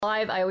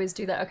live, I always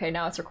do that. Okay,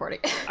 now it's recording.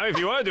 I mean, if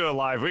you want to do it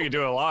live, we can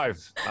do it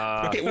live.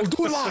 Okay, we'll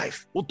do it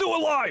live. We'll do it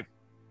live.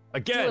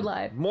 Again, Do it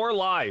live. more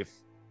live.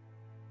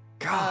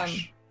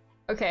 Gosh.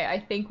 Okay,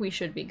 I think we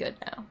should be good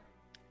now.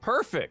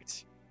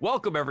 Perfect.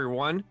 Welcome,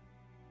 everyone,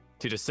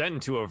 to Descent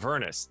into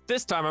Avernus.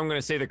 This time, I'm going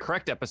to say the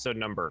correct episode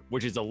number,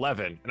 which is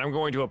 11, and I'm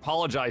going to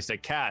apologize to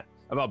Kat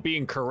about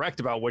being correct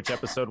about which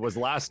episode was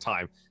last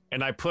time.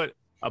 And I put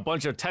a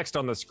bunch of text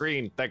on the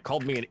screen that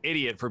called me an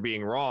idiot for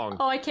being wrong.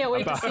 Oh, I can't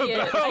wait to see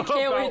it. I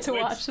can't wait to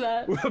watch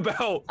that.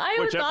 About I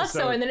which thought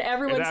so, and then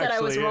everyone said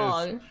I was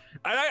wrong.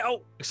 And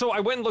so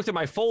I went and looked at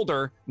my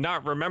folder,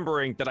 not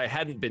remembering that I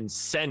hadn't been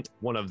sent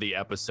one of the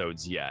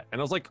episodes yet. And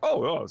I was like,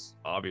 oh, it's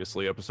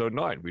obviously episode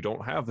 9. We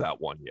don't have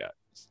that one yet.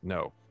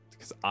 No,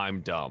 because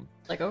I'm dumb.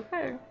 Like,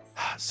 okay.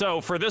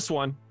 So for this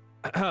one,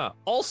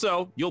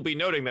 also, you'll be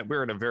noting that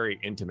we're in a very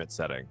intimate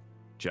setting.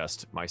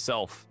 Just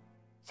myself,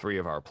 3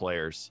 of our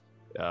players.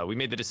 We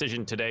made the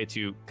decision today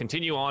to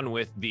continue on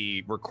with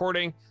the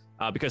recording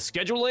because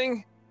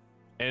scheduling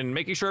and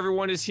making sure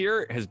everyone is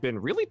here has been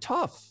really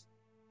tough.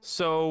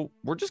 So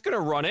we're just going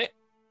to run it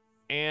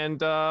and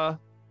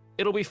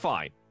it'll be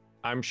fine.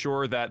 I'm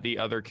sure that the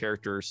other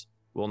characters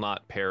will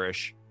not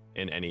perish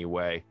in any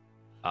way.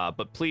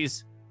 But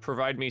please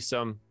provide me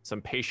some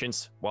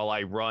patience while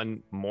I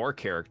run more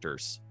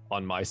characters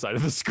on my side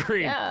of the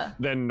screen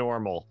than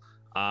normal.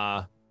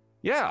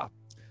 Yeah.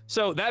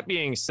 So that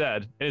being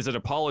said, as an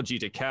apology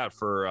to Kat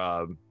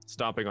for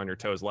stomping on your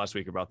toes last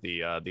week about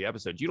the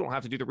episode, you don't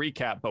have to do the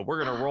recap, but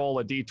we're gonna roll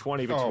a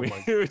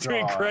d20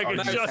 between Craig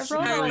and Justin.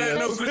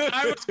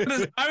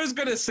 I was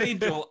gonna say,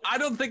 Joel, I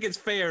don't think it's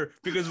fair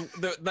because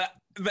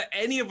that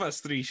any of us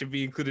 3 should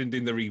be included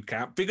in the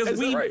recap because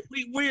we're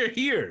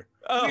here.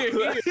 Oh.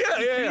 We're here.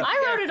 Yeah.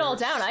 I wrote it all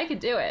down. I could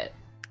do it.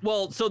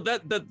 Well, so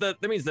that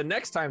means the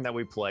next time that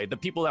we play, the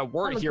people that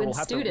weren't here will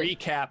have to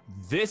recap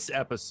this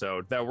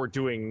episode that we're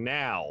doing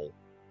now.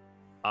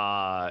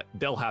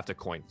 They'll have to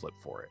coin flip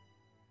for it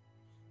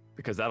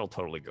because that'll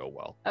totally go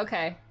well.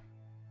 Okay.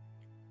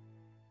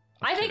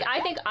 I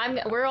think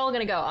we're all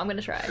gonna go. I'm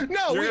gonna try.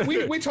 No,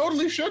 we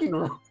totally shouldn't.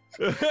 No,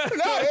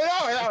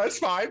 it's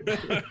fine.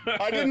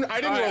 I didn't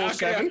roll a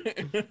 7.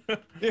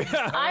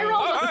 Yeah. I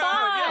rolled a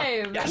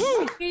 5. Yes.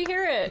 Can you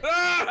hear it?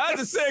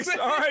 That's a 6.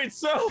 All right,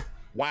 so.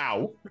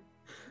 Wow,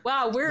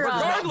 we're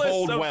Regardless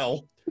hold of-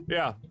 well.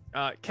 Yeah,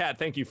 Kat,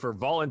 thank you for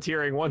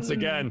volunteering once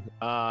again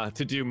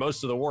to do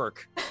most of the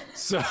work.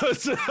 So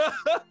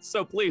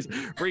please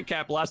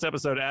recap last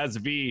episode as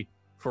V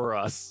for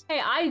us.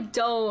 Hey, I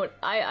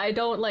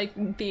don't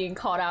like being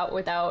caught out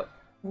without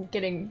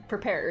getting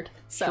prepared.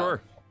 So.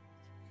 Sure.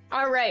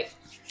 All right.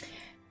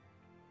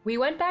 We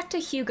went back to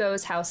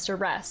Hugo's house to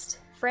rest.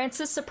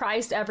 Francis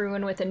surprised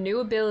everyone with a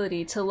new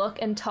ability to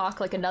look and talk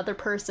like another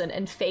person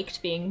and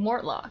faked being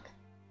Mortlock.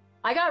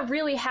 I got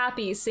really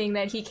happy seeing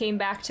that he came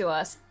back to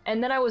us,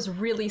 and then I was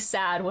really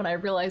sad when I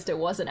realized it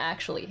wasn't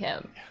actually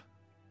him.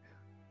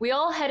 We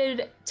all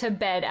headed to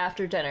bed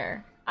after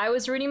dinner. I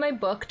was reading my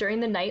book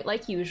during the night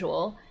like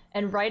usual,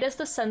 and right as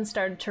the sun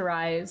started to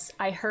rise,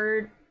 I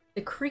heard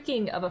the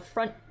creaking of a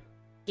front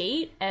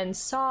gate and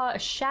saw a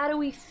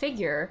shadowy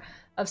figure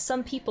of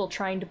some people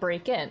trying to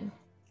break in.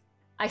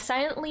 I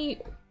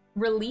silently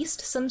released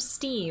some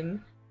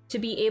steam to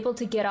be able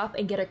to get up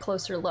and get a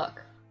closer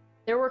look.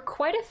 There were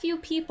quite a few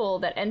people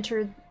that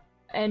entered,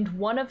 and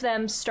one of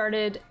them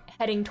started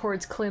heading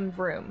towards Klim's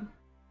room.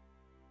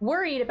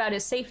 Worried about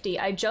his safety,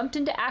 I jumped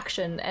into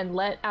action and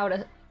let out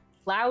a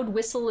loud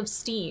whistle of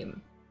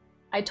steam.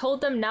 I told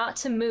them not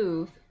to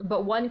move,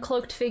 but one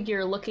cloaked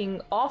figure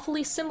looking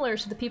awfully similar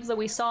to the people that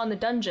we saw in the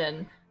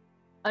dungeon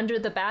under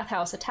the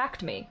bathhouse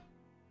attacked me.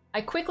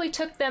 I quickly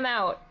took them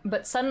out,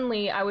 but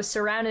suddenly I was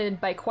surrounded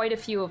by quite a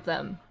few of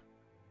them.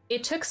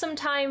 It took some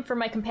time for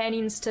my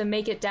companions to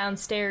make it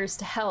downstairs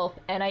to help,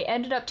 and I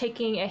ended up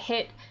taking a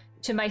hit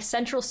to my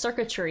central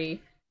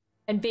circuitry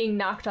and being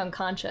knocked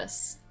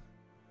unconscious.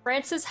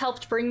 Francis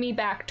helped bring me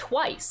back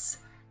twice,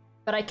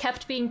 but I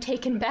kept being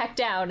taken back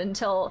down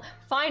until,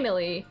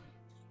 finally,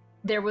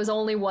 there was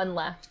only one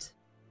left.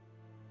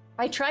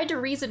 I tried to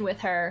reason with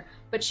her,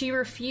 but she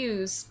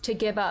refused to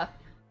give up.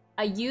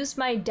 I used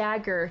my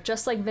dagger,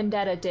 just like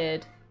Vendetta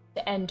did,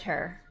 to end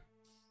her.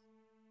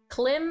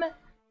 Klim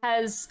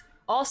has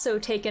also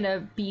taken a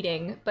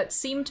beating, but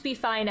seemed to be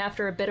fine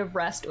after a bit of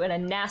rest and a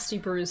nasty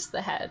bruise to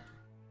the head.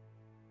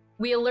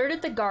 We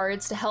alerted the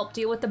guards to help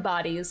deal with the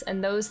bodies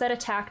and those that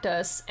attacked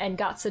us and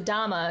got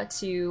Sadama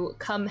to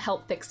come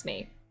help fix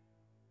me.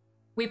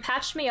 We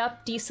patched me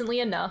up decently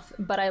enough,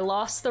 but I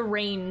lost the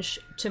range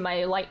to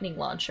my lightning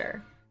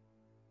launcher.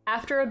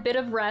 After a bit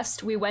of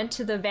rest, we went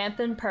to the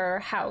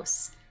Vanthampur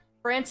house.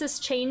 Francis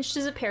changed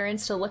his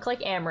appearance to look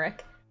like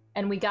Amric,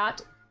 and we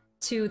got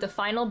to the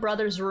final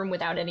brother's room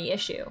without any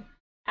issue.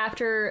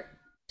 After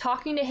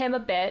talking to him a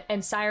bit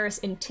and Cyrus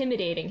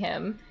intimidating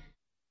him,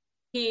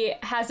 he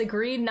has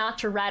agreed not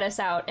to rat us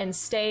out and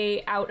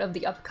stay out of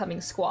the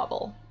upcoming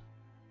squabble.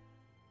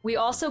 We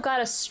also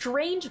got a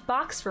strange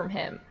box from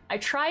him. I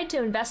tried to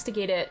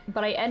investigate it,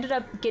 but I ended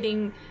up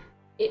getting...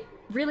 It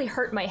really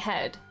hurt my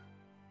head.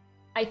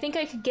 I think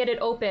I could get it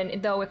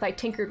open, though, if I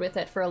tinkered with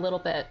it for a little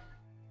bit.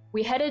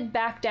 We headed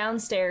back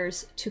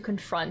downstairs to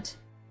confront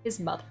his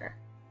mother.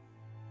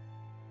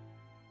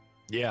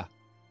 Yeah.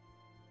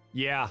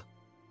 It's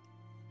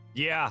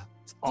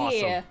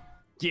awesome.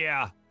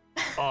 Yeah.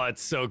 Oh,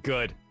 it's so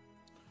good.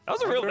 That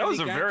was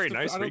a very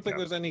nice I don't think recap.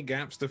 there's any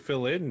gaps to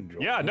fill in,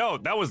 Joel. Yeah, no,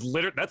 that was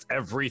that's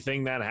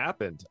everything that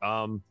happened.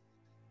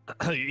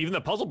 Even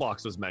the puzzle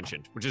box was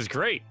mentioned, which is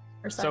great.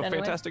 So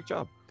fantastic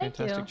job.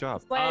 Fantastic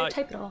job. That's why I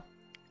type it all.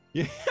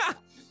 Yeah.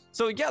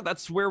 So yeah,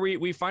 that's where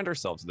we find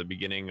ourselves at the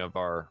beginning of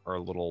our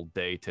little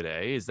day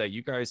today, is that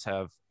you guys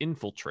have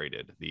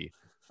infiltrated the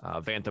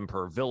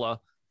Vantamper Villa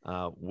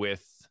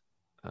with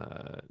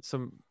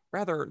some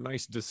rather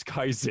nice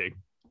disguising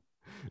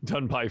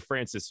done by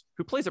Francis,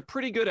 who plays a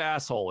pretty good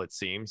asshole, it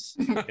seems,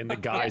 in the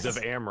guise of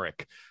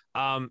Amric.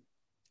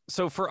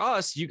 So for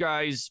us, you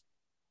guys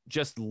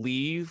just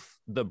leave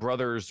the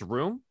brother's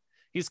room.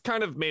 He's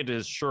kind of made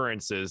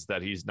assurances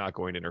that he's not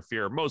going to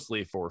interfere,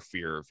 mostly for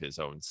fear of his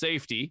own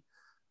safety.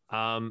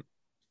 So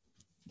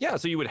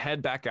you would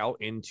head back out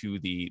into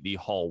the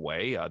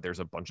hallway. There's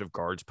a bunch of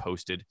guards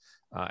posted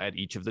at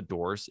each of the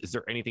doors. Is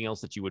there anything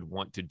else that you would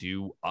want to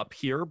do up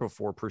here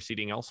before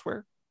proceeding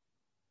elsewhere?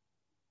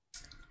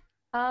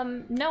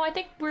 No, I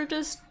think we're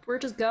just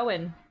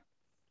going.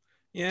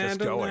 Yeah, Just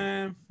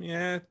going.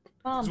 Yeah.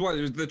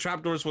 What, the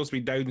trapdoor is supposed to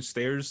be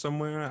downstairs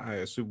somewhere? I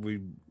assume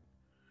we...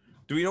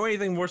 Do we know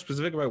anything more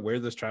specific about where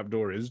this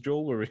trapdoor is,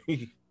 Joel? Or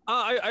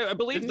I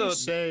believe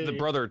Didn't the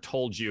brother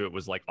told you it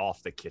was like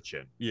off the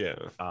kitchen. Yeah.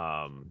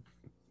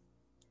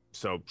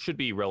 So should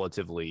be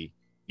relatively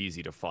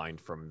easy to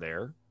find from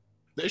there.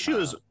 The issue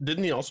is,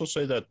 didn't he also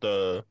say that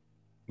the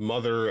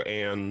mother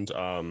and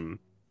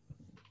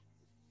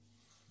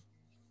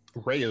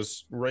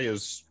Rhea's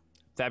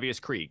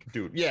Thavius Krieg.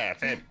 dude? Yeah,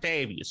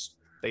 Thavius.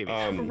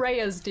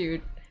 Rhea's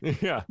dude.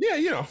 Yeah. Yeah,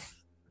 you know.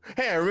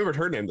 Hey, I remembered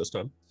her name this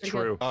time.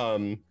 True.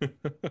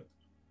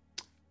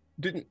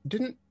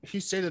 Didn't he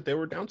say that they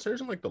were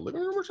downstairs in like the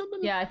living room or something?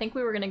 Yeah, I think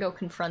we were gonna go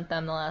confront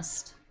them the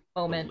last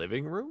moment. The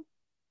living room?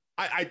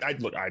 I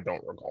look, I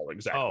don't recall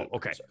exactly. Oh,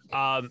 okay.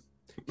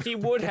 He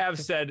would have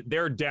said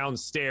they're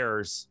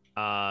downstairs,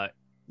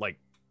 like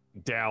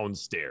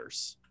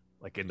downstairs,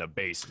 like in the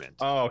basement.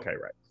 Oh, okay,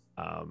 right.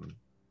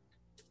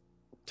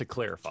 To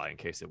clarify, in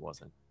case it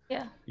wasn't.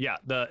 Yeah. Yeah.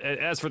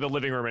 As for the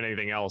living room and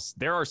anything else,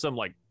 there are some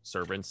like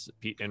servants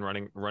and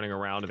running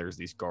around. And there's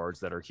these guards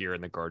that are here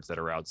and the guards that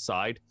are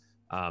outside.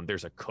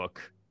 There's a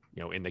cook,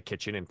 in the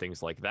kitchen and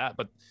things like that.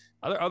 But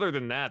other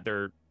than that,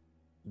 the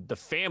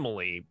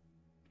family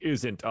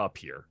isn't up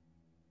here.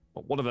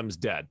 Well, one of them's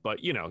dead,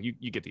 but you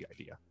get the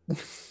idea.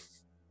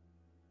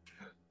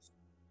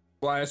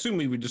 Well, I assume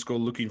we would just go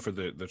looking for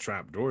the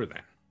trap door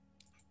then.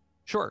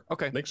 Sure.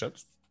 Okay. Makes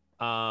sense.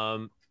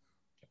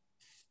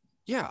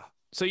 Yeah.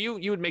 So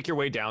you would make your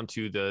way down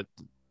to the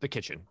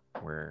kitchen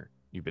where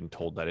you've been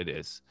told that it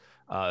is.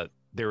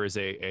 There is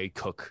a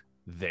cook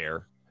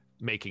there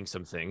making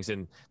some things,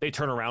 and they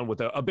turn around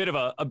with a bit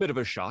of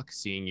a shock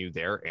seeing you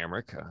there,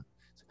 Amric.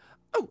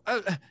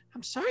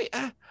 I'm sorry.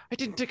 I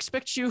didn't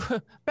expect you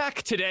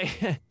back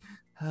today.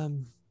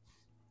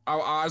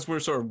 As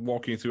we're sort of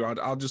walking through,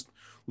 I'll just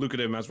look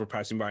at him as we're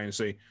passing by and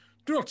say,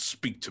 "Do not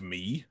speak to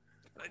me."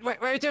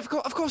 Very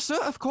difficult, of course,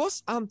 sir. Of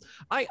course. I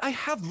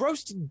have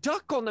roast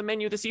duck on the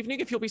menu this evening.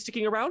 If you'll be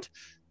sticking around.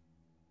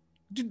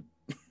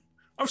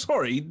 I'm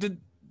sorry. Is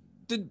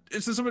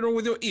there something wrong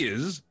with your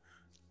ears?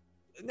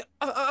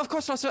 Of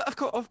course not, sir.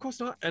 Of course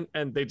not.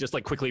 And they just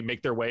like quickly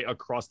make their way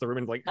across the room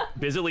and like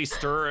busily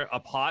stir a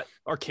pot.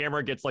 Our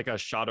camera gets like a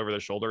shot over the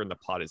shoulder, and the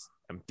pot is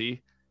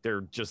empty.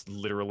 They're just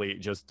literally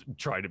just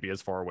trying to be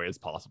as far away as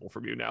possible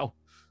from you now.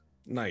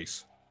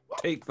 Nice.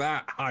 Take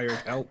that, hired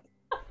help.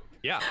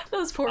 Yeah.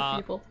 Those poor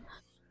people.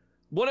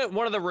 One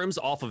of the rooms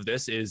off of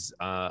this is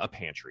a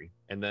pantry,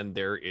 and then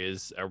there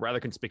is a rather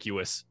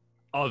conspicuous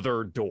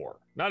other door.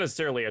 Not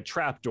necessarily a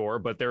trap door,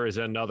 but there is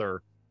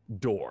another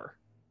door.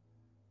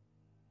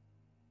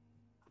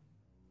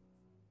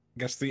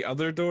 Guess the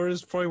other door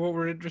is probably what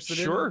we're interested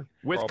in. Sure.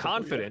 With Probably,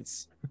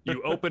 confidence,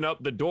 you open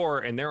up the door,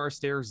 and there are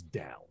stairs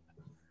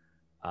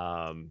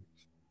down.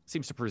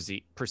 Seems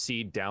to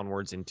proceed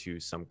downwards into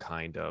some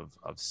kind of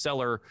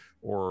cellar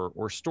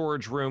or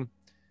storage room.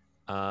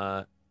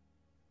 There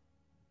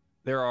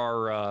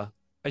are,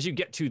 as you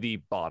get to the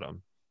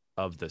bottom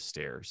of the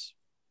stairs,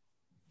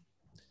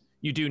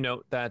 you do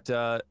note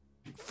that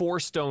 4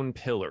 stone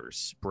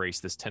pillars brace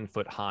this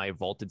 10-foot high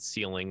vaulted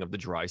ceiling of the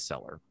dry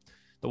cellar,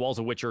 the walls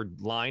of which are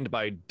lined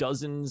by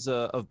dozens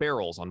of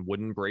barrels on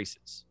wooden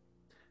braces.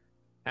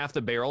 Half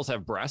the barrels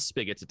have brass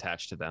spigots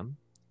attached to them,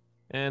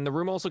 and the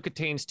room also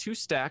contains 2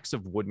 stacks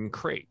of wooden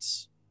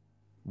crates,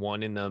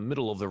 one in the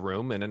middle of the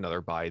room and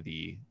another by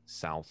the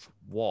south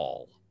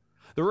wall.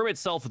 The room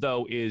itself,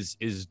 though, is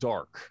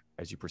dark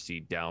as you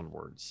proceed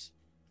downwards.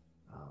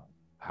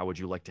 How would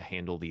you like to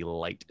handle the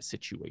light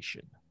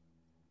situation?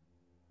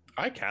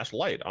 I cast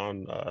light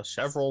on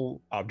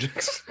several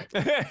objects.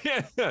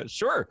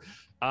 Sure.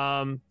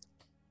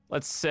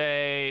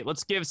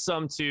 let's give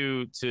some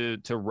to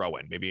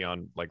Rowan, maybe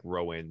on like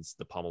Rowan's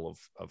the pommel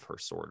of her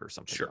sword or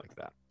something like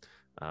that.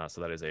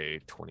 So that is a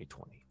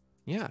 2020.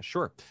 Yeah,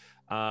 sure.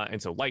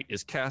 And so light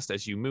is cast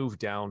as you move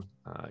down,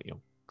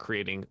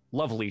 creating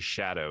lovely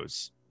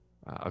shadows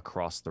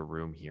across the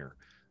room here.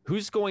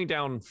 Who's going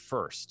down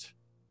first?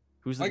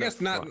 Who's I guess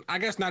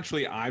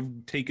naturally I've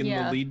taken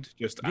the lead,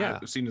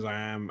 seeing as I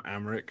am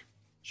Amric.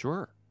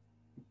 Sure.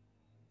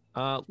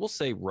 We'll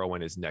say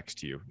Rowan is next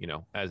to you,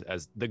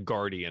 as the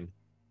guardian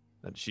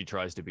that she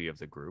tries to be of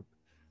the group.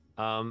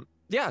 So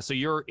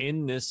you're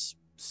in this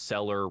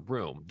cellar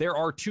room. There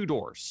are 2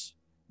 doors,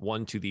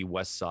 one to the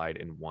west side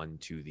and one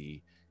to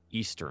the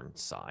eastern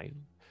side.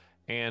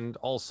 And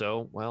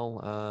also,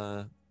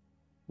 we'll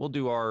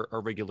do our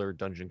regular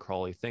dungeon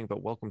crawly thing,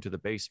 but welcome to the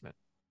basement.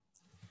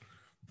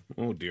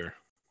 Oh dear.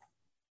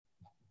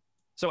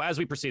 So as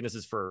we proceed, this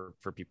is for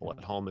people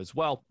at home as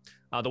well.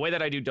 The way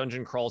that I do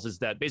dungeon crawls is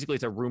that basically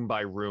it's a room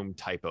by room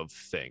type of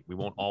thing. We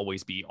won't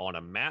always be on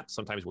a map.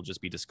 Sometimes we'll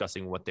just be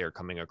discussing what they're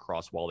coming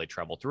across while they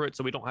travel through it.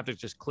 So we don't have to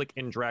just click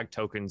and drag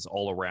tokens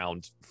all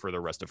around for the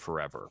rest of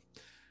forever.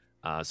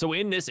 So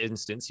in this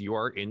instance, you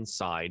are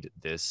inside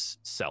this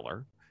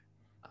cellar.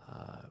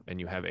 And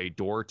you have a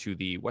door to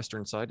the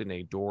western side and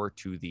a door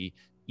to the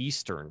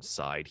eastern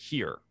side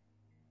here.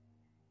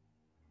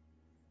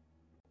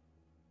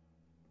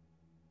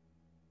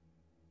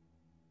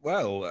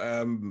 Well,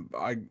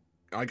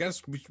 I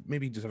guess we should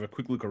maybe just have a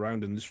quick look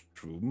around in this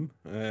room.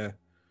 Can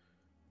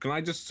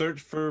I just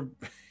search for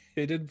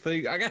hidden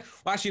thing? I guess.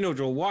 Well, actually, no,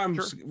 Joel.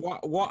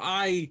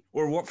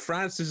 What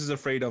Francis is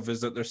afraid of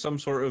is that there's some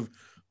sort of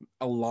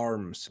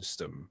alarm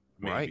system,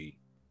 maybe. Right.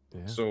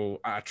 Yeah. So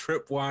a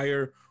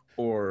tripwire,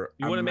 or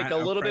you want to make a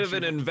little bit of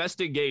an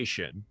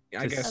investigation.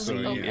 I guess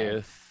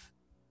so.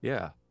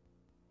 Yeah.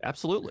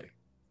 Absolutely.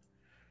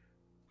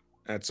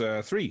 That's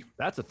a 3.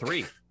 That's a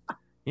 3.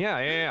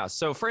 Yeah.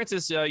 So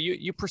Francis,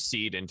 you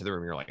proceed into the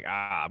room. You're like,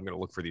 I'm going to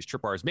look for these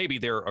tripwires. Maybe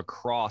they're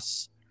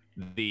across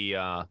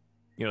the,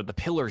 the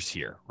pillars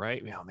here,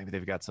 right? Maybe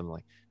they've got some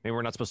maybe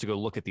we're not supposed to go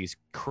look at these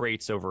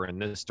crates over in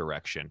this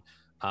direction.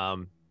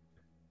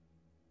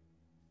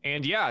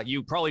 And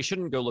you probably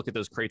shouldn't go look at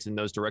those crates in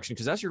those directions,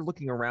 because as you're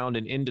looking around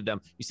and into them,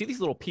 you see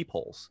these little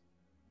peepholes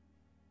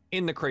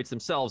in the crates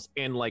themselves,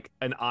 and like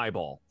an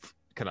eyeball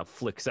kind of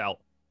flicks out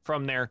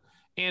from there.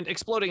 And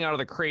exploding out of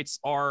the crates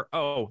are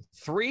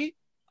 3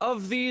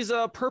 of these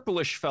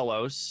purplish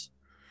fellows,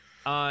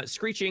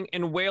 screeching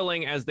and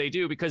wailing as they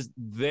do, because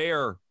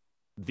they're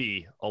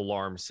the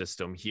alarm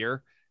system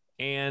here.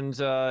 And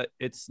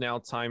it's now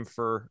time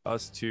for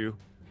us to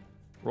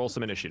roll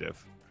some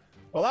initiative.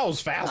 Well, that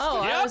was fast.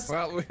 Oh, yeah.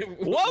 Well,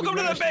 Welcome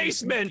to the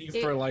basement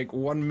for like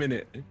 1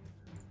 minute.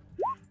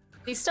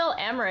 He's still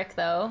Amric,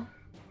 though.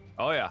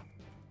 Oh yeah.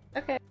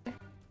 Okay.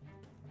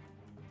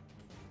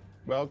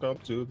 Welcome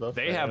to the.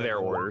 They have their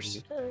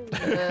orders.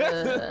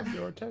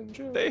 Your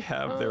attention. They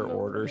have their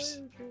orders.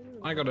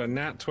 I got a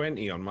nat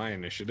 20 on my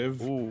initiative.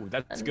 Ooh,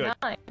 that's good.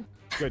 9.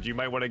 Good. You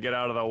might want to get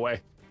out of the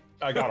way.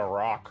 I got a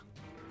rock.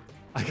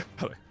 I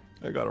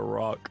got a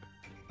rock.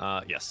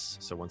 Yes.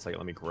 So 1 second.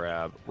 Let me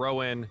grab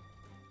Rowan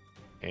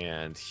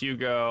and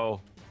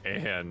Hugo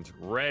and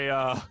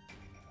Rhea.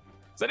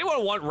 Does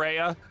anyone want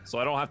Rhea so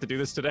I don't have to do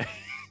this today?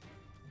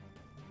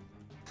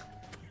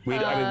 We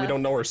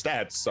don't know her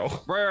stats, so.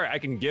 Right, I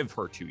can give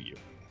her to you.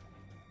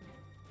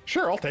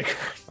 Sure, I'll take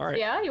her. All right.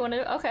 Yeah, you want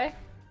to? Okay.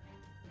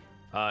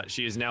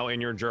 She is now in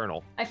your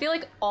journal. I feel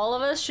like all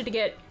of us should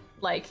get,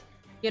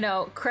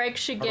 Craig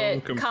should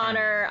get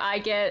Connor, I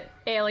get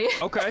Alien.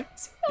 Okay.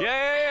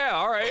 Yeah.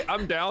 All right,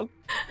 I'm down.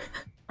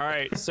 All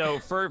right, so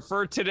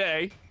for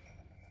today,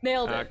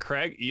 Nailed it.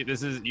 Craig,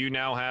 you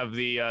now have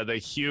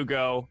the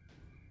Hugo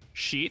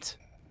sheet.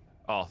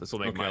 Oh, this will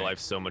make my life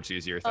so much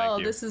easier. Thank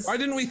you. This is. Why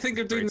didn't we think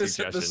of doing this?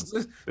 This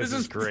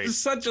is great. This is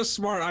such a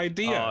smart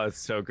idea. Oh, it's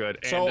so good.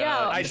 So, and,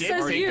 I did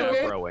says take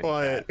you. Rowan.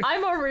 But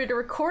I'm already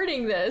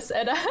recording this,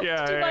 and I have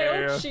to do my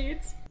own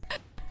sheets.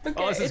 Okay,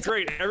 Oh, this is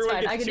great. Everyone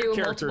I gets can 2 do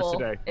characters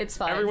multiple. today. It's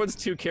fine. Everyone's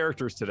 2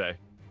 characters today.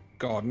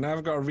 God, now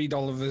I've got to read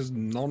all of this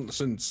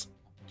nonsense.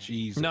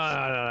 Jesus.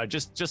 No.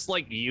 Just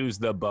like use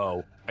the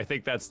bow. I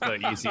think that's the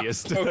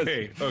easiest.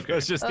 Okay.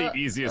 That's just the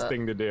easiest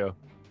thing to do.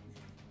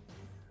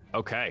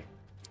 Okay.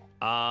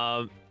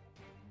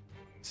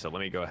 So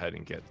let me go ahead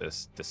and get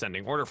this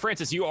descending order.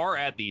 Francis, you are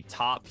at the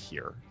top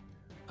here.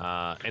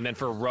 And then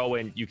for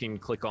Rowan, you can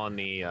click on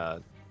the.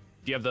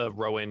 Do you have the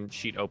Rowan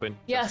sheet open?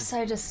 Yes,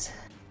 I just.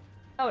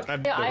 Oh, I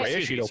have yeah, the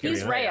Rhea sheet open.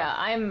 He's Rhea.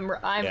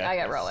 I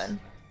got Rowan.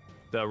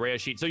 The Rhea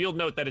sheet. So you'll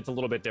note that it's a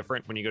little bit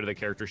different when you go to the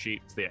character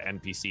sheet. It's the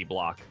NPC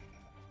block.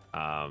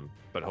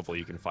 But hopefully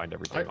you can find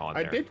everything on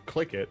there. I did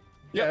click it.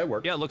 Yeah, it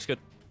worked. Yeah, it looks good.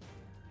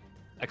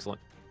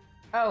 Excellent.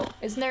 Oh,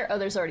 isn't there? Oh,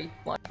 there's already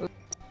one. Oops.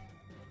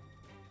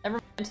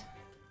 Never mind.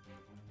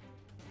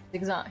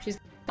 She's.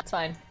 It's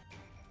fine.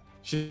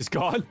 She's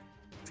gone.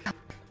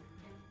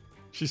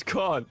 She's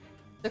gone.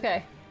 It's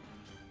okay.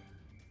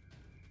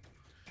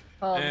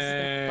 Oh, this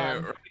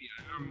is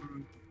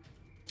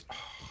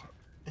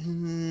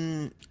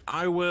fun.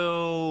 I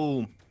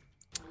will.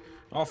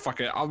 Oh fuck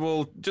it! I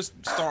will just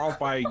start off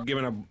by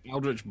giving a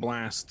Eldritch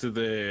Blast to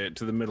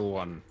the middle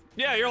one.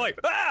 Yeah, you're like,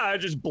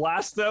 just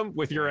blast them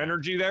with your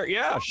energy there.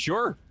 Yeah,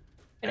 sure.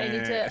 And I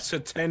need to. It's a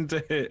 10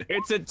 to hit.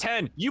 It's a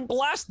 10. You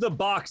blast the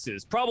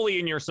boxes, probably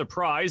in your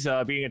surprise,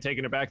 being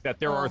taken aback that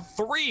there are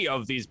 3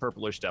 of these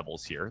purplish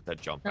devils here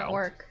that jump out.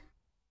 Work.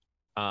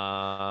 What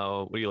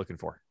are you looking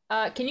for?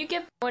 Can you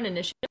give one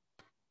initiative?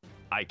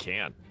 I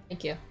can.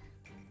 Thank you.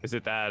 Is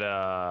it that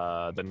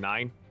the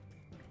 9?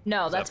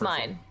 No, Is that's that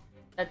mine.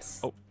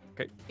 That's. Oh,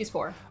 okay. He's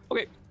 4.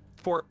 Okay,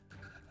 4.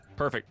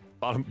 Perfect.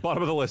 Bottom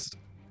of the list.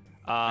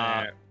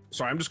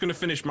 So I'm just gonna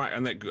finish my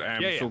and that.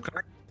 Yeah. So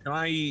can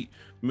I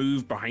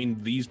move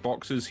behind these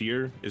boxes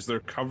here? Is there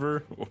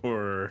cover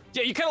or?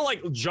 Yeah, you kind of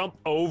like jump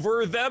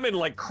over them and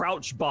like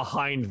crouch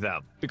behind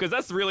them because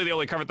that's really the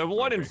only cover. The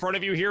one in front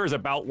of you here is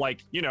about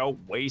like,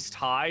 waist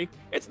high.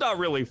 It's not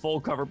really full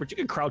cover, but you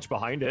can crouch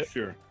behind it.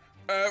 Sure.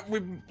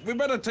 We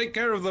better take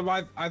care of them.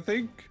 I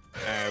think.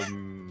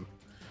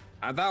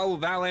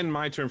 That'll end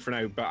my turn for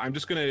now. But I'm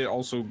just gonna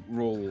also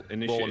roll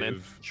initiative. Roll 'em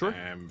in. Sure.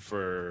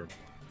 For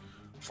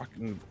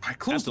fucking. I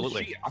closed the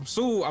Absolutely. sheet.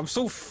 I'm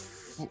so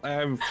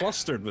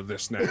flustered with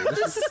this now.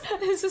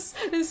 This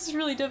is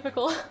really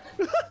difficult.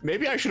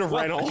 Maybe I should have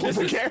ran all of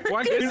the characters.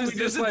 Why can't This we is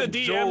just the let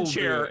DM Joel do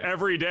chair it?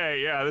 every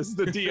day. Yeah, this is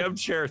the DM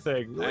chair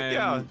thing. Like,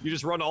 yeah, you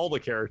just run all the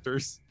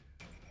characters.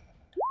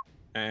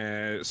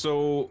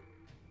 So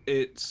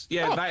it's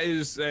that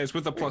is it's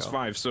with a plus go.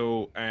 5.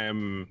 So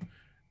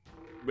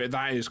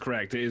that is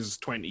correct. It is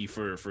 20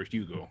 for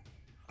Hugo.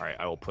 All right,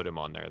 I will put him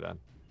on there then.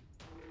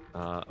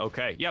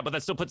 Okay, yeah, but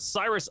that still puts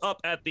Cyrus up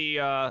at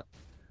the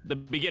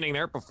beginning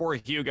there before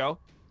Hugo.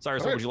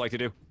 Cyrus, All what right. would you like to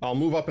do? I'll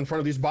move up in front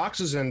of these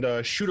boxes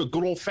and shoot a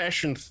good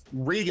old-fashioned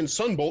radiant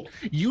sunbolt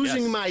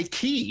using Yes. my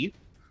key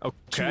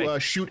Okay, to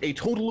shoot a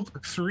total of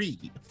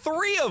 3.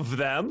 3 of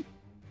them.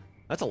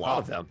 That's a lot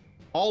of them.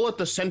 All at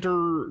the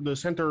center.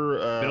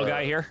 Middle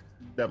guy here.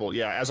 Devil.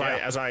 Yeah. As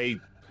Yeah. I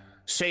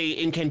say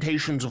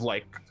incantations of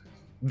like,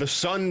 the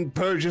sun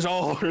purges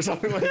all or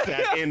something like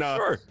that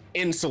Sure.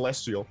 in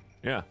celestial.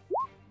 Yeah.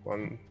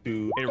 1,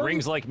 2. It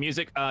rings like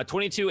music.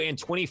 22 and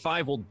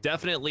 25 will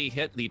definitely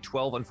hit. The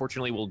 12,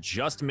 unfortunately, will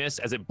just miss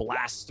as it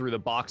blasts through the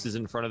boxes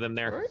in front of them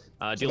there,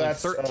 So dealing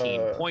that's,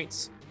 13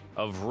 points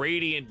of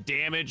radiant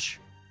damage.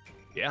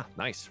 Yeah,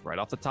 nice. Right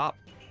off the top.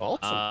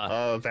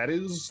 Awesome. That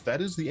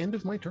is the end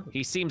of my turn.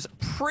 He seems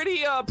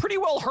pretty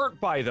well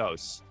hurt by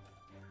those.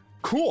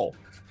 Cool.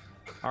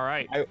 All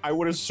right. I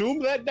would assume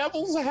that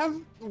devils have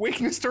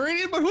weakness to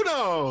radiant, but who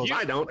knows?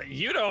 I don't.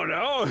 You don't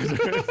know.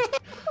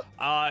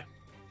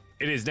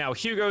 It is now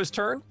Hugo's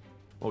turn.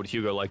 What would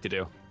Hugo like to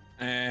do?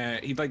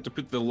 He'd like to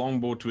put the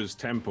longbow to his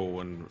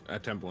temple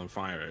and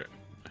fire it.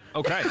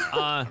 Okay.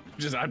 I'm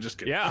just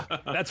kidding. Yeah,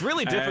 that's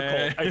really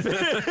difficult.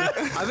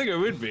 I think it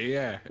would be.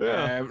 Yeah.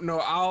 Yeah. No,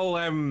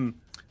 I'll.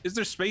 Is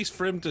there space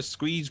for him to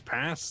squeeze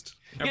past?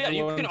 Yeah, you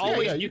everyone? can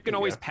always yeah, you you can can,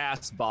 always yeah.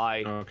 pass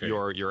by Okay.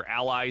 your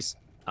allies.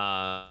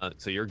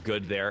 So you're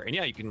good there, and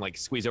yeah, you can like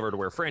squeeze over to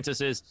where Francis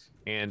is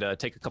and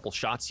take a couple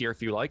shots here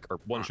if you like, or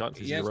one shot. If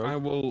you see Yes, the road. I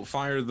will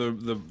fire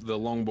the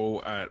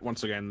longbow at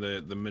once again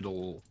the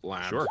middle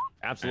lab. Sure,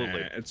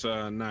 absolutely. It's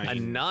a 9. A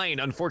 9.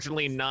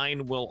 Unfortunately,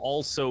 9 will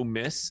also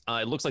miss.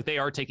 It looks like they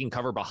are taking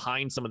cover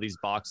behind some of these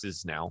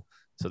boxes now,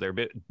 so they're a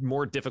bit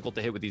more difficult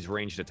to hit with these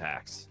ranged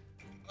attacks.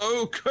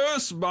 Oh,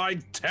 curse my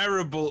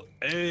terrible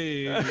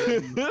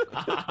aim!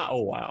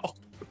 Oh wow.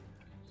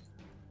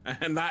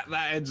 And that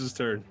ends his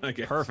turn.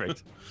 Okay.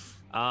 Perfect.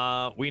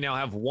 We now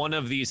have one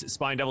of these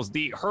spine devils,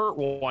 the hurt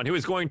one, who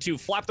is going to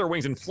flap their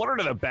wings and flutter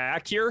to the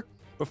back here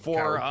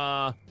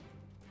before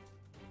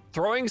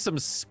throwing some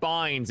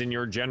spines in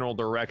your general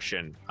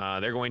direction.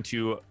 They're going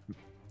to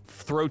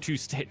throw 2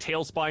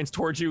 tail spines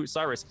towards you,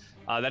 Cyrus.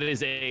 That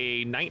is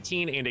a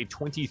 19 and a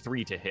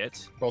 23 to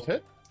hit. Both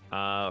hit.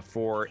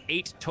 For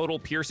 8 total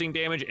piercing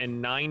damage and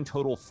 9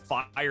 total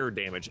fire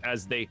damage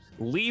as they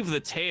leave the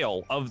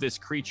tail of this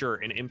creature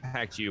and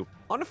impact you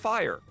on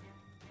fire.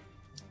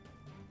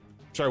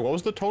 Sorry, what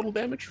was the total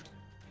damage?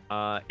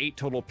 8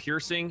 total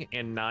piercing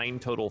and 9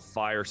 total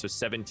fire, so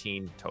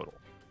 17 total.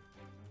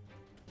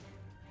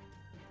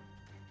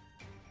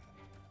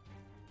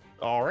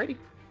 Alrighty.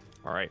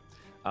 All right.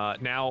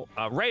 Now,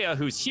 Rhea,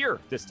 who's here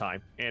this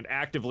time and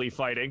actively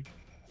fighting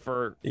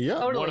for Yeah.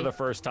 Totally. one of the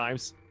first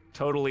times,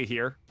 totally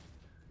here.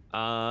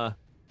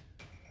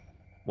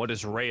 What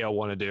does Rhea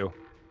want to do?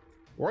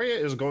 Roya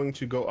is going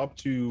to go up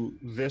to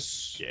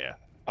this Yeah.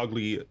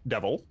 ugly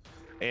devil,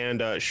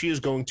 and she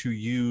is going to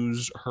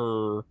use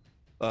her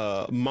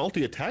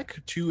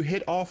multi-attack to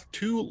hit off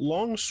 2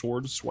 long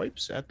sword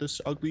swipes at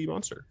this ugly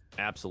monster.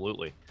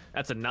 Absolutely.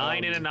 That's a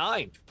 9 and a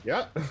 9.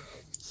 Yeah.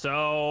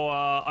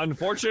 So,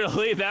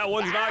 unfortunately, that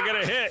one's not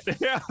going to hit.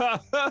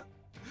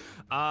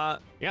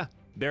 Yeah,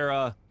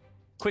 they're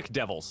quick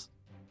devils.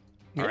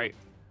 All Yeah. right.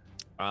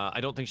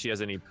 I don't think she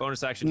has any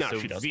bonus action. No, so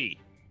she doesn't. V,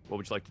 what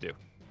would you like to do?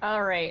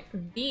 All right.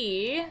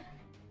 B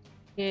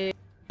is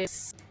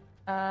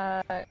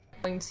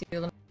going to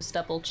let me just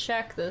double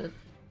check the.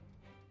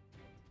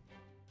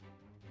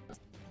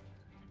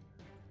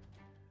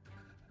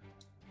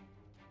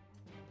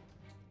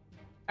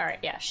 All right,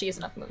 yeah, she has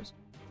enough moves.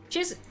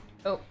 She's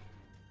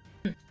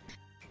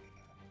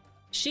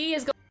she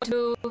is going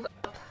to move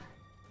up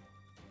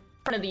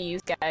in front of these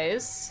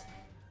guys.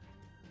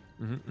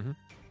 Mm-hmm.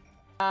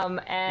 And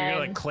You're gonna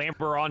like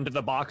clamber onto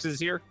the boxes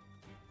here.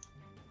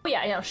 oh,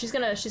 yeah, she's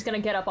gonna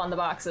get up on the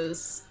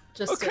boxes.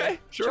 Just Okay,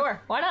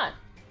 sure. Why not?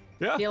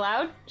 Yeah. Be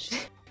allowed?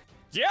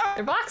 Yeah.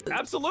 They're boxes.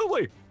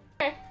 Absolutely.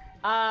 Okay.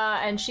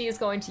 And she is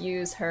going to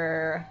use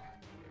her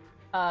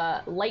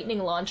lightning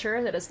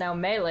launcher that is now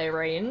melee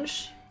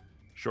range.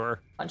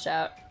 Sure. Punch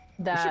out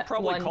We that should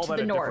probably one call to that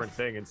the a north. different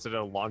thing instead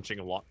of launching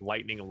a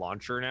lightning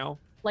launcher now.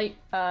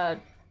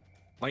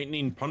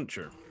 Lightning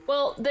puncher.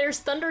 Well, there's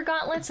thunder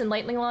gauntlets and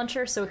lightning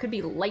launcher, so it could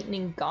be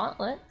lightning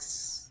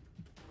gauntlets.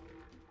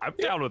 I'm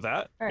down with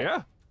that. All right.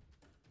 Yeah.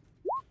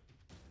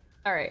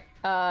 All right.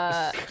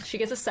 She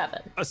gets a 7.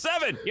 A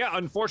 7. Yeah.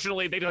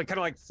 Unfortunately, they kind of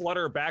like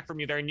flutter back from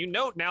you there, and you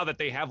note now that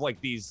they have like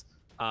these,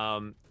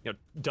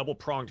 double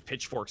pronged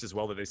pitchforks as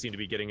well that they seem to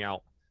be getting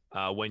out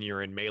when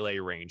you're in melee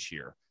range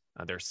here.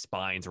 Their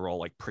spines are all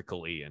like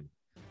prickly and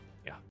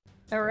yeah.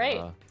 All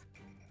right.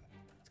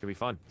 It's gonna be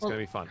fun. It's gonna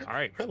be fun. All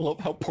right. I love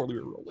how poorly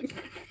we're rolling.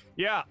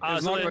 Yeah.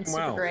 It's So not then- going Super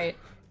well. great.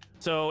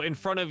 So in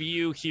front of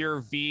you here,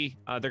 V,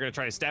 they're gonna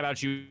try to stab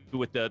at you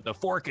with the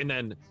fork and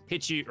then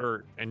hit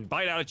you and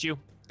bite out at you.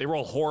 They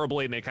roll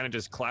horribly and they kind of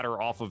just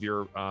clatter off of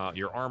your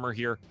armor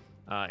here.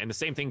 And the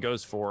same thing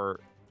goes for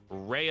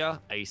Rhea,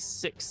 a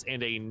 6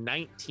 and a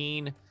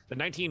 19. The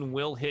 19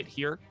 will hit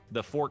here.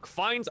 The fork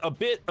finds a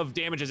bit of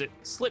damage as it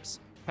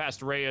slips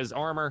past Rhea's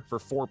armor for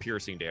 4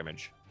 piercing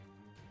damage.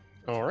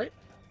 All right.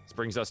 This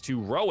brings us to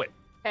Rowan.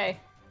 Okay.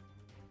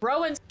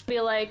 Rowan's gonna be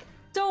like,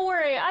 "Don't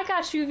worry, I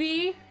got you,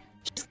 V."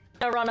 She's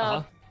gonna run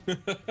up,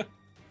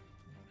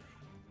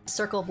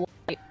 circle of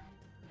light,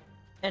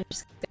 and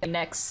she's gonna be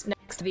next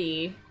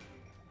V.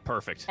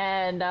 Perfect.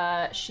 And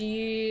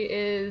she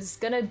is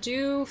gonna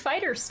do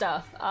fighter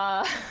stuff.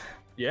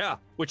 Yeah,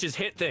 which is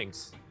hit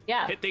things.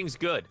 Yeah, Hit things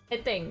good.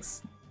 hit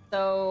things.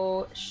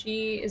 So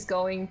she is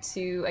going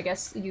to, I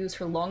guess, use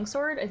her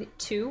longsword. I think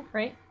 2,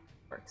 right?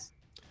 Works.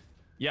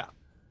 Yeah.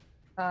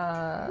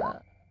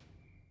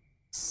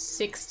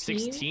 16.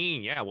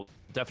 16. Yeah, will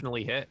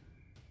definitely hit.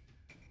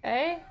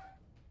 Okay.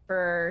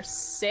 For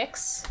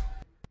 6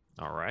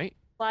 All right.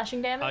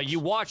 slashing damage. You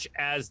watch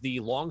as the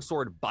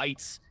longsword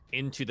bites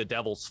into the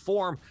devil's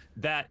form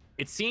that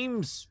it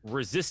seems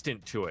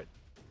resistant to it.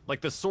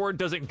 Like the sword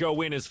doesn't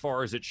go in as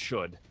far as it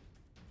should.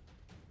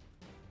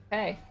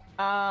 Okay.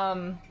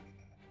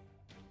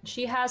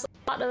 She has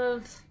a lot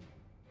of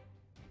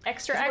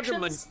extra There's a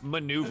bunch actions, of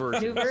maneuvers.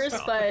 and maneuvers,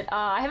 stuff. but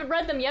I haven't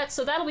read them yet,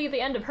 so that'll be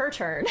the end of her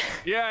turn.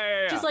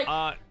 Yeah. She's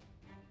like-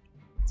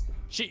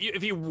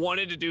 if you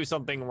wanted to do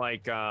something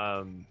like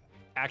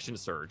action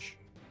surge,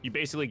 you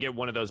basically get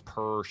one of those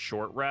per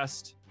short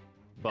rest,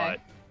 but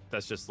Okay.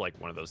 that's just like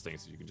one of those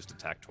things that you can just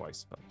attack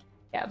twice. But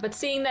Yeah, but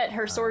seeing that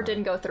her sword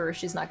didn't go through,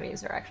 she's not going to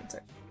use her action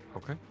surge.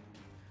 okay.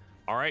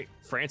 All right,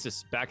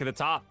 Francis, back at the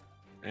top.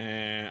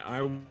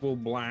 I will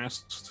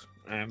blast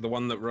the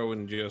one that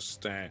Rowan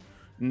just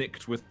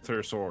nicked with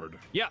her sword.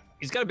 Yeah,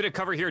 he's got a bit of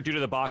cover here due to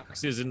the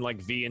boxes and like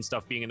V and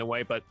stuff being in the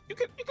way, but you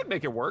could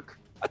make it work.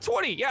 A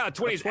 20, yeah, a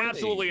 20 is 20,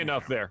 absolutely yeah.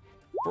 enough there,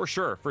 for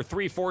sure. For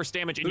 3 force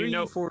damage, and 3 you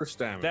know force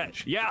damage.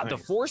 that yeah, the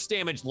Nice. force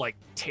damage like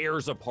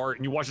tears apart,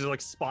 and you watch his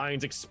like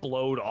spines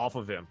explode off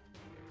of him.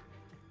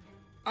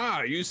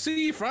 Ah, you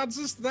see,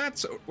 Francis,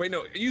 that's... Wait,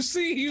 no, you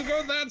see,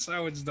 Hugo, that's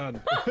how it's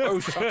done. Oh,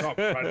 shut up,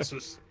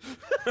 Francis.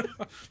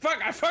 Fuck,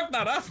 I fucked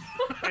that up.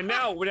 And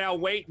now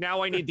wait,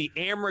 now I need the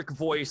Amric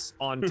voice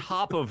on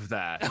top of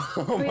that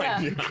Oh my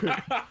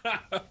Yeah.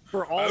 god.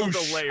 for all of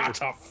the layers.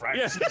 Shut up,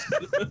 Francis.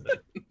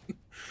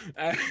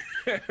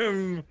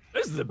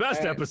 This is the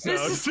best episode.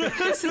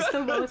 This is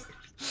the most.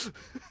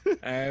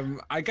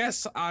 I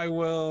guess I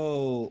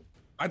will...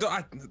 I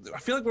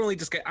feel like we're only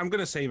just I'm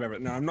gonna save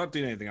everything. No, I'm not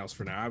doing anything else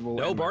for now. I will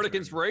No end my bardic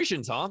turn.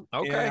 inspirations, huh?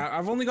 Okay. Yeah,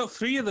 I've only got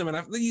 3 of them, and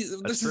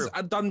this is true.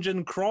 a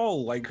dungeon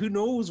crawl. Like, who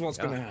knows what's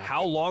gonna happen?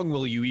 How long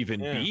will you even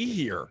Yeah. be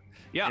here?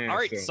 Yeah. Yeah, All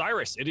right, sure.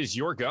 Cyrus, it is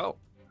your go.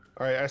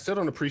 All right, I still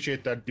don't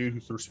appreciate that dude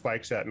who threw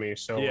spikes at me.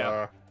 So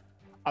Yeah.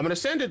 I'm gonna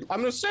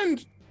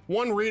send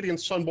one radiant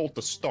sunbolt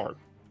to start.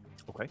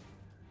 Okay.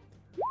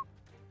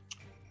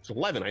 It's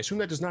 11. I assume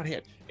that does not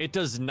hit. It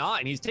does not,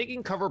 and he's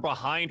taking cover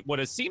behind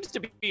what seems to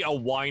be a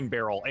wine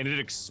barrel, and it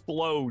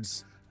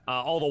explodes.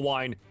 All the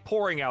wine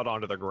pouring out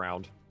onto the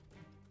ground.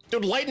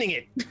 Dude, lightning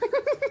it.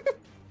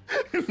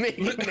 make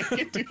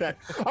it do that.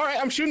 All right,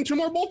 I'm shooting 2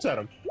 more bolts at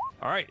him.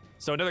 All right,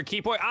 so another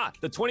key point.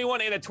 The 21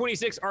 and the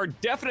 26 are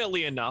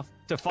definitely enough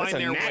to find That's a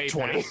their nat way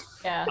 20. past.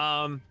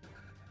 Yeah.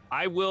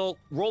 I will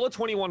roll a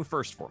 21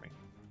 first for me.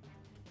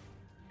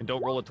 And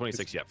don't roll a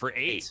 26 yet. For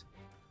 8.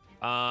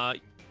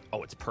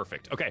 It's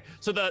perfect. Okay,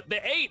 so the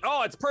 8,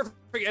 it's perfect.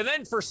 And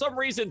then for some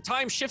reason,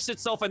 time shifts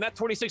itself and that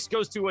 26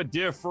 goes to a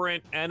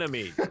different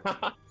enemy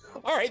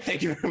All right,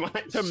 thank you very much.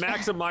 to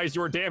maximize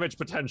your damage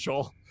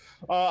potential.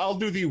 I'll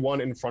do the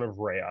one in front of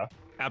Rhea.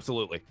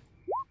 Absolutely.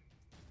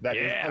 That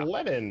is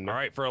 11. All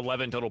right, for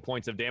 11 total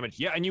points of damage.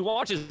 Yeah, and you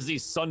watch as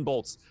these sun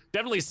bolts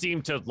definitely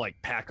seem to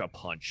like pack a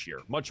punch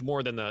here, much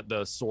more than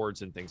the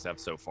swords and things have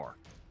so far.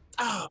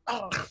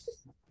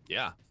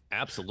 Yeah,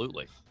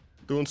 absolutely.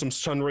 Doing some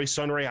sunray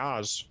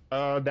Oz.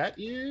 That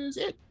is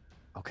it.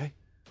 Okay.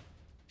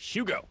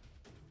 Hugo.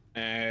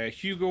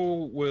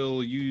 Hugo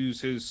will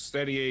use his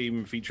steady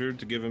aim feature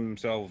to give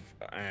himself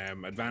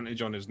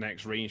advantage on his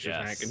next ranged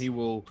attack, and he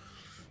will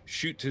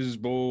shoot his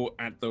bow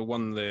at the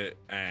one that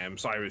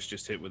Cyrus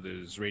just hit with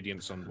his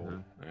radiant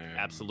sunbow.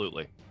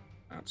 Absolutely.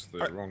 That's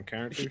the wrong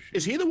character.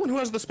 Is he the one who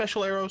has the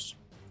special arrows?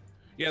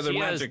 Yeah, the he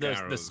magic has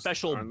arrows. the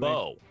special aren't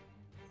bow.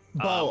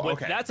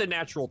 Okay. That's a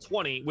natural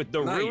 20 with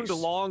the Nice. runed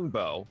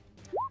longbow.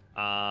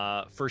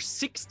 For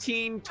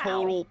 16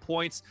 total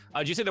points.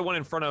 Did you say the one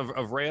in front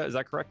of Rhea? Is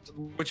that correct?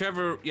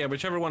 Whichever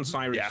one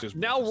Cyrus just.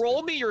 Now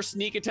roll me your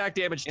sneak attack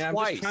damage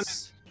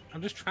twice.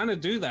 I'm just trying to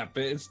do that,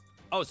 but it's.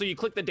 Oh, so you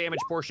click the damage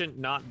portion,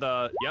 not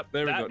the. Yep.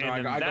 There we that, go. No,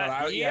 and I got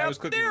that, it. Yeah, I was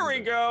clicking there on we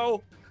it.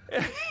 go.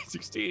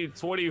 16,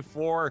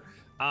 24,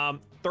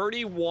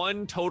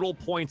 31 total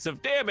points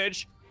of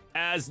damage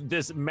as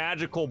this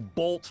magical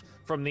bolt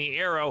from the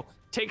arrow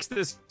takes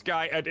this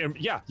guy. And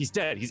yeah, he's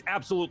dead. He's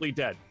absolutely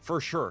dead for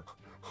sure.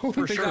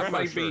 For sure.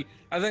 I think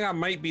that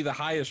might be the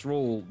highest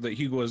roll that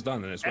Hugo has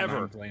done in this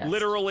Ever.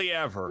 Literally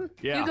ever.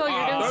 Yeah. Hugo,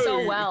 you're doing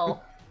so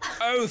well.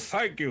 Oh,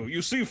 thank you.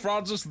 You see,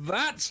 Francis,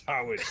 that's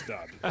how it's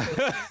done.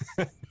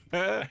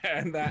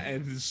 And that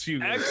ends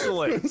Hugo.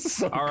 Excellent.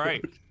 So All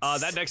right. good.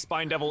 That next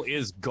Spine Devil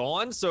is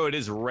gone, so it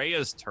is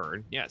Rhea's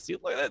turn. Yeah, see,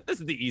 look, this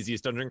is the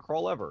easiest dungeon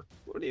crawl ever.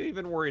 What are you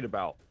even worried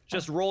about?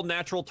 Just roll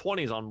natural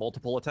 20s on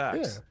multiple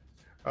attacks.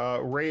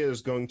 Rhea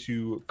is going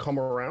to come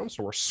around,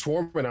 so we're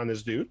swarming on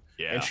this dude.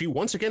 Yeah. And she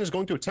once again is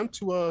going to attempt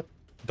to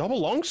double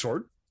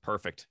longsword.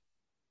 Perfect.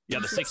 Yeah,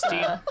 the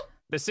 16.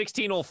 The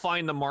 16 will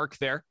find the mark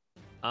there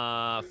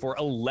for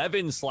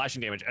 11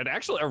 slashing damage. And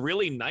actually a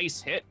really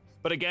nice hit.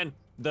 But again,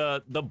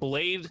 the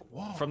blade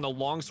from the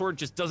longsword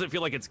just doesn't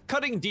feel like it's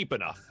cutting deep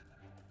enough.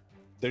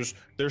 There's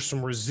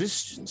some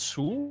resistance.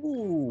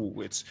 Ooh,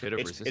 it's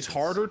resistance.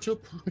 harder to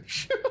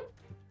push.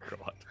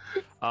 God.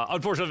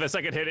 Unfortunately, the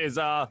second hit is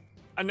a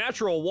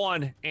natural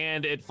 1,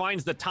 and it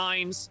finds the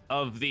tines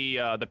of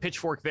the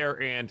pitchfork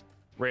there, and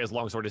Rhea's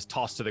longsword is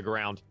tossed to the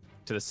ground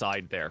to the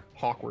side there.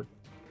 Awkward.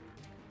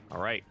 All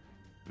right,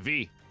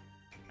 V,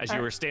 as you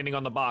were standing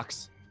on the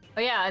box.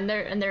 Oh yeah, and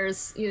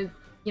there's you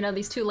know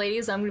these two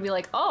ladies. I'm gonna be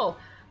like, oh,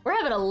 we're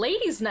having a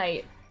ladies'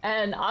 night,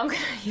 and I'm gonna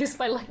use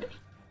my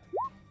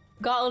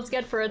gauntlets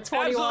get for a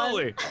 21.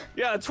 Absolutely,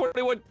 yeah,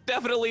 21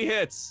 definitely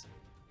hits.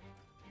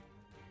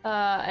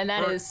 And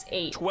that is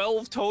 8.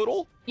 12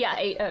 total.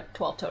 Yeah,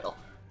 12 total.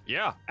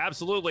 Yeah,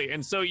 absolutely.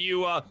 And so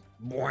you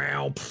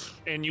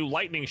and you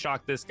lightning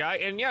shock this guy,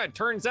 and yeah, it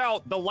turns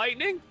out the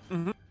lightning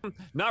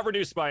not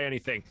reduced by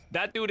anything.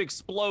 That dude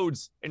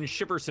explodes and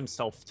shivers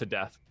himself to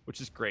death, which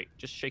is great.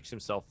 Just shakes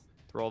himself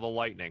through all the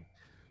lightning.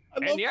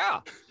 And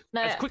yeah,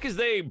 as quick as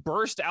they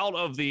burst out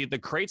of the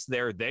crates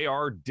there, they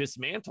are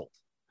dismantled.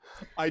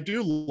 I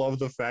do love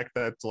the fact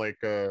that like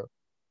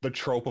the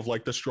trope of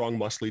like the strong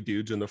muscly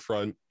dudes in the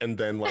front and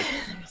then like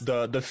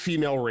the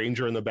female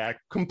ranger in the back,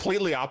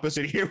 completely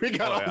opposite here. We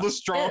got all the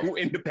strong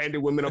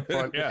independent women up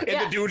front, and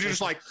the dudes are just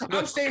like,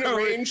 I'm staying in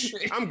range,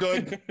 I'm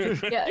good.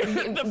 Yeah.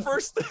 The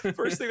first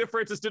thing that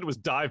Francis did was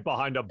dive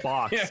behind a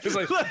box. Yeah, it's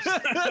like,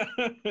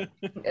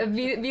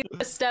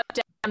 Vita step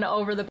down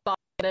over the box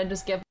and then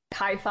just give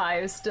high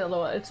fives to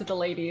the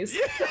ladies.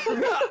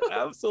 Yeah,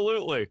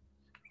 absolutely.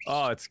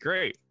 Oh, it's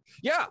great.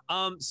 Yeah,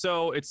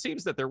 so it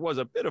seems that there was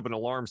a bit of an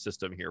alarm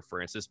system here,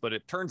 Francis, but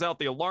it turns out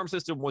the alarm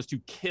system was to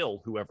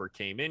kill whoever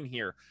came in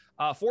here.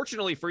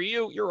 Fortunately for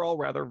you, you're all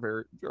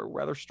rather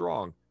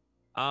strong.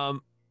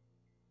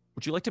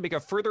 Would you like to make a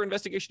further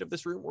investigation of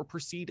this room or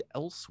proceed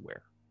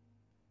elsewhere?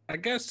 I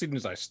guess as soon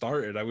as I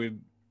started, I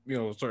would,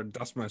 sort of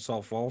dust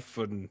myself off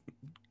and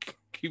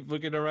keep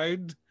looking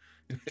around.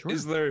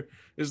 Sure.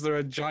 Is there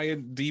a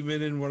giant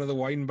demon in one of the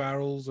wine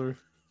barrels or?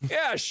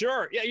 Yeah,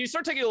 sure. Yeah, you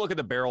start taking a look at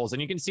the barrels, and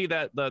you can see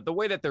that the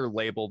way that they're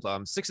labeled,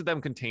 6 of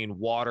them contain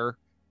water,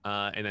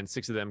 and then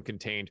 6 of them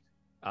contained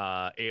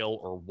ale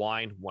or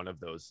wine, one of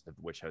those of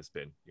which has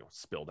been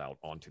spilled out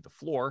onto the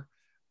floor.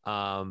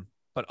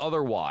 But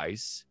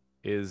otherwise,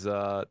 is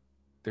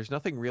there's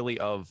nothing really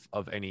of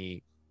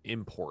any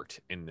import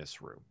in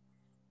this room.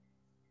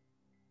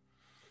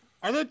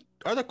 Are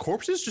the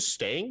corpses just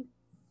staying?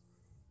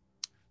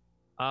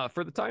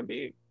 For the time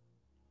being.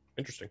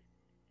 Interesting.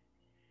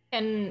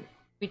 And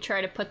we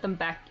try to put them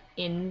back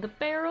in the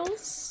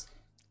barrels.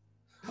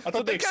 I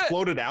thought they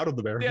exploded out of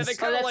the barrels. Yeah, they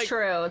kind of that's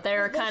true.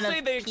 They're kind of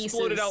say they pieces.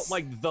 exploded out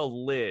like the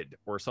lid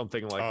or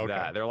something like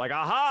that. They're like,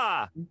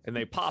 aha, and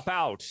they pop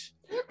out.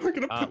 We're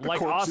gonna put the like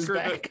corpses Oscar,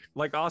 back.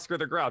 like Oscar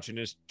the Grouch in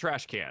his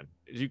trash can.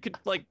 You could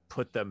like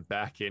put them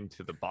back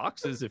into the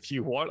boxes if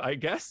you want, I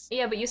guess.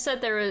 Yeah, but you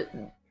said the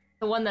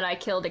one that I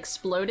killed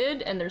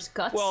exploded, and there's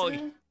guts. Well,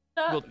 and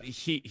stuff. Well,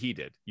 he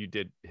did. You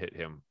did hit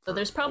him. So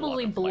there's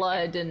probably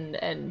blood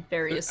and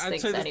various I'd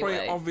things say there's anyway.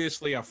 probably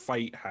obviously a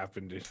fight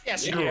happened.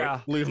 Yes, Yeah.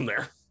 leave them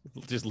there.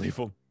 Just leave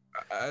them.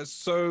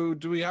 So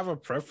do we have a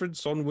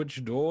preference on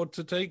which door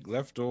to take,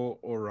 left or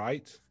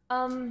right?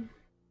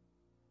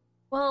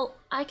 Well,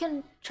 I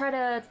can try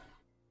to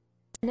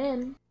listen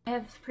in. I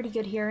have pretty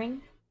good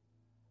hearing.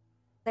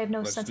 I have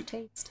no sense of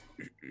taste.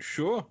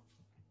 Sure.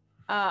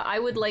 I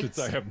would like. Since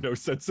I have no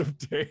sense of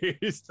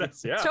taste.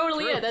 That's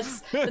totally true. it.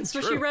 That's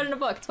what you read in a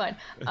book. It's fine.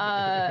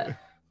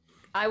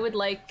 I would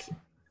like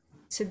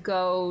to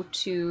go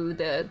to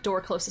the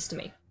door closest to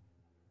me.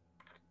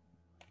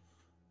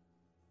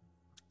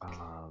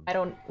 I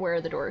don't. Where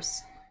are the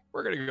doors?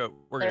 We're gonna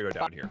go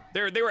down here.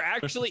 They were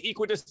actually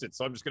equidistant,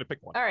 so I'm just gonna pick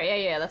one. All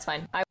right. Yeah. That's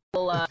fine. I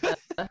will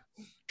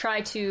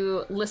try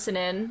to listen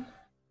in.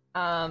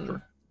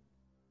 Sure.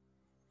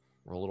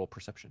 Roll a little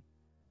perception.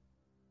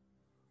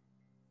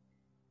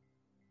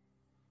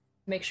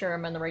 Make sure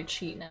I'm on the right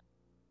sheet now.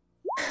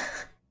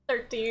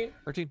 13.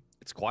 13.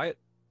 It's quiet.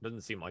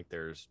 Doesn't seem like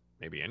there's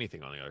maybe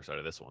anything on the other side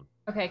of this one.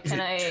 Okay, Is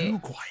it too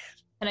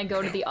quiet? Can I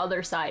go to the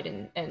other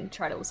side and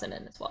try to listen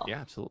in as well?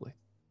 Yeah, absolutely.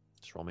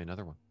 Just roll me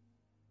another one.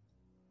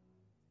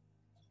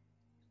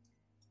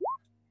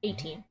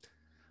 18.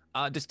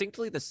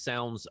 Distinctly the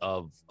sounds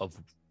of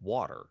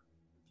water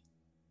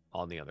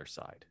on the other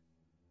side.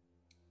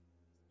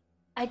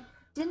 I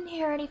didn't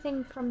hear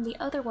anything from the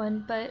other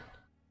one, but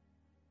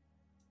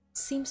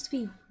seems to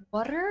be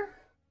water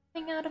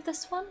coming out of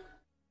this one.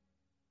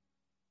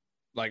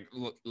 Like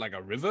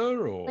a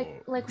river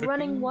or like dripping,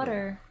 running or-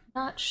 water.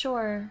 Not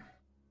sure.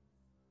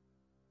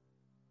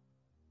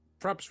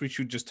 Perhaps we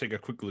should just take a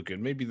quick look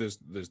in. Maybe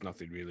there's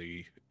nothing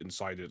really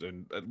inside it,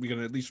 and we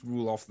can at least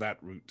rule off that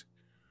route.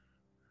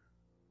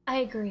 I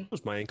agree. That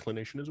was my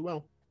inclination as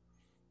well.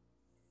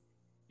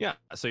 Yeah,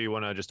 so you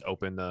want to just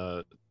open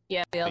the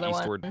The other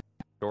eastward one.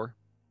 door?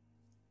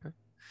 Okay.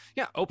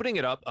 Yeah, opening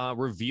it up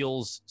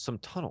reveals some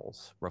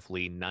tunnels,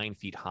 roughly 9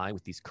 feet high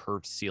with these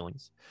curved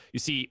ceilings. You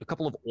see a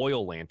couple of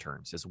oil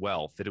lanterns as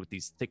well, fitted with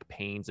these thick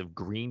panes of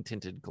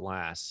green-tinted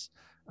glass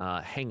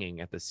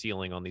hanging at the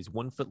ceiling on these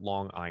 1 foot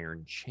long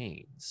iron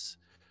chains.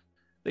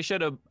 They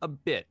shed a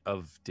bit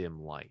of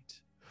dim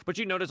light. But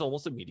you notice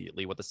almost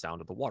immediately what the sound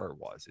of the water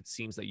was. It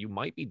seems that you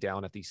might be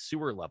down at the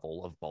sewer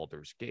level of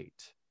Baldur's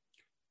Gate.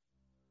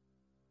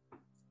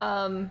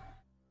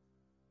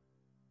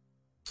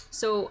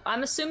 So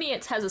I'm assuming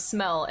it has a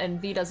smell,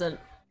 and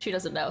she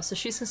doesn't know. So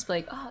she's just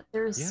like, oh,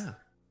 there's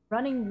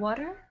running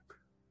water?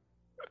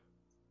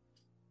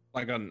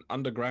 Like an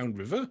underground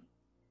river?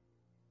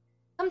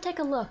 Come take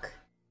a look.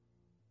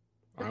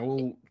 I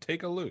will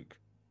take a look.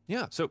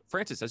 Yeah. So,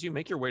 Francis, as you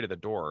make your way to the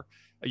door,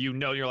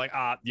 you're like,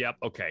 yep,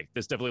 okay.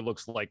 This definitely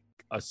looks like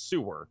a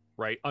sewer,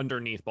 right,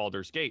 underneath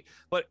Baldur's Gate.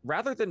 But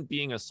rather than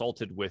being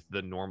assaulted with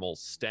the normal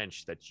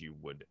stench that you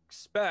would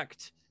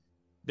expect,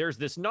 there's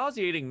this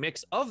nauseating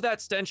mix of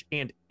that stench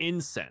and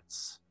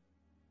incense.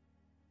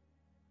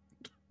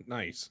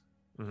 Nice.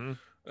 Mm-hmm.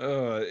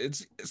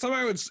 It's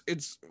somehow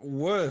it's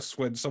worse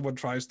when someone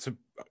tries to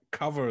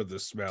cover the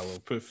smell or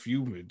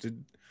perfume it.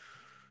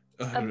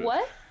 Of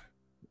what?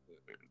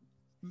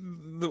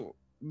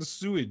 The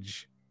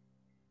sewage.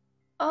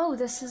 Oh,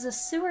 this is a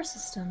sewer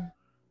system.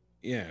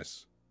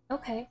 Yes.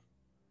 Okay.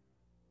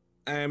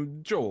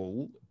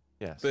 Joel.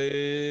 Yes.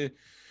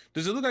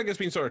 Does it look like it's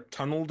been sort of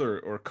tunneled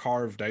or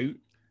carved out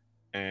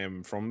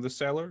from the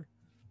cellar?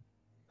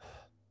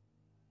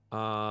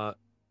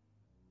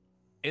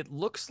 It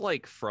looks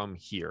like from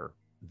here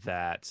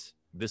that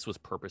this was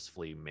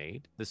purposefully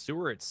made. The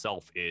sewer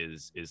itself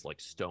is like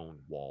stone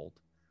walled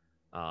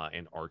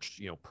and arched,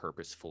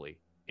 purposefully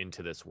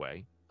into this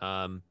way.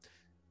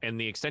 And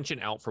the extension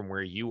out from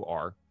where you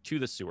are to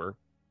the sewer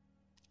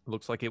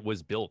looks like it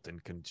was built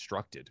and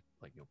constructed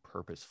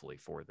purposefully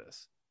for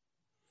this.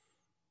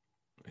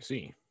 I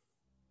see.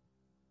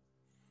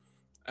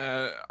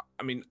 I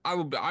mean,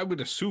 I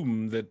would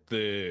assume that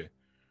the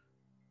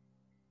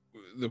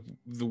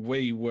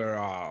way where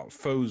our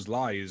foes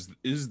lie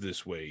is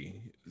this way.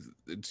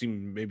 It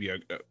seemed maybe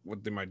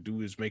what they might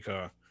do is make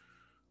the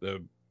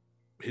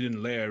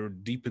hidden lair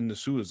deep in the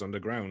sewers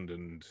underground,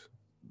 and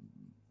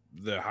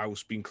the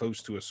house being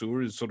close to a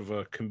sewer is sort of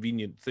a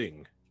convenient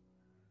thing.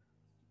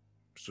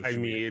 So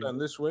should we head down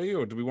this way,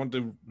 or do we want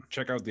to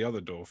check out the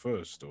other door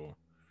first? Or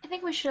I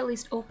think we should at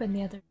least open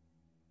the other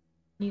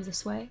door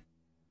this way.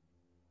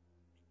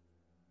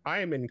 I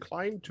am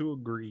inclined to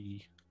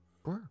agree.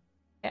 Sure.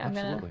 Yeah, I'm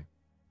gonna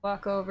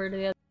walk over to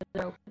the other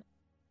door.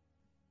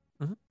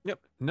 Mm-hmm. Yep,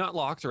 not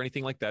locked or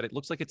anything like that. It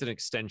looks like it's an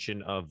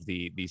extension of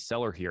the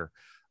cellar here.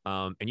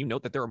 And you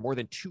note that there are more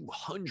than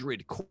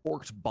 200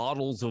 corked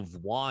bottles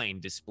of wine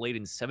displayed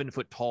in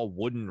 7-foot-tall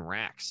wooden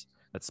racks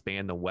that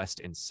span the west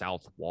and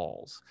south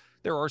walls.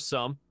 There are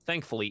some,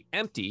 thankfully,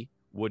 empty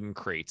wooden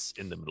crates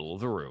in the middle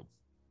of the room.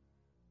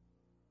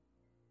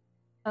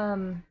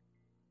 Can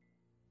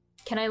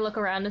I look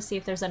around to see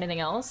if there's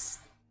anything else?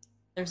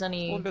 There's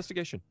any... Full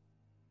investigation.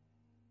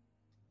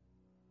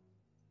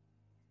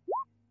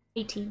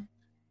 18.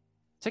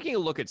 Taking a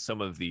look at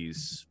some of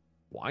these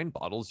wine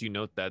bottles, you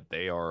note that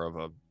they are of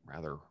a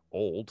rather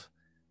old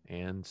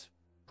and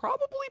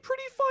probably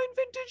pretty fine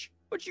vintage,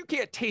 but you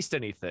can't taste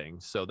anything.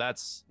 So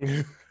it's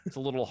a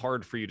little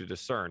hard for you to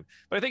discern.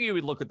 But I think you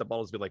would look at the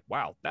bottles and be like,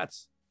 wow,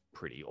 that's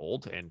pretty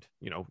old. And,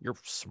 you're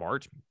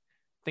smart.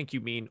 Think you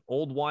mean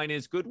old wine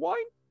is good wine?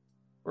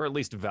 Or at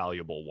least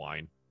valuable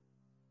wine?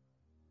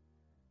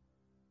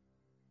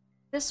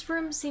 This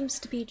room seems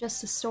to be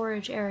just a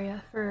storage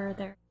area for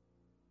their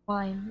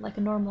wine, like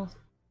a normal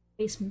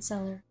basement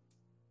cellar.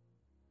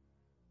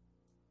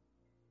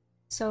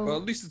 So, well,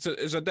 at least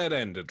it's a dead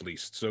end, at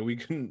least, so we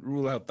can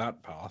rule out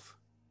that path.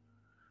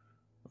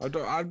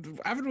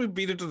 Haven't we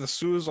been into the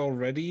sewers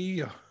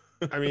already?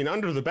 I mean,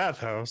 under the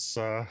bathhouse,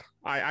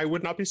 I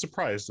would not be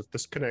surprised if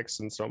this connects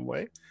in some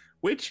way,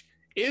 which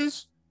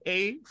is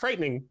a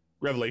frightening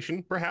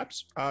revelation,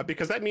 perhaps,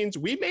 because that means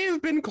we may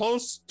have been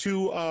close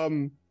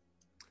to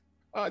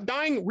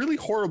dying really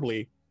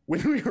horribly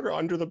when we were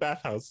under the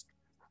bathhouse.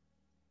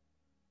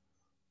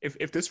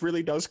 If this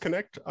really does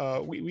connect,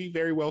 we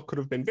very well could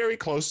have been very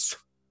close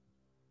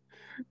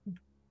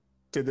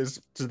to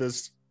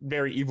this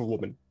very evil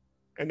woman,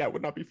 and that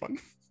would not be fun.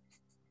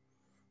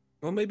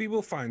 Well, maybe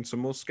we'll find some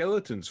more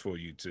skeletons for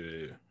you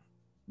to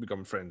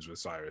become friends with,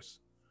 Cyrus.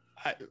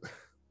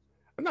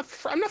 I'm not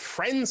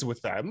friends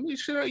with them. You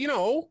should,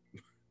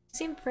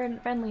 seem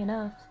friendly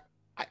enough.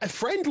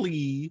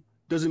 Friendly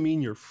doesn't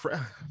mean you're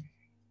friend.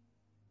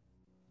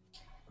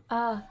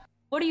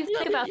 What do you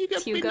think about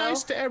this, Hugo? Be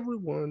nice to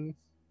everyone.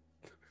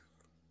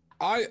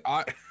 I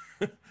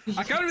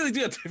can't really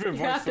do a different voice.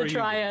 You have to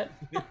try it.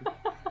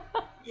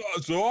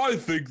 So I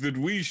think that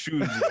we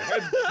should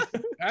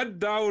head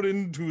down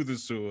into the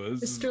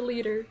sewers, Mr.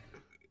 Leader,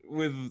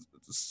 with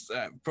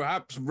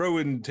perhaps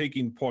Rowan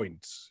taking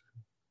points.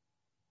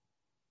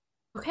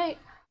 Okay.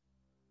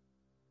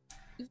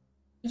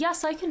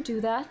 Yes, I can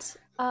do that.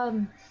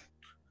 V,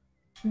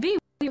 will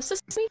you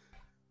assist me?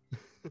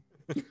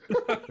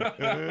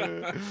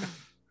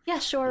 Yeah,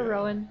 sure,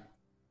 Rowan.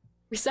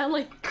 We sound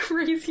like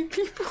crazy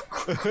people.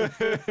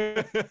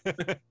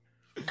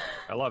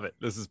 I love it.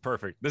 This is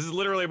perfect. This is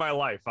literally my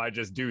life. I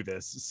just do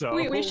this. So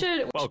we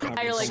should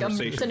hire like a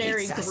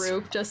mercenary Jesus.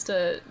 group just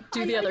to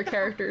do the other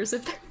characters.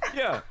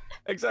 Yeah,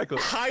 exactly.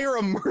 Hire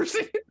a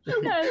mercenary.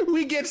 Yeah.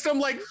 We get some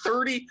like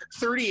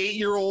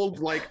 38-year-old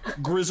like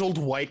grizzled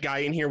white guy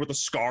in here with a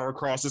scar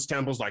across his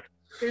temples. Like,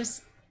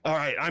 There's all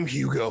right, I'm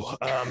Hugo.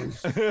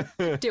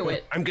 do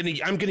it. I'm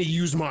gonna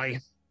use my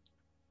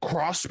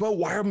crossbow.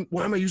 Why am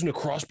I using a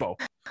crossbow?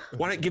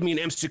 Why not give me an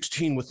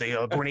M16 with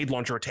a grenade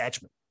launcher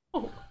attachment?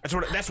 Oh.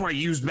 That's what I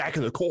used back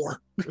in the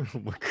Corps. Oh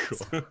my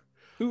God.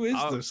 Who is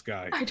this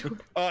guy? I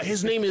don't.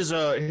 His name is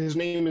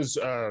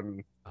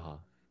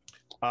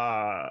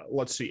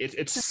let's see,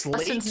 it's Slate.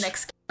 Justin's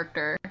next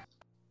character.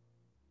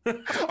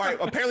 All right,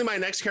 apparently my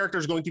next character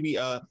is going to be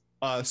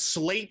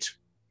Slate.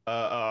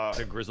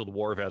 A grizzled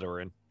war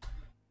veteran.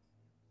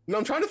 No,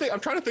 I'm trying to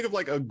think of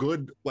like a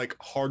good like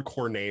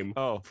hardcore name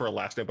for a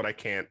last name, but I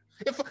can't.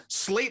 If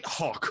Slate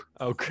Hawk.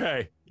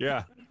 Okay.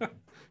 Yeah.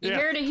 You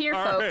heard it here,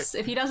 All folks. right.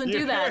 If he doesn't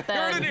do that,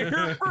 then heard it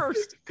here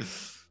first.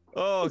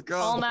 Oh God.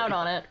 call him out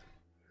on it.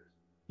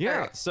 Yeah.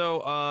 Alright.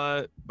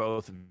 So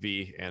both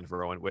V and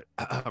Rowan,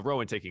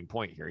 Rowan taking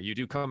point here. You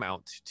do come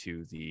out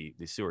to the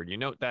sewer. You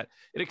note that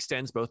it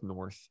extends both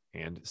north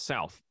and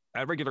south.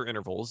 At regular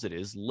intervals, it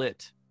is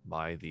lit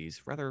by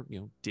these rather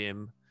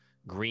dim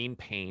green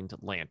paned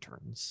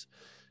lanterns.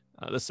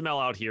 The smell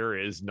out here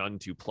is none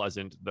too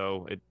pleasant,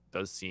 though it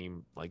does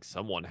seem like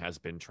someone has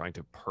been trying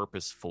to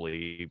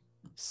purposefully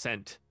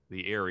scent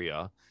the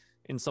area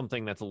in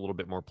something that's a little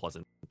bit more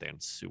pleasant than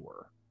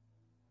sewer.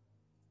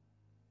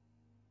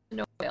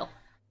 No fail.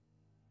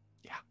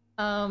 Yeah.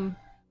 All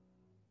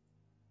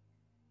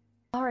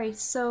right.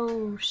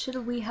 So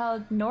should we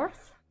head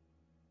north?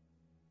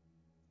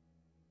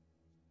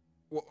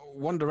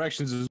 One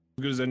Direction's as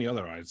good as any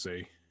other, I'd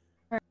say.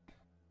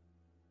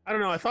 I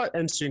don't know. I thought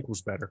NSYNC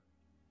was better.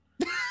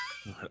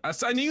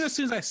 I knew as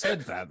soon as I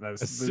said that.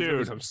 As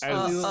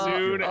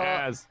soon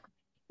as.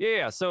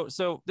 Yeah.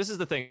 So this is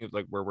the thing,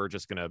 like where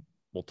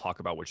we'll talk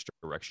about which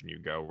direction you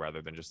go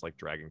rather than just like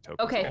dragging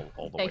tokens Okay.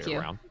 all the Thank way you.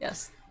 around.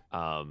 Yes.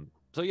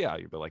 So yeah,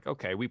 you'd be like,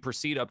 okay, we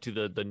proceed up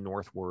to the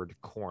northward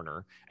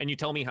corner, and you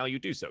tell me how you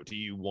do so. Do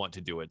you want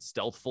to do it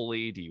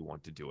stealthily? Do you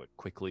want to do it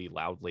quickly,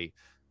 loudly?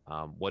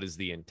 What is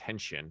the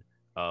intention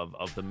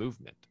of the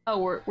movement?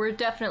 Oh, we're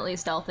definitely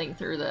stealthing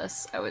through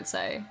this, I would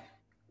say.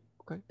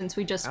 Okay. Since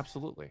we just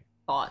Absolutely.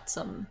 fought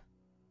some.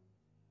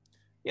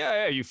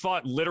 Yeah, you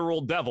fought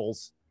literal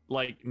devils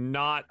like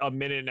not a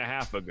minute and a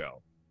half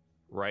ago,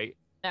 right?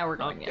 Now we're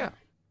going in. Yeah.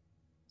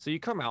 So you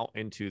come out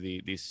into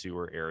the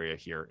sewer area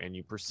here, and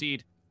you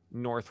proceed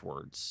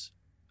northwards.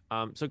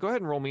 So go ahead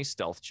and roll me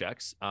stealth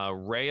checks.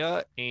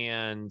 Rhea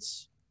and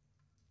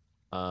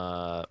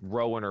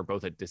Rowan are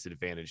both at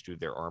disadvantage due to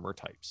their armor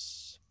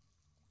types.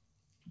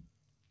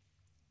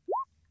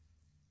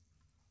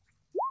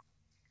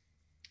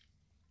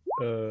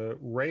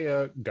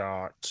 Rhea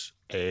got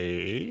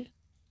a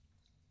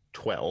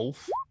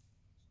 12.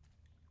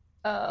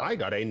 I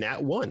got a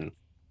nat 1.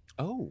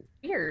 Oh,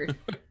 Weird.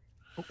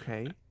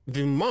 okay.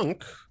 The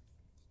monk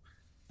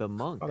the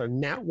monk. Not a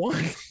nat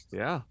 1.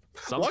 Yeah.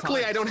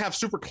 Luckily, I don't have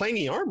super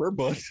clangy armor,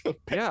 but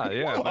yeah.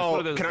 That's Oh,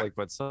 what it is can I- like.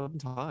 But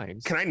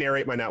sometimes. can I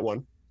narrate my nat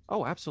 1?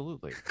 Oh,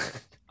 absolutely.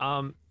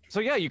 So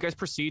yeah, you guys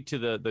proceed to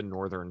the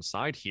northern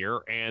side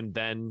here, and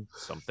then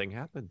something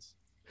happens.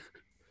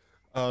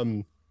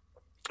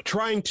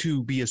 Trying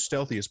to be as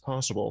stealthy as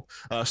possible,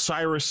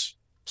 Cyrus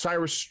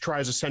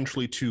tries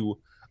essentially to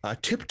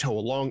tiptoe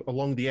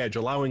along the edge,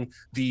 allowing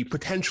the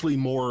potentially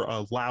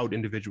more loud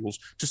individuals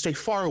to stay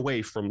far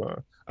away from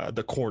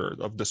the corner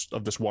of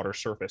this water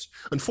surface.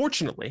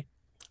 Unfortunately,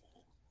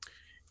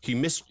 he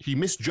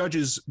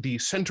misjudges the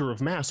center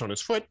of mass on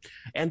his foot,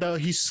 and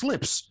he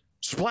slips,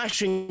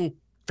 splashing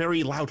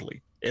very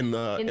loudly in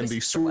the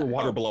sewer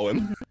water below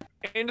him.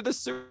 Into the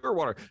sewer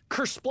water.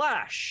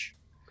 Kersplash!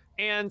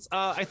 And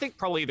I think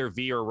probably either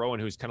V or Rowan,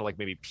 who's kind of like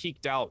maybe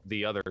peeked out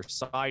the other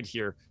side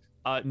here,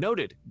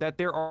 noted that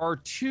there are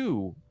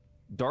 2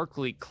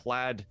 darkly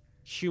clad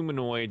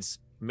humanoids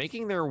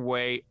making their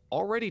way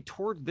already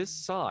toward this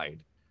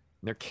side.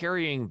 They're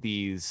carrying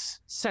these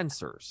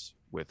sensors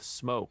with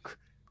smoke,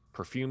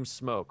 perfumed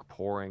smoke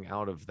pouring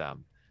out of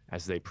them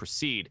as they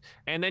proceed.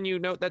 And then you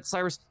note that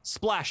Cyrus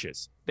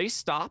splashes. They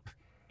stop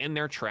in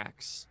their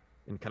tracks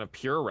and kind of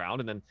peer around,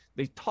 and then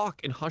they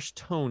talk in hushed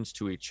tones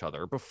to each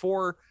other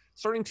before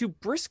starting to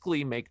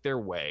briskly make their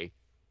way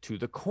to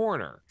the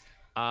corner.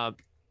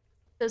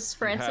 Does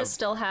Francis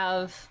still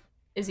have...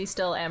 Is he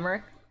still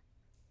Amric?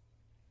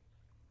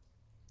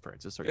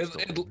 Francis, are you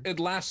still it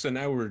lasts an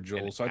hour,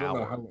 Joel, An so I don't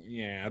know hour. how...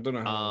 Yeah, I don't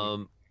know how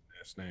long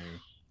this now.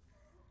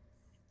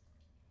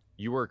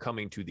 You are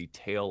coming to the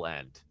tail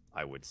end,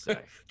 I would say.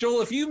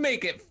 Joel, if you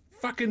make it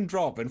fucking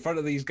drop in front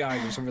of these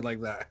guys or something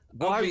like that...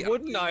 Why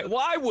wouldn't I?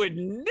 Why would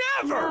never?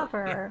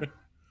 Never.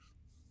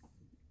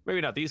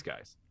 Maybe not these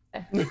guys.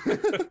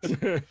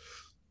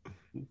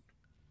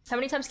 How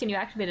many times can you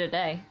activate a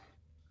day?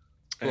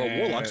 Well,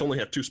 warlocks only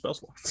have 2 spell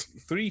slots.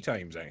 3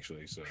 times,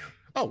 actually, so...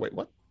 Oh wait,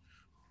 what?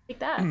 Take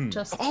that.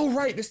 Just Oh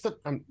right, it's the.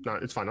 No,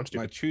 it's fine. I'm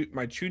stupid.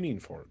 My tuning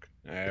fork.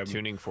 The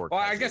tuning fork. well,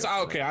 I has guess the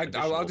okay.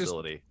 additional I'll just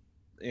ability.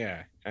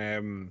 yeah.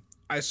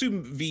 I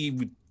assume V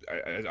would.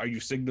 Are you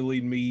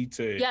signaling me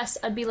to? yes,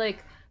 I'd be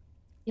like,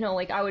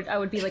 like I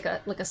would be like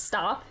a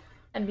stop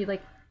and be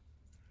like,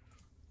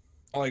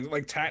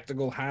 Like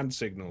tactical hand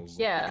signals.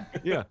 yeah.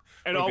 Yeah.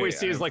 And all Okay, we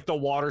see is like the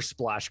water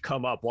splash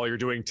come up while you're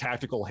doing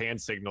tactical hand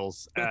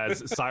signals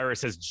as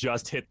Cyrus has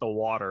just hit the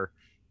water.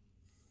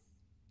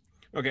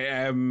 Okay.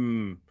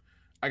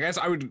 I guess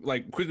I would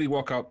like quickly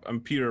walk up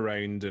and peer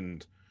around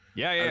and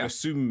Yeah, I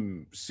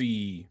assume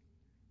see.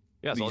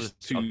 Yeah, so I'll these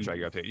I'll two- drag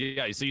you up here.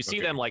 Yeah, so you see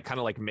Okay. them like kind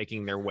of like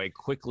making their way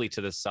quickly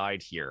to the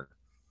side here.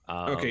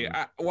 Okay.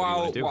 what do you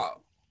wanna do?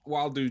 What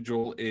I'll do,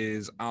 Joel,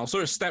 is I'll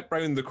sort of step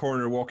round the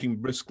corner, walking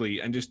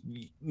briskly, and just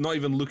not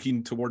even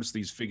looking towards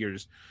these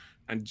figures,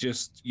 and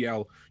just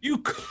yell, "You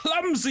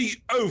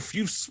clumsy oaf!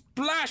 You've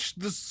splashed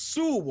the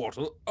sewer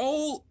water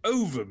all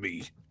over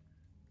me!"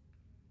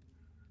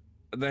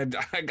 And then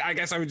I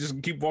guess I would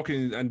just keep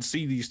walking and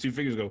see these 2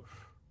 figures go,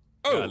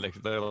 "Oh,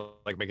 they're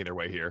like making their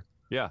way here.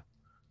 Yeah.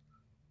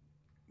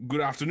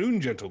 good afternoon,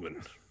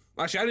 gentlemen."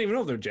 Actually, I don't even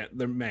know if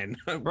they're men.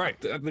 Right.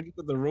 I think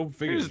they're robe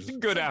figures.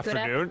 Good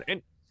afternoon.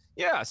 And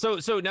yeah, so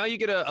now you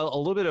get a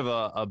little bit of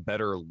a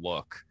better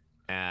look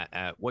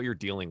at what you're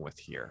dealing with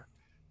here.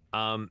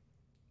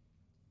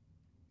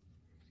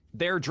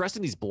 They're dressed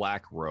in these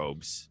black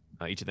robes,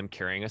 each of them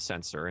carrying a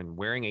sensor and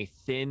wearing a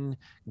thin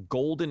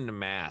golden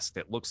mask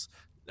that looks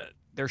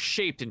they're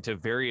shaped into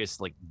various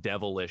like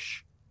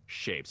devilish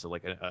shapes, so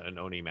like an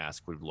Oni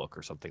mask would look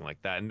or something like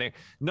that. And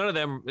none of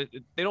them,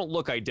 they don't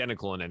look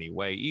identical in any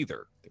way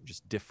either. They're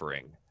just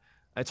differing.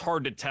 It's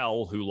hard to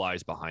tell who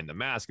lies behind the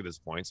mask at this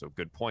point, so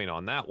good point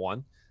on that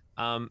one.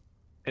 And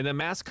the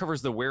mask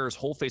covers the wearer's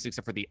whole face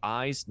except for the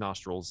eyes,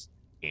 nostrils,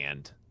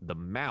 and the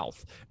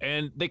mouth.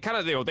 And they kind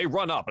of, they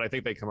run up, and I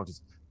think they come up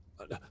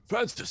to,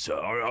 Francis,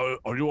 are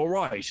you all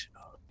right?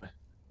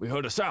 We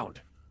heard a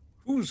sound.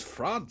 Who's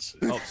Francis?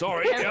 Oh,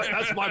 sorry. Yeah,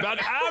 that's my bad.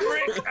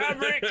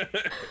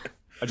 Amric!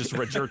 I just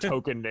read your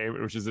token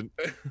name, which isn't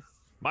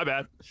my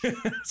bad.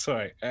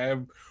 Sorry.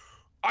 I'm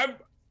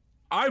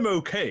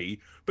okay,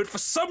 but for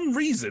some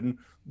reason,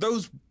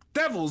 those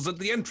devils at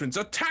the entrance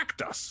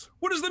attacked us.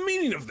 What is the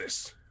meaning of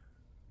this?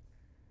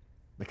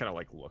 They kind of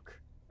like look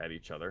at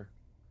each other.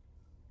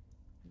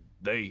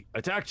 They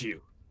attacked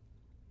you.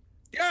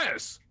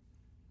 Yes.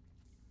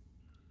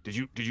 Did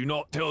you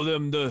not tell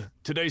them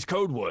today's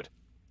code word?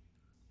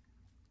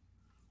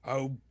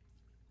 Oh,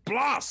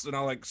 blast! And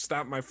I'll like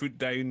stamp my foot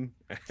down.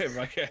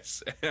 I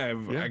guess.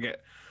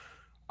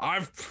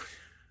 I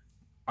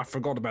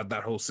forgot about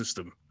that whole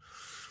system.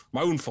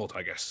 My own fault,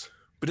 I guess.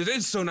 But it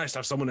is so nice to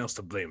have someone else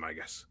to blame, I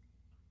guess.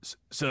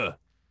 Sir,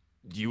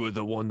 you were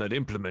the one that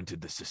implemented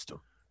the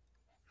system.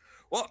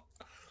 Well,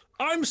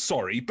 I'm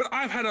sorry, but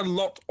I've had a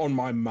lot on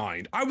my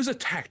mind. I was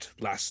attacked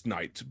last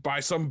night by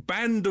some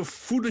band of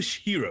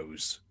foolish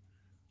heroes.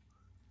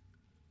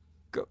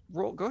 Go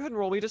ahead and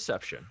roll me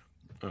deception.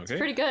 Okay.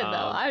 Pretty good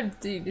though. I'd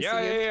do to see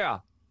if- Yeah.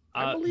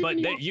 I believe But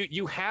in you.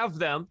 you have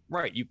them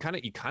right. You kind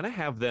of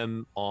have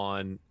them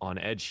on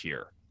edge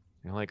here.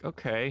 You're like,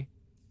 okay,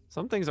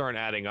 some things aren't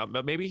adding up,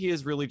 but maybe he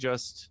is really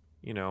just,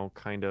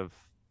 kind of,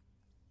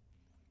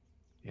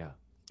 yeah.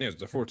 Yeah, it's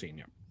the 14,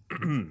 yeah.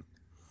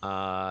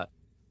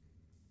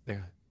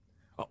 There.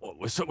 Oh,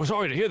 we're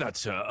sorry to hear that,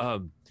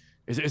 sir.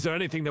 Is there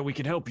anything that we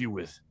can help you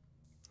with?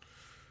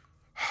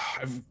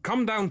 I've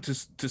come down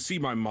to see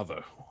my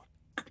mother.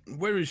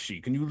 Where is she?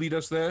 Can you lead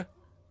us there?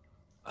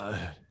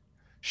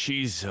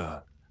 She's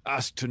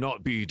asked to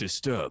not be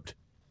disturbed.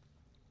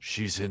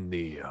 She's in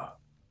the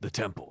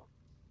temple.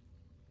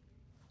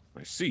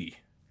 I see.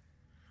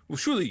 Well,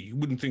 surely you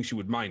wouldn't think she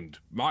would mind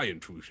my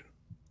intrusion.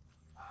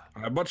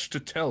 I have much to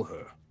tell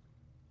her.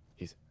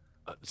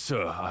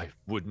 Sir, I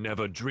would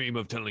never dream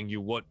of telling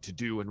you what to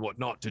do and what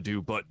not to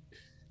do, but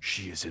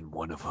she is in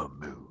one of her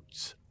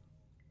moods.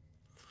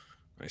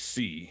 I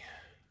see.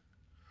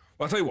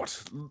 Well, I'll tell you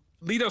what.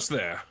 Lead us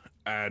there,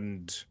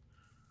 and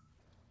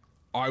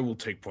I will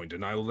take point,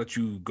 and I will let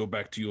you go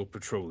back to your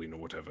patrolling or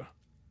whatever.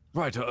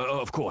 Right,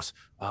 of course.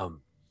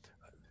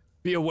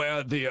 Be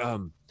aware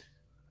the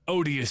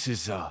Odious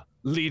is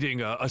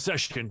leading a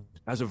session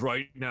as of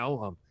right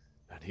now,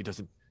 and he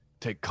doesn't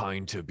take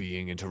kind to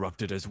being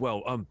interrupted as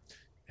well.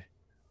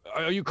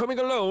 Are you coming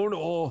alone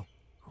or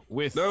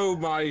with? No,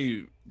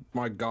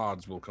 my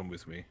guards will come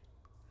with me.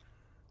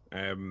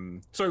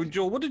 So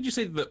Joel, what did you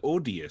say? The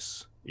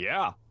Odious?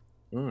 Yeah.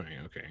 All right.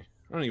 Okay.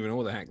 I don't even know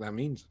what the heck that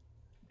means.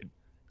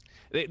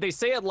 They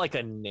say it like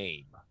a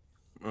name.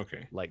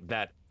 Okay. Like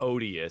that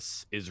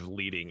Odious is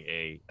leading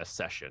a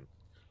session.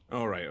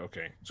 All right.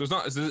 Okay. So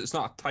it's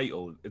not a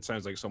title. It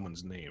sounds like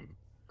someone's name.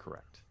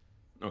 Correct.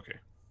 Okay.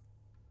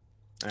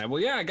 Well,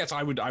 yeah. I guess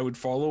I would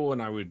follow,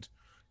 and I would,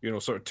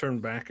 sort of turn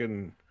back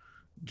and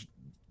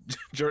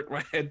jerk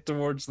my head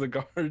towards the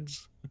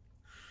guards.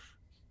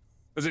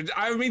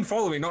 I mean,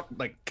 follow me, not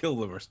like kill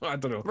them or something. I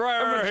don't know.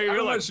 Right.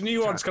 How much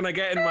nuance can I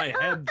get in my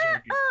head?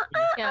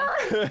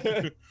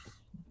 Yeah.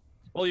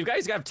 Well, you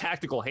guys have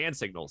tactical hand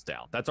signals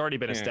down. That's already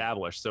been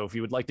established. So if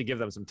you would like to give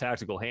them some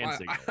tactical hand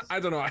signals, I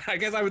don't know. I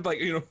guess I would like,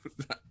 just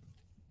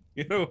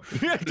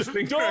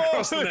finger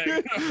across the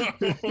neck.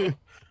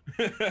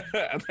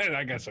 And then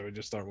I guess I would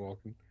just start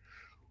walking.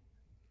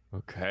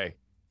 Okay.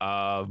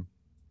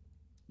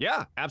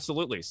 Yeah,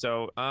 absolutely.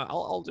 So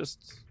I'll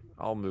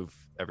move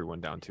everyone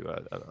down to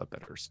a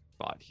better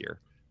spot here,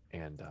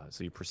 and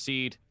so you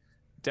proceed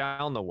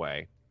down the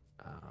way.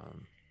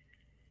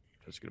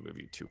 Just gonna move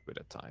you two at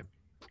a time,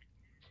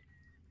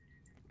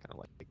 kind of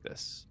like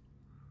this,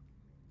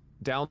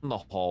 down the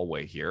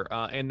hallway here,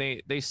 and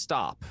they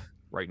stop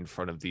right in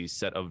front of these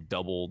set of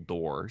double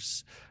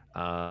doors,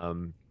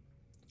 and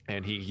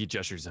he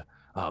gestures.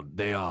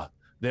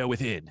 They're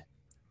within.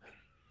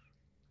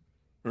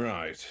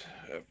 Right.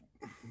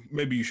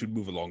 Maybe you should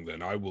move along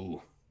then. I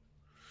will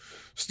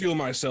steel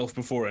myself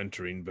before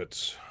entering,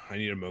 but I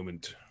need a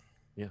moment.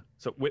 Yeah.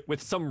 So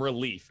with some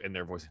relief in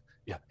their voice.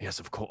 Yeah. Yes.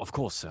 Of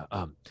course, sir.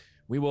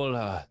 We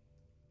will.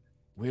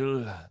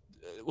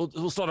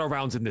 We'll start our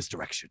rounds in this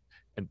direction,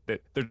 and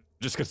they're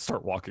just gonna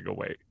start walking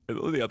away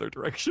in the other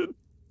direction.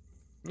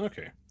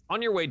 Okay.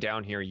 On your way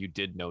down here, you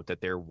did note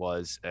that there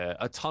was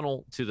a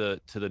tunnel to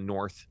the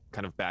north,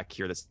 kind of back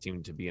here, that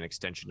seemed to be an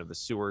extension of the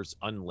sewers,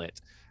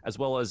 unlit, as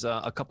well as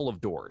a couple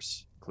of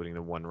doors, including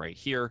the one right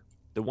here,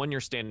 the one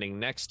you're standing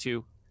next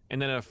to,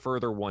 and then a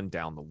further one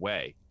down the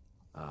way.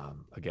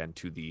 Again,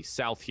 to the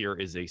south here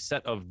is a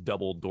set of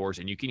double doors,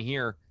 and you can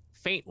hear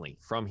faintly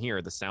from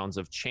here the sounds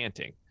of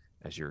chanting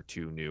as your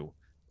two new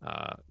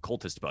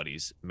cultist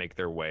buddies make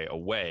their way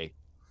away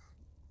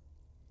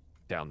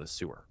down the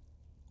sewer.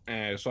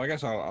 So I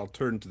guess I'll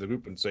turn to the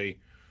group and say,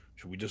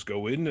 should we just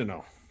go in and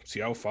I'll see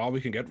how far we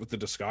can get with the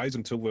disguise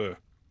until we're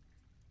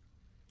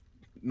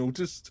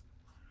noticed?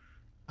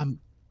 How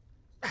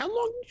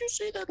long did you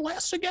say that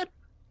lasts again?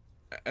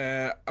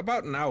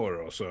 About an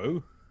hour or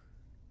so.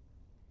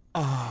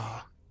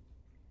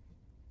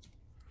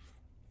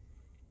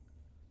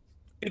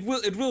 It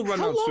will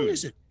run out soon. How long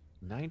is it?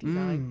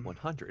 99,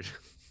 100.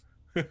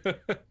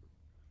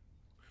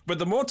 But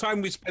the more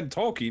time we spend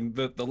talking,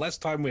 the less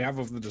time we have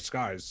of the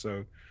disguise.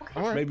 So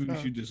maybe we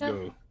should just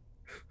go.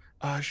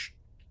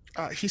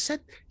 He said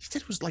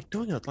it was like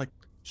doing a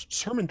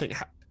sermon thing.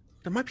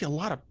 There might be a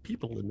lot of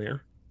people in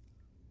there.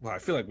 Well, I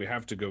feel like we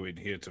have to go in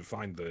here to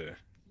find the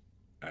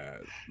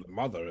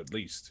mother at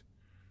least.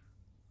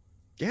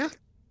 Yeah.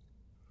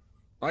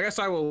 I guess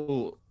I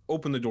will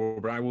open the door,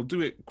 but I will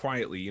do it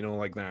quietly,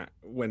 like that.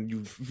 When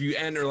you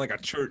enter like a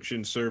church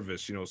in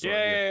service, So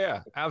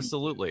Yeah,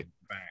 absolutely.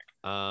 Back.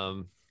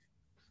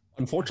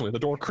 Unfortunately, the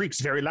door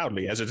creaks very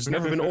loudly as it has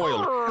never been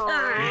oiled.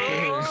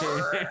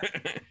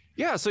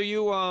 Yeah, so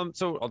you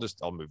so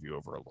I'll move you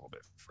over a little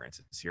bit,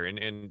 Francis, here,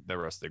 and the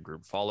rest of the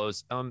group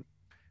follows.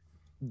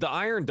 The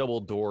iron double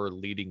door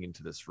leading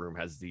into this room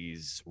has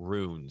these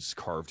runes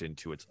carved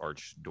into its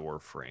arched door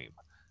frame.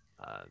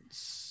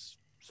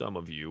 Some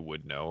of you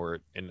would know,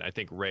 and I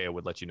think Rhea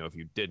would let you know if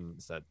you didn't,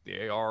 is that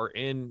they are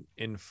in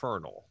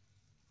Infernal.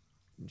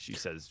 And she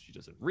says she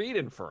doesn't read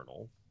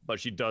Infernal, but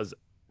she does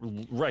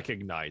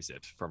recognize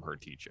it from her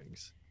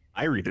teachings.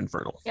 I read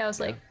Infernal. Yeah, I was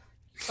like,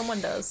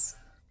 someone does.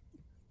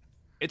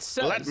 It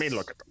says, Let me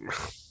look at them.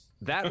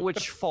 that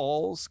which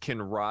falls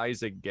can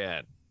rise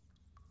again.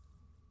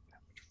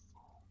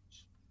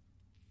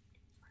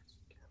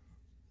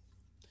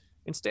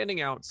 And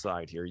standing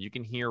outside here, you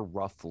can hear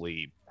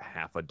roughly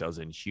half a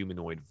dozen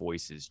humanoid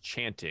voices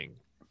chanting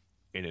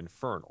in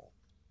Infernal.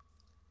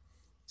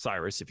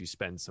 Cyrus, if you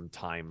spend some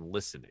time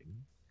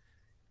listening,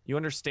 you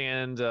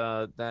understand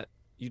that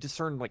you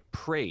discern like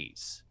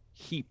praise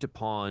heaped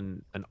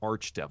upon an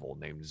archdevil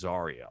named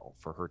Zariel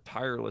for her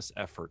tireless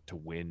effort to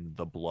win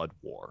the Blood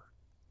War.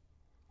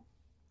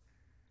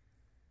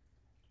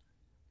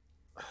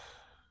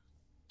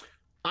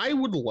 I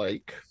would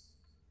like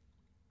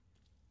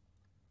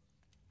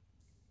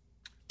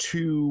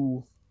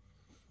to.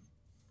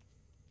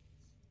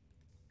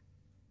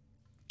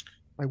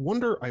 I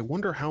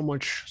wonder how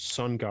much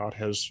Sun God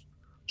has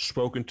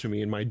spoken to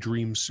me in my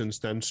dreams since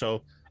then.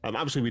 So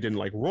obviously we didn't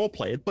like role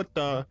play it, but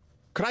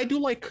could I do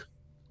like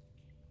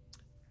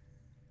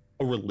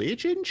a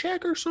religion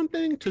check or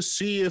something to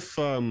see if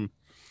in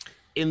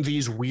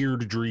these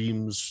weird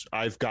dreams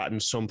I've gotten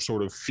some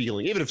sort of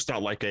feeling, even if it's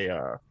not like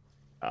a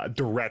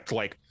direct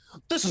like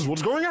this is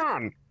what's going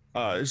on.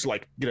 It's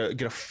like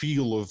get a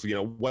feel of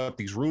what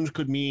these runes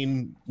could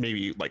mean,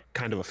 maybe like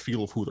kind of a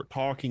feel of who they're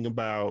talking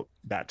about,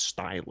 that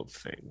style of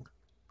thing.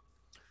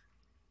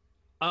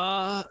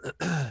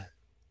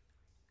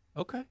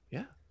 Okay,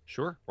 yeah,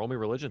 sure. Roll me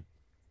religion.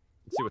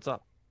 Let's see what's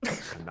up.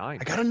 A 9.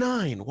 I got a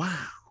 9.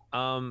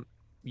 Wow.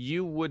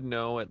 You would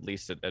know at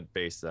least at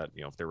base that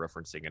if they're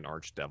referencing an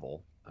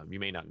archdevil, you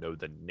may not know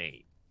the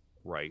name,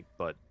 right?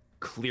 But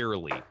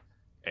clearly,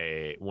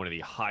 one of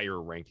the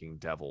higher ranking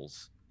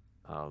devils,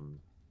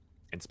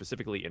 and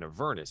specifically in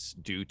Avernus,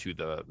 due to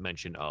the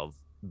mention of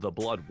the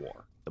Blood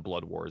War. The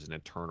Blood War is an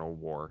eternal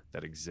war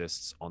that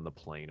exists on the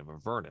plane of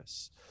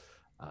Avernus.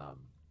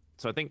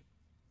 So I think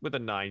with a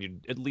 9,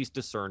 you'd at least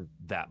discern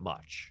that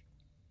much.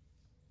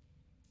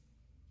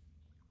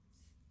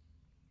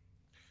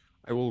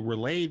 I will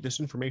relay this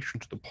information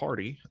to the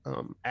party,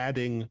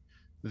 adding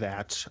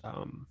that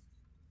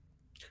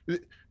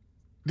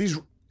these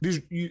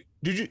did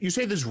you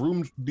say these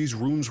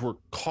runes were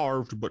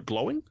carved but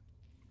glowing?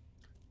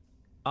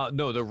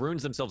 No, the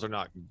runes themselves are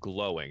not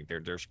glowing.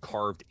 They're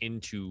carved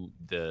into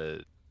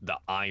the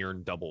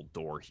iron double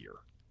door here.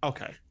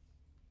 Okay.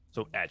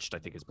 So etched, I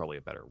think, is probably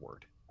a better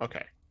word.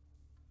 Okay.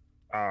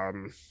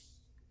 I'm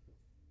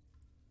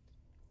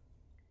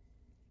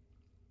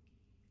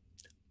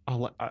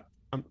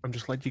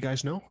just letting you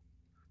guys know.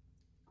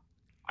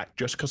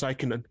 Just because I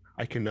can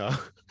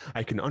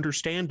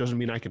understand doesn't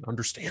mean I can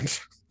understand.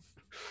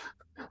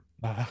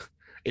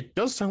 It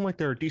does sound like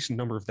there are a decent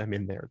number of them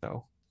in there,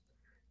 though.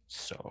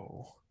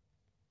 So,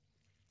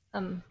 I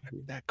mean,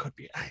 that could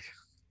be.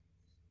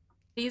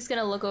 He's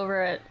gonna look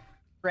over at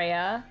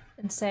Rhea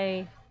and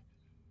say,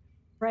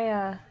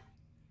 Rhea,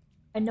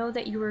 I know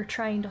that you were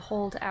trying to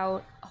hold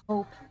out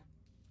hope.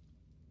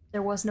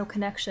 There was no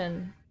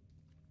connection.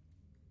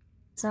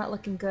 It's not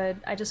looking good.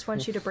 I just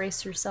want you to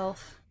brace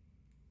yourself.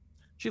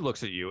 She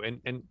looks at you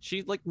and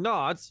she like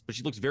nods, but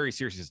she looks very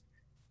serious. She says,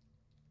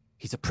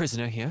 he's a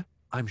prisoner here.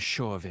 I'm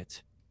sure of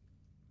it.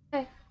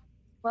 Okay.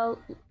 Well,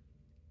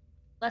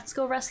 let's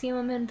go rescue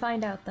him and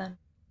find out then.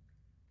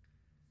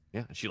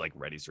 Yeah, she like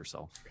readies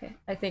herself. Okay,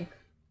 I think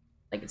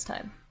it's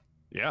time.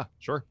 Yeah,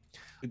 sure.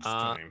 It's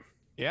time.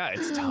 Yeah,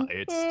 it's time.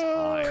 It's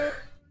time.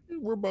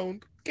 We're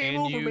boned. Game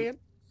And over, man.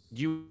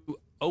 You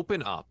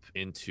open up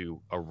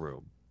into a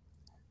room.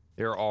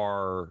 There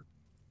are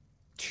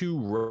 2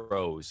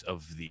 rows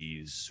of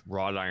these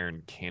wrought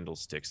iron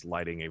candlesticks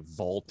lighting a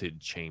vaulted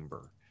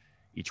chamber,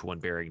 each one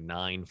bearing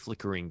 9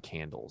 flickering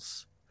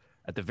candles.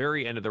 At the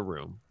very end of the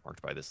room,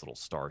 marked by this little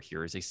star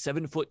here, is a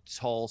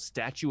 7-foot-tall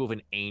statue of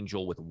an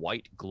angel with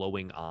white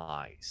glowing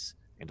eyes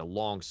and a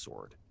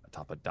longsword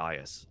atop a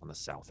dais on the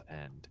south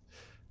end.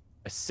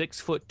 A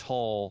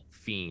 6-foot-tall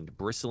fiend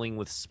bristling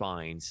with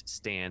spines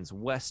stands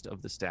west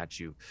of the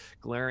statue,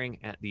 glaring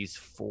at these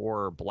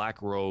 4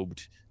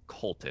 black-robed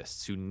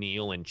cultists who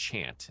kneel and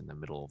chant in the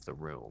middle of the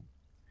room.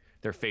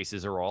 Their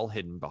faces are all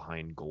hidden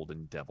behind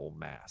golden devil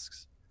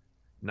masks.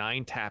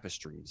 9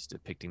 tapestries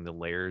depicting the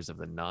layers of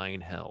the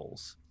 9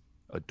 hells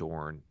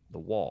adorn the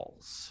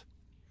walls.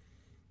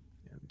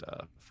 And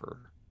for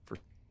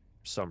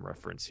some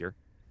reference here,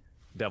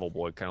 Devil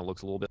Boy kind of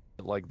looks a little bit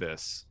like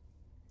this.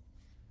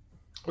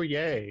 Oh,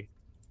 yay.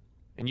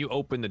 And you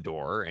open the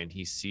door and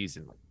he sees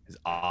in his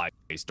eyes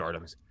start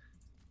up.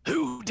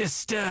 Who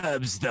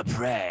disturbs the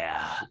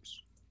prayer?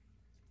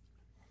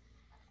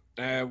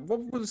 What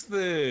was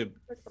the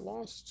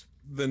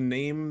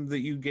name that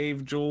you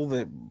gave Joel?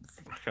 That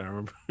I can't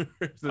remember.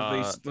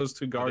 Those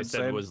 2 guards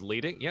said was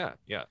leading. Yeah,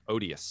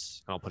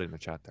 Odious. I'll put it in the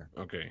chat there.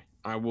 Okay,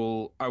 I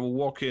will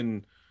walk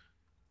in.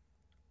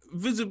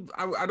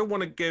 I don't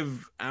want to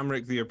give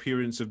Amric the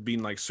appearance of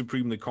being like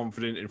supremely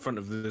confident in front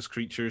of this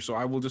creature, so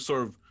I will just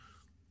sort of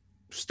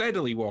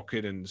steadily walk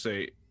in and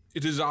say,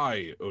 "It is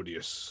I,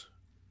 Odious,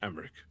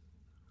 Amric."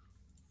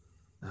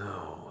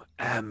 Oh,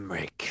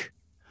 Amric.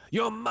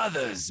 Your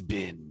mother's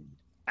been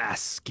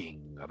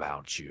asking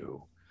about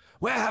you.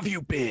 Where have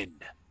you been?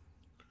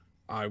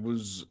 I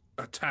was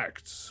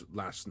attacked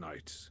last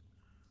night.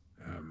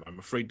 I'm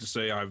afraid to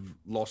say I've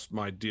lost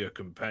my dear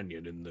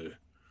companion in the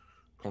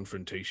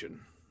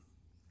confrontation.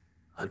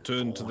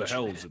 Returned to the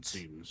hells, it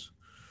seems.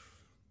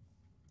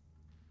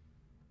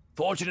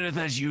 Fortunate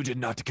that you did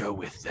not go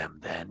with them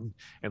then.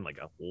 And like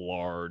a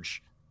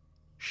large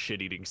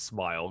shit-eating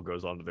smile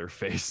goes onto their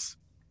face.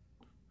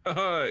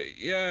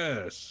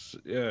 Yes.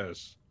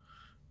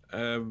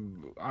 I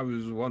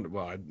was wondering.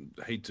 Well, I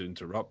hate to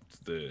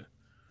interrupt the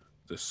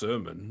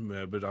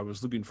sermon, but I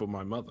was looking for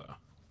my mother.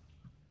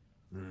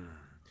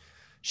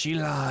 She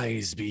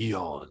lies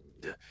beyond.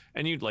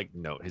 And you'd like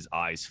note his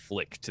eyes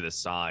flick to the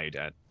side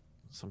at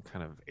some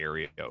kind of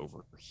area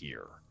over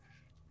here.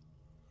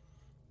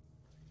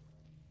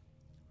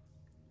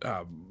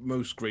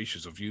 Most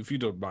gracious of you. If you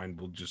don't mind,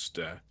 we'll just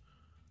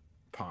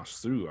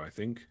pass through, I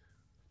think.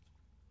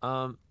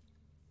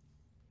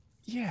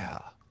 Yeah.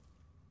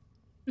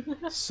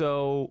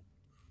 So,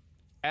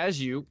 as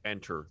you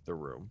enter the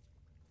room,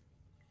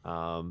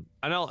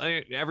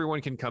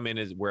 everyone can come in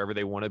as wherever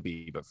they want to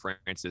be, but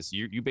Francis,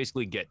 you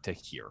basically get to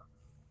here.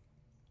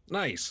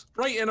 Nice.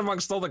 Right in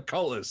amongst all the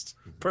cultists.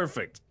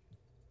 Perfect.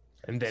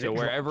 And then so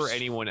wherever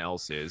anyone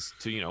else is,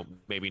 to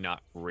maybe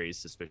not raise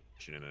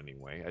suspicion in any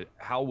way,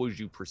 how would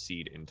you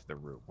proceed into the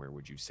room? Where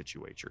would you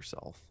situate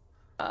yourself?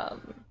 I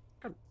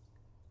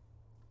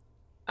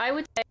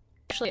would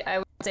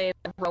say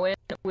that Rowan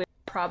would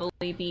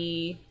probably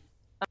be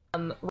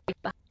right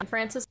behind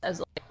Francis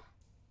as like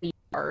the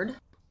guard.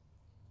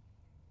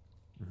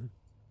 Mm-hmm.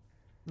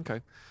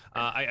 Okay.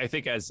 I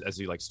think as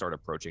you like start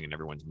approaching and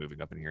everyone's moving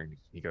up in here,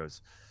 he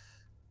goes,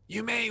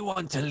 "You may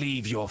want to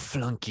leave your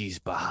flunkies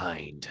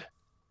behind.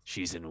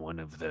 She's in one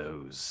of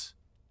those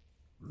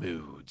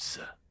moods."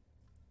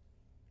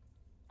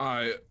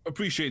 I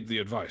appreciate the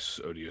advice,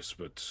 Odious,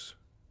 but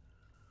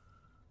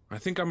I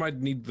think I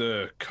might need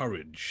the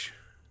courage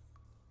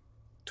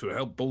to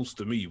help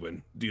bolster me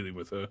when dealing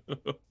with her.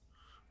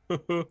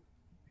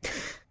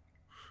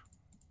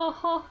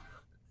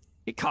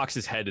 He cocks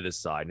his head to the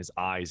side and his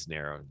eyes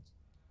narrow.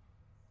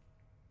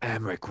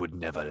 Amric would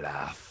never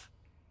laugh.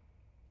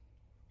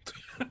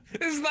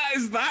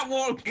 Is that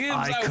what gives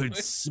I could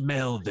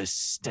smell the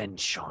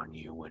stench on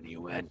you when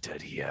you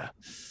entered here.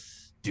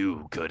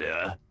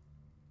 Do-gooder.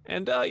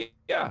 And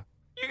yeah,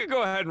 you can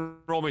go ahead and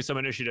roll me some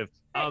initiative.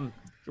 You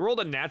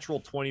rolled a natural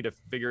 20 to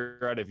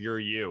figure out if you're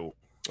you.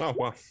 Oh,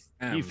 wow.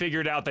 You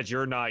figured out that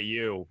you're not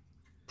you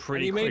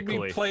pretty and quickly.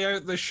 Made me play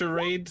out the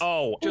charade.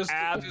 Oh,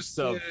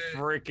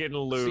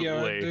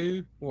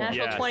 abso-freaking-lutely.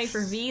 Natural 20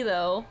 for V,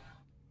 though.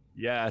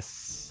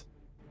 Yes.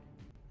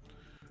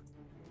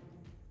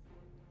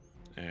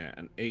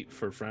 An 8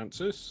 for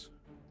Francis.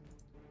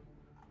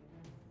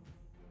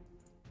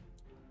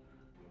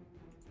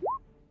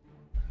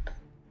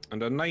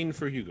 And a 9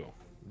 for Hugo.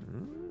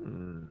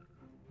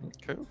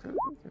 Okay.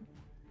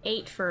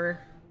 8 for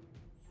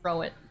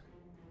Rowan.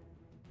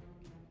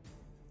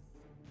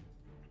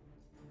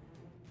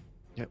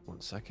 Yep,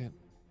 1 second.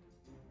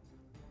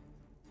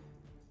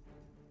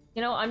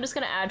 I'm just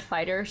gonna add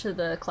fighter to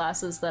the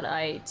classes that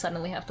I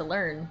suddenly have to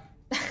learn.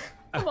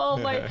 Of all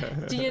my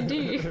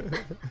D&D.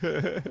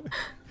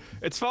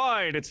 It's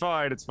fine.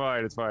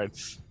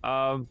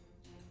 All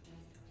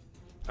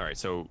right,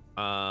 so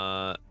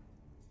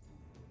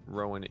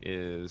Rowan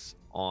is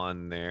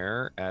on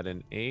there at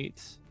an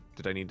 8.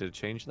 Did I need to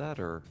change that,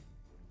 or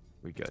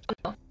we good?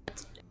 No,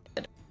 it's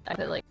good. I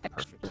could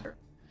Perfect.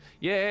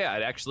 Yeah,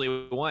 it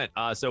actually went.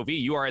 So V,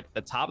 you are at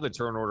the top of the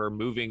turn order,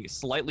 moving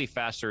slightly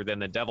faster than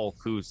the devil,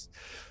 who's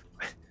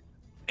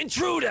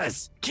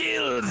intruders.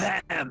 Kill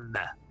them.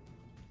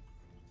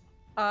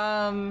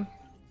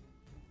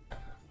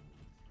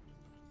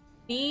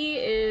 B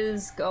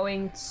is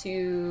going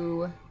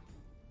to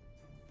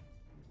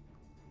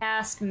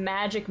cast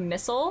magic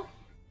missile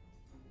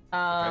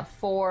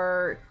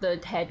for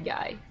the head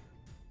guy.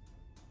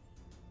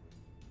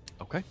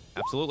 Okay,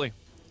 absolutely.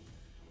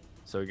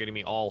 So you're getting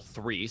me all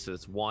 3, so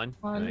that's 1,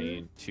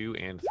 and 2,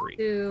 and 3.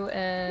 2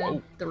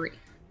 and 3.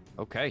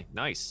 Okay,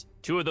 nice.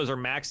 2 of those are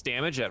max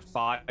damage at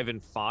 5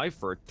 and 5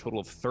 for a total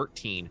of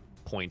 13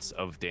 points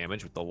of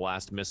damage with the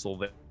last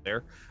missile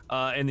there.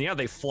 And yeah,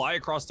 they fly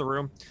across the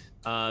room.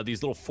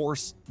 These little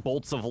force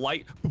bolts of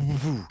light.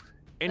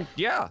 And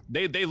yeah,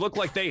 they look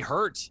like they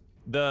hurt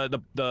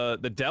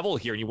the devil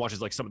here, and you watch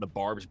as like some of the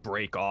barbs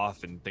break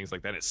off and things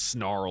like that. It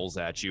snarls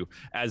at you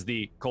as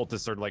the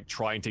cultists are like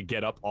trying to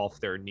get up off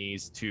their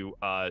knees to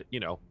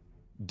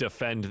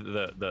defend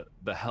the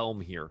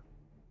helm here.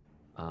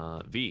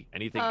 V,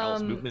 anything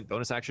else? Movement,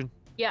 bonus action?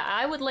 Yeah,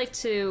 I would like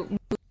to move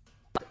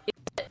up. Is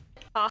it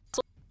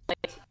possible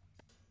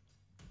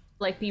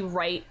like be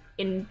right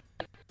in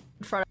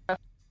front of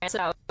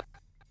Francis,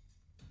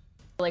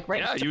 like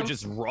right? Yeah, you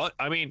just run.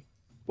 I mean,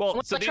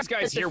 well, so these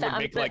guys here would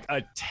make like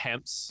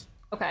attempts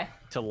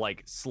to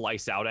like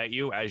slice out at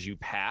you as you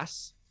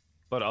pass,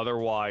 but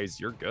otherwise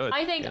you're good.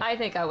 I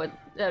think I would.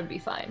 That would be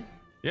fine.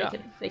 Yeah,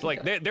 they can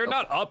like they're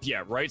not up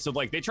yet, right? So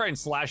like they try and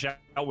slash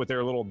out with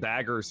their little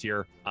daggers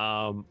here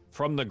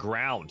from the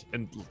ground,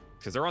 and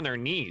because they're on their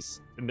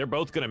knees, and they're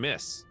both gonna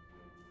miss.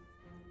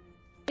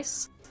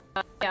 nice.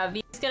 Yeah,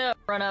 V's gonna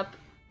run up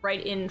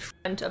right in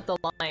front of the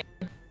line,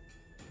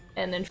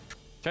 and then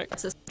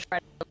Francis try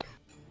to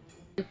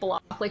like,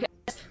 block. Like,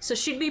 so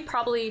she'd be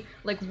probably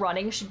like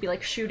running. She'd be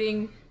like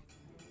shooting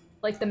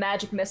like the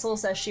magic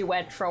missiles as she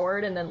went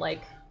forward, and then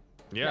like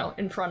you know,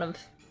 in front of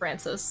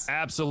Francis.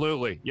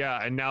 Absolutely,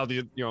 yeah. And now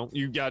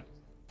you got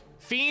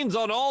fiends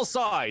on all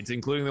sides,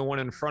 including the one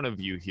in front of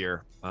you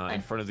here,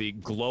 in front of the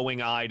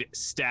glowing-eyed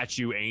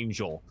statue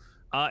angel.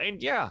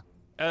 And yeah,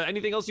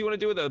 anything else you want to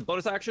do with a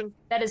bonus action?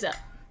 That is it.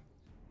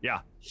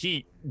 Yeah,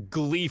 he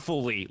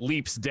gleefully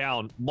leaps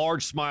down,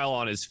 large smile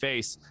on his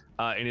face,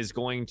 and is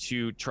going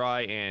to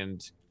try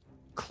and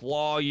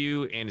claw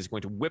you, and is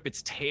going to whip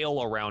its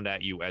tail around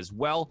at you as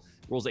well.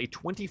 Rolls a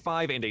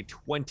 25 and a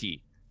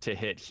 20 to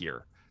hit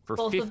here for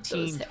Both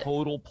 15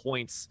 total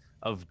points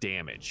of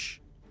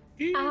damage.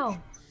 Ow.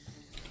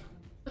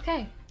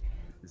 Okay.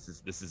 This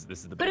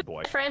is the big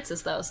boy.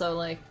 Francis though, so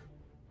like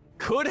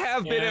could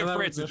have been at that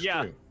Francis. was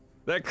Yeah. true.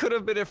 That could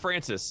have been at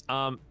Francis.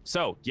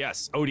 So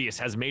yes, Odious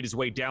has made his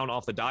way down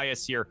off the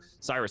dais here.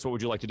 Cyrus, what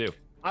would you like to do?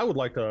 I would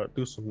like to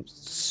do some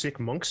sick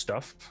monk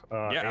stuff.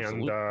 Yeah,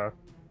 absolutely.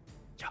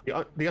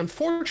 The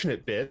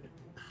unfortunate bit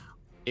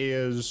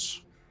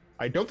is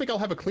I don't think I'll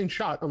have a clean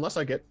shot unless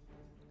I get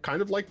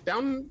kind of like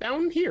down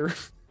here.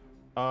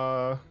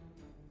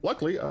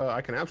 Luckily,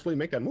 I can absolutely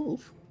make that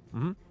move.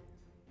 Mm-hmm.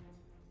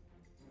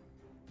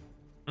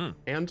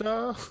 And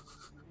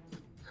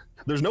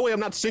there's no way I'm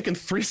not sinking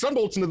 3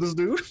 sunbolts into this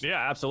dude.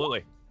 Yeah,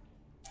 absolutely.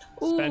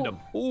 Spend them.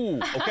 Ooh,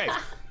 okay.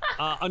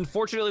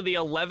 Unfortunately, the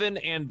 11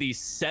 and the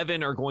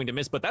 7 are going to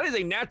miss, but that is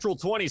a natural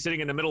 20 sitting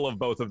in the middle of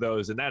both of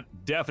those, and that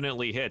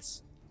definitely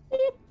hits.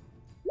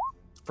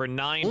 For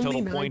 9 Only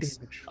total 9 points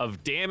damage.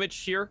 of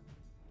damage here.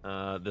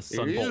 The It is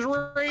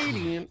Sunbolt.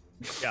 radiant.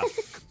 Yeah.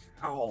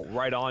 Oh,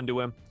 right onto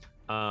him.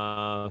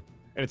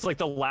 And it's like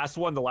the last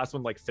one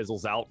like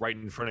fizzles out right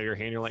in front of your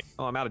hand. You're like,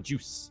 oh, I'm out of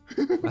juice.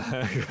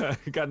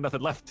 Got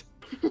nothing left.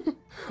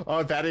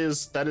 That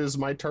is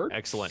my turn.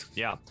 Excellent.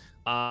 Yeah.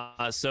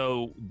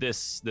 So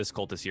this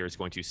cultist here is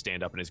going to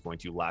stand up and is going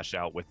to lash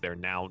out with their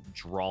now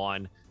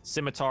drawn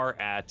scimitar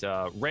at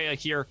Rhea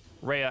here.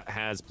 Rhea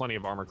has plenty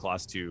of armor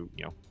class to,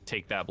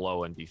 take that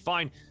blow and be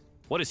fine.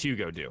 What does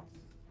Hugo do?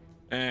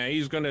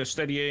 He's gonna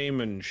steady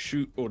aim and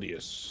shoot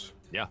Odious.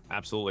 Yeah,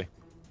 absolutely.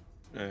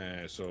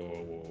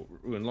 So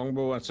Ruin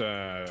Longbow, that's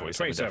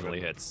 27.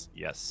 Definitely hits.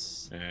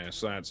 Yes.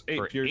 So that's 8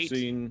 For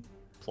piercing.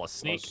 Plus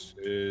sneak. Plus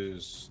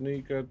is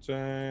sneak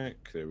attack.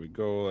 There we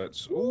go.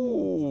 That's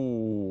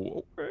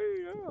Ooh.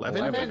 Okay. Yeah.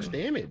 11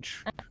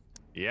 damage.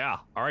 Yeah.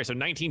 All right. So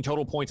 19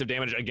 total points of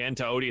damage again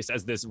to Odious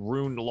as this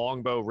ruined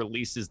longbow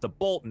releases the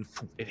bolt and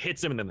it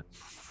hits him, and then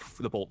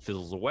the bolt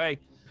fizzles away.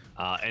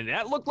 And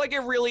that looked like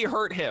it really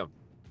hurt him.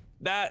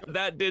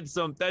 That did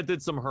some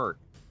hurt.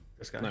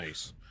 This guy.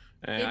 nice.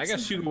 I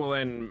guess you will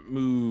then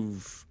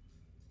move.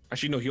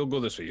 Actually, no, he'll go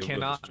this way.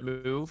 Cannot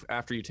move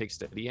after you take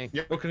steady aim.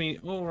 Yeah. Can he?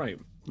 All right.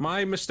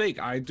 My mistake.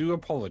 I do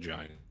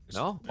apologize.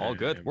 No, all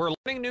good. We're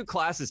learning new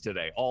classes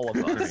today, all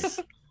of us.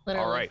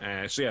 literally. All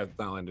right. So yeah,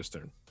 that'll end his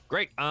turn.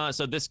 Great.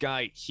 So this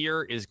guy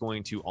here is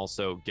going to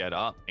also get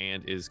up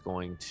and is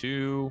going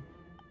to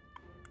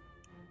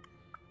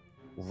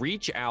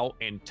reach out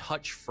and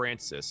touch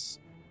Francis.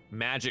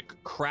 Magic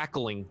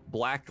crackling,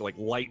 black like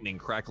lightning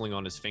crackling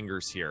on his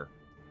fingers here.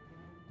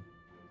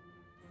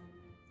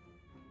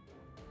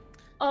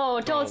 Oh,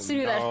 don't Oh,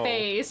 do that no.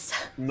 face.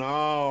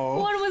 No.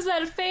 What was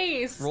that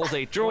face? Rolls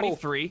a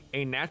 23,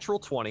 a natural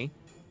 20.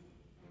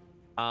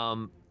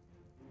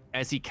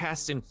 As he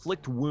casts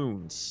Inflict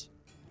Wounds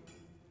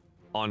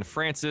on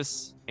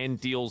Francis and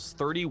deals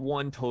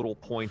 31 total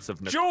points of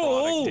necrotic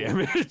Joel!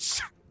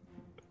 damage.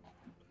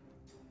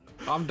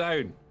 I'm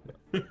down.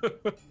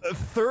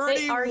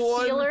 31 Our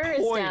healer points.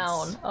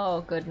 is down.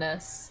 Oh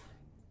goodness.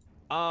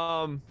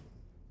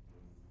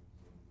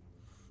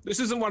 This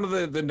isn't one of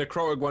the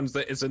necrotic ones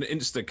that is an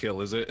insta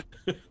kill, is it?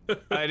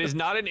 It is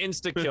not an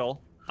insta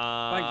kill.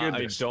 Thank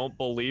goodness. I don't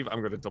believe. I'm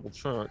going to double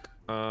check.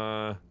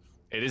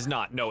 It is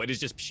not. No, it is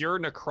just pure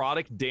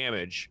necrotic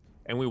damage,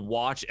 and we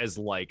watch as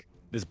like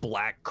this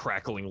black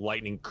crackling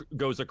lightning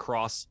goes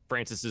across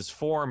Francis's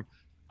form.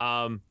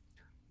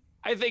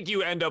 I think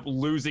you end up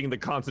losing the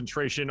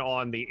concentration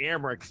on the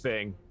Amric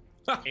thing,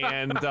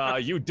 and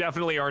you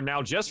definitely are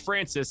now just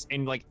Francis.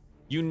 And like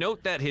you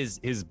note that his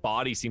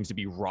body seems to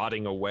be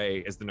rotting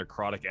away as the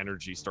necrotic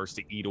energy starts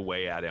to eat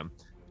away at him.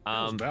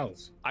 Those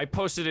bells. I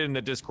posted it in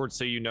the Discord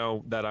so you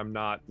know that I'm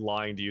not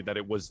lying to you, that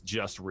it was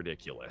just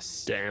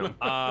ridiculous. Damn.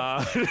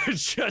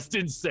 Just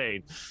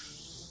insane.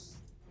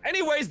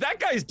 Anyways, that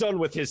guy's done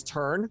with his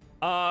turn.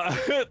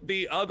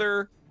 The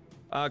other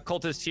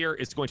cultist here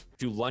is going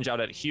to lunge out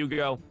at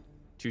Hugo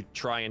to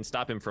try and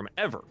stop him from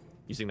ever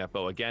using that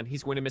bow again.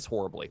 He's going to miss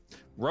horribly.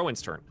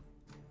 Rowan's turn.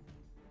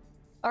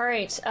 All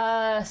right.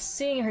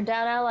 Seeing her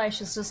down ally,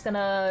 she's just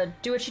gonna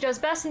do what she does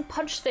best and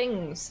punch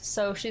things.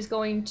 So she's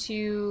going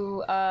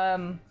to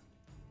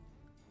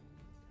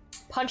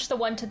punch the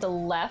one to the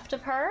left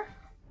of her.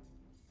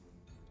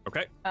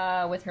 Okay.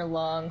 With her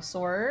long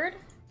sword.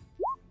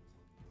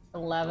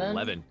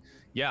 11.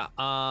 Yeah,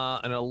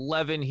 an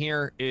 11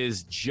 here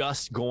is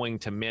just going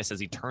to miss as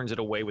he turns it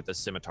away with the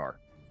scimitar.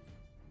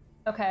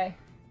 Okay.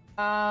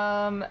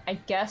 I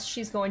guess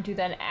she's going to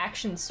then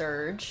action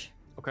surge.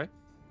 Okay.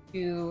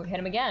 To hit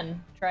him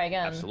again. Try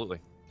again. Absolutely.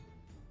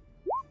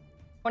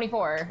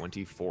 24.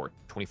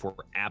 24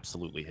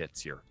 absolutely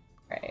hits here.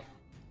 Right.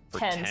 For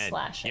 10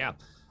 slashing. Yeah.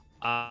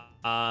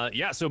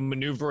 Yeah, so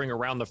maneuvering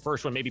around the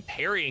first one, maybe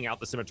parrying out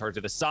the scimitar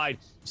to the side,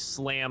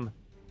 slam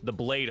the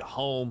blade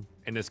home,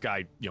 and this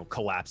guy,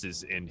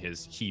 collapses in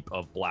his heap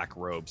of black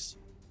robes.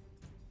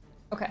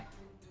 Okay.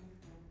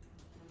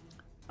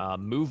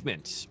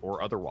 Movement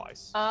or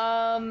otherwise.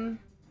 I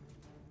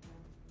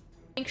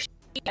think she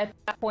at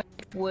that point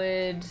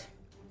would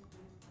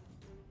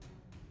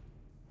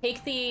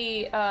take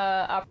the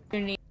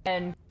opportunity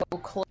and go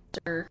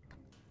closer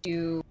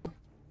to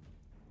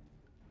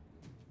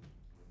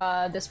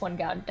this one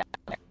down there.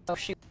 So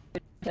she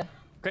would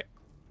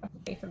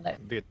from there.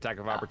 The attack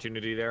of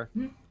opportunity there.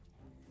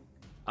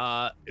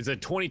 Mm-hmm. It's a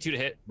 22 to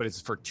hit, but it's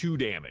for 2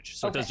 damage.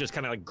 So it does just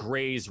kind of like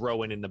graze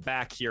Rowan in the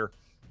back here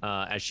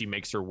as she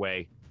makes her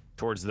way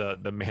towards the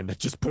man that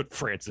just put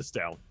Francis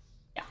down.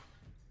 Yeah.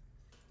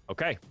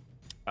 Okay.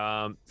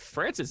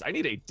 Francis, I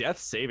need a death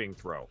saving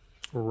throw.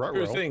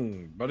 Sure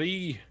thing,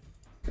 buddy.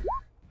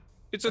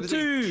 It's a That is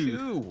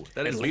 2.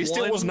 That At is least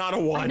one it was not a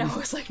 1. I know,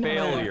 it's like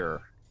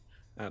failure.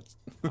 That's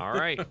All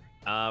right.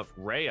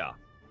 Rhea.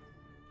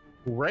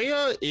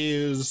 Rhea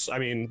is,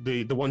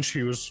 the one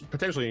she was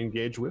potentially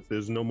engaged with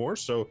is no more.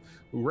 So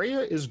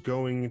Rhea is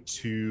going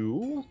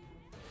to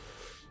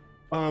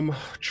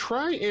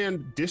try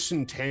and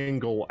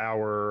disentangle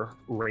our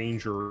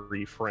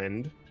rangery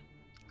friend.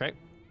 Okay.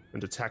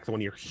 And attack the one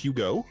near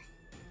Hugo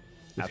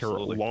with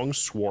Absolutely. her long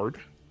sword.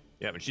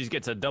 Yeah, but she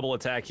gets a double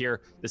attack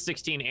here. The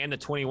 16 and the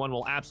 21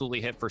 will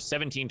absolutely hit for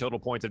 17 total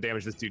points of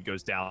damage. This dude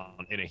goes down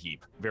in a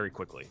heap very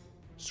quickly.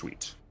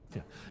 Sweet.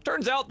 Yeah.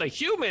 Turns out the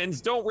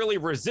humans don't really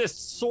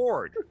resist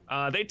sword.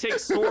 They take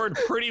sword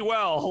pretty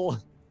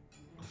well.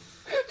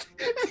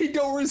 They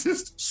don't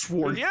resist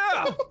sword.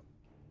 Yeah.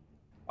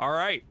 All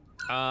right.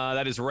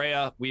 That is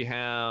Rhea. We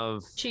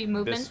have She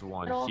movement this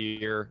one at all?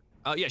 here.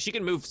 Yeah, she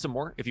can move some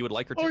more if you would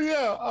like her to. Oh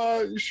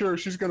yeah, sure.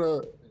 She's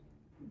gonna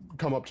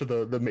come up to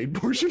the main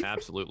portion.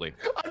 Absolutely.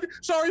 I'm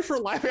sorry for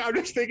laughing. I'm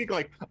just thinking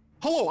like,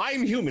 hello, I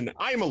am human.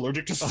 I am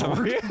allergic to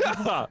sword.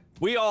 Yeah,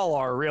 we all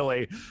are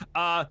really.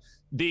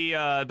 The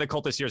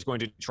cultist here is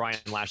going to try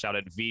and lash out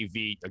at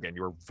VV. Again,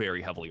 you're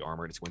very heavily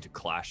armored. It's going to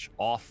clash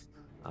off,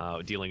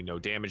 dealing no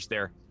damage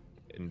there.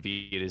 And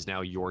V, it is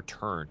now your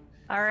turn.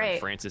 All right.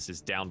 Francis is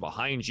down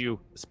behind you.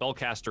 The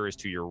spellcaster is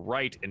to your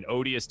right, and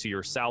Odious to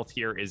your south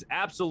here is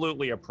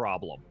absolutely a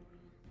problem.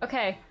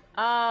 Okay.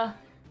 I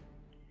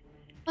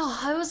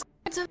was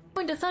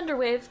going to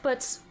Thunderwave,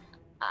 but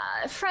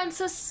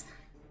Francis,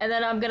 and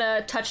then I'm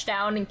gonna touch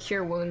down and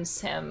cure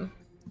wounds him.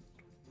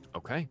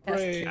 Okay. Cast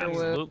Great. Cure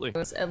Absolutely.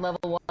 Wounds at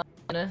level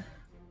 1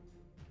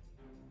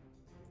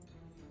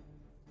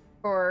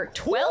 for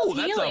 12 Ooh,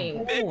 that's healing.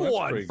 a big Oh, that's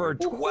one pretty for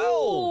good. 12.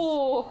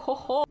 Ooh, ho,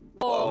 ho.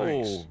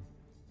 Whoa. Nice.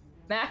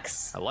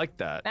 Max. I like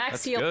that. Max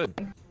That's healing.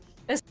 good.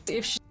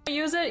 If she don't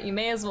use it, you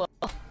may as well.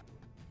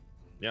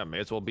 Yeah, may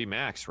as well be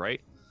max,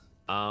 right?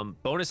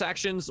 Bonus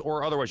actions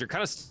or otherwise, you're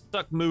kind of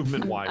stuck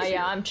movement-wise.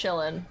 Yeah, I'm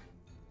chilling.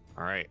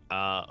 All right.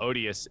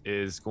 Odious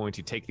is going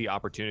to take the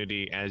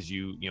opportunity as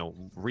you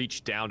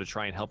reach down to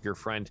try and help your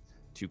friend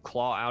to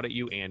claw out at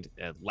you and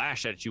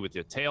lash at you with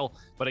your tail.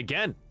 But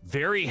again,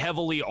 very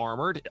heavily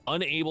armored,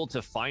 unable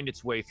to find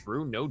its way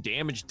through. No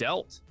damage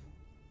dealt.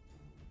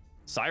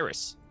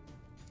 Cyrus.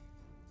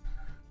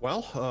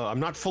 Well, I'm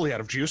not fully out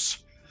of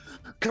juice.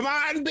 Come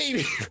on,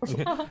 baby.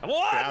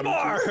 One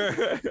more.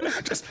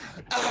 Just.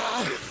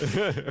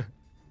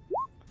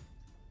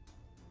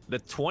 The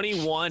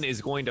 21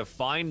 is going to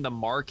find the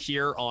mark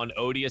here on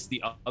Odious.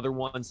 The other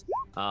one's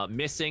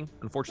missing,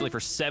 unfortunately, for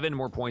 7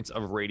 more points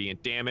of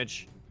radiant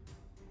damage.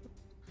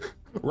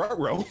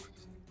 Ruh-roh.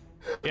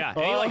 Yeah,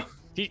 and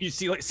you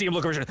see him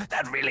look over.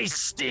 That really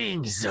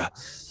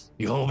stings.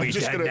 You'll be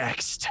just dead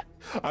next.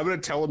 I'm gonna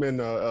tell him in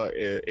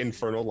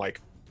Infernal,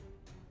 like,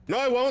 no,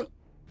 I won't.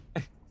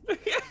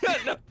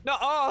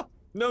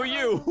 No,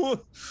 you.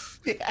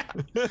 Yeah.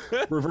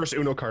 Reverse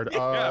Uno card.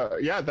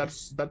 Yeah,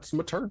 that's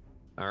my turn.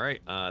 All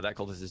right, that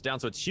cultist is down,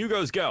 so it's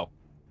Hugo's go.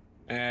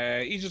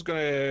 He's just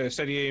gonna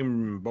steady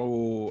aim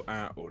bow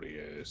at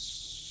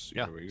Odious.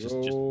 Yeah, Here we just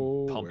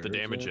go. pump the Where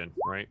is damage it? in,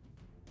 right?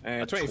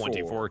 A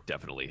 24.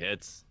 definitely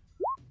hits.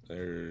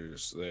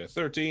 There's the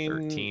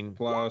 13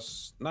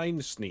 plus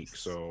 9 sneak.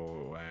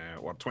 So,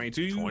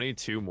 22?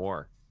 22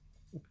 more.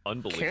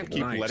 Unbelievable. Can't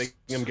keep Nice. letting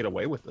him get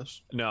away with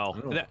this. No,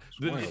 Oh, it's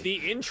wild.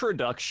 the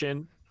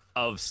introduction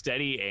of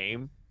steady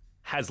aim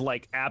has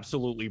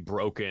absolutely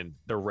broken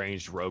the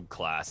ranged rogue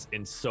class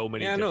in so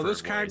many. Yeah, no, different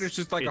this character's ways.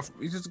 just like It's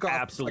he's just got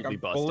absolutely a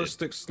busted.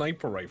 ballistic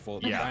sniper rifle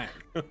at the Yeah.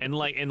 back. and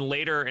in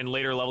later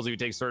levels, if you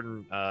take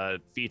certain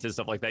feats and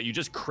stuff like that, you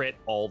just crit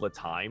all the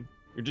time.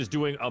 You're just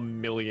doing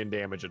 1,000,000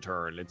 damage a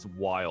turn. It's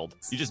wild.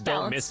 You just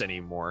don't miss Balanced.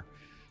 anymore.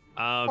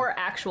 Or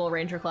actual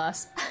ranger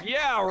class.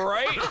 Yeah,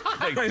 right?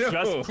 Like, I know.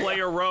 just play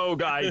a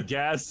rogue, I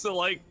guess. So,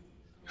 like,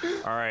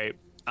 all right.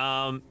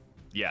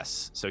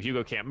 Yes. So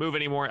Hugo can't move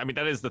anymore. I mean,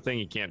 that is the thing.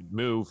 He can't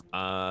move.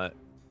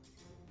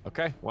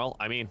 Okay. Well,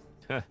 I mean,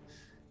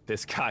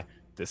 this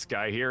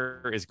guy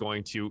here is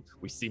going to.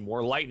 We see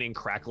more lightning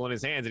crackle in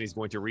his hands, and he's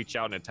going to reach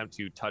out and attempt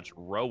to touch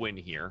Rowan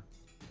here.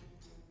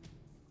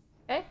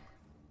 Okay.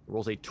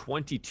 Rolls a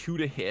 22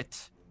 to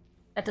hit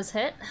That does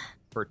hit.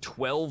 for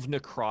 12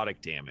 necrotic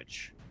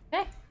damage.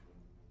 Okay.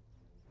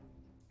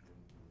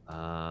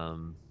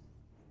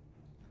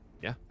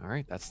 Yeah, all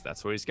right,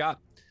 that's what he's got.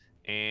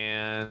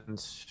 And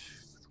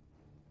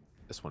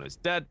this one is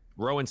dead.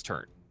 Rowan's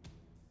turn.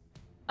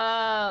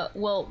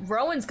 Well,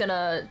 Rowan's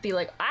gonna be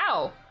like,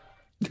 ow,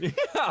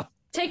 Yeah.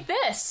 take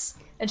this.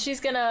 And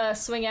she's gonna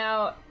swing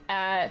out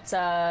at,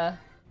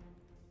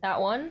 that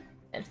one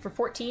and for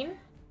 14.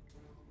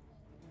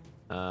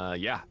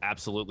 Yeah,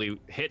 absolutely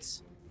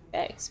hits.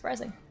 Okay,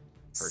 surprising.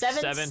 For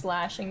 7 7.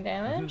 slashing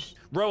damage.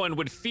 Rowan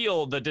would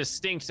feel the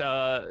distinct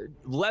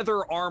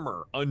leather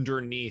armor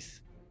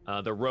underneath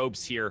the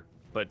robes here,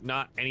 but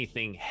not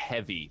anything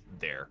heavy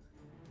there.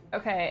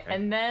 Okay,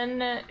 and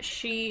then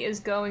she is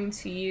going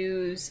to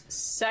use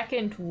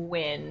Second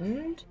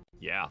Wind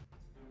Yeah,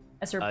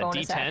 as her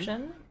bonus D10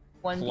 action.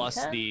 1 plus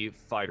D10. the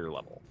fighter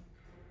level.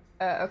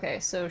 Okay,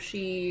 so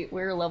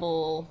we're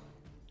level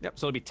Yep,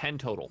 so it'll be 10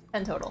 total.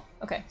 10 total.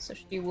 Okay, so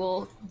she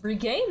will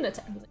regain the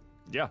 10.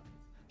 Yeah.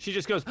 She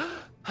just goes,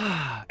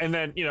 and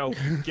then,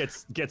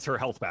 gets her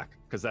health back,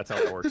 because that's how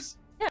it works.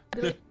 Yeah,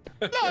 be like,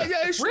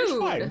 It's rude.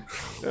 fine.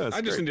 Yeah, I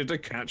just needed to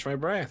catch my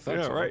breath.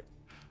 That's all. right.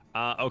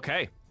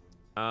 Okay.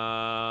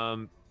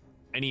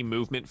 Any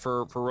movement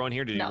for Rowan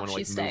here? Did you No, want to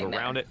she's move staying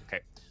around there. it? Okay.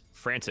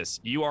 Francis,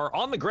 you are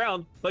on the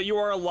ground, but you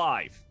are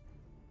alive.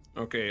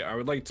 Okay, I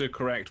would like to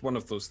correct one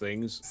of those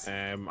things.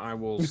 I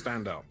will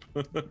stand up.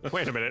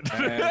 Wait a minute.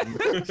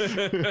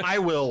 I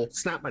will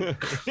snap my.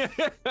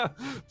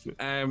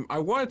 I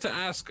wanted to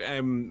ask,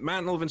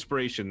 Mantle of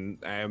Inspiration.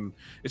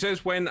 It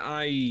says when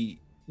I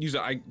use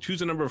it, I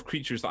choose a number of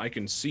creatures that I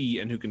can see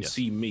and who can Yes.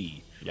 see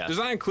me. Yes. Does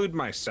that include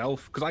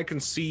myself? Because I can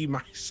see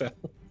myself.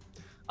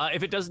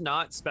 If it does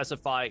not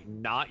specify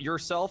not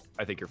yourself,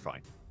 I think you're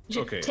fine. You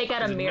should Okay. take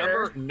out a There's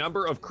mirror.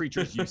 number of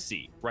creatures you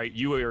see, right?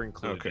 You are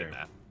included Okay. in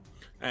that.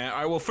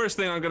 I will first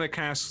thing I'm going to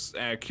cast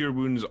Cure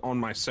Wounds on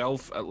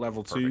myself at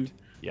level 2. Perfect.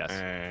 Yes.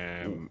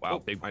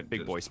 Wow, Oh, I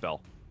big just- boy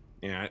spell.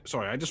 Yeah,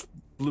 sorry, I just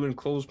blew and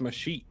closed my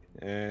sheet.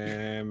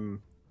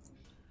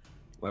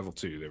 Level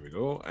 2, there we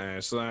go.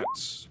 So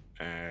that's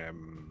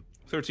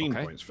 13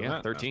 Okay, points for yeah,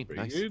 that. 13, That's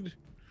nice. pretty good.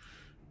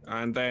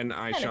 And then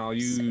I Kinda shall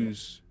decent.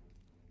 use,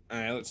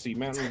 let's see,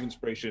 Mantle of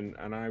Inspiration,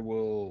 and I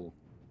will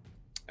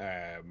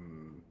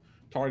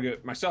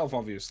target myself,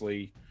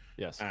 obviously,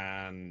 Yes.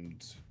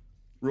 and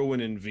Rowan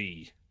and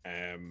V.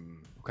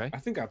 Okay. I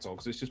think that's all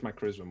because it's just my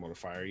charisma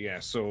modifier. Yeah.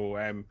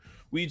 So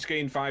we each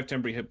gain 5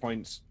 temporary hit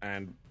points,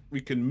 and we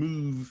can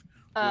move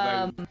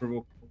without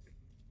provoking.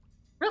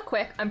 Real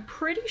quick, I'm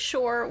pretty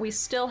sure we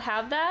still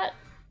have that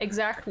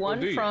exact one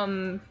do you?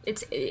 from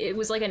it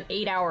was like an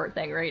 8-hour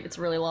thing, right? It's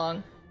really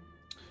long.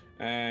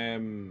 I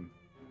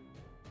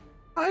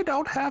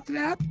don't have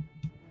that.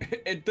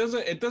 It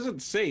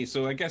doesn't say.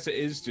 So I guess it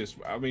is just.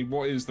 I mean,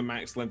 what is the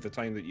max length of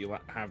time that you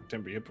have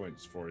temporary hit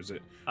points for? Is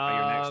it at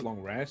your next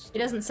long rest? It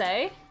doesn't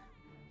say.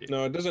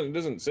 No, it doesn't. It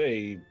doesn't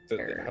say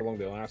Sure. how long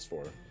they last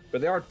for.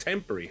 But they are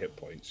temporary hit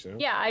points. You know?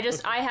 Yeah, I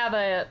have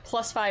a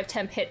 +5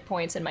 temp hit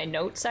points in my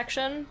notes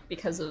section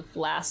because of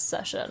last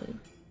session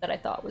that I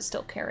thought was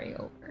still carrying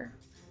over.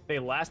 They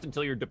last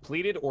until you're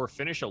depleted or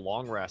finish a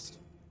long rest.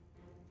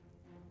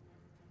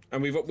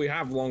 And we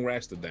have long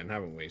rested then,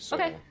 haven't we? So,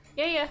 Okay.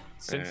 Yeah.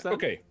 Since then?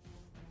 Okay.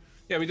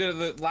 Yeah, we did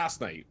it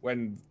last night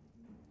when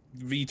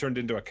V turned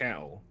into a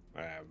kettle.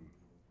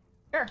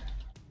 Sure.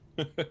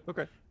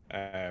 Okay.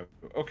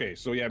 Okay,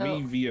 so yeah, Oh.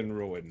 me, V, and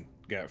Rowan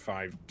get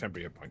 5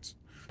 temporary hit points.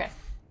 Okay.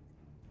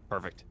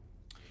 Perfect.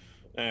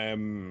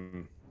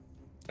 And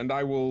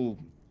I will.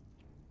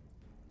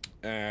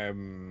 I'll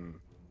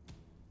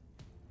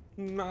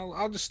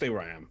just stay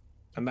where I am,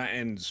 and that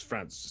ends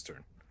Francis'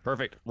 turn.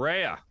 Perfect.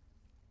 Rhea.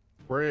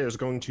 Rhea is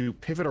going to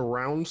pivot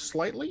around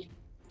slightly.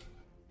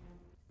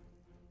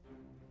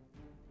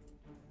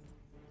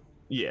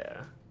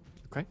 Yeah.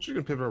 Okay. She's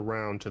going to pivot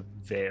around to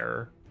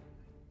there.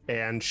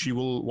 And she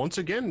will once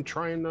again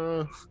try and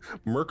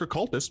murk a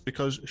cultist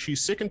because she's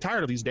sick and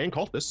tired of these dang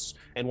cultists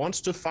and wants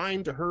to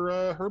find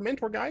her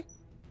mentor guy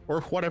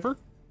or whatever.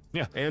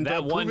 Yeah. And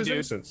that prove one his dude.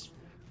 innocence.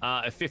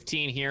 A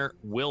 15 here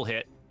will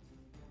hit.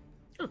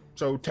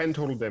 So 10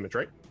 total damage,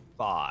 right?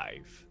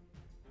 5.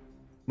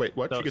 Wait,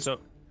 what? So, She gets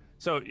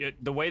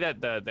the way that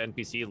the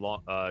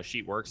NPC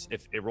sheet works,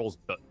 if it rolls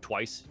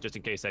twice, just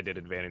in case I did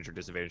advantage or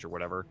disadvantage or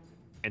whatever,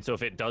 and so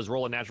if it does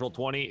roll a natural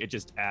 20, it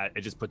just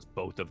puts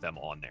both of them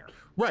on there.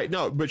 right.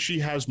 No, but she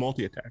has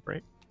multi-attack,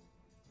 right?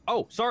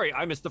 Oh, sorry,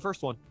 I missed the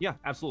first one. Yeah,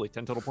 absolutely,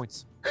 10 total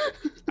points.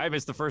 I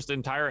missed the first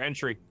entire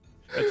entry.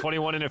 A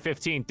 21 and a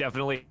 15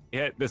 definitely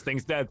hit. This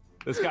thing's dead.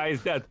 This guy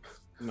is dead.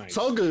 Nice. It's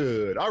all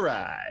good. All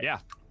right. Yeah.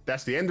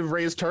 that's the end of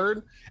Rhea's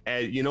turn.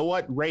 And you know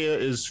what? Rhea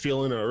is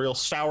feeling a real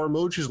sour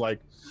mood. She's like,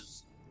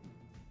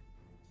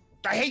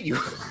 I hate you.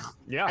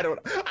 Yeah. I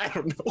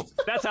don't know.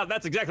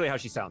 That's exactly how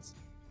she sounds.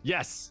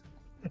 Yes.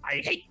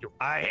 I hate you.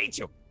 I hate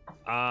you.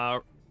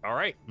 All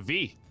right,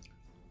 V.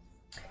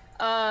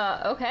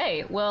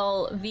 Okay.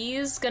 Well,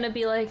 V's gonna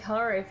be like,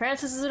 all right,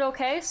 Francis, is it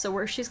okay?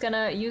 So she's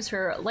gonna use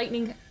her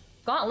lightning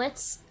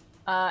gauntlets,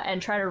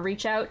 and try to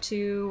reach out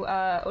to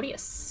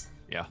Odious.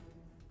 Yeah.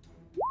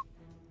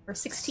 For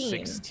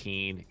 16.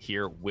 16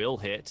 here will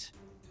hit.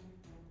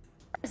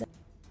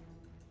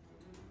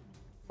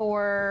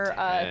 For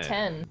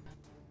 10.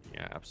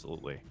 Yeah,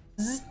 absolutely.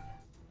 Zzz.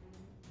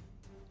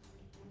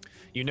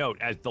 You note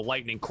as the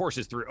lightning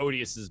courses through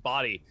Odious's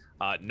body,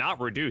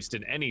 not reduced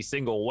in any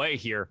single way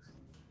here.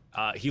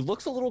 He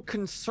looks a little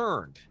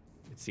concerned.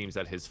 It seems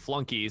that his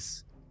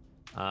flunkies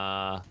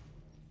have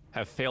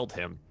failed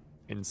him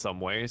in some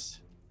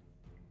ways.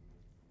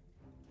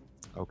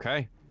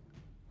 Okay.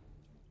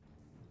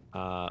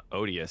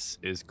 Odious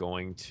is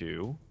going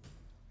to...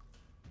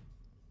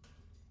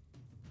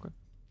 Okay.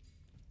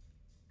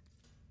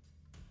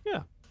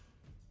 Yeah.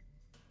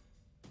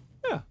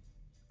 Yeah.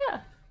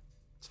 Yeah.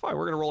 It's fine.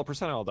 We're going to roll a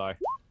percentile die.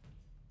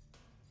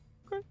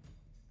 Okay.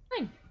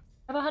 Fine.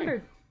 I have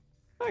 100.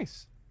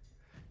 Nice.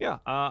 Yeah,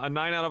 a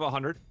 9 out of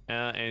 100.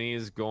 And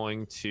he's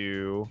going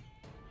to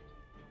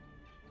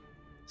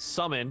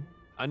summon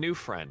a new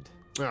friend.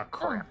 Oh,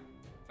 crap.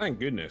 Thank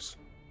goodness.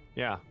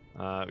 Yeah.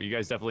 You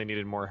guys definitely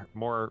needed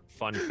more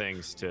fun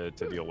things to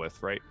deal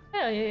with, right?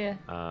 Yeah.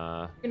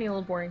 Uh, Getting a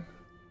little boring.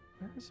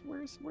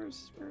 where's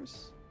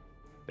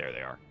there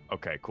they are.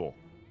 Okay, cool.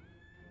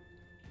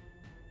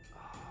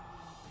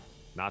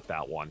 Not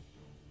that one.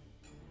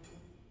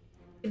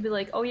 It'd be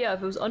like, oh yeah,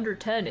 if it was under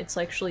 10, it's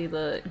actually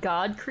the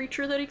god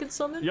creature that he could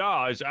summon?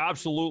 Yeah, it's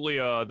absolutely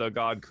the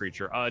god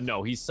creature.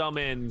 No, he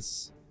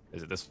summons...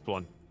 Is it this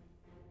one?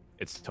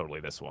 It's totally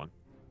this one.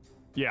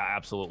 Yeah,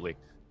 absolutely.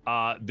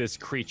 This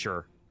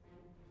creature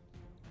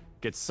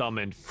gets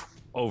summoned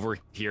over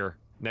here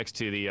next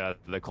to the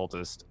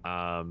cultist.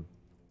 And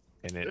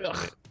it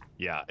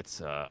yeah, it's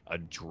a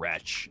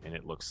dretch, and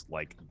it looks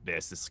like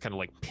this. This kind of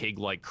like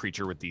pig-like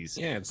creature with these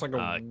It's like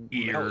a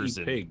ears melty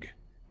and pig.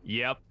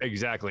 Yep,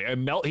 exactly.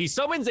 He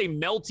summons a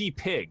melty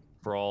pig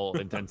for all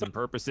intents and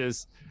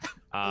purposes.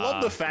 I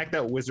love the fact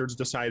that Wizards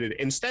decided,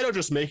 instead of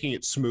just making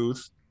it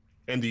smooth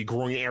in the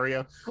groin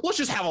area, let's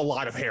just have a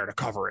lot of hair to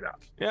cover it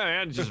up. Yeah,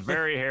 man, it's just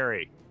very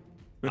hairy.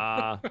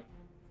 Yeah,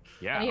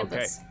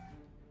 okay.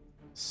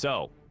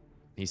 So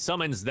he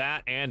summons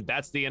that, and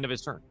that's the end of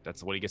his turn.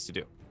 That's what he gets to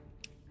do.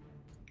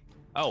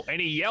 Oh,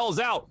 and he yells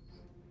out,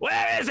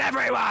 "Where is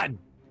everyone?"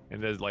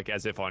 And there's like,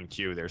 as if on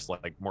cue, there's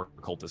like more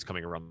cultists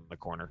coming around the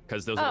corner,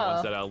 because those are the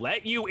ones that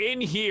let you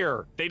in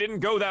here. They didn't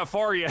go that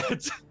far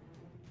yet.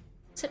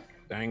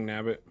 Dang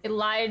nabbit. It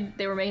lied.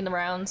 They were making the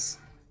rounds.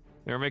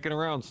 They were making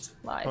rounds.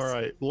 Lies. All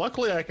right.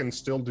 Luckily, I can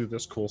still do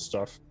this cool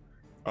stuff.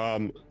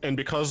 And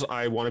because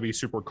I want to be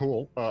super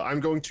cool, I'm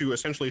going to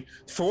essentially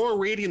throw a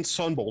Radiant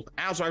Sunbolt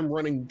as I'm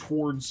running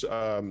towards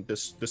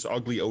this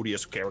ugly,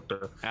 odious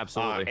character.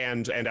 Absolutely.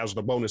 And as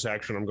the bonus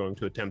action, I'm going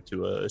to attempt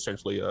to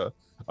essentially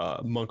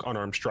monk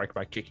unarmed strike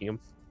by kicking him.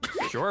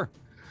 Sure.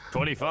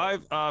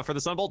 25 for the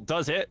Sunbolt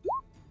does hit.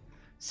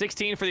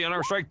 16 for the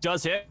unarmed strike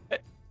does hit.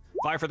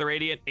 5 for the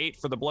Radiant, 8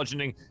 for the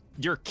bludgeoning.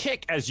 Your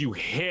kick as you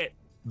hit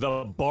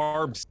the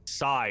barbed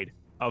side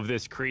of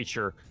this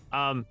creature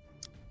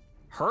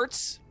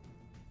hurts,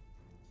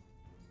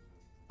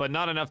 but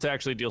not enough to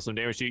actually deal some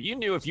damage to you. You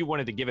knew if you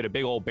wanted to give it a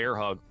big old bear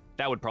hug,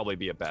 that would probably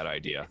be a bad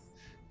idea.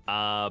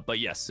 But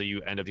yes, so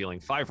you end up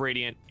dealing 5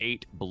 Radiant,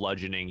 8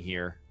 bludgeoning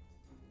here.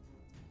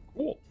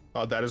 Cool.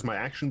 That is my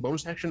action,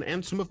 bonus action,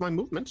 and some of my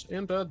movements,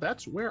 and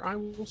that's where I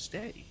will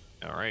stay.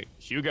 All right,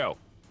 Hugo.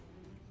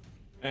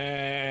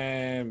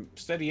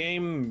 Steady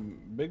aim,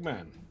 big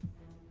man.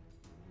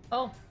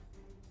 Oh.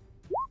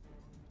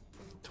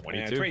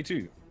 22.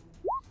 22.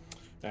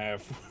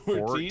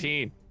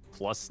 14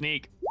 plus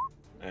sneak.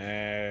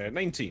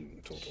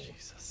 19 total.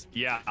 Jesus.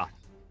 Yeah.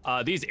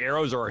 These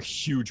arrows are a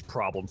huge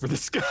problem for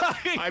this guy.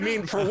 I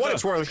mean, for what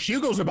it's worth,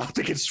 Hugo's about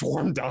to get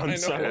swarmed on. I know.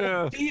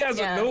 So. He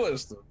hasn't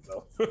noticed them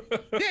though.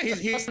 Yeah,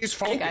 he's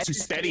focused.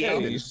 He's steady.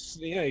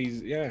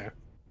 Yeah.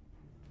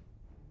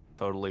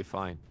 Totally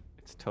fine.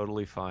 It's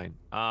totally fine.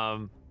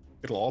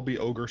 It'll all be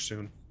ogre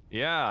soon.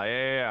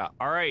 Yeah.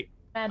 All right.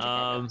 Magic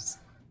items.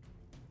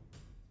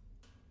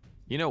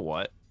 You know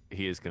what?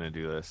 He is going to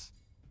do this.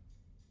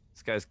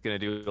 This guy's going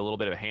to do a little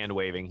bit of hand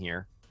waving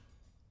here.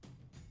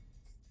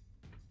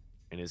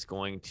 And is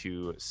going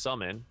to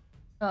summon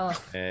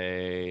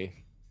a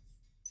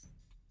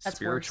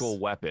spiritual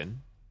weapon.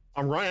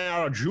 I'm running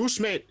out of juice,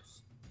 mate.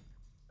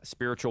 A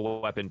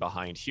spiritual weapon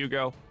behind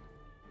Hugo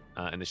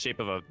in the shape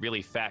of a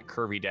really fat,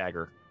 curvy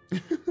dagger.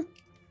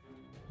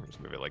 Just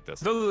move it like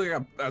this. It does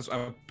look like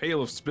a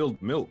pail of spilled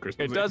milk or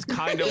something. It does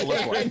kind of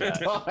look like that.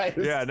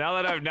 Does. Yeah,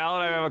 now that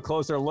I have a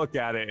closer look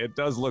at it, it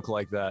does look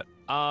like that.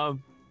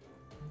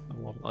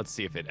 Let's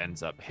see if it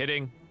ends up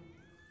hitting.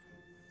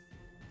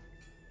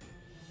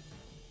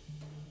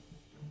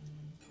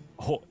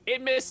 Oh,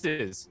 it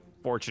misses,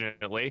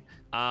 fortunately.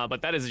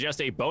 But that is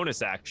just a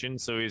bonus action,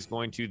 so he's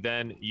going to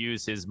then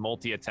use his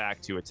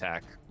multi-attack to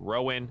attack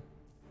Rowan.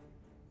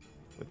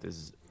 With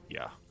his,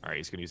 yeah. All right,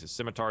 he's going to use his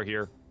scimitar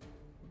here.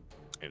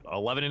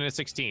 11 and a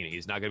 16.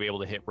 He's not going to be able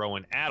to hit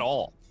Rowan at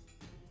all.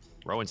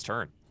 Rowan's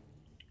turn.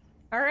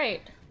 All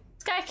right.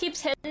 This guy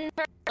keeps hitting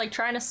her, like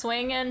trying to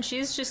swing, and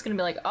she's just going to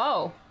be like,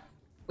 oh,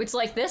 it's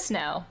like this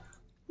now.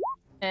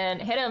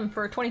 And hit him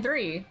for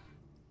 23.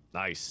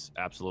 Nice,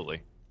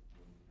 absolutely.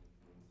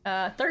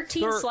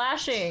 13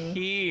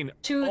 slashing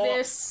to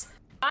this.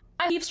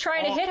 I keeps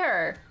trying to hit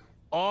her.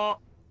 Oh,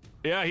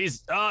 yeah,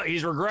 he's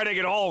regretting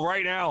it all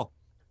right now.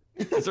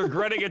 He's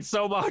regretting it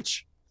so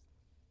much.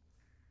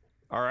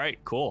 All right,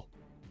 cool.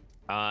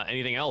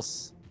 Anything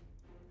else?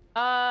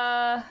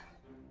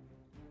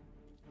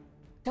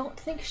 Don't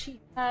think she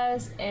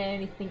has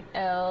anything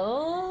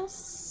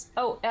else.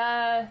 Oh,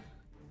 the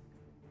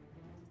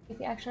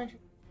action.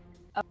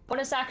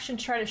 Bonus action,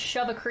 try to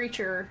shove a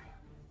creature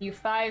you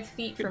 5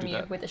 feet from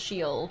you with a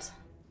shield.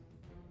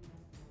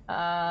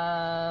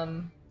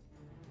 No,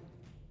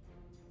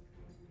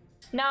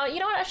 you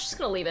know what? I'm just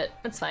gonna leave it.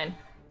 It's fine.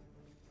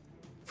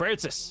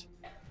 Francis,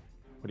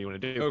 what do you want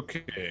to do?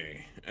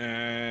 Okay.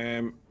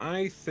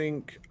 I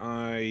think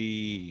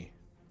I'm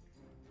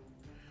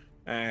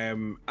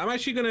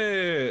actually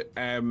gonna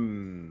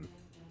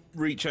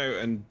reach out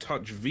and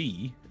touch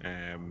V,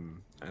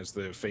 as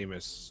the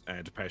famous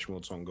Depeche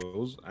Mode song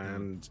goes,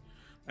 and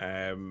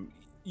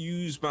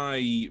use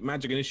my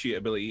magic initiate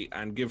ability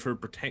and give her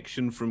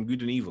protection from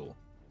good and evil.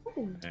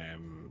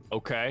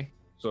 Okay.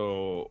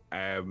 So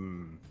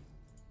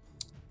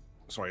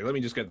sorry, let me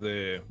just get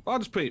the. I'll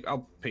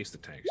paste the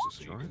text just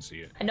so you can see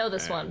it. I know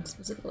this one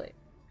specifically.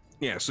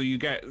 Yeah, so you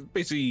get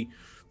basically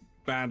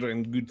bad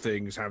and good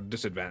things have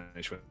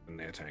disadvantage when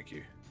they attack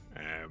you.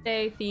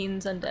 Day,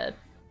 fiends, undead.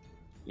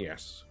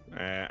 Yes.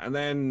 And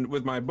then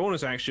with my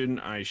bonus action,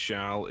 I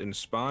shall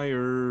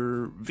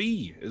inspire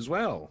V as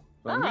well.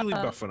 I'm really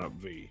buffing up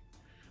V.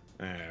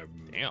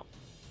 Damn.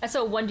 That's a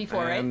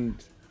 1d4,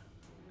 and,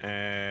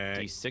 right?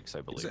 D6,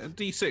 I believe. It's a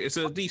D6. It's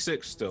a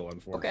D6 still,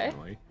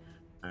 unfortunately.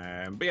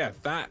 Okay. But yeah,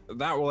 that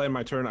will end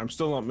my turn. I'm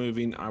still not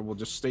moving. I will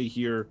just stay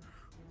here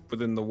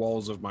within the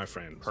walls of my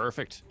friends.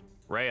 Perfect.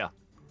 Rhea.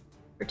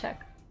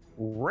 Protect.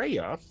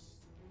 Rhea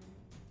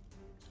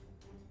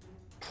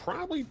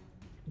probably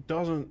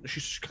doesn't.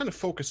 She's kind of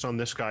focused on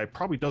this guy.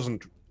 Probably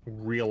doesn't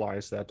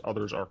realize that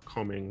others are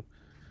coming.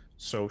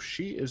 So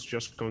she is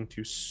just going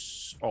to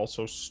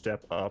also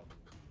step up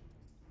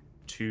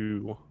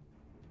to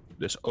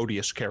this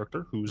odious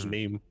character whose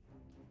name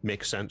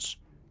makes sense.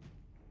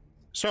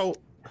 So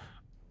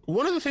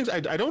one of the things I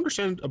don't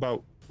understand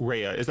about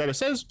Rhea is that it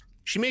says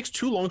she makes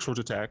 2 longswords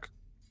attack.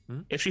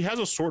 If she has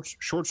a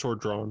short sword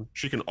drawn,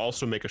 she can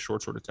also make a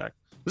short sword attack.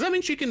 Does that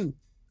mean she can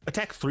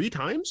attack 3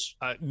 times?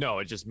 No,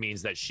 it just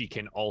means that she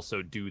can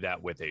also do that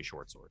with a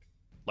short sword.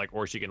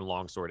 Or she can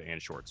longsword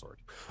and short sword.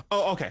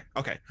 Oh, okay.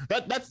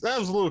 That was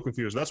a little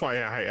confused. That's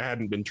why I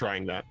hadn't been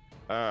trying that.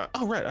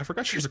 Oh, right. I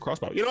forgot she has a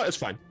crossbow. You know what? It's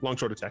fine.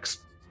 Longsword attacks.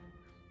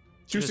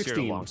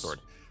 216. Longsword.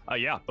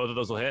 Yeah, both of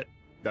those will hit.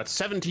 That's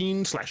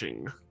 17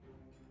 slashing.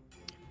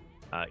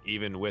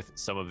 Even with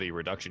some of the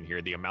reduction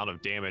here, the amount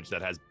of damage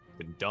that has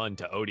been done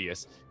to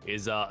Odious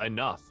is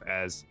enough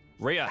as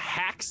Rhea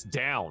hacks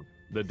down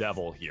the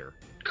devil here.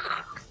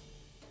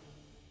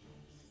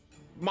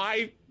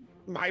 My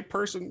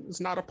person is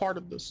not a part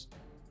of this.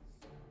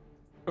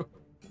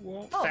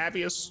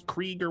 Fabius,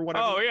 Krieg, or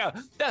whatever. Oh, yeah.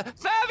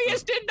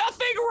 Fabius did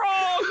nothing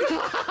wrong!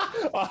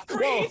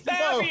 Free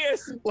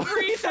Fabius!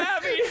 Free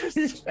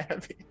Fabius!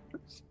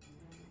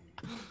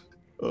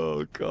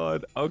 Oh,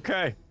 God.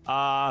 Okay.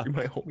 You're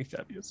my homie,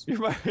 Fabius.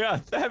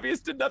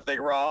 Fabius did nothing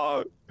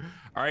wrong.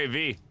 All right,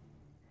 V.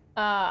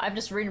 I'm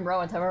just reading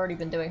Rowan's. I've already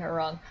been doing her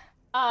wrong.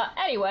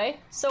 Anyway,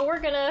 so we're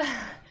gonna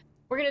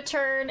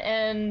turn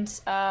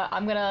and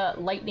I'm gonna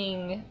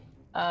lightning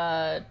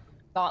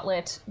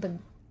gauntlet the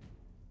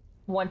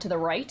one to the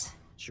right.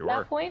 Sure. At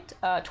that point,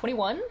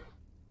 21.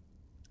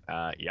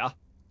 Yeah,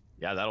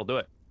 that'll do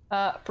it.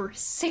 For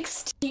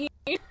 16.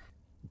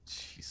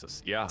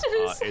 Jesus, yeah.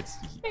 It's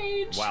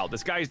wow.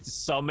 This guy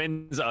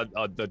summons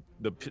the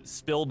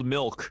spilled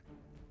milk,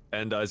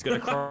 and is gonna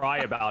cry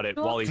about it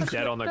while he's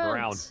dead on the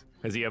ground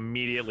as he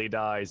immediately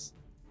dies.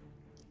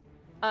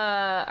 All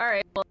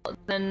right. Well,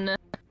 then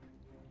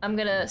I'm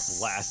gonna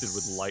blasted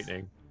with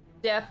lightning.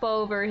 Step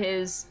over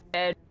his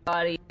dead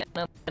body, and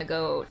I'm gonna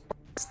go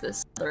towards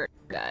this other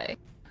guy,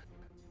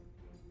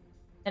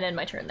 and end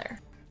my turn there.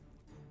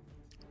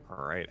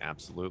 All right,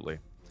 absolutely.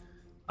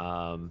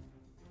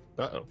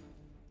 Uh-oh.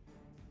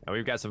 Now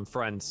we've got some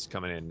friends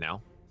coming in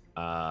now.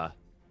 Yeah,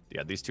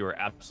 these two are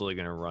absolutely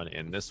going to run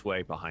in this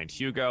way behind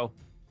Hugo.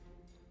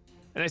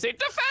 And they say,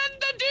 defend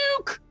the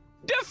Duke!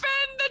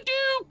 Defend the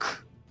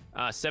Duke!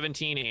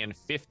 17 and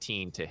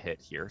 15 to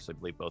hit here. So I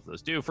believe both of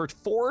those do for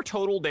 4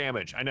 total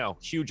damage. I know,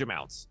 huge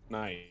amounts.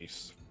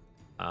 Nice.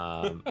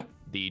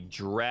 The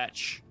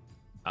Dretch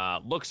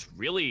looks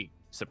really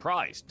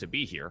surprised to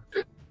be here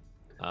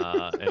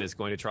and is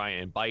going to try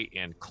and bite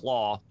and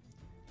claw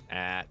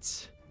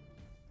at.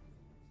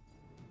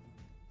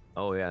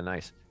 Oh yeah,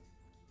 nice.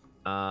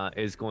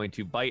 Is going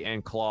to bite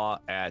and claw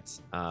at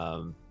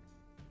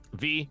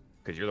V,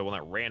 because you're the one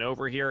that ran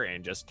over here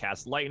and just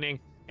cast lightning,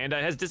 and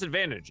it has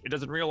disadvantage. It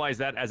doesn't realize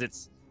that as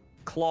its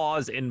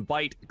claws and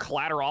bite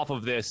clatter off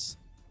of this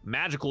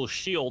magical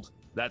shield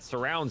that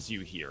surrounds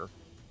you here.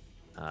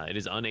 It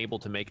is unable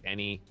to make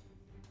any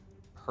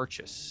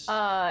purchase.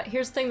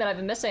 Here's the thing that I've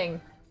been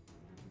missing.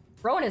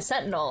 Rowan is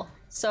Sentinel,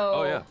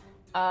 so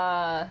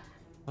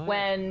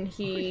when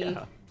he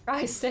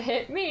tries to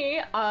hit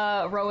me,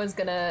 Rowan's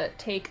gonna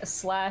take a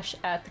slash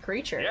at the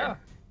creature. Yeah.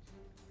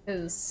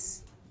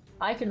 Because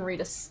I can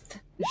read a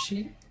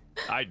sheet.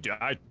 I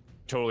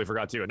totally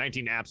forgot to. A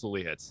 19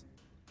 absolutely hits.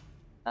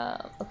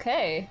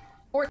 Okay.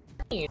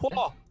 14.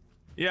 Whoa.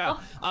 Yeah.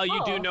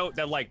 You do Oh. note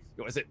that, like,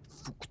 was it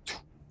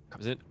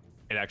comes in?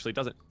 It actually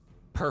doesn't.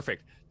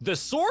 Perfect. The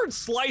sword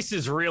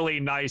slices really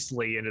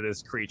nicely into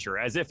this creature,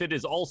 as if it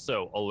is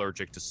also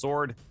allergic to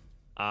sword,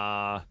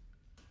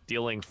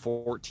 dealing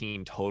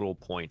 14 total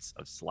points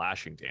of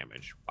slashing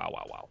damage.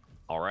 Wow.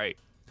 All right.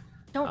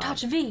 Don't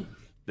touch V.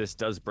 This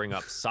does bring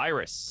up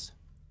Cyrus.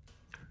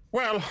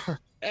 Well,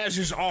 as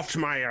is oft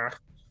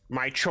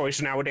my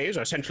choice nowadays,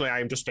 essentially I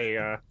am just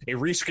a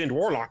reskinned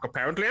warlock,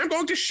 apparently. I'm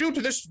going to shoot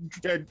this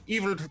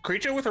evil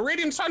creature with a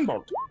radiant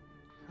sunbolt.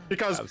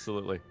 Because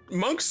Absolutely.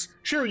 monks,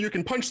 sure, you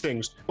can punch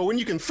things, but when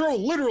you can throw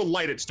literal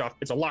light at stuff,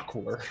 it's a lot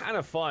cooler. Kind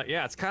of fun.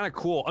 Yeah, it's kind of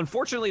cool.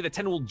 Unfortunately, the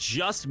 10 will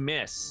just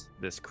miss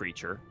this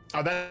creature.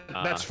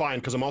 That's fine,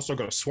 because I'm also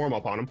going to swarm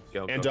up on him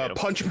and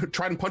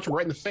try and punch him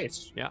right in the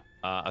face. Yeah,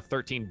 a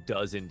 13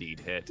 does indeed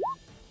hit.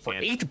 For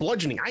And 8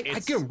 bludgeoning, I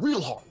get him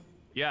real hard.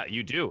 Yeah,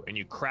 you do. And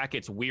you crack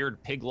its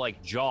weird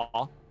pig-like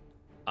jaw,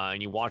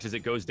 and you watch as it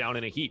goes down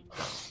in a heap.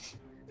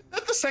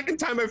 That's the second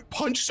time I've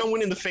punched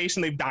someone in the face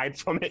and they've died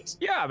from it.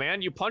 Yeah,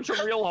 man, you punch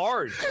them real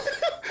hard.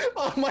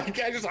 Oh my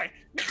god, just like...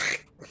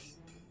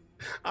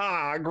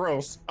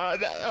 gross.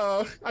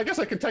 I guess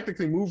I can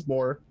technically move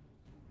more.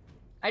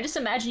 I just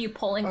imagine you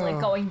pulling, like,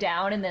 going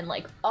down and then,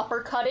 like,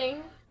 uppercutting,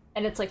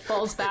 and it's, like,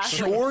 falls back.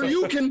 Sure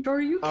you can. Sure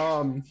you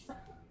can.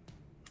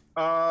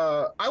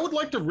 I would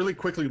like to really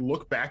quickly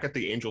look back at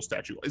the angel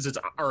statue.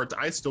 Are its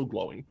eyes still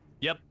glowing?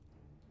 Yep.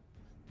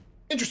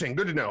 Interesting.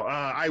 Good to know.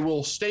 I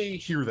will stay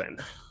here then.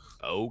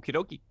 Okie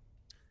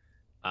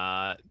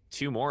dokie.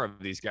 2 more of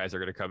these guys are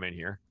going to come in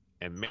here.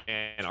 And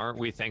man, aren't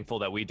we thankful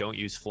that we don't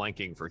use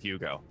flanking for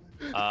Hugo.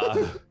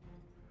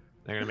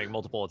 They're going to make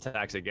multiple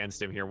attacks against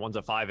him here. One's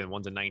a 5 and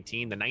one's a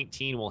 19. The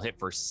 19 will hit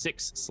for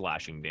 6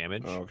 slashing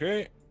damage.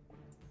 Okay.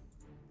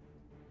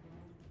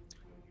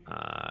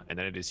 And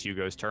then it is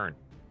Hugo's turn.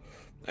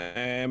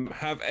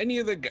 Have any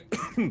of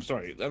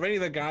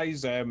the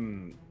guys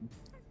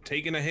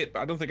taken a hit?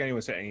 I don't think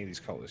anyone's hit any of these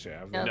colors yet.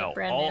 Have they? No. No,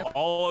 brand new.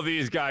 all of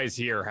these guys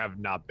here have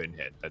not been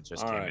hit. That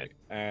just All came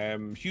right.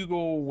 in.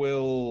 Hugo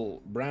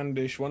will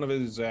brandish one of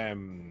his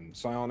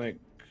psionic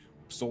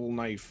soul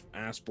knife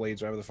ass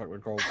blades, whatever the fuck they're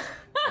called,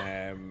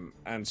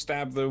 and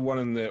stab the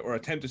one or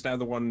attempt to stab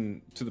the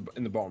one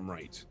in the bottom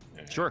right.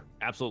 Sure,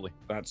 absolutely.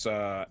 That's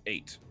 8.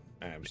 So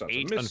that's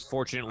 8, a miss.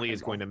 unfortunately,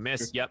 is going to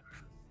miss. Yep.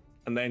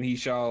 And then he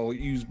shall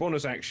use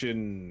bonus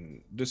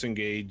action,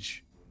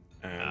 disengage,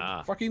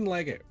 and fucking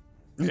leg it.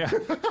 Yeah.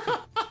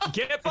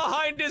 Get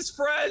behind his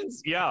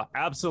friends. Yeah,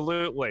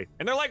 absolutely.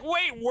 And they're like,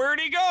 wait, where'd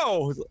he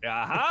go?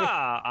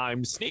 Aha,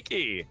 I'm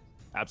sneaky.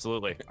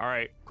 Absolutely. All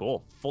right,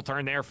 cool. Full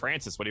turn there.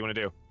 Francis, what do you want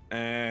to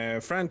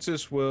do?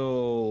 Francis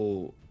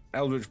will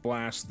Eldritch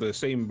Blast the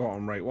same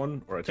bottom right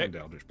one, or attempt to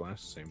Eldritch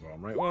Blast the same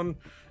bottom right one.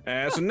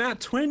 So nat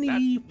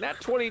 20.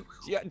 Nat 20,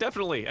 yeah,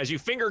 definitely. As you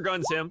finger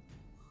guns him,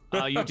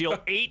 you deal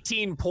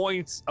 18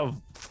 points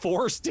of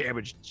force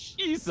damage.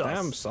 Jesus.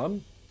 Damn,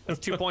 son. That's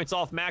 2 points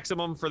off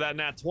maximum for that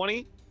nat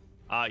 20.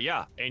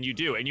 Yeah, and you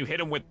do. And you hit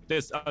him with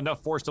this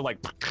enough force to, like,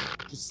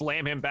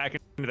 slam him back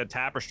into the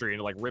tapestry,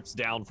 and it, like, rips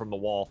down from the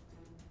wall.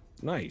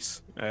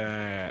 Nice.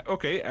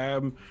 Okay.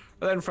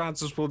 Then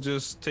Francis will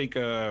just take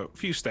a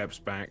few steps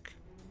back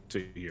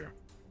to here.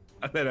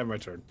 And then have my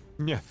turn.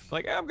 Yeah.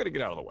 Like, I'm going to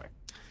get out of the way.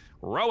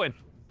 Rowan.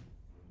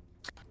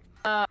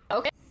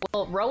 Okay.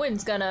 Well,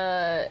 Rowan's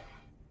gonna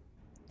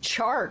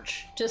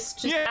charge.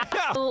 Just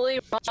absolutely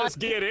run. Just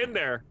get in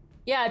there.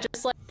 Yeah,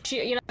 just like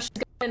she's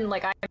going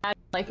like I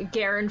imagine like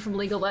Garen from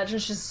League of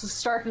Legends, just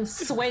starting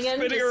swinging,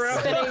 Spinning just around.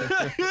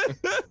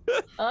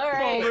 spinning. All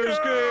right. Baldur's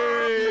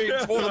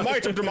Gate! For the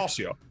might of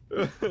Demacia.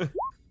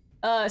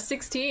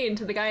 16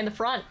 to the guy in the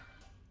front.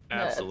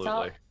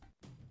 Absolutely.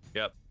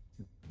 Yep.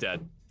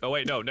 Dead. Oh,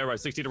 wait, no, never mind.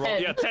 16 to roll.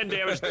 10. Yeah, 10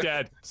 damage.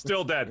 Dead.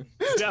 Still dead.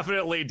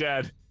 Definitely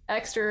dead.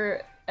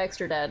 Extra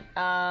dead.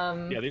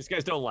 Yeah, these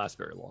guys don't last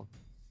very long.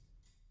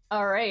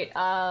 All right.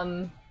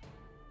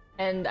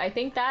 And I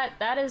think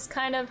that is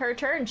kind of her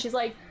turn. She's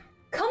like,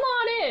 "Come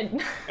on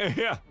in."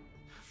 Yeah.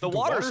 The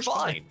water's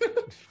fine.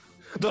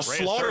 The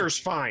slaughter's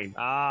fine.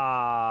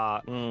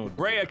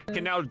 Rhea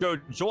can now go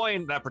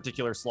join that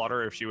particular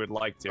slaughter if she would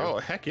like to. Oh,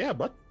 heck yeah,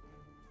 bud.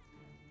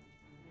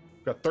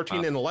 Got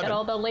 13 and 11. And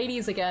all the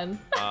ladies again.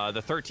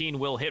 The 13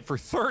 will hit for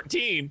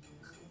 13.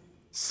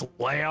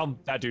 Slam.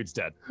 That dude's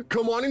dead.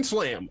 Come on and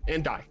slam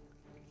and die.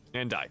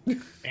 And die.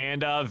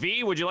 And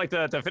V, would you like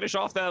to finish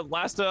off that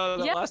last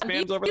last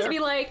man's over there? Be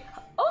like,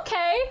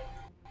 okay.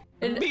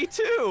 And, Me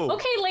too.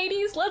 Okay,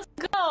 ladies, let's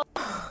go.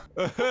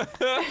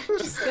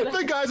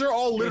 The guys are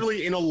all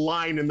literally in a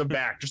line in the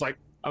back, just like.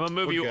 I'm gonna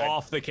move you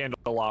off the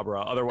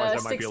candelabra. Otherwise,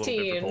 that might be a little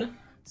difficult.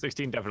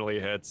 16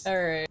 definitely hits. All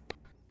right.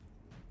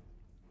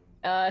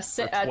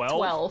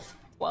 12.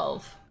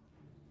 12.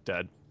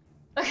 Dead.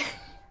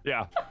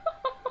 Yeah.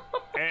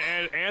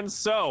 and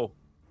so,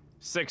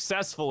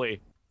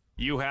 successfully,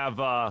 you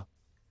have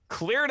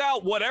cleared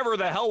out whatever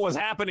the hell was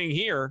happening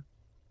here.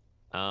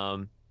 There's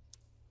a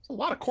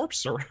lot of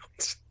corpses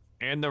around.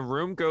 And the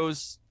room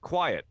goes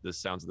quiet. The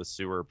sounds of the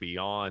sewer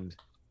beyond.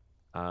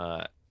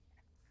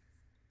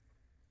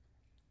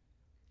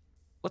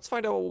 Let's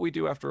find out what we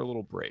do after a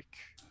little break.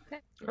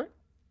 Okay. All right.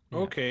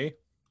 Okay.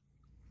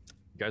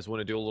 You guys want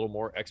to do a little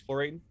more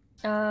explorating?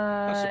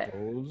 I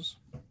suppose.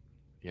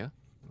 Yeah.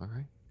 All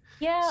right.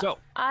 Yeah. So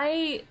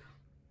I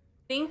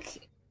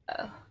think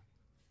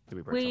did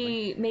we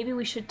break maybe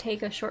we should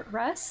take a short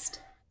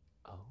rest.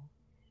 Oh.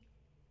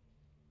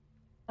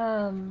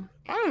 I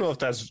don't know if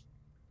that's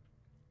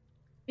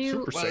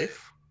super Well,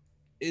 safe.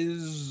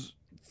 Is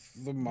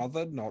the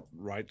mother not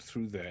right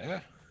through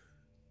there?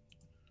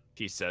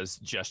 He says,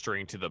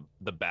 gesturing to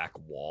the back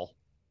wall,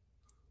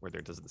 where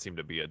there doesn't seem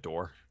to be a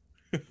door.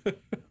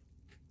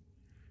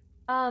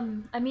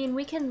 I mean,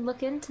 we can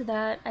look into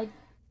that.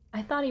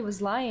 I thought he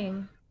was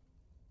lying.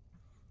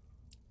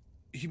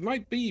 He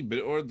might be, but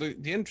or the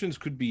entrance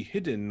could be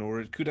hidden, or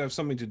it could have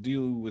something to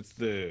do with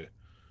the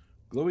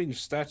glowing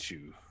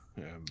statue.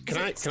 Can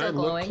I still look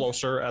glowing?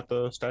 closer at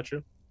the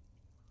statue?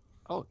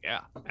 Oh yeah,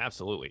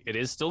 absolutely. It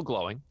is still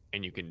glowing,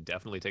 and you can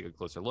definitely take a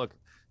closer look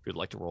if you'd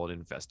like to roll an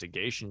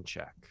investigation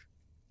check.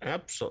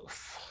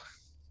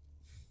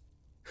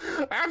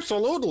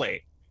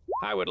 Absolutely.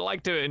 I would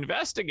like to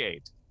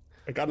investigate.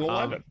 I got an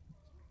 11.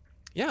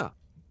 Yeah.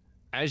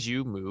 As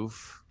you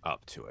move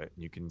up to it,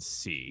 you can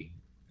see,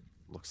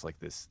 looks like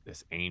this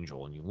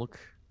angel, and you look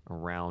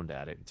around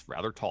at it. It's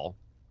rather tall.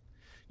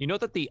 You know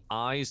that the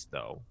eyes,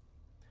 though,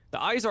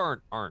 the eyes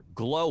aren't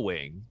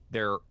glowing.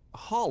 They're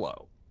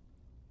hollow.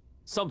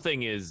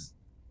 Something is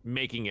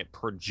making it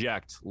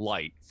project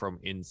light from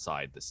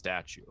inside the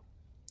statue.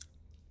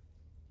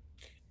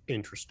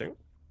 Interesting.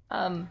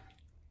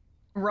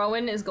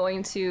 Rowan is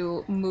going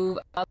to move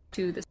up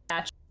to the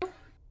statue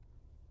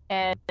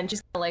and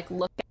just gonna like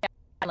look at it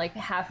and like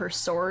have her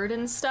sword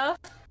and stuff.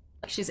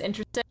 She's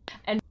interested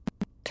and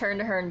turn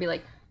to her and be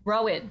like,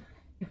 Rowan,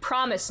 you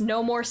promise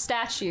no more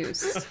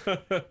statues.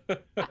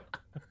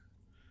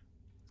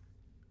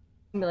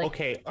 Like,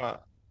 Okay,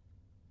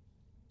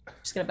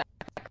 just gonna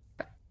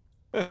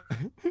back.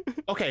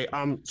 okay,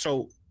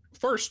 so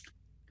first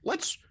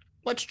let's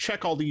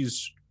check all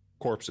these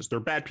corpses. They're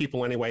bad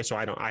people anyway, so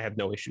I have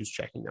no issues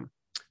checking them.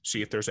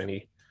 See if there's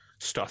any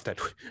stuff that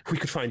we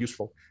could find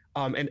useful.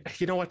 And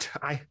you know what?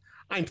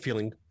 I'm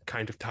feeling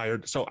kind of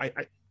tired. So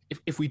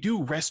if we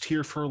do rest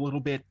here for a little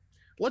bit,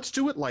 let's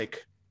do it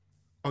like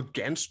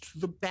against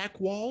the back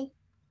wall.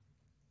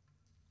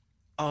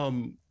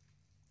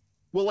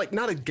 Well, like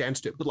not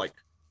against it, but like,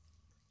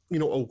 you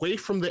know, away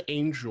from the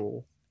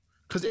angel.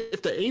 Because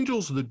if the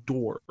angel's the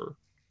door,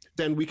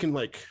 then we can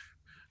like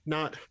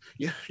not,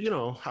 yeah, you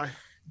know,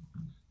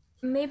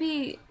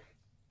 Maybe,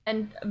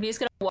 and V's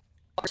gonna walk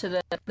to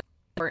the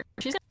door.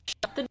 She's gonna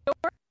shut the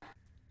door,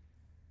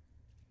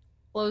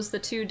 close the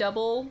two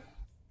double.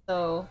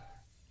 So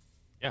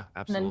Yeah,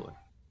 absolutely.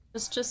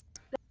 just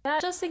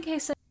that, just in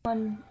case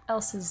anyone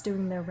else is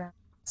doing their rounds.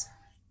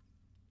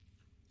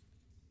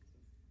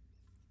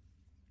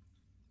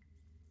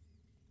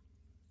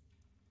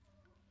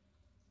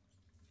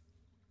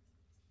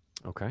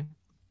 Okay.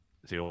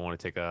 So you want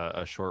to take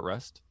a short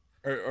rest?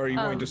 Or are you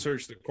going to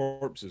search the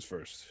corpses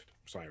first,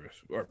 Cyrus?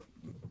 Or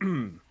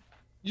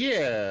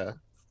yeah,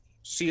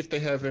 see if they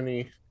have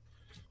any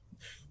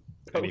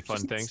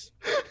fun things?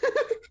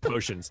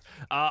 Potions.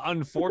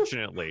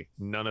 Unfortunately,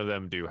 none of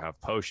them do have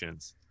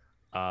potions.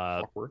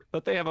 Awkward.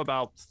 But they have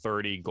about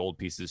 30 gold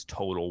pieces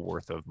total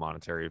worth of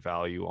monetary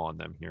value on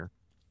them here.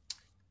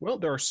 Well,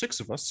 there are 6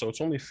 of us, so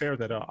it's only fair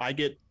that I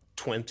get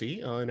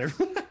 20 and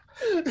everyone.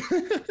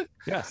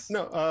 Yes.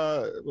 No,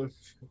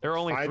 There are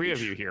only 5 3 of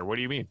each. you here. What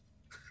do you mean?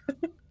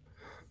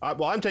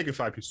 Well, I'm taking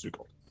 5 pieces of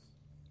gold.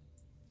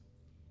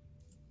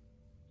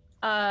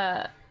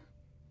 Can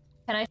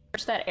I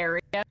search that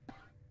area?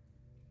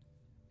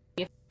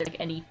 If there's like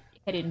any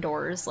hidden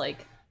doors,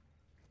 like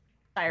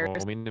Cyrus.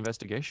 Well, I mean,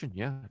 investigation.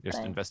 Yeah, just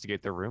Okay.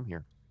 investigate the room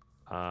here.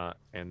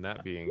 And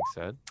that being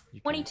said,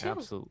 you 22. can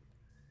absolutely.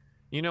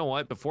 You know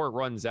what? Before it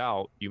runs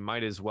out, you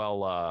might as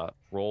well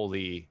roll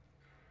the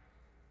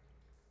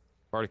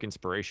Bardic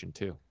Inspiration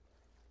too.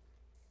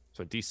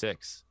 So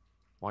D6.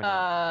 Why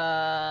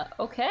not?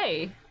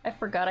 Okay. I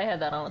forgot I had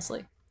that,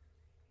 honestly.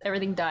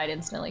 Everything died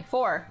instantly.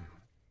 4.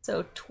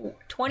 So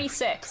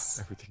 26.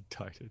 Everything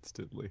died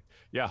instantly.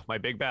 Yeah, my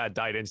big bad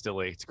died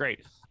instantly. It's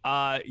great.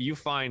 You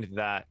find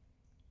that,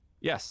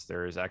 yes,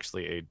 there is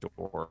actually a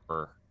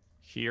door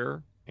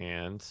here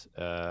And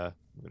I'm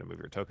going to move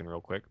your token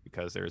real quick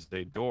because there's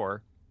a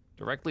door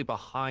directly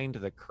behind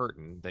the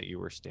curtain that you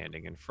were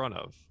standing in front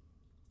of.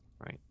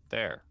 Right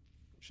there.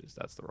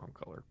 That's the wrong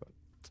color, but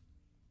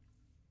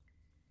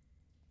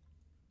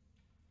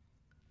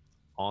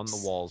on the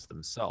walls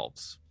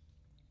themselves.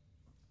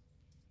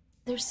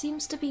 There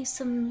seems to be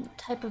some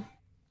type of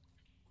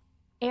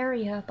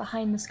area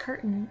behind this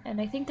curtain, and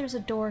I think there's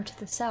a door to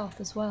the south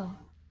as well.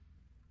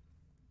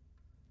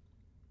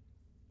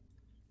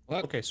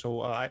 Okay,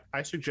 so I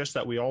suggest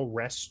that we all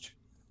rest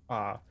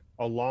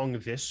along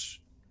this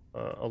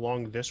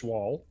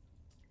wall,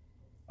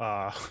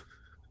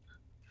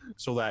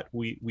 so that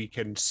we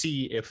can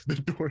see if the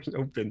door is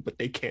open, but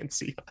they can't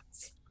see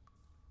us.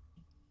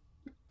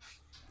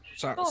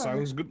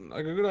 Sounds good,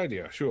 like a good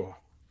idea. Sure.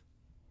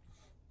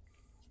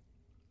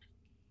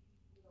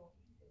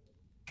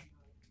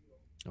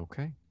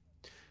 Okay.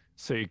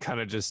 So you kind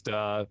of just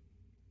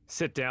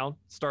sit down,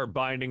 start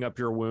binding up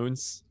your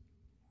wounds,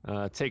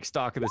 take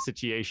stock of the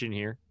situation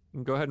here,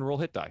 and go ahead and roll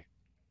hit die.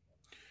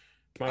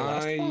 My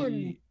last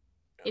one.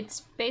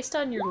 It's based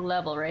on your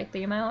level, right?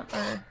 The amount?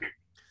 Or...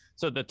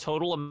 So the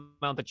total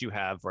amount that you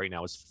have right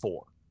now is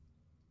 4.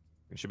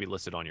 It should be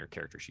listed on your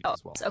character sheet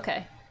as well.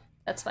 Okay.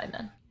 That's fine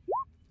then.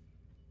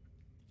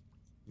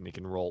 And you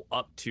can roll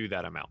up to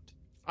that amount.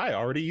 I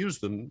already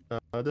used them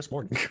this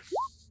morning.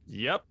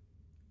 Yep.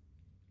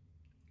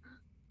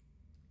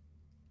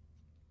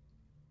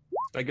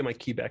 I get my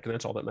key back, and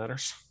that's all that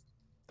matters.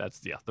 That's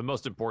the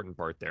most important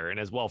part there. And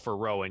as well for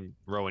Rowan.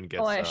 Rowan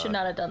gets... Oh, I should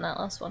not have done that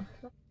last one.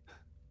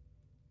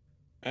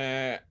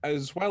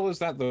 As well as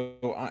that,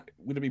 though,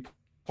 would it be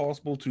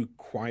possible to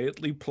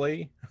quietly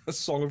play a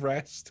Song of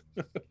Rest?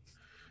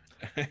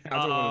 I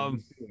don't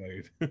want to be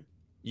too loud.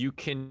 You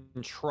can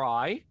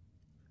try.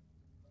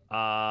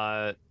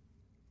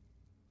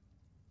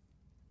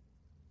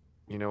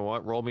 You know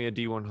what? Roll me a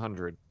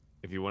D100.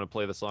 If you want to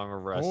play the Song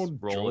of Rest,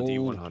 roll a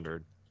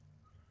D100.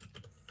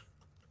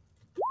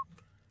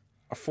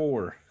 A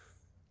 4.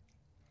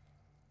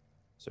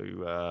 So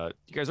you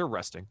guys are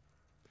resting.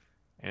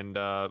 And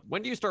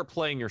when do you start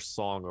playing your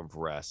Song of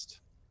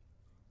Rest?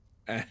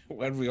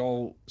 When we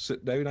all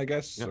sit down, I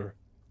guess. Yep. Or...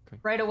 Okay.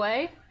 Right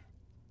away?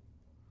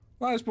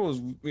 Well, I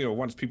suppose,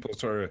 once people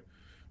sort of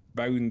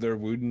bound their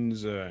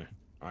wounds,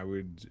 I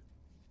would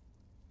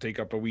take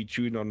up a wee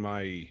tune on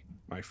my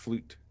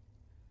flute.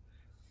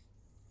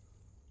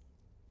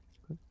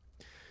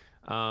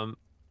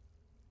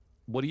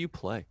 What do you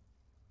play?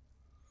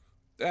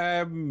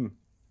 I don't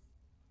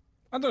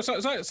know,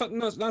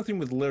 nothing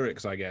with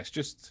lyrics, I guess.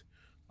 Just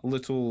a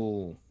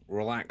little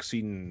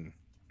relaxing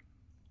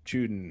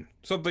tune,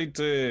 something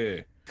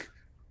to.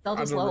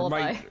 Zelda's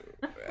lullaby.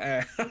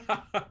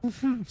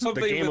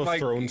 Something the Game with of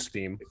Thrones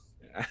theme.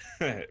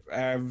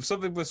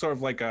 Something with sort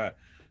of like an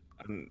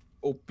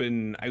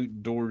open,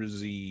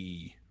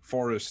 outdoorsy,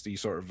 foresty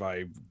sort of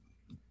vibe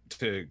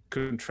to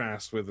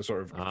contrast with the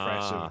sort of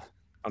oppressive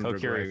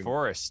underground Kokiri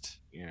Forest.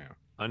 Yeah.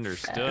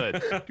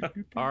 Understood.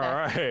 All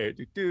right.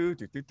 And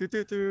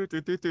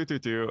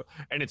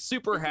it's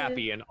super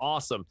happy and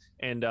awesome.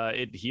 And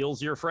it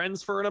heals your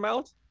friends for an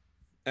amount?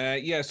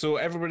 Yeah, so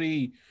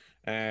everybody,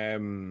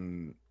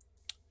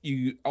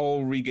 you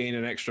all regain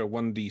an extra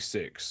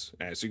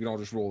 1d6. So you can all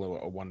just roll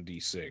a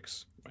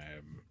 1d6.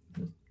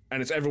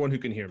 And it's everyone who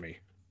can hear me.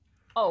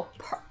 Oh,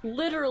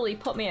 literally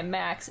put me at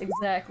max.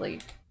 Exactly.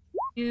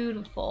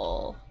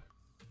 Beautiful.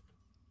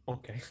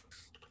 Okay.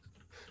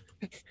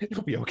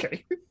 It'll be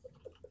okay.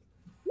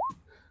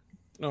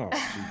 Oh,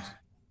 jeez.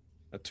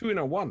 A 2 and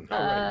a 1.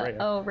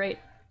 Right.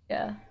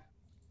 Yeah.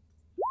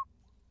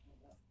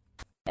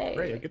 Hey.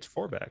 Rhea gets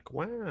 4 back.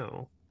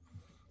 Wow.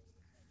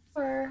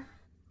 4.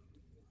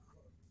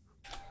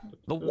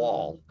 The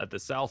wall at the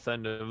south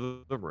end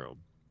of the room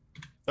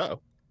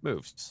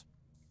moves.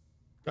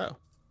 Oh.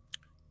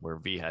 Where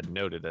V had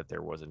noted that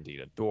there was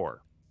indeed a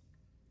door.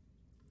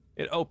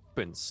 It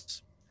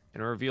opens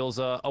and reveals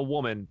a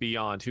woman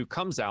beyond who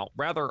comes out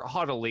rather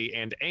haughtily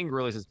and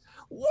angrily says,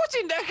 "What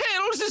in the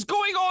hell is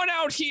going on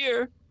out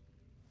here?"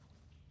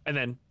 And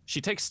then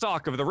she takes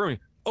stock of the room.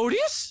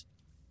 Odious?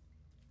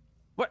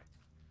 What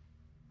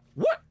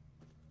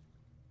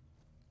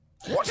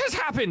has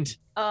happened?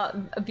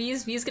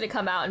 V's gonna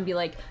come out and be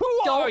like,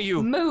 Who are you?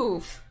 Don't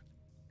move.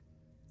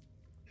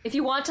 If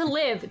you want to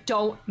live,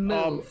 don't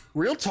move.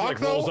 Real She talk,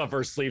 rolls though. up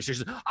her sleeve. She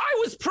says, "I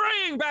was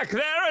praying back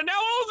there, and now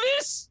all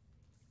this."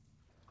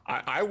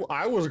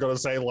 I was gonna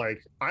say,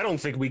 like, I don't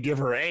think we give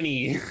her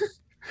any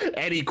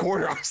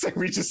quarter. I say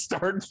we just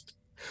start.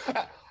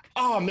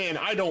 Oh man,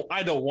 I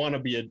don't want to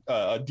be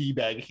a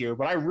d-bag here,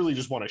 but I really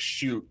just want to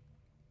shoot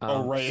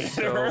right at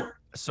her.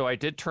 So I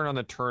did turn on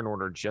the turn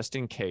order just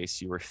in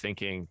case you were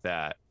thinking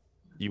that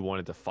you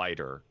wanted to fight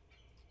her.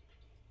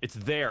 It's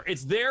there.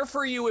 It's there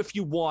for you if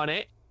you want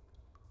it.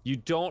 You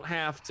don't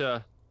have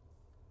to.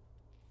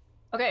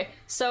 Okay,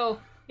 so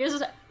here's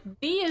what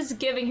B is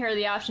giving her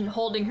the option,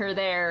 holding her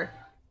there.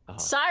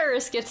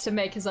 Cyrus gets to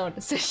make his own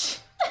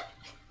decision.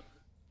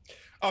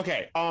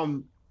 Okay.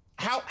 How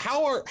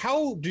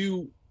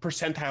do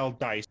percentile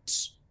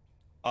dice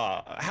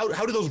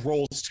how do those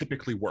rolls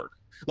typically work?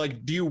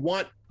 Like, do you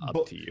want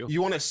Up to you.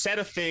 You want to set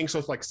a thing so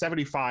it's like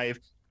 75?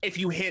 If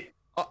you hit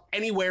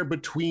anywhere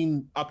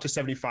between up to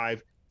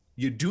 75,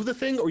 you do the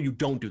thing or you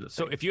don't do the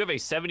thing. So if you have a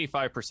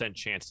 75%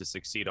 chance to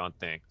succeed on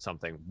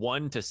something,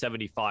 1 to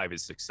 75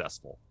 is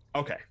successful.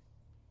 Okay.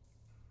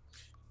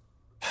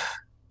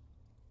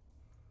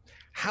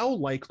 How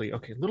likely?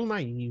 Okay, a little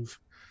naive.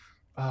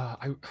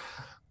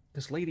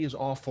 This lady is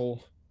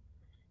awful.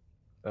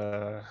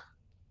 I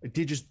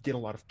did just get a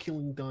lot of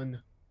killing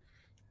done.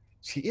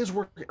 She is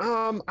working.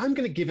 I'm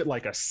gonna give it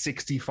like a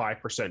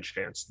 65%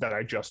 chance that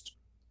I just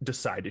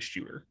decide to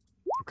shoot her.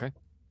 Okay.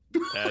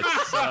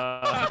 That's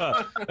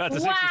a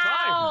 65.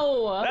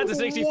 Wow! That's a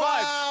 65.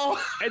 Wow.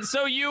 And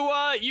so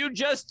you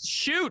just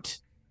shoot,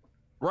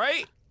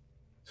 right?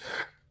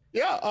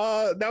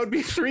 Yeah, that would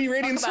be 3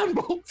 radiant Talk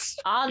about- sunbolts.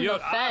 On You the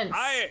fence.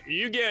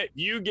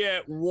 you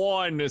get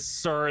 1,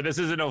 sir. This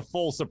isn't a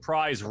full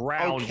surprise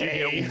round.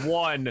 Okay. You get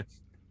 1.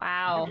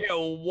 Wow. You get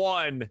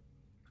 1.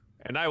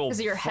 And I will Because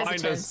of your find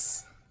us.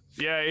 hesitance.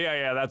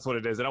 Yeah, that's what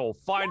it is. And I will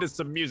find us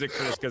some music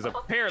for this because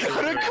apparently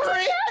Got a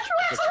crit.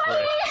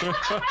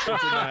 it's a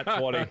nat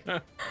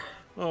 20.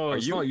 Oh,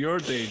 it's you not your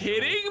day. Joel.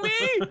 Kidding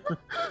me?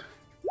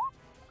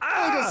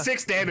 Only does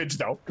 6 damage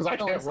though, because I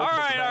can't roll. All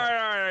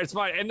right, it's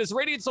fine. And this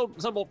radiant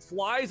sunbolt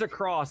flies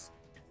across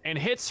and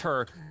hits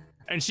her,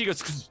 and she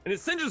goes, and it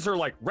singes her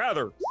like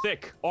rather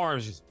thick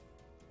arms. She's,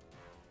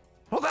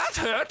 well, that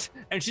hurt.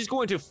 And she's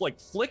going to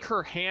flick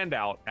her hand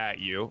out at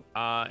you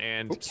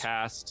and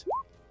cast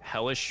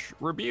Hellish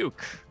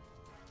Rebuke.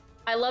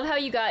 I love how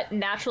you got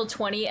natural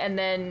 20 and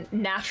then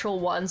natural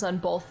 1s on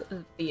both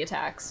of the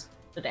attacks.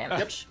 The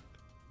damage.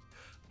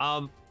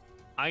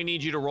 I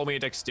need you to roll me a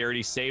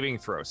dexterity saving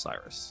throw,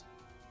 Cyrus.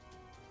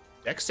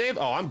 Dex save?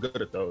 Oh, I'm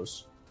good at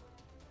those.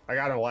 I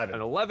got an 11.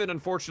 An 11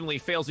 unfortunately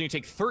fails, and you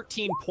take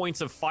 13 points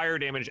of fire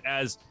damage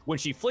as when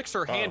she flicks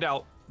her hand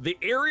out, the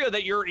area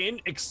that you're in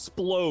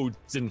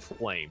explodes in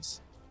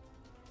flames.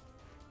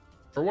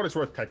 For what it's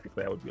worth,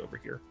 technically, I would be over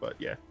here, but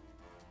yeah.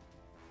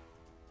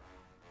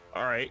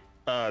 All right,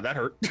 that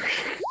hurt.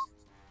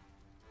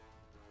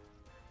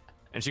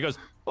 And she goes,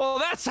 well,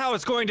 that's how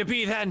it's going to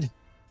be then.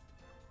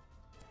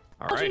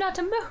 All Told you right. not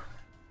to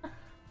move.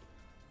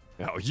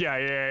 Oh,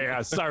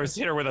 yeah. Cyrus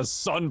hit her with a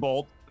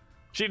sunbolt.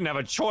 She didn't have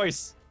a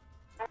choice.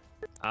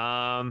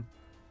 God,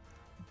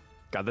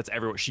 that's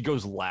everywhere. She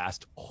goes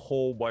last.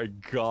 Oh my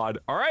God.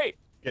 All right.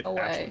 Get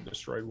Away. actually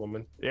destroyed,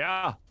 woman.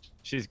 Yeah,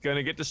 she's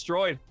gonna get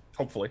destroyed.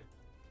 Hopefully.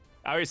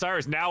 All right,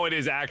 Cyrus, now it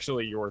is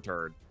actually your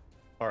turn.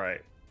 All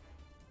right.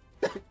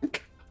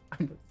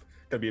 I'm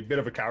gonna be a bit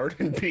of a coward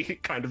and be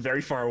kind of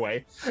very far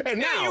away. And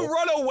Now now you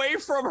run away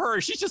from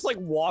her. She's just like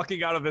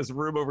walking out of this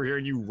room over here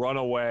and you run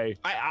away.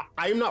 I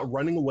am not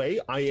running away.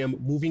 I am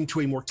moving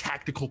to a more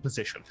tactical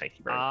position. Thank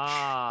you very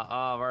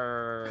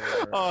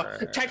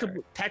much.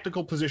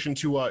 Tactical position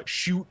to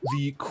shoot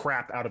the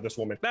crap out of this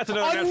woman. That's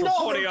another natural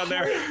 20 on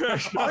there.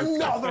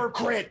 Another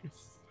crit.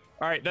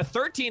 All right, the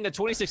 13, the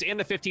 26, and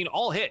the 15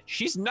 all hit.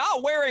 She's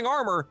not wearing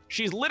armor.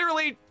 She's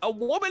literally a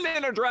woman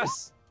in a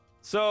dress.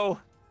 So...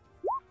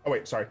 Oh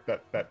wait, sorry.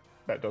 That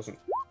doesn't.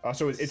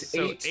 So it's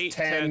So 8,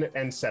 10,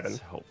 and 7.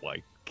 Oh my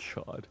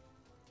God.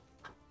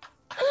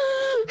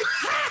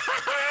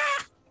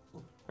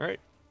 All right.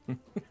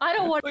 I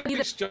don't want to be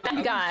the Shut bad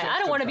up, guy. shut I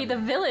don't want to be up. the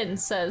villain,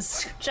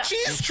 says Justin.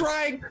 She's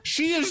trying.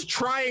 She is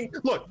trying.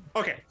 Look,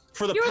 okay.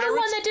 For the You're pirates, the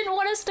one that didn't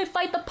want us to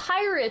fight the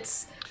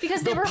pirates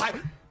because they were.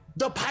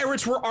 the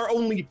pirates are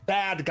only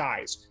bad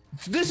guys.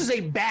 This is a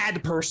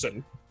bad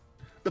person.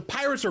 The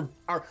pirates are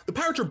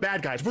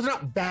bad guys, but they're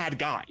not bad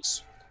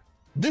guys.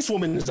 This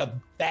woman is a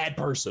bad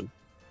person.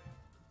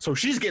 So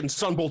she's getting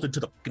sunbolted to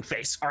the fucking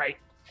face. All right.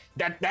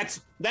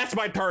 That's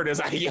my turn as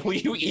I yell,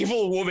 you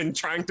evil woman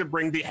trying to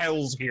bring the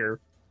hells here.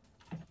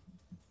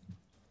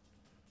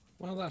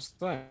 Well, that's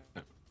that.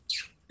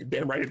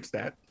 Damn right it's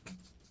that.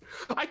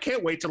 I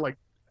can't wait to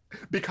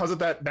because of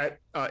that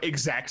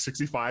exact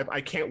 65,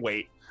 I can't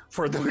wait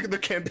for the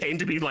campaign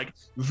to be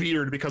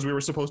veered because we were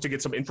supposed to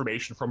get some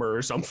information from her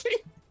or something.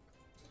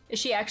 Is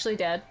she actually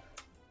dead?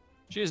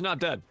 She is not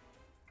dead.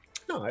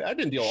 No, I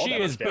didn't deal all She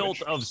that is much damage.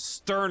 built of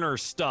sterner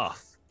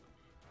stuff.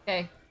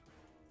 Okay.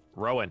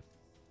 Rowan.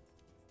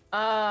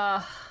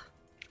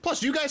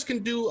 Plus, you guys can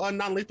do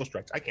non-lethal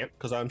strikes. I can't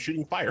because I'm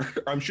shooting fire.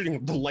 I'm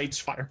shooting the lights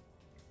fire.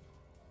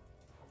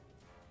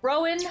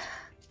 Rowan.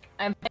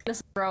 I'm playing this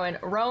with Rowan.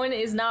 Rowan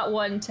is not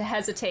one to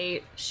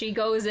hesitate. She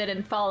goes in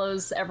and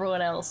follows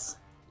everyone else.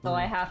 So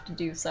I have to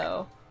do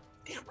so.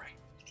 Damn right.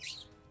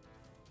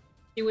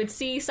 She would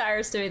see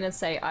Cyrus doing this and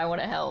say, I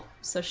want to help.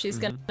 So she's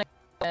gonna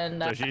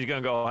and So she's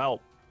gonna go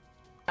help.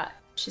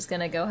 she's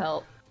gonna go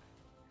help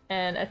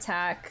and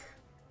attack.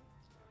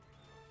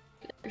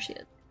 There she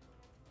is.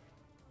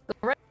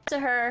 Go right to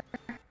her.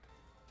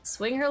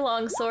 Swing her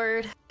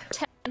longsword.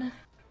 10.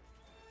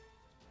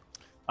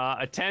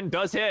 A 10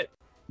 does hit.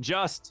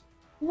 Just.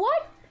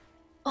 What?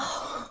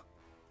 Oh.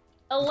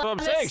 That's 11 what I'm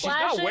saying. She's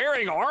not slashing.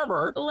 wearing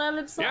armor. 11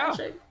 Yeah.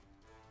 slashing.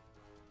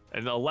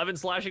 And 11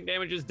 slashing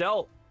damage is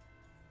dealt.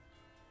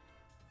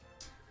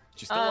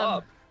 She's still Um,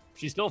 up.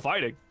 she's still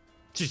fighting.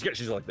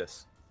 She's like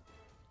this.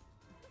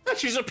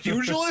 She's a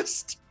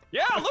pugilist.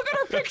 Yeah, look at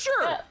her picture.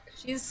 Yeah,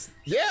 she's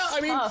I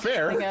mean, tough,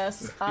 fair. I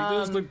guess. He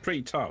does look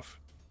pretty tough.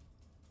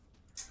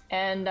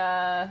 And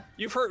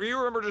You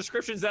remember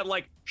descriptions that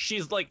like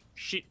she's like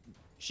she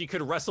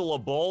could wrestle a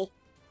bull.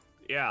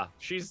 Yeah,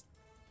 she's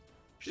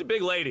a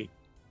big lady.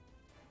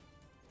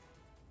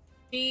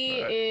 she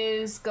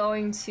is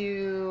going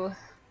to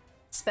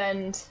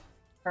spend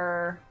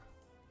her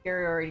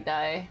superiority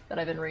die that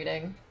I've been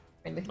reading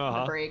in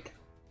the break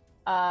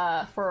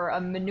for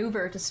a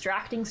maneuver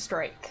distracting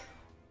strike.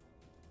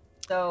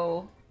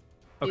 So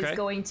he's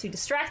going to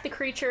distract the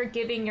creature,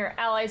 giving your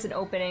allies an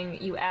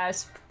opening. You add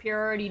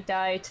superiority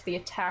die to the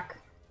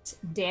attack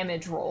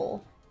damage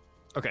roll.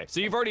 Okay, so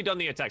you've already done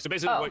the attack. So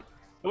basically,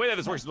 the way that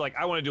this works is like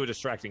I want to do a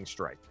distracting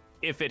strike.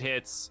 If it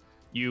hits,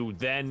 you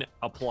then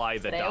apply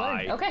the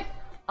die. Okay,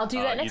 I'll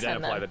do that next you then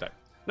time. apply Then. the die.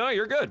 No,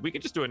 you're good. We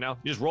can just do it now.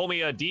 You just roll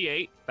me a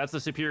d8. That's the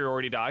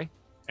superiority die,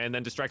 and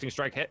then distracting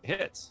strike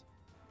hits.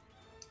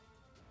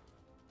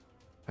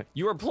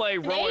 You are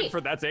playing Rowan for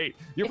that's 8.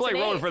 You're playing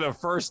Rowan for the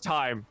first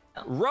time.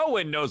 Oh.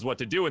 Rowan knows what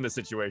to do in this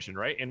situation,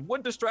 right? And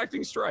one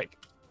distracting strike.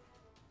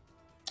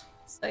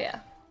 So yeah,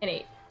 an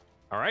 8.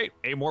 All right,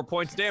 8 more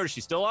points of damage.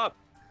 She's still up.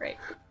 Great.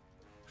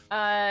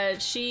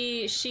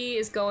 She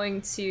is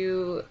going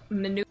to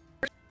maneuver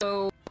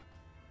so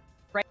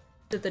right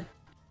to the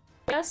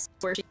desk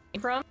where she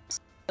came from, so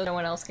no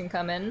one else can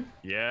come in.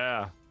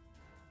 Yeah.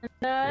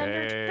 And,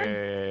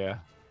 Yeah.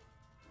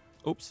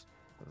 Oops,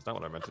 that's not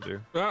what I meant to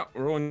do. Ah,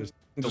 Rowan just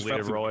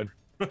Deleted Rowan.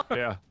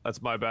 Yeah,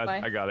 that's my bad.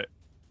 Bye. I got it.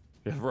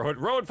 Yeah,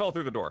 Rowan fell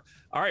through the door.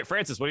 All right,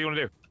 Francis, what do you want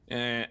to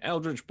do?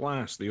 Eldritch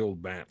Blast, the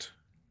old bat.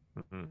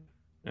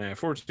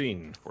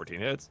 14. 14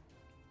 hits.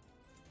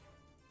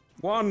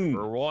 1.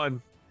 For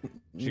 1.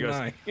 She goes,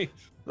 Nice.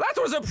 that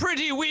was a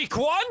pretty weak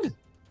one.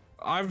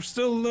 I'm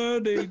still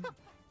learning.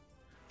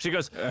 She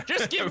goes,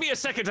 just give me a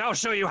second. I'll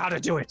show you how to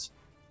do it.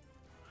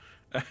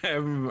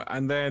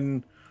 And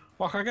then,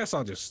 well, I guess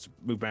I'll just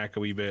move back a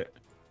wee bit.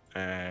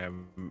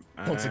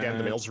 Once again,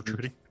 the male's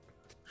retreating.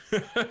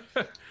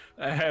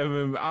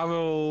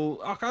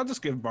 I'll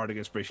just give Bardic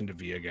Inspiration to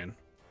V again.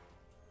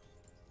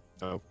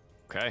 Oh,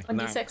 okay.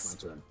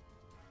 1d6.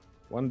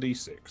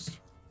 1d6.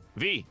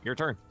 V, your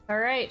turn. All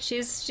right,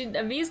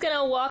 V's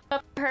gonna walk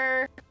up to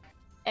her,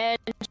 and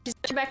she's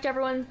turning back to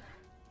everyone.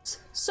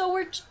 So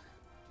we're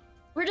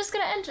just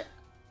gonna enter.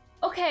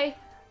 Okay,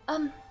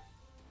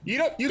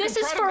 this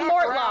is for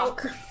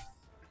Mortlock.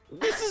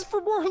 This is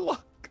for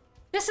Mortlock.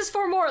 This is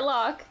for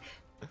Mortlock.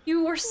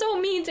 You were so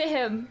mean to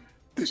him.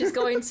 She's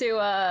going to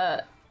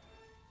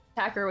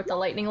attack her with the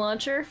lightning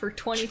launcher for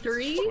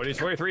 23.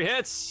 23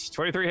 hits.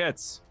 23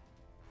 hits.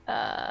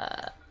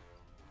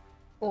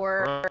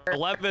 Or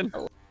 11.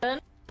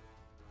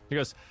 He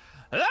goes,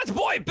 that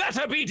boy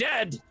better be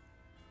dead.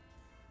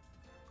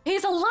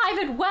 He's alive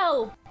and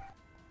well.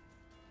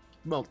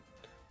 Well,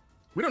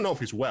 we don't know if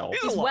he's well.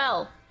 He's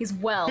well. He's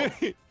well.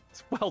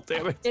 Well,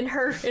 damn it. In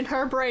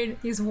her brain,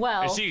 he's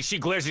well. And she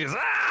glares. She goes,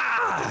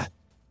 ah!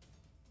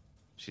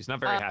 She's not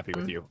very happy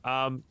with you.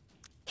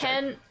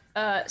 Can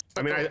I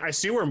mean, I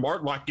see where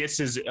Mortlock gets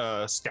his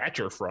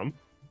stature from.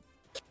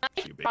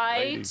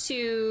 try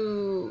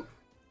to,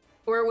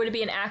 or would it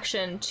be an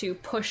action to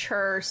push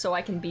her so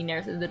I can be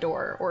near the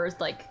door, or is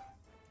like?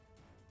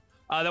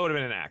 That would have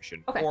been an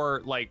action. Okay.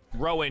 Or like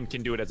Rowan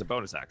can do it as a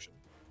bonus action.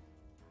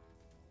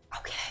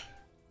 Okay.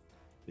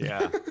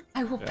 Yeah.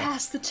 I will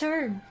pass the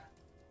turn.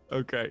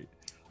 Okay.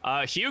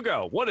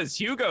 Hugo, what does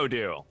Hugo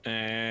do?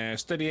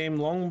 Steady aim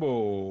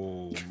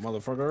longbow,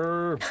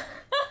 motherfucker.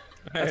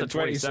 That's a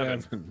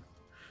 27.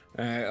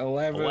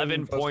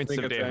 11 points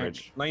of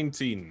damage.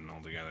 19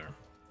 altogether.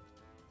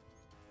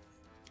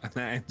 And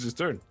that ends his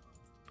turn.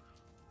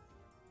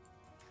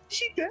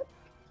 She dead?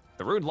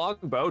 The rude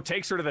longbow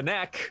takes her to the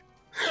neck.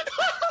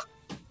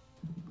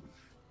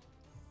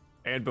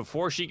 And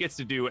before she gets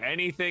to do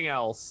anything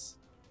else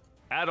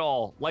at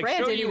all, like Rhea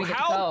show didn't you even get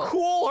to how go.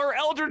 cool her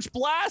Eldritch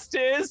Blast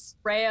is.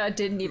 Rhea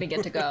didn't even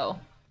get to go.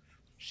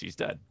 She's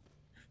dead.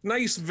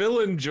 Nice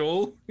villain,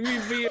 Joel. We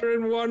beat her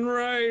in one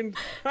round.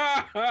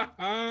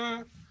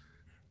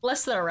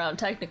 Less than a round,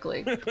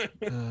 technically.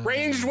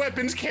 Ranged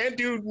weapons can't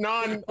do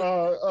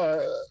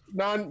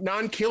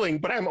non-killing,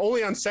 but I'm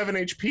only on 7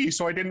 HP,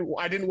 so I didn't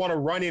want to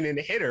run in and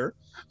hit her.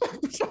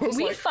 So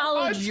We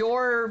followed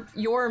your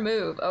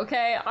move,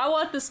 okay? I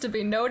want this to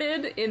be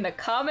noted in the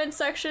comment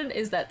section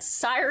is that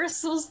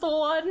Cyrus was the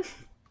one.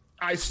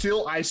 I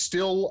still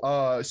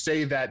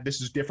say that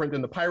this is different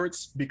than the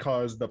pirates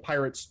because the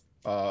pirates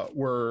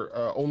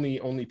were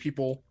only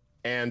people,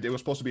 and it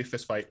was supposed to be a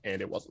fist fight,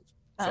 and it wasn't.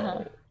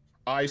 So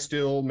I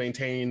still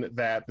maintain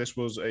that this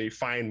was a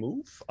fine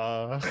move.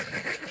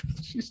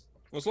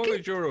 As long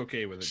as you're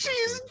okay with it.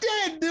 She's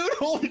dead, dude.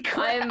 Holy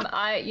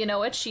crap. You know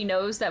what? She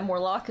knows that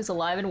Morlock is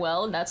alive and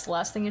well, and that's the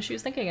last thing that she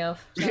was thinking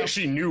of. So. Yeah,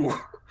 she knew.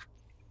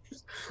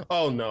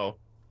 Oh no.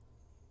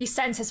 He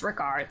sends his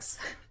regards.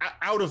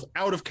 Out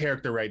of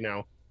character right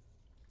now.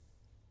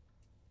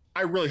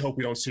 I really hope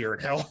we don't see her in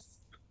hell.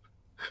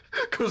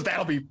 Because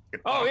that'll be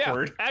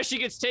awkward. Yeah. As she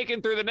gets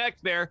taken through the neck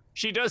there,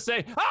 she does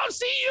say, "I'll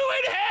see you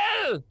in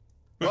hell."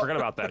 I forgot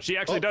about that. She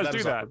actually does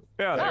do that.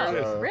 Yeah, there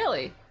it is.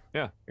 Really?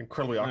 Yeah.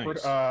 Incredibly awkward.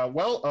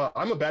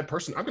 I'm a bad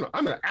person. I'm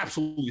gonna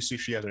absolutely see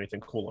if she has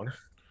anything cool on her.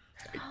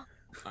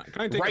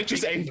 Can I take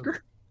Righteous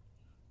anger.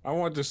 I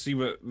want to see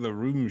what the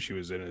room she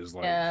was in is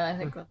like. Yeah, I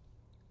think.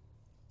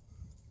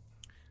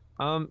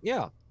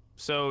 Yeah.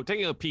 So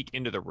taking a peek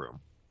into the room,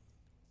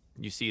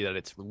 you see that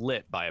it's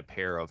lit by a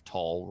pair of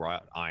tall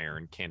wrought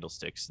iron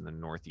candlesticks in the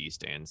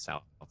northeast and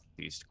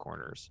southeast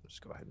corners. I'll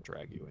just go ahead and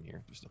drag you in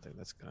here. There's nothing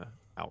that's gonna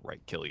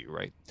outright kill you,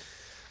 right?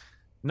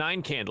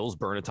 9 candles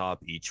burn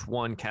atop each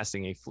one,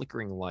 casting a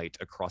flickering light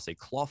across a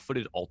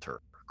claw-footed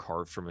altar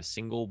carved from a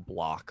single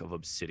block of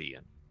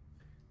obsidian,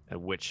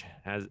 which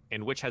has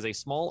a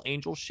small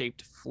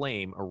angel-shaped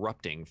flame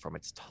erupting from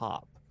its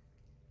top.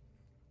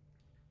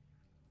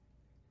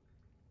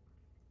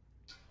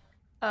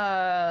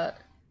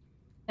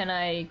 Can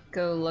I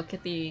go look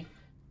at the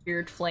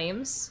weird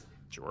flames?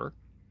 Sure.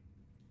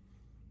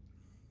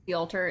 The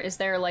altar. Is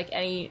there like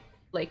any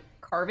like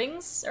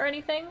carvings or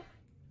anything?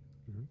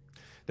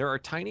 There are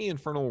tiny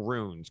infernal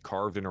runes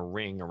carved in a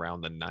ring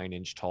around the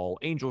 9-inch tall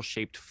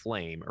angel-shaped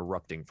flame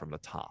erupting from the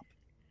top.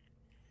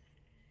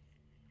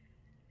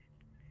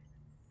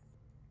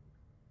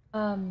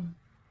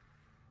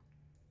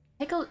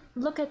 Take a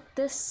look at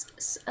this,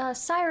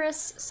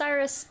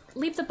 Cyrus,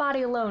 leave the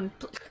body alone.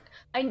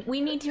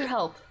 We need your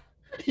help.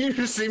 You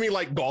just see me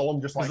like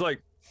Gollum, just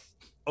like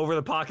over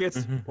the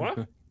pockets.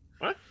 What?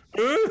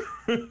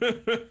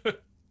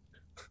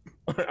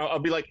 I'll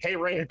be like, hey,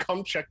 Ray,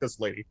 come check this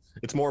lady.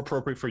 It's more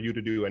appropriate for you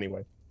to do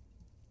anyway.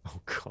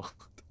 Oh, God.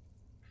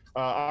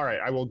 All right,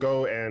 I will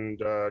go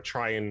and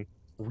try and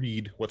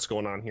read what's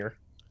going on here.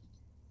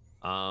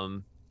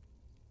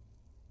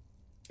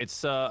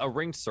 It's a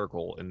ringed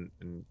circle in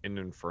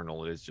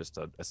Infernal. It is just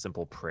a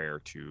simple prayer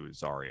to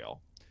Zariel.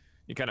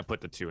 You kind of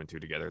put the 2 and 2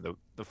 together.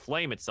 The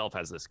flame itself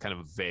has this kind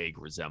of vague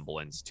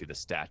resemblance to the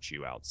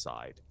statue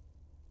outside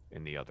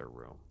in the other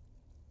room.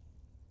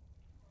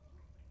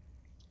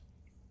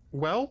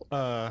 Well,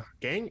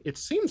 gang, it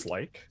seems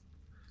like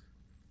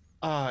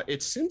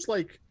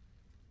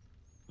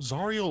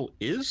Zariel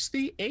is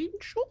the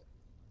angel,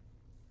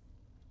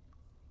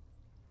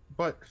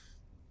 but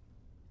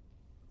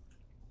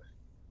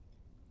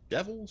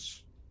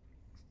devils.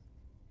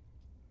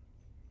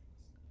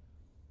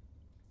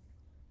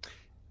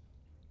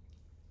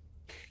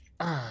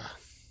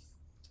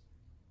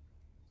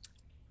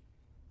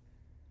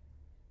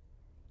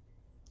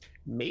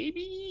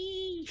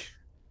 Maybe.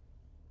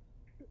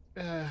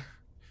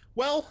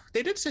 Well,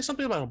 they did say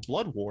something about a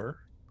blood war,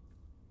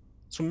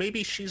 so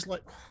maybe she's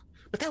like,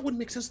 but that wouldn't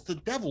make sense to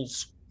the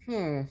devils.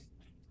 And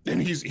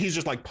he's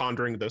just like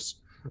pondering this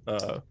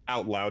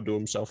out loud to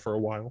himself for a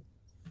while.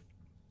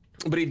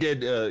 But he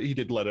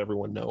did let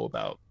everyone know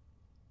about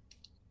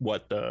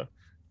what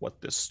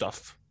this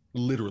stuff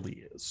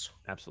literally is.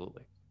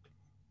 Absolutely.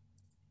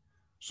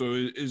 So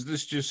is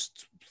this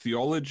just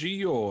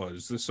theology, or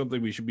is this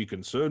something we should be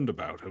concerned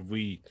about? Have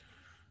we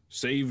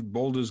saved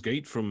Baldur's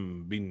Gate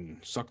from being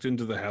sucked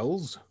into the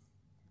hells?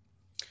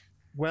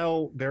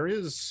 Well, there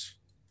is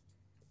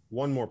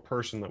one more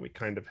person that we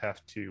kind of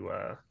have to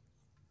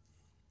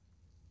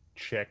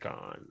check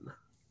on.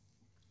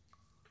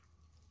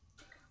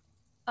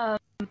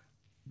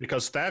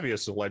 Because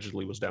Thavius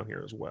allegedly was down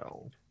here as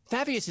well.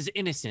 Thavius is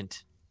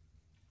innocent,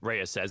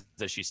 Rhea says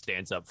as she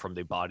stands up from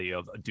the body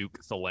of Duke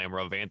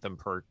Thalamra of Anthem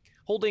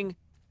holding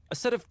a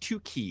set of 2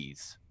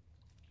 keys.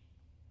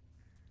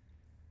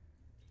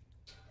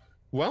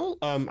 Well,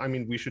 I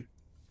mean, we should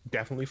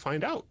definitely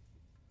find out.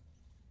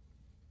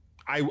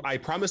 I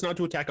promise not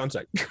to attack on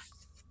sight.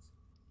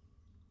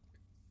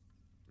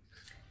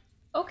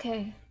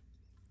 Okay.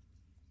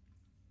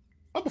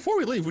 Oh, before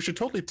we leave, we should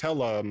totally tell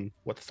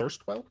what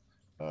Thirstwell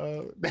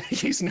that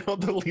he's now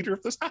the leader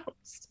of this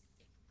house.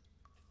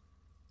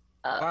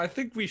 I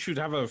think we should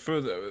have a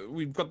further.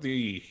 We've got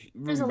the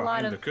room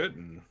behind the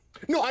curtain.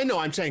 No, I know.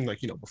 I'm saying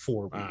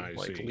before we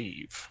see.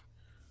 Leave.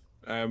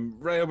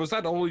 Rhea, was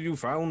that all you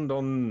found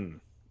on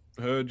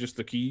her? Just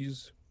the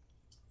keys?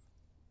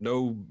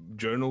 No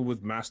journal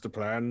with master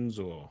plans,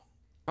 or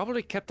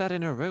probably kept that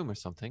in her room or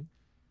something.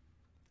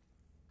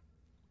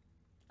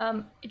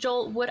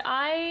 Joel,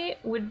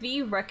 would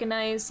we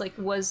recognize, like,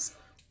 was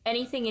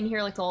anything in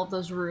here, like all of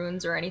those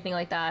runes or anything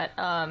like that?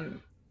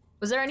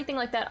 Was there anything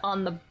like that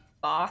on the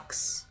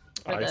box?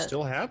 I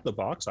still have the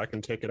box. I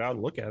can take it out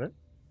and look at it.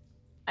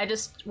 I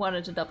just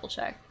wanted to double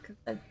check, because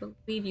I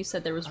believe you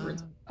said there was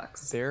runes on the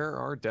box. There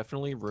are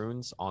definitely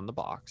runes on the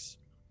box.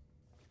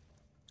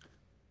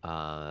 They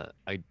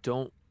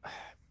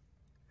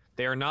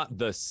are not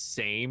the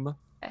same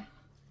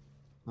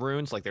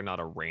runes, like they're not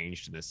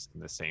arranged in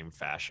the same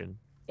fashion.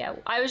 Yeah,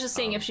 I was just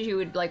seeing if she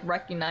would like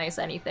recognize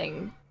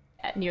anything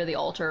near the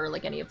altar, or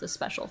like any of the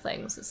special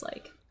things is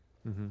like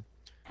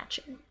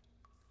matching.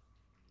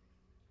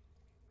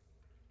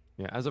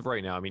 Yeah, as of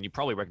right now, I mean, you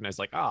probably recognize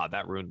like,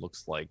 that rune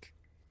looks like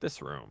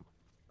this room.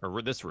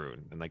 or this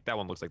rune, and like that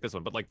one looks like this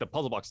one, but like the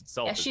puzzle box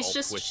itself. Yeah, is she's all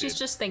just twisted. she's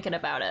just thinking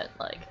about it.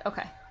 Like,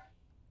 okay,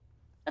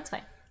 that's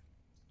fine.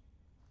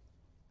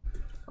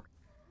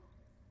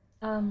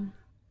 Okay.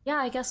 Yeah,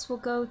 I guess we'll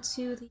go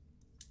to the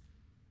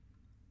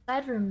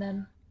side room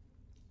then.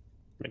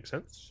 Makes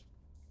sense.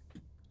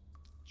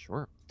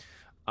 Sure.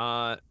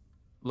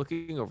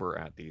 Looking over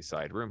at the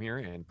side room here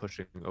and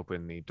pushing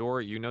open the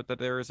door, you note that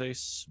there is a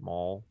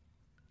small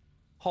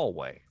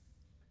hallway.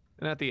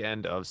 And at the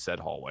end of said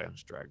hallway, I'll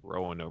just drag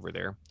Rowan over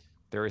there,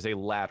 there is a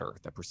ladder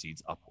that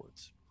proceeds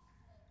upwards.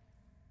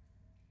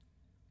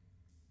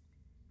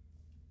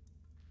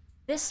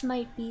 This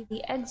might be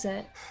the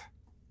exit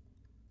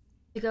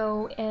to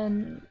go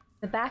in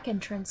the back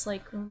entrance,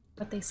 like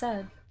what they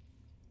said.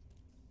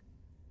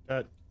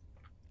 That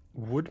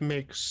would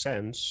make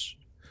sense.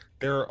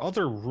 There are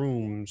other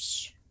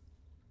rooms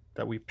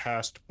that we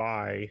passed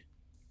by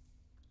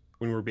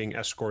when we were being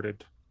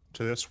escorted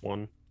to this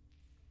one.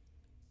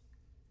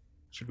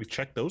 Should we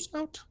check those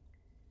out?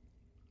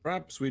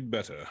 Perhaps we'd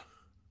better.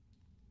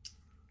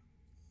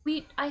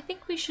 I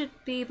think we should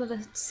be able to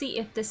see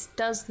if this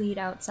does lead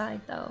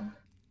outside, though,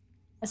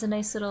 as a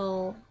nice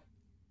little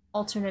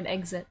alternate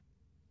exit.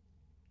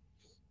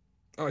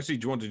 Oh, I see.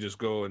 Do you want to just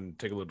go and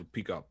take a little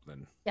peek up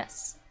then?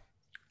 Yes.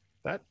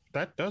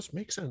 That does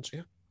make sense,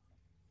 yeah.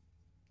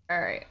 All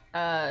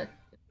right.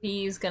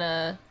 He's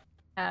gonna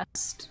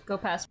go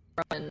past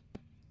Rowan,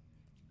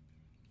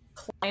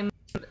 climb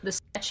the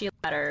sketchy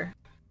ladder.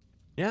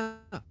 Yeah,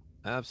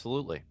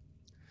 absolutely.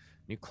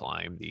 You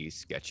climb the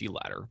sketchy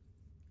ladder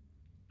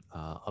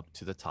up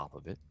to the top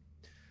of it.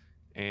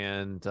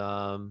 And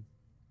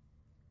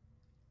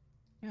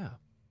yeah,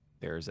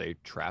 there's a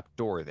trap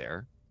door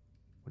there.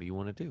 What do you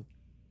want to do?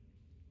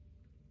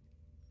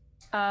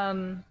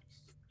 Can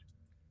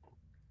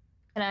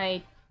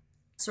I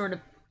sort of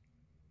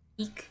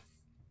peek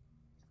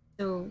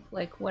to,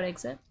 like, what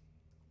exit?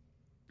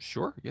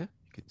 Sure, yeah.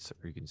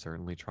 You can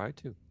certainly try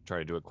to. Try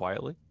to do it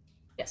quietly.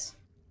 Yes.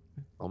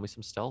 Roll me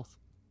some stealth.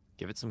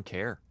 Give it some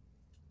care.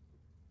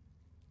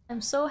 I'm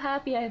so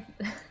happy I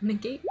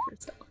negate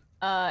yourself.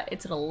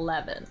 It's an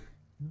 11.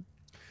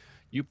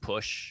 You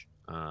push.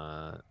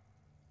 I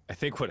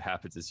think what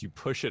happens is you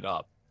push it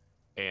up,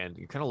 and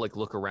you kind of like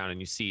look around,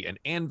 and you see an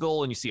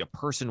anvil, and you see a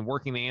person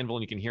working the anvil,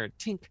 and you can hear it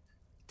tink,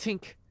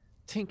 tink,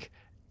 tink,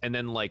 and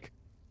then like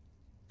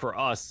for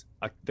us,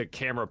 the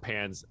camera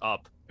pans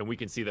up, and we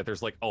can see that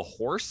there's like a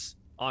horse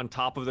on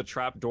top of the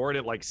trap door, and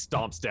it like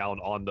stomps down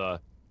on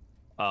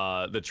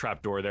the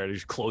trap door there, and it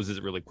just closes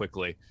it really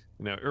quickly.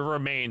 You know, it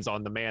remains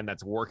on the man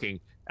that's working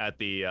at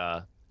the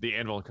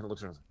anvil, and kind of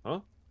looks around, huh?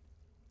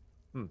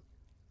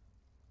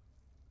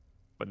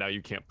 But now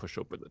you can't push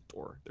open the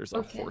door. There's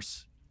a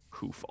horse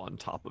hoof on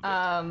top of it.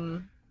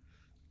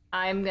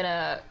 I'm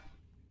gonna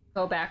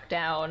go back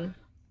down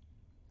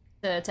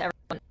to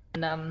everyone,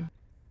 and I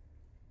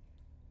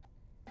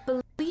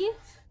believe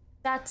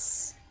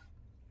that's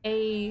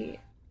a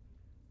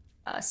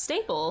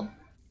stable.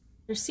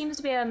 There seems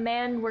to be a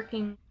man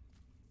working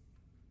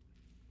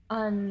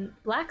on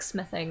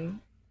blacksmithing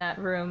that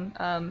room,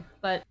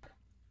 but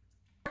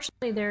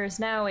fortunately there is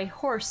now a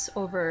horse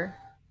over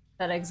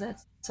that exit,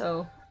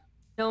 so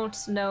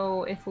don't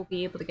know if we'll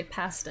be able to get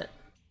past it.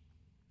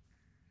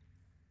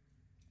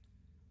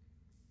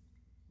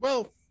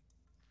 Well,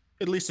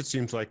 at least it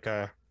seems like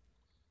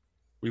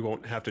we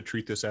won't have to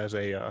treat this as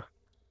an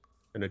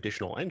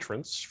additional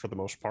entrance for the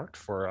most part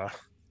for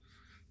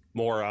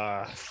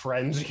more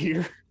friends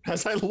here.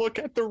 As I look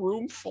at the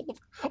room full of,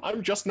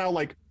 I'm just now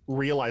like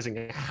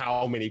realizing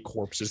how many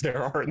corpses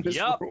there are in this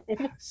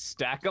room.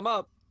 Stack them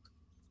up.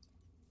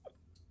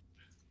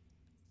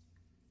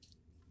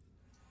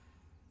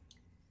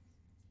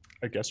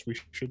 I guess we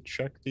should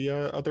check the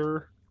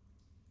other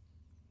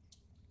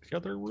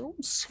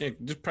rooms. Yeah,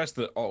 just press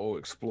the auto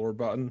explore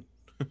button.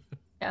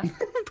 Yeah.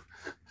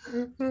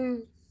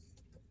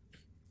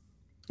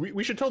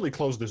 We should totally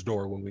close this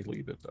door when we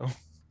leave it, though.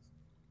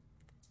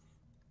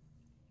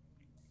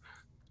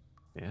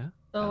 Yeah.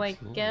 So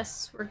absolutely. I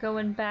guess we're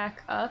going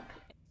back up,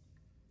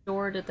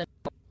 door to the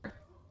north.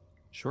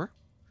 Sure.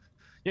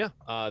 Yeah,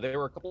 there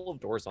were a couple of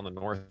doors on the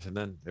north, and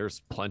then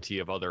there's plenty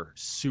of other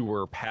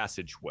sewer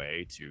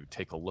passageway to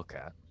take a look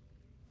at.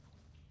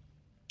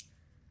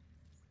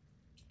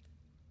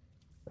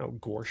 Oh,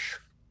 gorsh.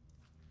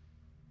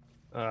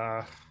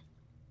 Alright,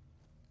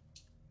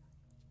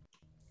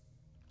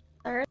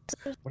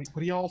 What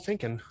are y'all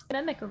thinking?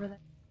 Mimic over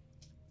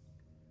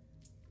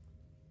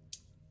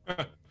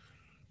there.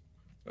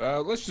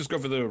 Let's just go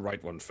for the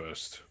right one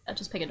first. I'll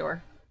just pick a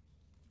door.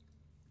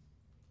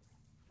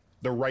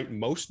 The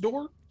rightmost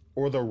door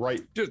or the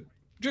right?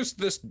 Just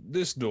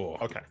this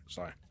door. Okay.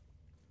 Sorry.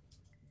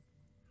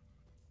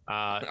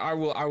 Uh, I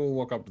will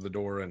walk up to the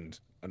door and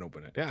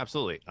open it. yeah,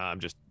 absolutely. I'm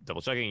just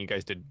double checking. You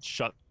guys did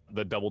shut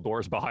the double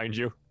doors behind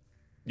you.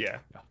 Yeah.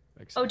 Yeah.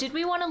 Makes Oh, sense. did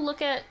we want to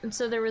look at,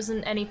 so there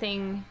wasn't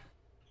anything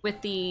with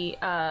the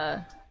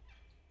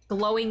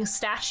glowing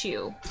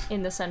statue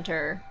in the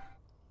center?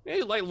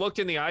 You like looked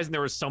in the eyes, and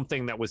there was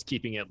something that was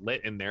keeping it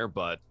lit in there,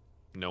 but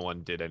no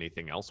one did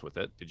anything else with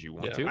it. Did you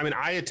want to? I mean,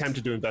 I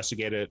attempted to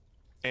investigate it,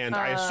 and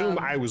I assume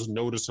I was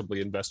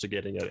noticeably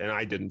investigating it, and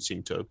I didn't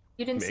seem to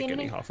make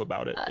any huff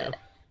about it.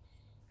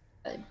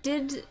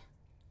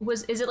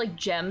 Is it like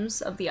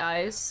gems of the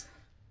eyes?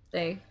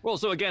 Well,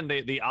 so again,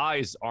 the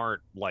eyes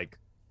aren't like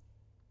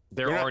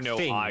there are no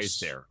things. eyes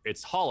there.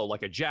 It's hollow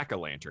like a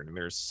jack-o'-lantern, and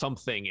there's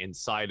something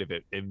inside of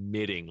it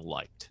emitting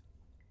light.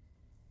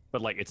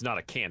 But like it's not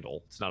a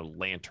candle, it's not a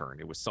lantern.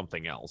 It was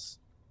something else,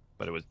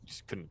 but it was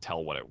just couldn't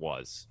tell what it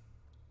was.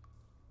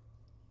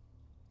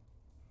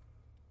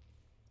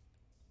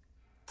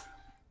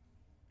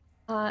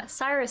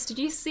 Cyrus, did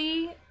you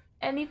see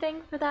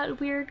anything for that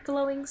weird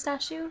glowing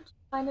statue?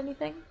 Find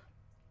anything?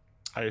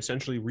 I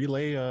essentially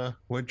relay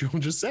what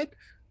Joan just said.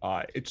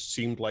 It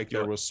seemed like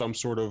there was some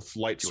sort of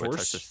light source.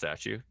 Touch the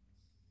statue?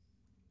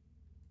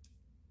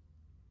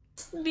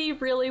 V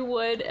really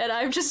would, and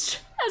I'm just,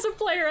 as a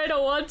player, I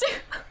don't want to.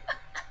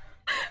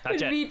 But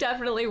V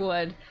definitely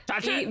would.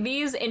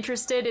 V's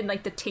interested in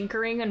like the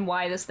tinkering and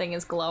why this thing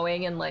is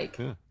glowing and like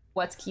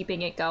what's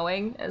keeping it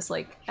going as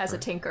a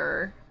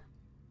tinkerer.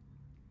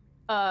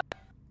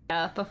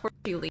 Yeah, before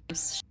she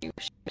leaves, she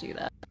should do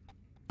that.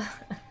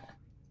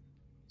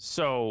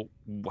 So,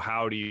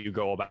 how do you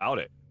go about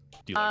it?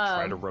 Do you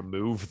try to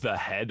remove the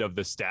head of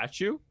the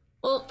statue?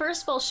 Well,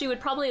 first of all, she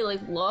would probably like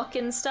look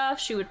and stuff.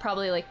 She would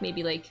probably like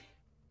maybe like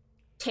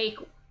take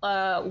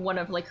one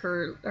of like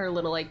her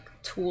little like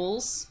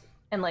tools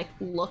and like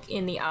look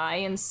in the eye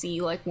and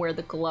see like where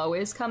the glow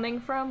is coming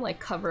from. Like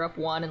cover up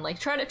one and like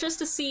try to just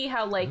to see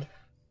how like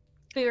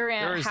figuring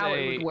out how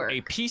it would work.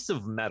 A piece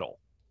of metal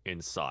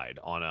inside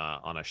on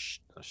a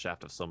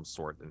shaft of some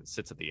sort, and it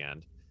sits at the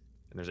end.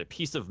 And there's a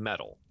piece of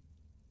metal,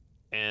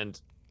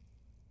 and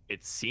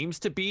it seems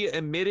to be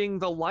emitting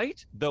the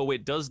light, though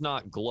it does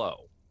not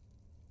glow.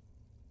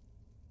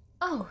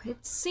 Oh,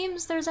 it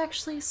seems there's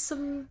actually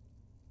some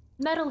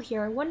metal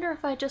here. I wonder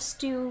if I just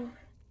do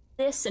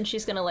this, and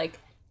she's gonna like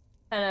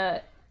kind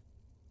of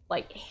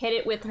like hit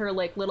it with her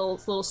like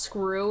little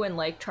screw and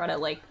like try to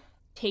like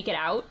take it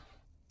out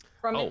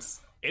from its.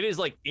 It is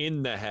like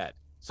in the head.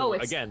 So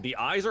again, the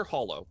eyes are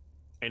hollow,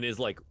 and is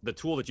like the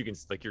tool that you can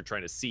like you're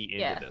trying to see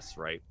into this,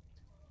 right?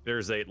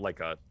 There's a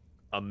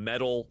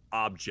metal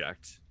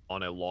object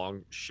on a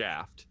long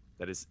shaft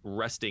that is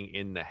resting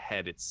in the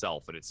head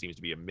itself, and it seems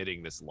to be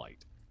emitting this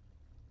light.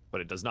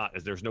 But it does not.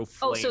 There's no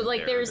flame. Oh, so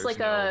like there's like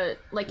no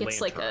it's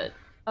like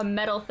a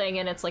metal thing,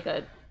 and it's like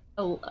a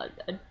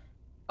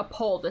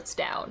pole that's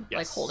down,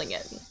 like holding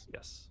it.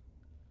 Yes.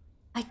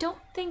 I don't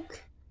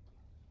think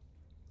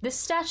this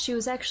statue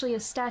is actually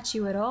a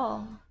statue at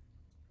all.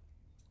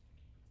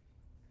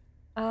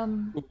 What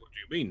do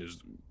you mean?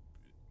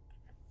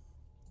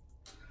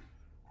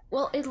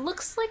 Well, it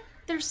looks like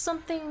there's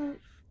something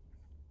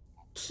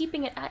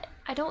keeping it.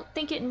 I don't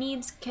think it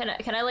needs. Can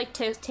I like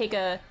take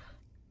a?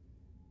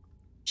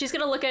 She's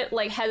gonna look at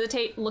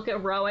look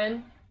at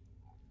Rowan.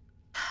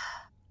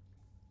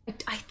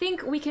 I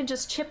think we can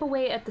just chip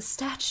away at the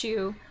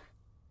statue,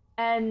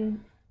 and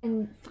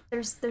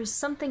there's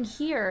something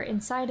here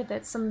inside of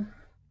it, some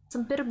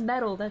bit of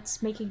metal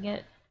that's making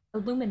it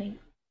illuminate.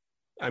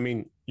 I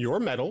mean, you're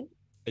metal,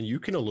 and you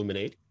can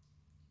illuminate.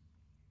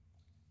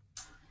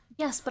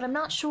 Yes, but I'm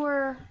not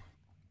sure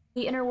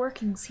the inner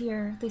workings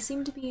here. They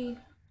seem to be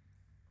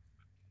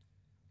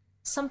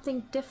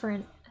something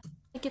different. I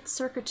think it's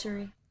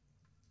circuitry.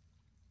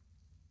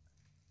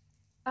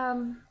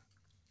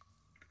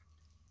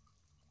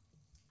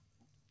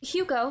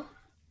 Hugo.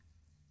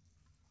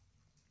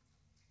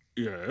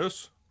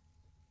 Yes?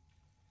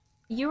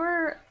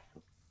 You're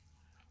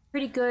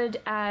pretty good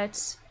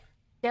at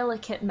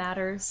delicate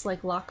matters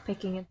like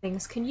lockpicking and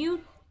things. Can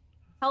you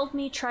help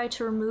me try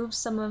to remove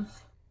some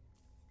of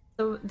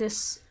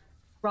this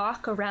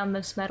rock around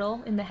this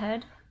metal in the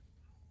head?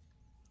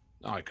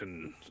 I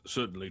can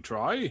certainly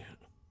try.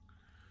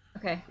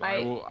 Okay. I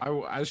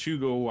will, as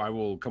Hugo, I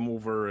will come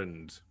over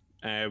and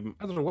I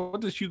don't know,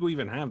 what does Hugo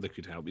even have that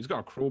could help? He's got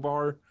a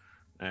crowbar.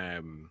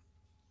 That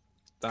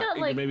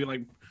maybe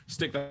like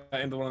stick that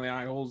into one of the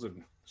eye holes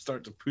and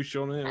start to push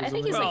on it. I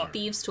think he's like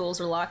thieves'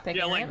 tools or lockpicking.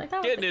 Yeah, right? like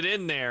getting it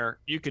in there,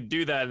 you could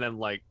do that and then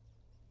like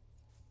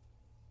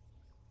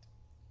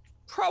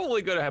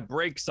probably gonna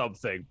break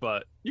something,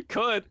 but you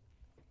could.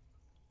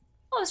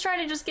 I was trying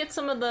to just get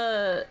some of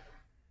the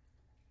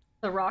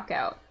rock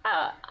out.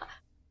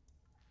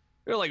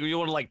 You're like, you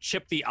want to like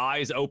chip the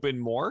eyes open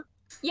more?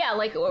 Yeah,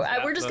 like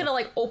we're just gonna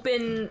like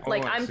open.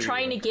 Like I'm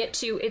trying to get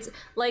to. It's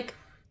like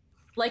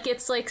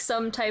it's like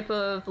some type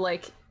of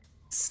like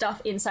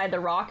stuff inside the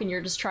rock, and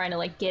you're just trying to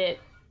like get it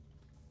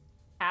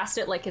past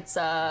it, like it's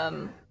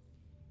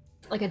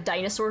like a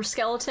dinosaur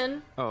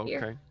skeleton. Oh, okay.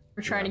 Here.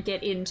 We're trying to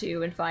get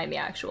into and find the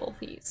actual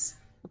piece.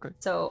 Okay.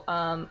 So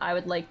I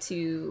would like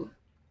to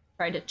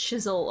try to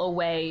chisel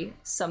away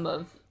some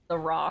of the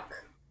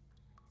rock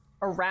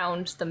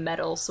around the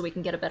metal so we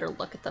can get a better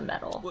look at the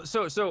metal.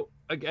 So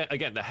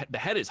again, the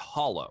head is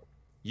hollow.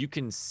 You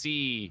can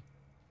see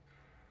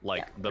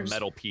like the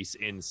metal piece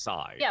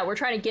inside. Yeah, we're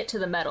trying to get to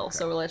the metal,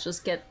 so let's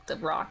just get the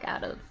rock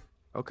out of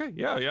Okay,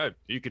 yeah.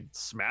 You could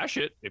smash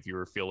it if you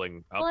were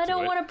feeling up Well, I to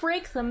don't it. want to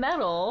break the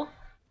metal.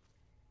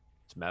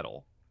 It's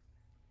metal.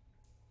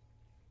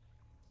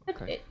 Could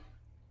Okay. it,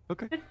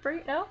 Okay. could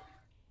break? No,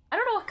 I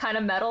don't know what kind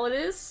of metal it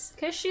is.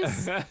 Okay,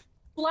 she's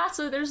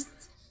there's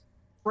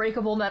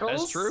breakable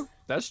metals.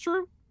 That's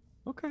true.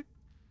 Okay.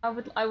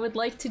 I would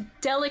like to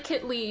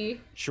delicately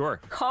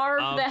Sure.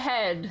 carve the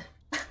head.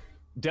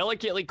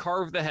 Delicately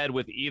carve the head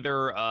with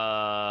either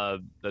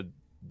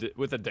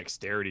with a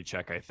dexterity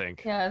check, I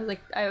think. Yeah,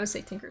 like I always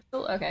say Tinker's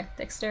tool. Okay,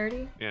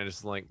 dexterity. Yeah,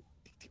 just like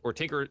or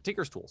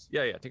Tinker's tools.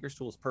 Yeah, Tinker's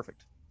tools is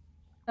perfect.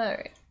 All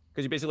right.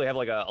 Because you basically have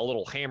like a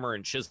little hammer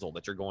and chisel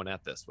that you're going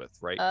at this with,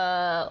 right?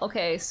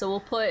 Okay, so we'll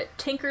put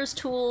Tinker's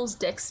tools,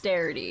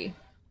 dexterity.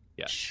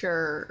 Yeah.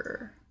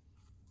 Sure.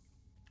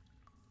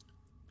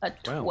 A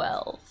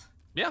 12.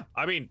 Yeah,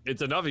 I mean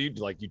it's enough. You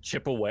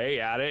chip away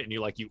at it, and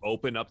you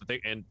open up the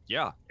thing, and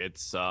yeah,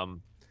 it's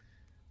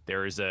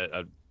there is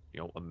a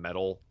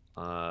metal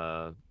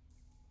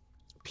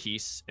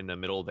piece in the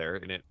middle there,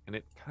 and it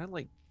kind of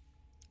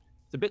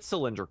it's a bit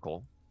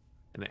cylindrical,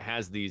 and it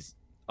has these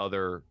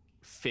other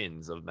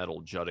fins of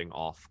metal jutting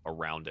off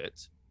around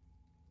it,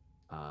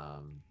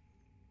 and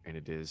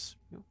it is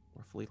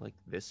roughly like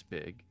this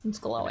big. It's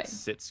glowing. It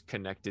sits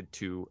connected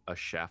to a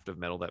shaft of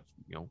metal that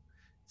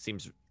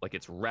seems like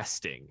it's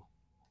resting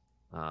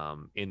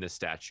in the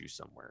statue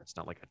somewhere. It's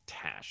not like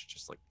attached,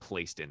 just like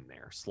placed in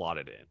there,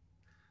 slotted in.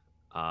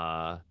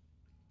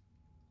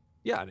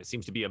 Yeah, and it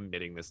seems to be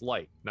emitting this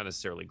light. Not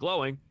necessarily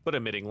glowing, but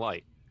emitting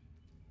light.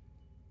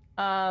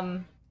 I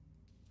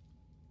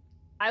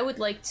would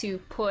like to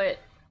put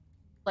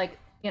I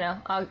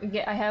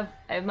have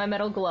my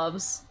metal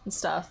gloves and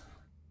stuff.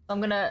 I'm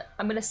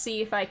gonna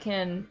see if I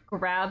can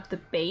grab the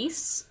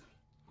base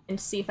and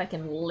see if I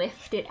can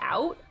lift it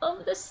out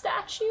of the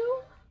statue.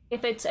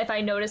 If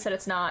I notice that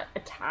it's not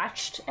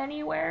attached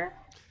anywhere.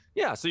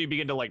 Yeah, so you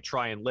begin to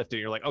try and lift it.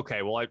 And you're like,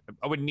 okay, well,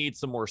 I would need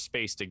some more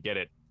space to get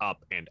it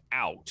up and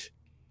out,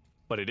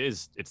 but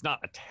it's not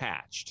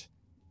attached.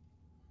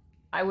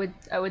 I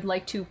would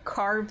like to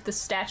carve the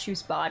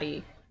statue's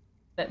body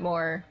a bit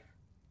more,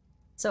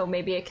 so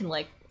maybe it can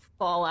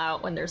fall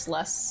out when there's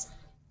less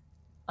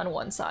on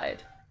one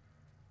side.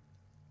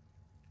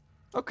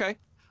 Okay,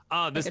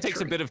 this takes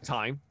a tree. bit of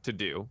time to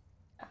do.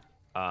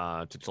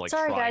 To Sorry,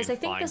 try guys, and I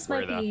think find this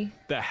where might be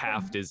the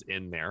haft is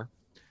in there.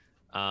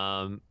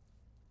 And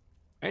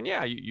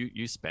yeah,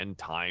 you spend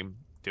time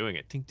doing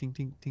it. Tink tink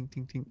tink tink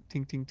tink tink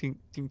tink tink tink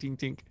tink tink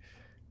tink.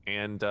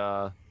 And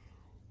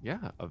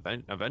yeah,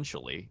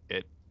 eventually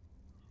it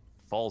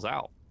falls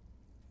out.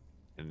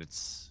 And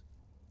it's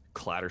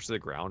clatters to the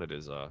ground. It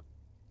is that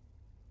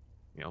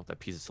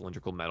piece of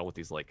cylindrical metal with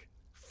these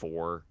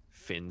 4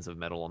 fins of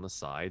metal on the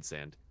sides,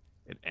 and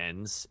it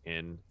ends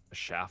in a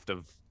shaft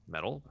of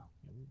metal.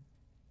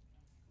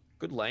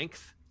 Good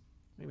length.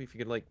 Maybe if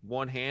you could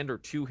one hand or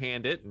two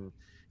hand it, and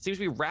it seems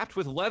to be wrapped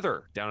with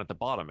leather down at the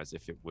bottom, as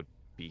if it would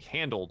be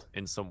handled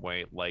in some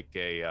way like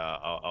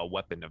a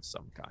weapon of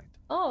some kind.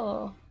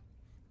 Oh.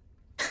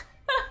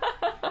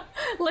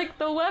 Like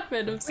the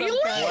weapon of some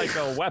kind. Like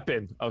a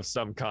weapon of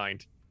some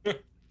kind.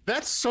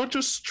 That's such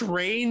a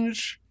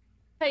strange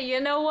Hey, you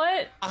know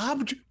what?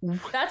 object.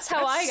 That's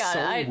how I got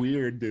it.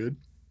 Weird, dude.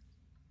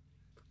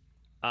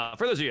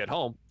 For those of you at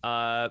home,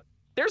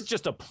 there's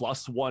just a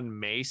 +1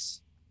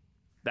 mace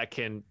that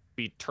can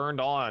be turned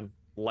on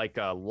like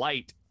a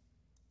light,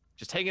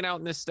 just hanging out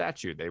in this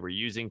statue they were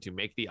using to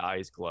make the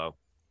eyes glow.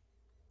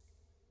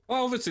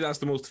 Well, obviously that's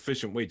the most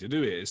efficient way to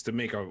do it, is to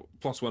make a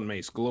 +1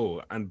 mace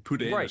glow and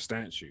put it in a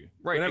statue.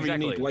 Right, Whenever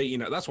exactly. you need lighting,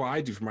 that's what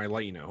I do for my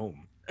lighting at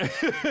home.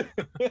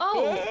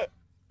 Oh.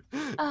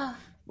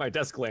 My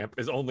desk lamp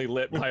is only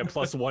lit by a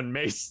 +1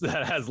 mace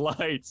that has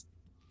lights.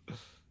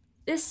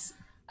 This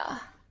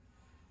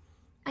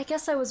I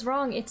guess I was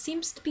wrong. It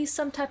seems to be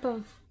some type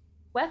of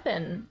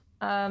weapon.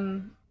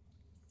 Do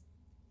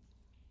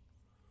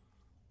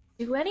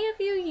any of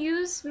you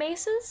use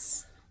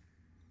maces?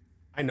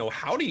 I know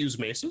how to use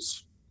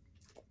maces,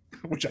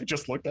 which I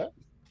just looked at.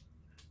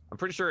 I'm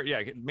pretty sure,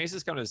 yeah,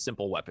 maces count as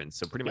simple weapons,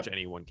 so pretty much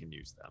anyone can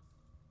use them.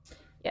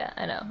 Yeah,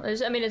 I know. It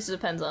just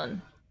depends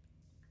on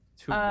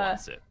Who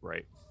wants it,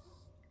 right?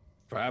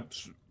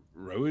 Perhaps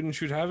Rowan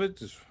should have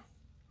it.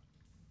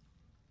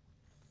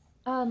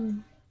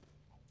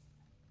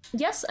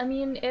 Yes, I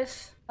mean,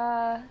 if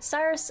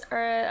Cyrus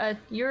or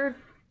you're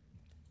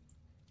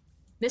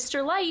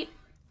Mr. Light,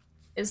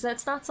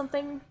 that's not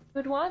something you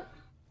would want?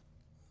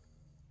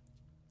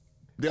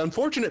 The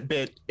unfortunate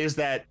bit is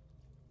that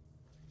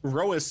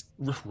Rowan,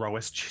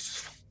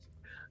 Jesus.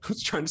 I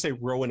was trying to say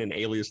Rowan and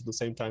Alias at the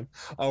same time.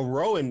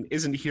 Rowan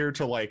isn't here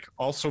to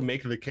also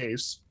make the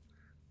case,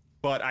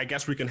 but I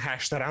guess we can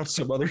hash that out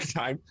some other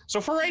time. So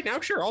for right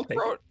now, sure, I'll take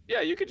it.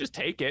 Yeah, you could just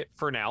take it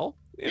for now.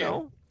 You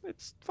know,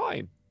 it's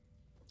fine.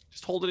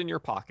 Just hold it in your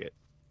pocket.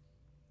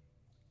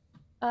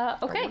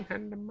 Okay. One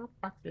hand in my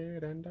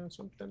pocket and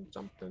something.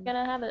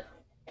 Gonna have it.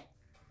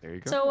 There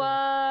you go. So,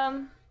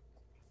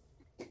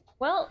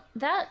 well,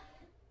 that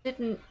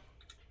didn't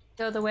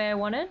go the way I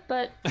wanted,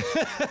 but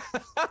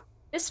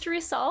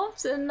mystery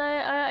solved, and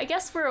I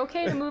guess we're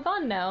okay to move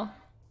on now.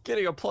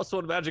 Getting a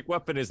 +1 magic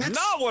weapon is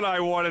not what I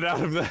wanted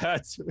out of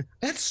that.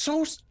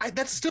 That's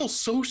that's still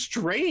so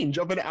strange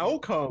of an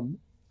outcome.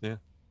 Yeah.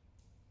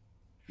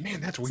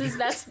 Man, that's weird.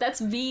 That's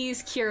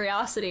V's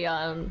curiosity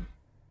on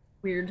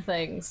weird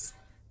things.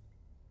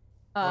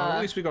 Well,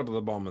 at least we got to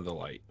the bottom of the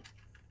light.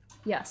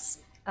 Yes.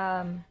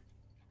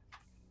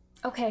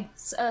 Okay.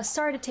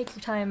 Sorry to take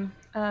your time.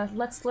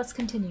 Let's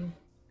continue.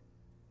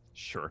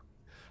 Sure.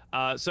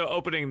 So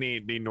opening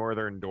the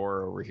northern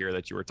door over here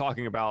that you were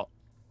talking about,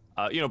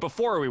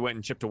 before we went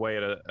and chipped away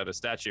at a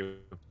statue,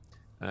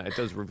 it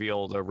does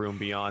reveal the room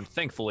beyond.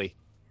 Thankfully,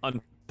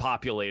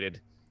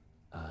 unpopulated.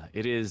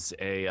 It is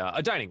a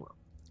dining room,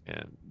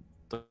 and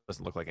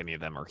doesn't look like any of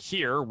them are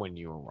here when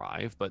you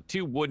arrive. But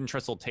 2 wooden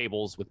trestle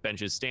tables with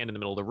benches stand in the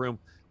middle of the room,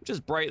 which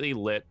is brightly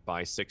lit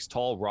by 6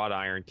 tall wrought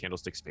iron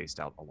candlesticks spaced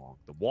out along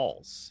the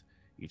walls.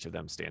 Each of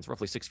them stands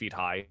roughly 6 feet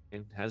high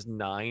and has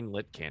 9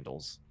 lit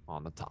candles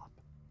on the top.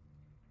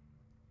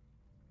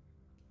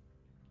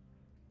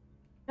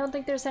 I don't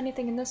think there's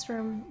anything in this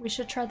room. We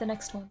should try the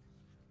next one.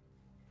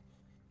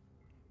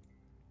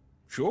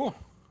 Sure.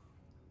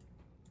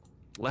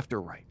 Left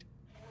or right?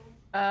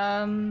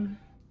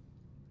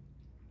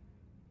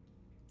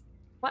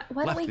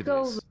 Why don't we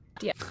go left?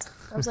 Yeah.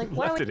 I was like,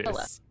 why don't we go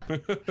left?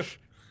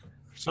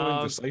 So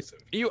indecisive.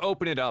 You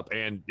open it up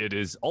and it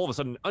is all of a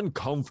sudden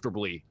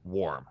uncomfortably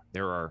warm.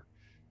 There are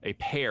a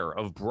pair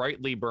of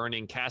brightly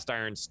burning cast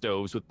iron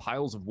stoves with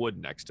piles of wood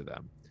next to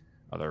them.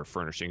 Other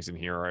furnishings in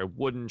here are a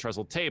wooden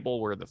trestle table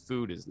where the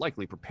food is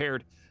likely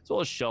prepared, as well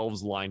as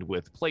shelves lined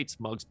with plates,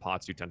 mugs,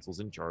 pots, utensils,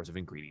 and jars of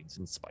ingredients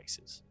and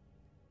spices.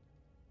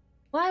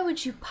 Why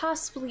would you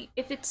possibly,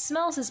 if it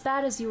smells as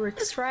bad as you were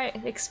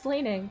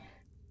explaining?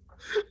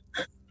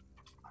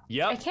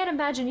 Yep. I can't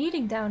imagine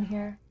eating down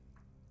here.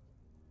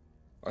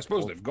 I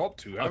suppose they've got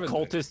to, haven't they?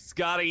 Occultists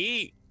gotta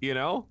eat, you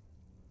know?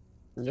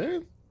 Yeah.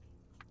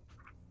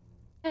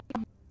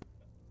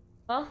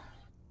 Well,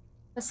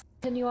 let's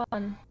continue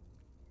on.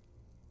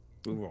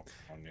 Move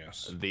on,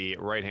 yes. The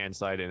right-hand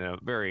side, in a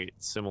very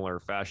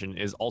similar fashion,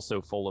 is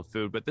also full of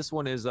food, but this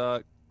one is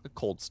a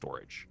cold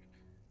storage.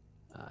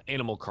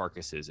 Animal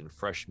carcasses and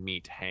fresh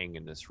meat hang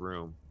in this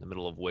room, the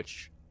middle of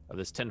which, of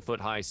this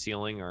 10-foot-high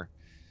ceiling, are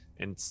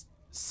in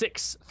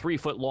 6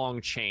 3-foot-long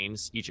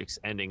chains, each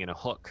ending in a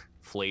hook.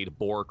 Flayed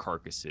boar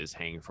carcasses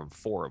hang from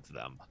 4 of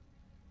them.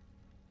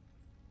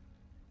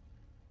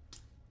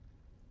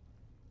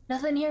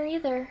 Nothing here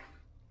either.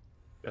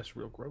 That's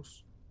real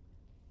gross.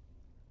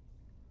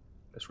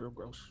 That's real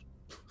gross.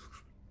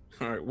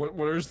 All right,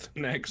 where's the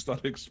next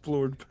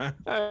unexplored path?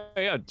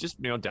 Yeah, just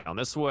down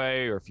this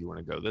way, or if you want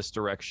to go this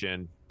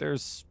direction,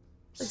 there's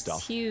stuff.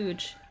 It's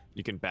huge.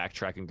 You can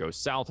backtrack and go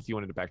south if you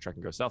wanted to backtrack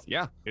and go south.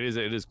 Yeah, it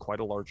is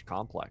quite a large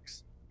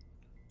complex.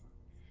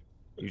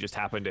 You just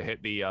happen to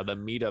hit the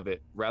meat of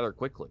it rather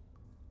quickly.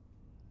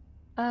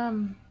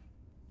 Okay.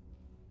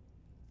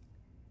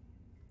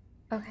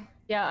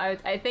 Yeah,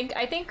 I think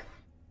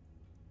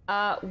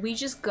we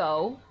just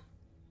go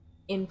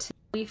until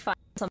we find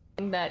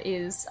something that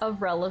is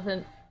of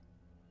relevant.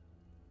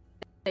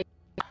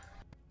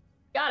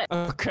 Got it.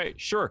 Okay,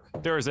 sure.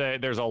 There's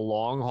a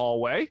long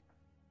hallway,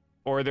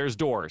 or there's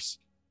doors.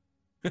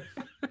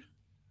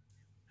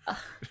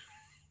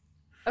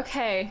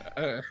 Okay.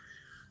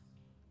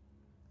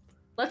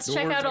 Let's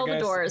check Doors, out all I the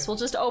guess. doors. We'll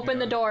just open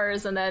the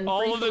doors and then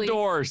All of the briefly...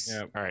 doors.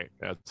 Yep. All right,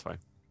 that's fine.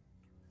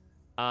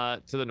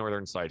 To the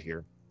northern side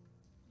here,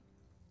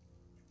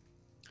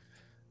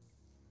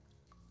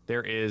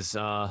 there is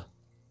a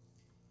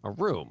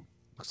room.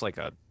 Looks like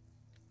a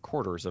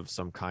quarters of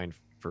some kind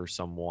for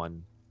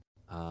someone.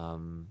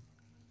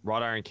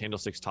 Wrought iron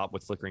candlesticks topped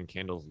with flickering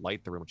candles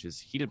light the room, which is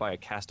heated by a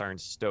cast iron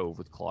stove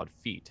with clawed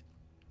feet.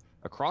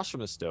 Across from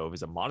the stove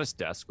is a modest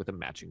desk with a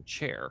matching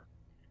chair.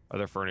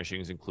 Other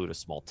furnishings include a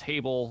small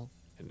table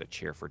and a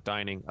chair for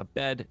dining, a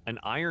bed, an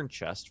iron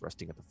chest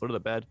resting at the foot of the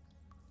bed,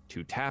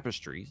 2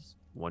 tapestries,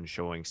 one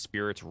showing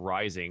spirits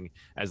rising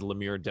as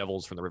Lemure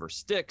devils from the river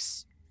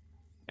Styx,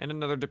 and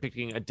another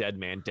depicting a dead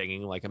man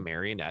dangling like a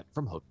marionette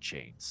from hooked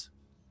chains.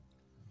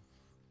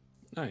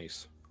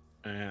 Nice.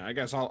 I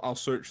guess I'll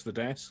search the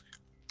desk.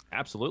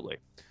 Absolutely.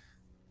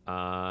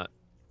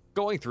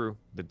 Going through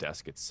the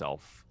desk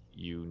itself,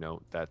 you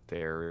note that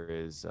there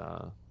is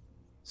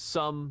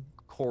some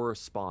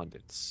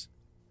correspondence,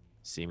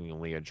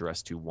 seemingly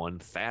addressed to one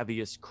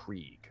Thavius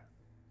Krieg.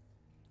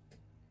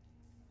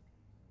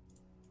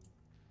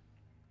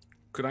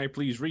 Could I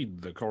please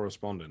read the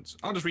correspondence?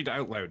 I'll just read it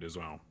out loud as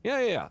well.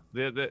 Yeah.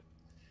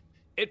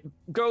 It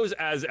goes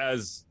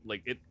as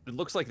like it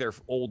looks like they're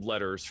old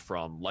letters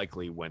from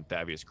likely when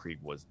Thavius Krieg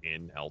was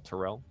in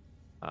Elturel.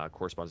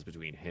 Correspondence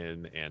between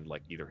him and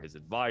like either his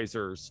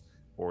advisors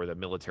or the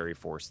military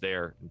force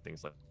there and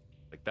things like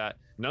that.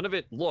 None of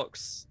it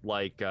looks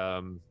like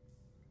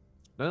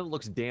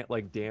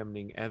like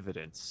damning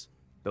evidence,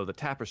 though the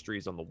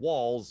tapestries on the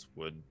walls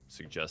would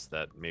suggest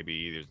that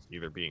maybe there's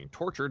either being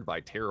tortured by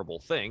terrible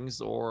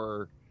things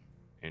or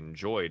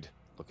enjoyed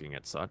looking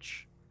at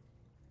such.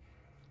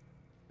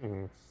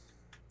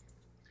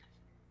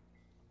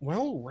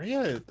 Well,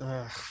 Rhea,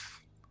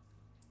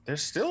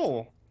 there's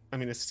still. I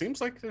mean, it seems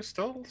like there's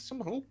still some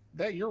hope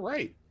that you're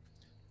right.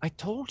 I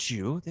told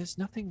you, there's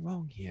nothing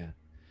wrong here.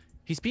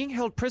 He's being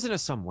held prisoner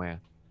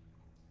somewhere.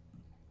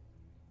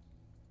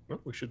 Well,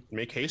 we should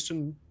make haste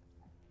and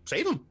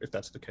save him if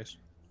that's the case.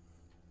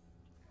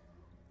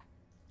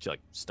 She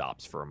like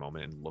stops for a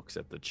moment and looks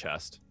at the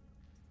chest.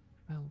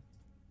 Well,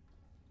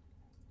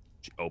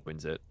 she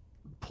opens it,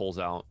 pulls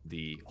out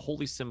the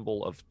holy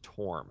symbol of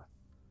Torm.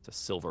 It's a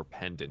silver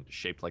pendant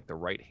shaped like the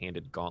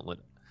right-handed gauntlet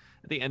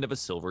at the end of a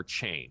silver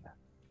chain.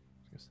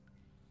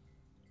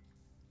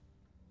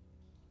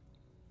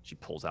 She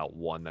pulls out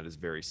one that is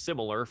very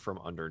similar from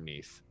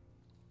underneath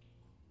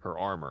her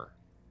armor.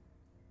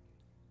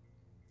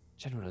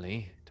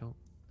 Generally, don't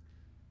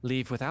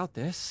leave without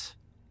this.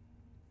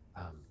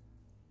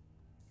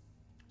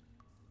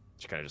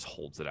 She kind of just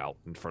holds it out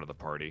in front of the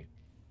party.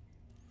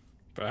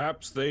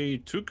 Perhaps they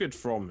took it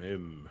from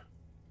him.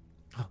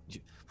 Oh,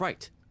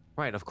 right,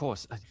 of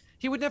course.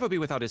 He would never be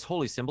without his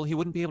holy symbol. He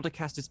wouldn't be able to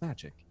cast his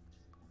magic.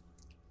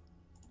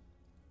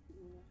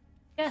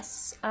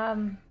 Yes,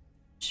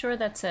 sure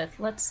that's it.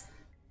 Let's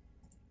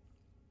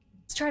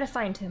try to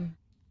find him.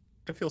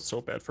 I feel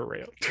so bad for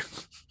Rhea.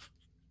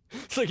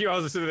 It's like you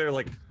always sitting there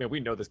like, man, we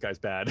know this guy's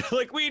bad.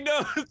 Like, we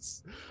know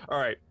it's... All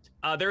right.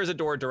 There is a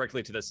door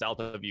directly to the south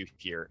of you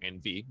here,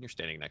 and V, you're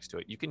standing next to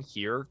it. You can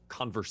hear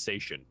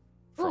conversation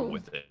from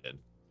within.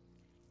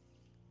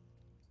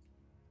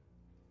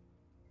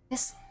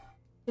 Yes,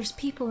 there's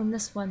people in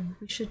this one.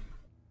 We should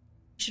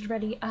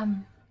ready.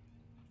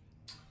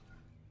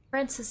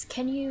 Francis,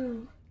 can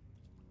you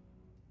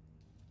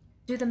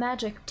do the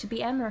magic to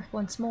be Emmerich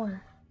once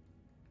more?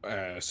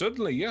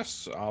 Certainly,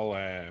 yes. I'll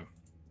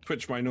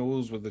twitch my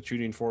nose with the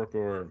tuning fork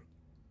or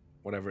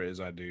whatever it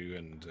is I do,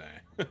 and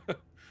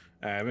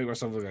make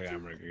myself look like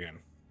Emmerich again.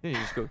 Yeah, you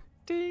just go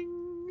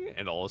ding,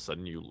 and all of a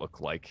sudden you look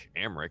like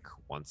Emmerich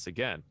once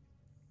again.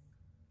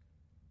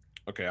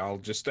 Okay, I'll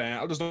just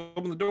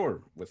open the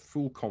door with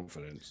full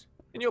confidence.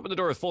 And you open the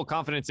door with full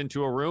confidence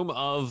into a room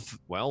of,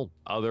 well,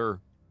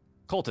 other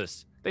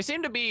cultists. They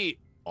seem to be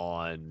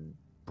on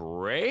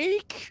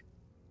break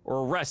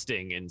or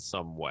resting in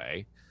some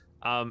way.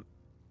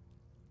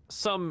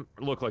 Some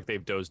look like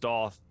they've dozed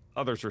off.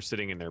 Others are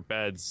sitting in their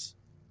beds,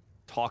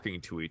 talking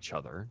to each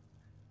other.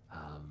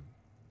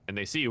 And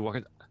they see you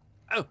walking.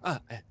 Oh,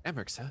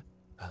 Emmerich, sir.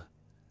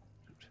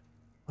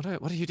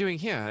 What are you doing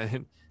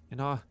here in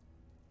our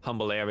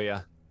humble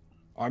area?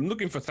 I'm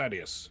looking for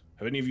Thaddeus.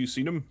 Have any of you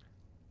seen him?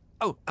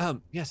 Oh,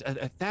 yes.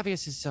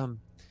 Thaddeus is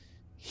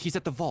he's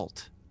at the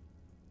vault.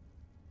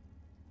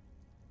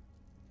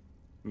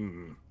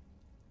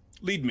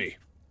 Lead me.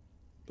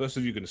 The rest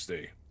of you gonna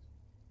stay.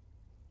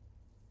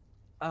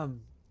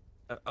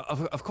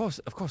 Of course,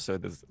 sir.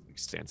 He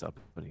stands up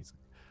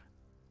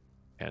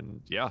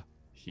and yeah,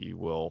 he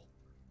will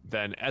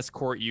then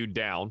escort you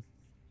down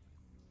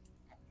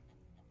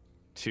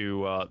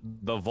to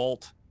the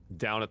vault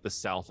down at the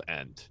south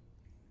end.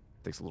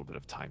 Takes a little bit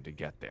of time to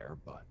get there,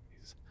 but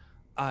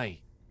I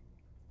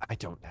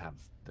don't have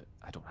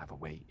a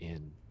way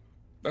in.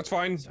 That's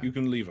fine. So. You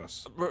can leave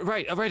us.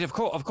 Right. Of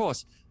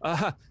course.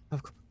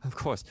 Of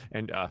course.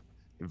 And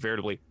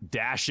veritably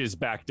dashes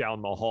back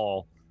down the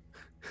hall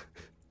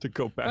to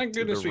go back. Thank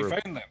goodness we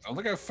found that.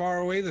 Look how far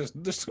away there's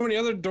so many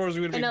other doors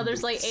we would. I know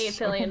there's like 8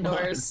 billion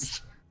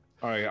doors.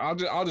 All right,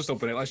 I'll just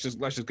open it. Let's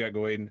just get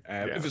going.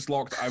 If it's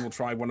locked, I will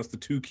try one of the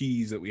 2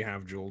 keys that we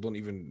have. Joel, don't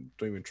even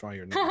try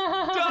your name.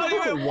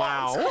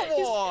 Wow!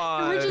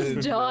 We're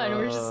just done.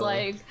 We're just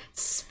like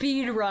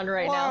speed run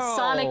right now.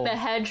 Sonic the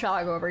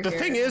Hedgehog over here. The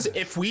thing is,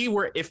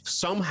 if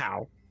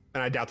somehow,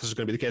 and I doubt this is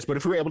going to be the case, but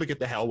if we were able to get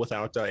the hell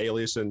without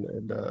Alias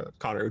and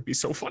Connor, it would be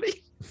so funny.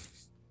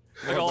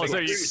 Like all of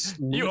a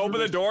sudden, you open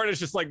the door and it's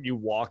just like you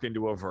walk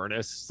into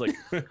Avernus. It's like,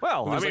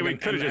 well, I mean, we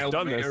could have just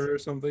done this or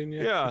something.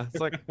 Yeah, it's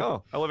like,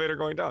 oh, elevator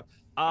going down.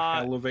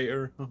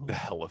 Elevator.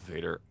 The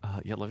elevator.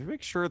 Yeah, let me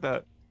make sure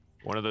that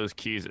one of those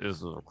keys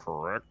is the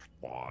correct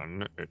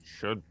one. It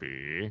should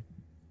be.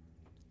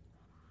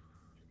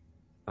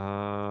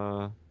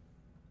 Joel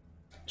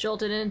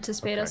didn't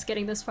anticipate us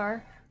getting this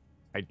far.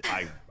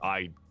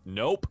 I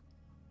nope.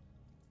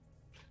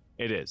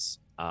 It is.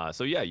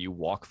 So yeah, you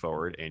walk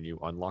forward and you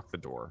unlock the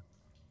door.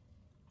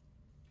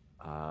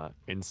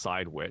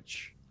 Inside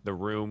which the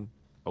room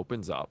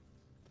opens up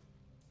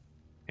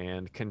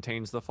and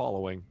contains the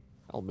following.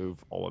 I'll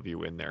move all of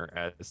you in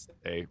there as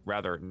a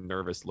rather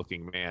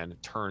nervous-looking man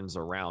turns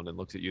around and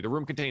looks at you. The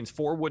room contains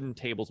 4 wooden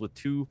tables with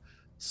 2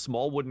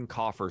 small wooden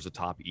coffers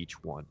atop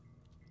each one.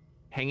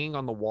 Hanging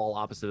on the wall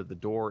opposite of the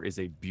door is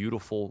a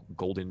beautiful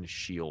golden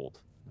shield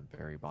at the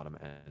very bottom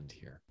end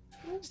here.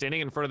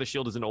 Standing in front of the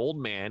shield is an old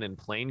man in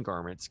plain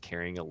garments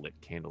carrying a lit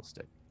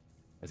candlestick.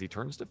 As he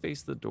turns to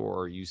face the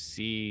door, you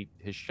see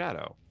his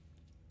shadow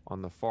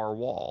on the far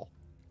wall.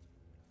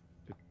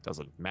 It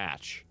doesn't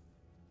match.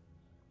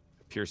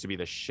 It appears to be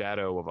the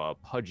shadow of a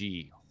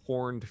pudgy,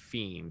 horned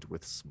fiend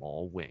with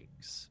small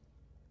wings.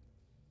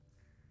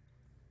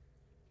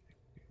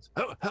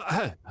 Oh,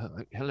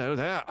 hello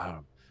there.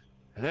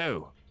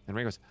 Hello. And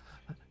Ray goes,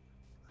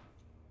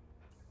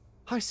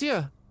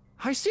 Hysia,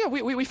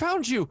 we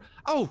found you.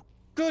 Oh,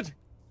 good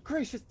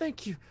gracious,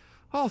 thank you.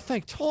 Oh,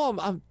 thank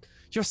Tom.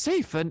 You're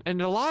safe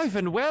and alive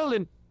and well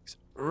and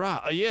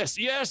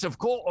yes, of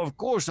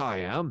course I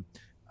am.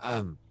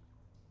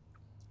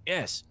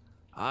 Yes,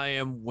 I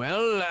am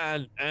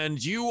well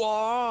and you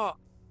are.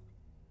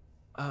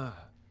 Kind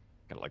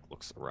of like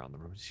looks around the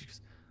room. She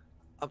goes,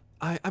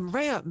 I'm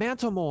Rhea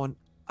Mantelmorn.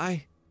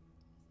 I'm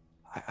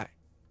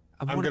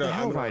one of the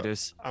Hell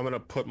Riders. I'm gonna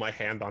put my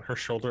hand on her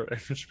shoulder and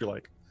just be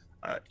like,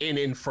 in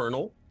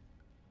Infernal,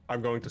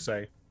 I'm going to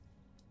say,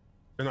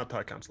 you're not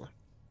TIE Counselor.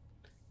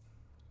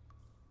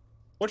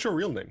 What's your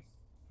real name?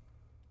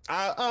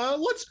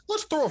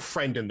 Let's throw a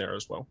friend in there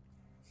as well.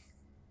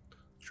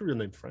 What's your real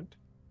name, friend?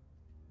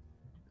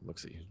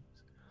 Looks at you.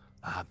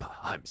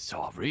 I'm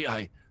sorry.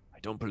 I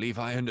don't believe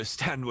I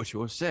understand what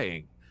you're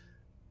saying.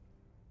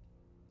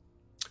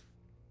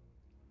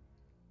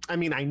 I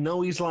mean, I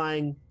know he's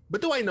lying,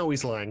 but do I know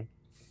he's lying?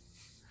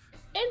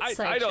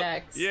 Insight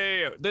checks.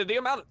 Yeah. The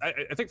amount,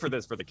 I think for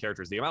the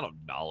characters, the amount of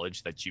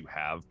knowledge that you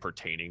have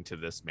pertaining to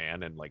this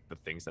man and like the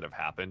things that have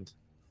happened,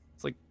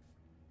 it's like,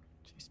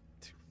 he's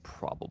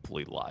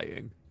probably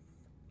lying.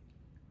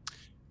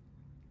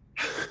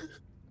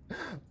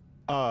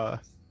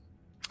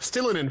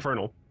 Still in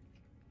Infernal.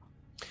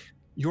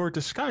 Your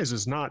disguise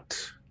is not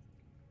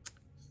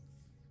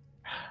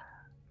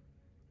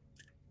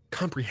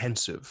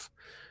comprehensive.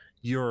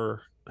 You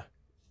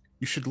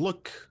should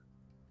look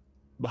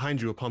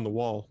behind you upon the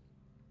wall.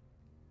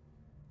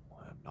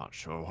 I'm not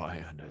sure why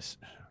I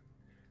understand.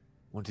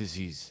 What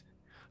disease?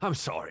 I'm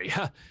sorry.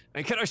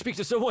 Can I speak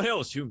to someone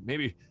else who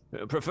maybe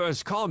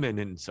prefers common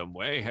in some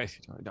way?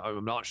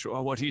 I'm not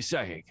sure what he's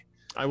saying.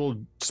 I will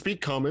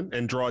speak common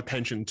and draw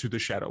attention to the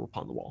shadow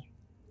upon the wall.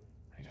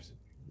 He just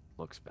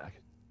looks back.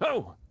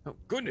 Oh,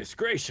 goodness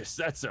gracious,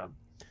 that's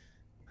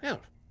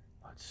well,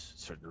 that's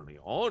certainly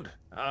odd.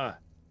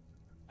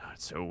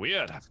 That's so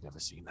weird. I've never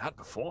seen that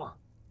before.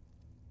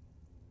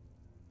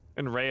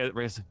 And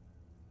Rhea's,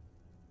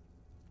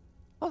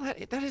 well,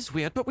 that is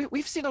weird, but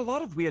we've seen a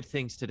lot of weird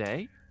things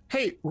today.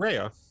 Hey,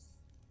 Rhea.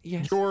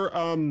 Yes. Your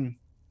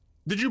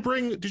did you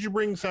bring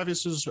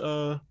Thavius's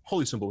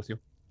holy symbol with you?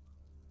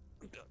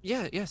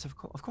 Yes, of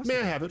course. May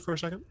I have it for a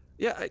second?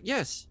 Yeah,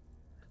 yes.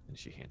 And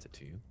she hands it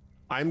to you.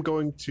 I'm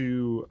going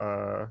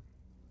to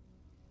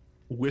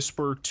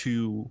whisper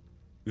to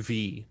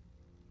V.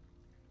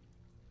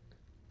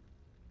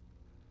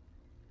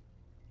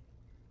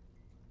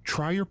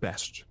 Try your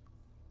best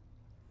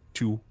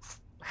to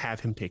have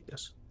him take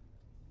this.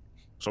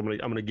 So I'm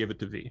gonna give it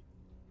to V.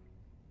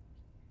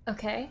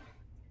 Okay.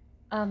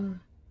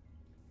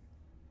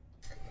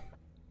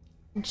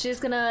 She's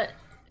gonna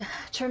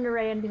turn to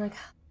Ray and be like,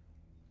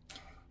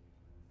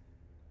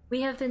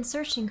 "We have been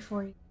searching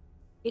for you.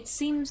 It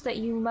seems that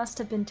you must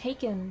have been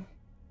taken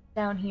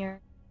down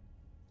here."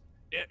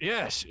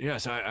 Yes,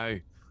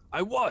 I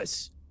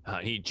was.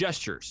 He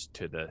gestures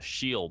to the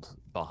shield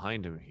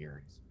behind him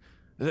here.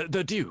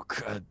 The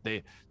Duke,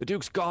 the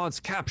Duke's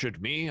guards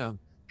captured me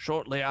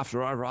shortly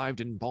after I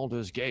arrived in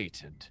Baldur's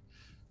Gate and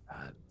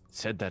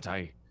said that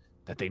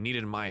they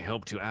needed my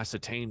help to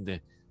ascertain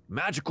the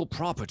magical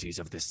properties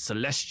of this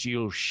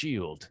celestial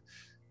shield,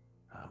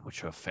 which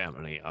her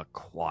family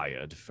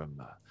acquired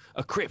from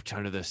a crypt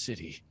under the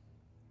city.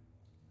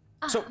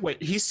 So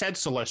wait, he said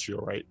celestial,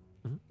 right?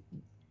 Mm-hmm.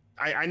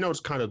 I know it's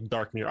kind of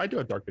dark near. I do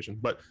have dark vision,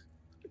 but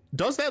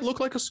does that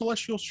look like a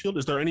celestial shield?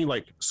 Is there any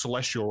like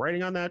celestial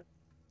writing on that?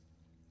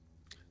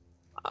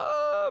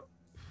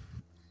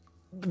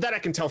 That I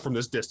can tell from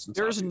this distance.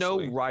 There's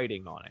obviously. no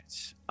writing on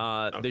it.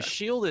 Okay. The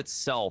shield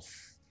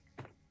itself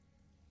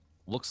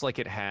looks like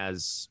it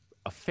has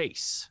a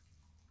face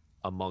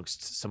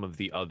amongst some of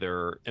the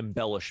other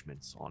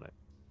embellishments on it.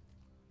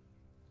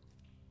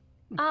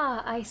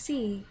 Ah, I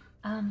see.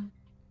 And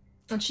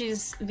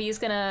V's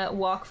gonna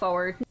walk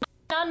forward,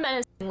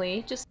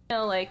 non-menacingly, just,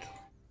 like,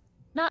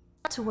 not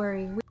to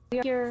worry, we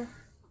are here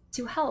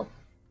to help.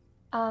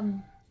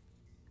 I'm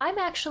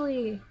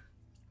actually,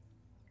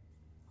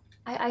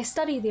 I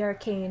study the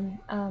arcane.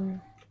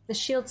 The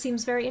shield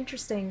seems very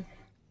interesting.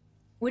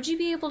 Would you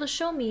be able to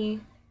show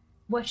me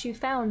what you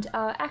found?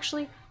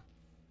 Actually,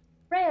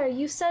 Rhea,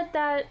 you said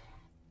that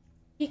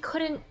he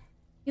couldn't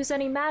use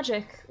any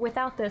magic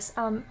without this.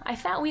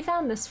 We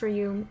found this for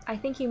you. I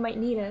think you might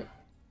need it.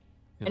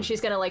 And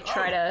she's gonna like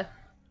try to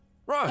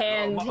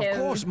hand him,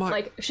 course,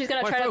 she's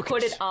gonna try to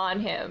put it on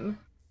him.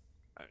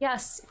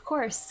 Yes, of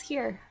course.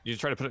 Here. You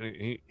try to put it.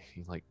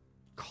 He like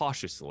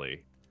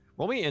cautiously.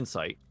 Roll me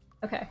insight.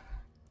 Okay.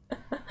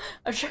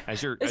 As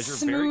you're as very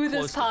smooth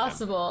close as to him.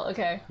 possible.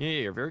 Okay. Yeah,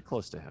 you're very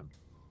close to him.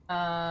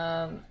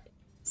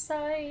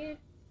 Side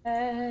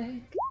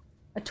a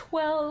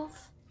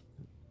 12.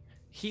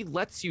 He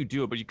lets you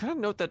do it, but you kind of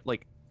note that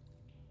like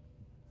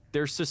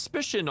there's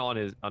suspicion on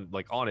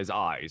his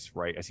eyes,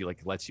 right? As he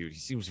like lets you. He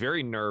seems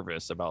very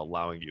nervous about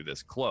allowing you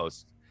this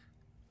close.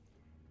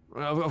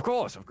 Of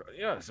course,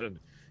 yes. And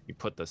you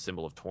put the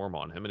symbol of Torm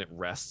on him, and it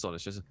rests on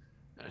his chest.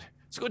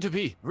 It's good to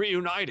be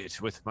reunited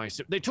with my.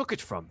 They took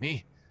it from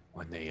me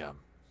when they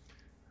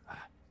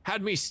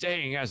had me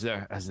staying as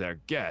their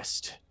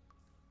guest.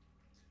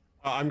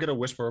 I'm gonna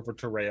whisper over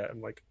to Rhea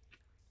and like,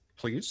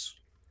 please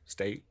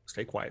stay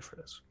quiet for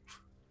this.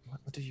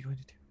 What are you going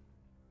to do?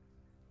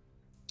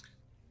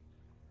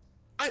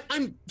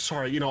 I'm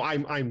sorry,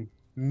 I'm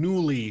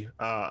newly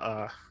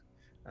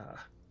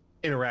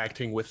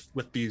interacting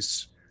with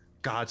these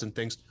gods and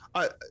things.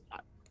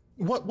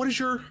 What is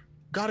your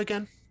god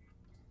again?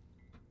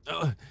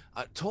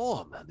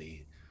 Torm,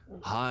 the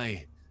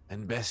high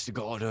and best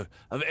god of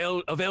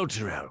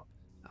Elturel.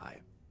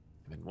 I've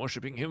been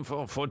worshipping him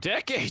for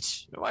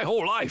decades, my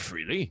whole life,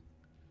 really.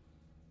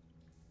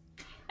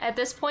 At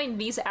this point,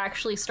 V's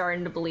actually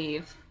starting to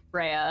believe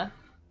Rhea,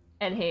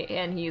 and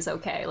he's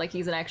okay. Like,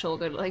 he's an actual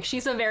good. Like,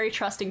 she's a very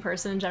trusting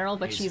person in general,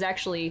 but she's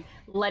actually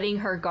letting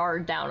her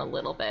guard down a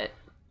little bit.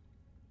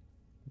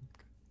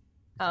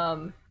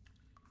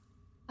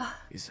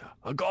 He's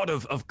a god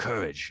of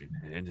courage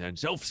and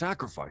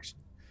self-sacrifice.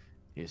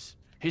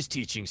 His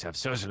teachings have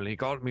certainly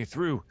got me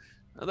through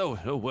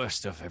the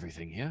worst of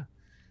everything here.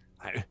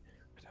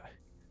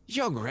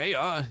 Young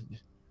Rhea,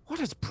 what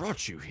has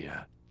brought you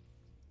here?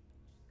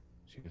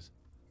 She goes,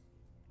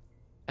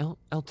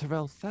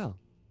 Elturel fell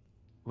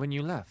when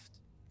you left.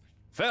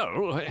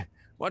 Fell?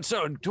 What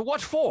so? To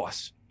what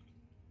force?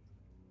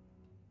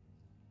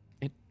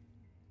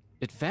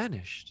 It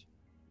vanished.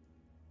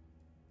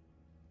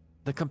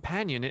 The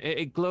companion,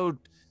 it glowed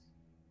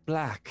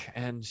black,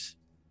 and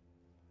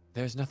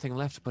there's nothing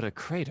left but a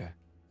crater.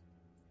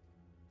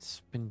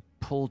 It's been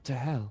pulled to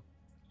hell.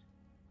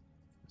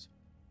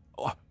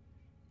 Oh,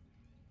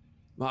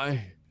 my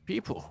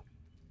people.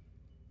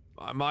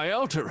 My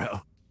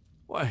Elturel.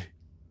 Why?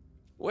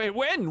 Wait,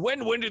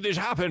 when did this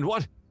happen?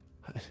 What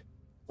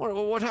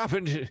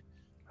happened?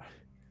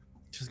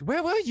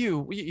 Where were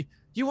you?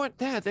 You weren't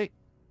there.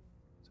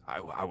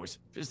 I was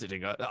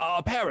visiting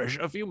a parish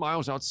a few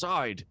miles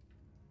outside.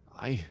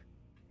 And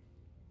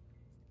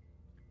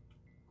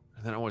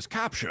then I was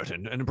captured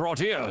and brought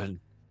here, and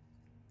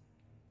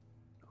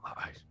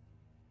I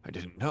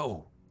didn't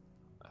know.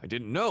 I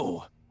didn't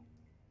know.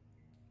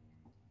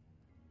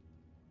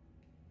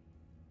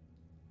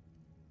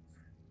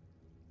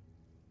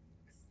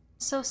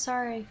 So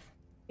sorry.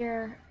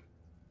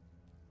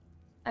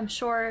 I'm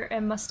sure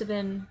it must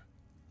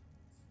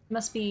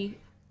be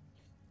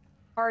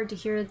hard to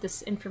hear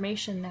this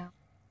information now.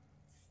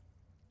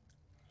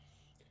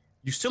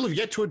 You still have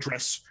yet to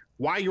address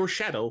why your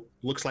shadow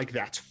looks like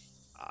that.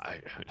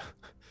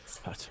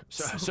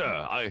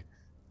 Sir,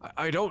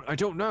 I don't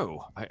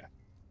know.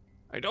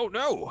 I don't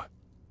know.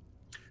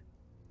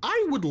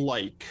 I would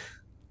like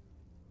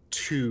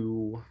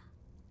to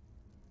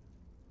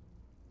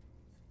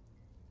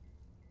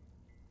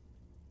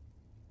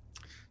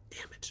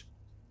damn it.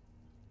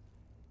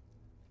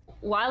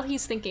 While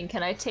he's thinking,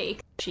 can I take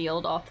the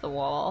shield off the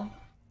wall?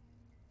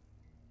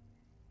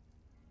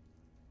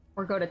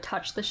 Or go to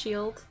touch the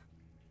shield?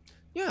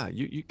 Yeah,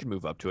 you can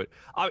move up to it.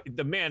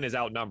 The man is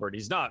outnumbered.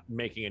 He's not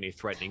making any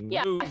threatening moves.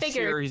 Yeah, I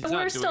figured. Here. He's we're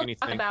not still doing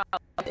anything. talking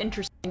about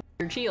interesting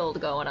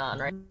shield going on,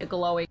 right? The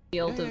glowing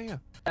shield of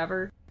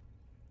whatever.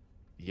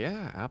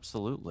 Yeah,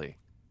 absolutely.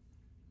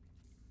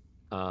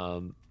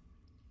 And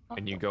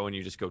you go and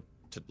you just go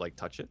to like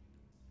touch it?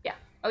 Yeah.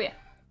 Oh yeah.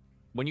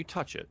 When you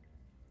touch it,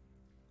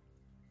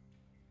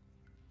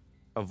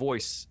 a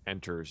voice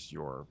enters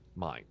your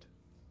mind.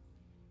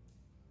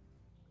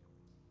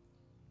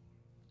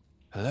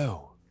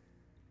 Hello.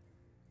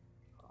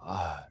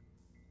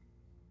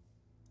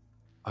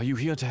 Are you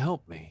here to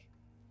help me?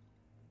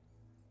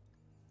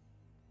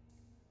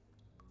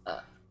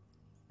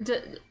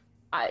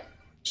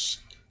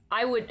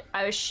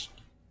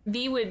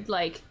 V would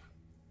like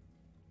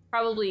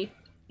probably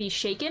be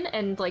shaken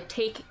and like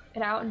take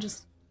it out and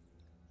just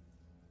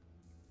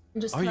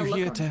Are you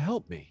here to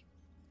help me?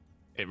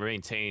 It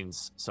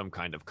maintains some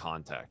kind of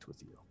contact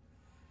with you.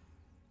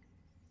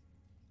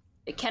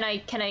 Can I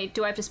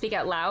do I have to speak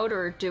out loud,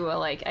 or do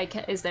a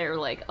is there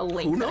like a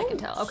link that I can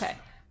tell? Okay.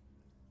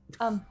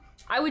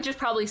 I would just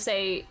probably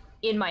say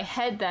in my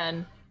head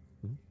then.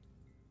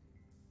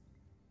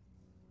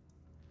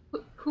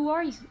 Who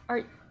are you?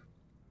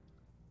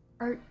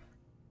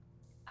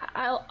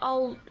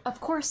 I'll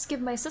of course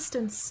give my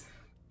assistance.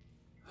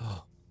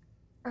 Oh.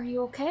 Are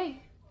you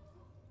okay?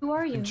 Who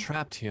are you? I've been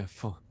trapped here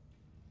for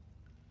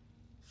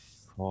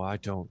I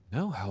don't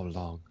know how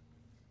long.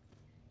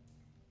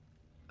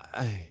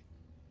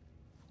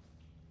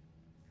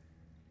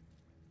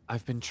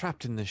 I've been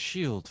trapped in the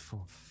shield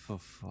for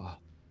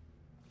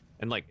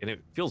and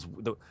it feels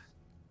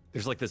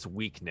there's like this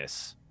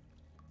weakness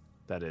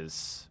that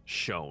is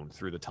shown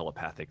through the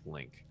telepathic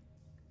link.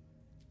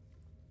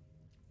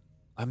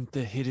 I'm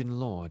the Hidden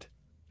Lord,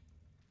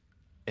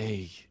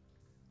 a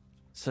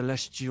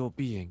celestial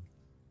being.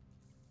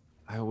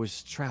 I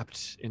was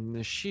trapped in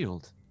the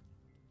shield.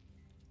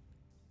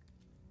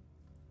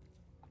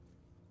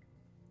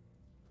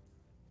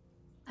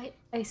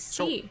 I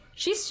see.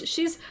 So,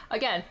 she's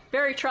again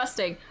very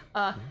trusting.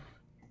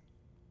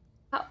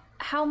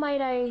 How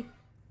might I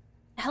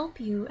help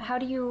you?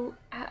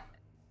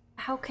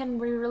 How can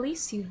we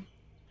release you?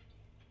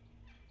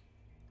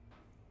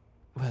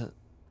 Well,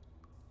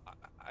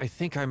 I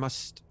think I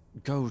must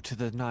go to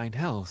the Nine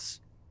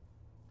Hells.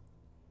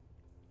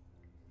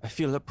 I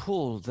feel a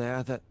pull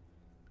there that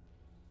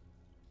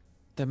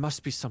there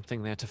must be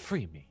something there to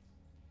free me.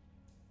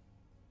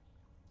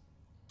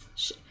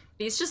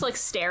 He's just like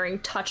staring,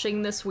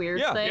 touching this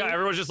weird thing. Yeah,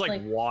 everyone's just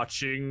like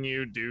watching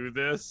you do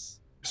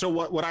this. So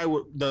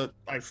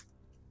I've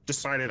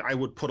decided I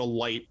would put a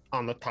light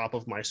on the top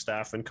of my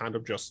staff and kind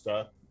of just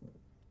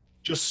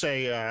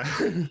say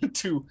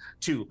to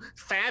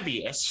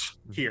Fabius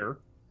here,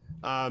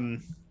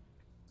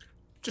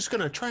 just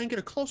gonna try and get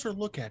a closer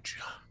look at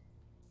you.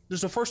 This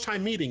is the first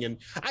time meeting, and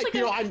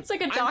it's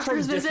like a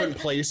doctor's visit.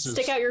 Places.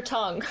 Stick out your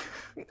tongue.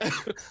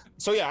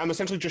 So yeah, I'm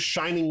essentially just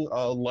shining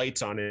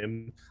lights on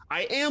him.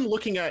 I am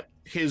looking at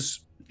his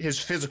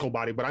physical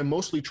body, but I'm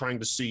mostly trying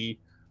to see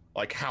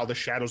like how the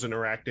shadows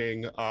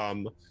interacting,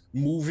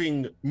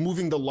 moving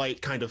the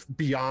light kind of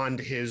beyond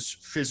his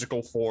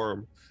physical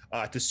form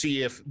to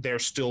see if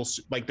there's still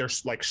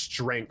there's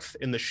strength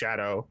in the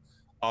shadow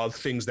of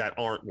things that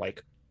aren't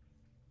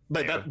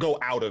that go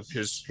out of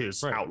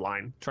his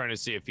outline. Trying to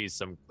see if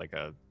he's an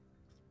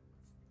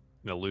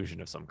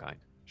illusion of some kind.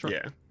 Sure.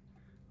 Yeah.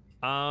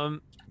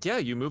 Yeah,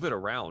 you move it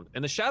around,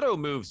 and the shadow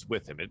moves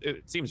with him.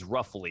 It seems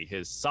roughly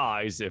his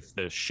size if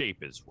the shape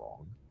is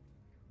wrong.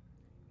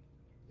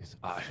 It's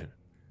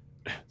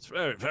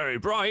very, very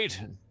bright.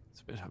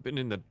 I've been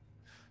in the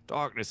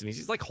darkness, and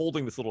he's like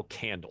holding this little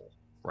candle,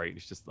 right?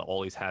 It's just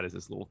all he's had is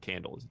this little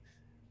candle.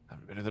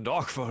 I've been in the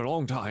dark for a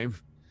long time.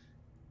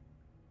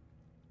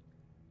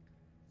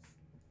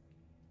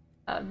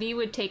 V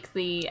would take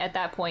at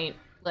that point,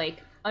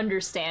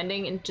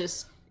 understanding and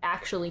just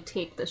actually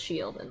take the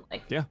shield and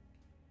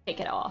take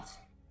it off.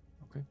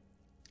 Okay.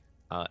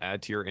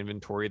 Add to your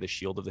inventory the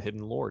Shield of the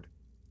Hidden Lord.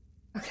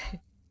 Okay.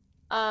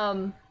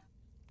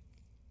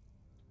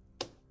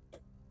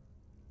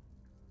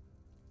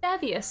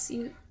 Fabius,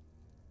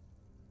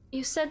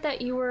 you said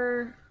that you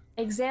were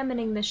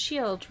examining the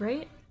shield,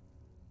 right?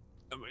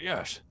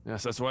 Yes,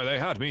 that's why they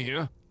had me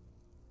here.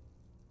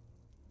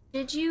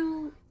 Did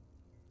you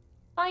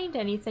find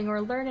anything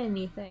or learn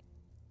anything?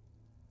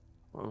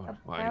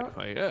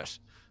 Why, yes.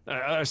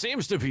 There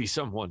seems to be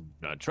someone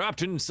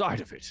trapped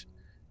inside of it.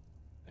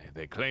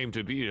 They claim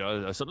to be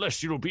a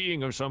celestial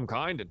being of some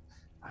kind, and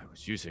I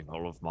was using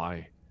all of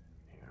my,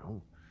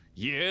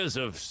 years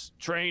of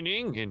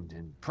training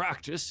and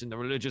practice in the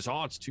religious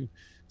arts to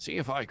see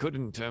if I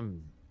couldn't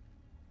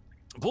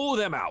pull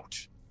them out.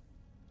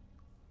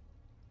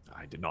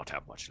 I did not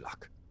have much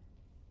luck.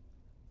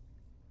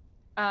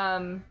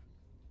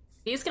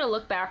 He's gonna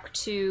look back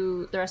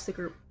to the rest of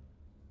the group.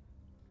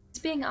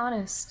 Just being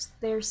honest,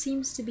 there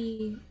seems to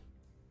be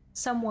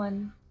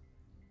someone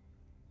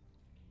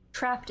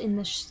trapped in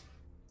the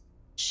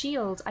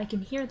shield. I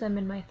can hear them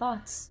in my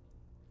thoughts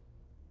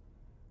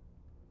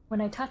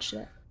when I touch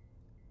it.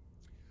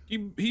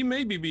 He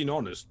may be being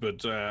honest,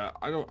 but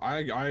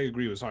I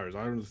agree with Cyrus.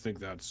 I don't think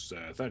that's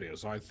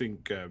Thaddeus. I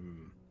think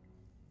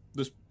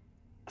this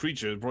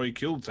creature probably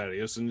killed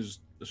Thaddeus and has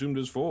assumed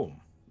his form,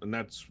 and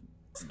that's.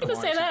 I was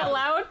gonna say that out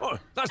loud. Oh,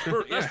 that's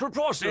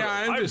preposterous.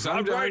 Yeah,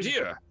 I'm right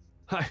here.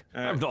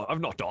 I've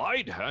not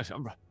died.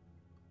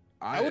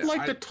 I would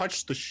like to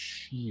touch the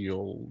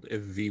shield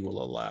if V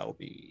will allow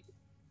me.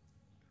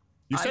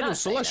 You said it was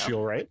celestial,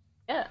 no. Right?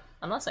 Yeah,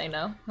 I'm not saying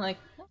no. I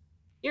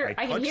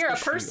can hear a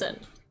person.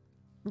 Shield.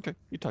 Okay,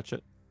 you touch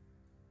it.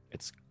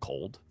 It's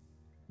cold,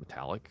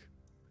 metallic,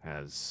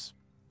 has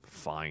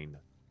fine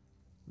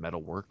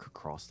metalwork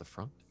across the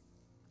front.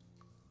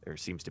 There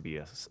seems to be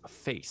a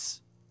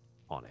face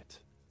on it.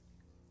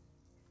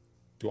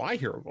 Do I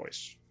hear a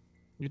voice?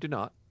 You do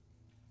not.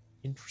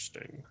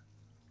 Interesting.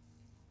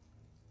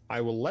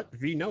 I will let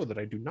V know that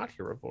I do not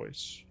hear a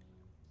voice.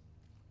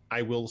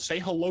 I will say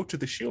hello to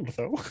the shield,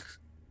 though.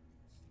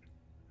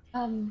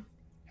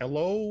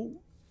 Hello,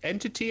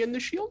 entity in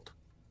the shield?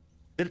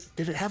 Did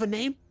it have a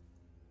name?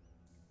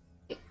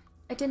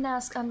 I didn't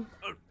ask.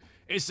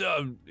 It's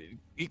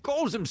he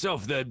calls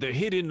himself the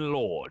Hidden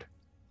Lord.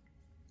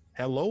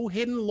 Hello,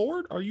 Hidden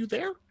Lord. Are you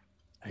there?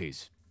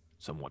 He's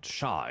somewhat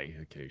shy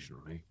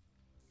occasionally.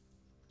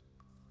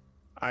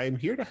 I'm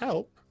here to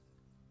help.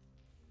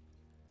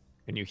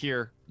 And you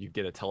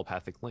get a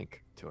telepathic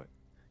link to it.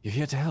 You're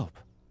here to help.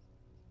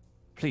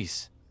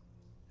 Please,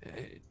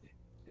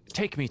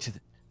 take me to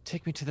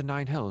the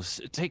Nine Hells.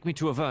 Take me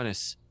to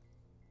Avernus.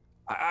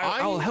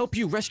 I'll help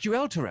you rescue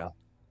Elturel.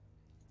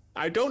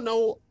 I don't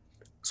know.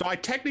 So I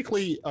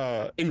technically,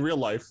 in real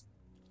life,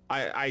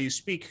 I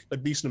speak a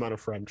decent amount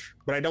of French,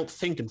 but I don't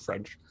think in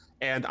French.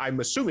 And I'm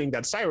assuming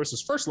that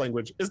Cyrus's first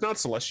language is not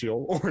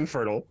Celestial or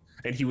Infernal,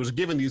 and he was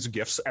given these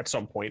gifts at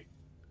some point.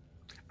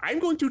 I'm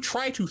going to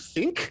try to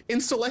think in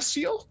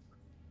Celestial,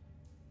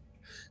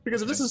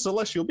 because if this is a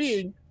Celestial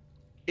being,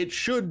 it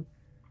should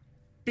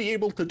be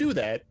able to do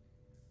that.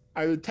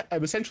 I'm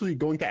essentially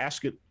going to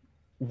ask it,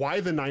 why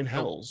the Nine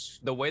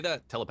Hells? The way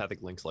that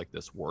telepathic links like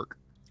this work,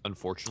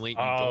 unfortunately, you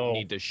don't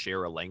need to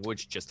share a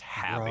language, just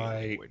have a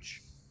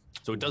language.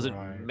 So it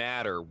doesn't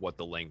matter what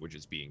the language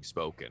is being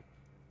spoken.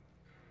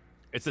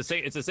 It's the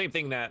same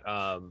thing that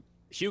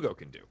Hugo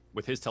can do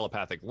with his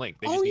telepathic link.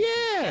 They Oh, just need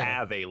yeah. to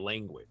have a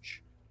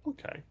language.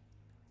 Okay.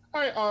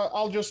 All right.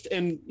 I'll just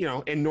in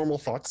normal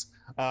thoughts.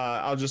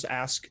 I'll just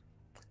ask: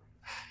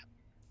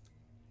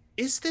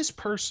 is this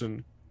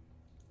person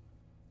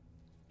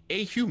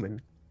a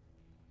human,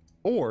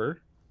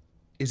 or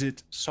is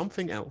it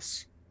something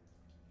else?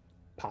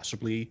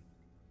 Possibly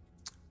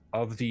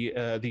of the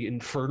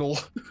infernal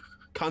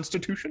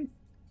constitution.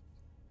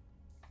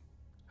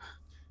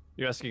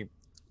 You're asking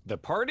the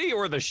party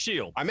or the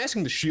shield? I'm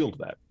asking the shield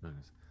that.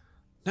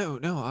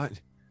 No,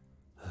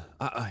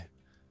 I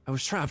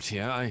was trapped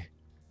here. An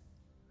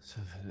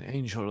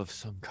angel of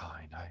some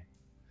kind.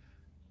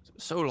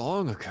 So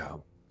long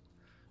ago.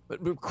 But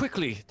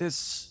quickly,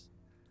 there's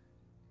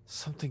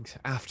something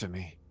after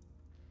me.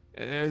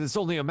 It's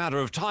only a matter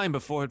of time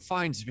before it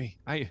finds me.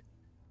 I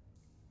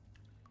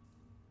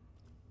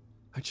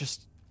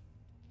just...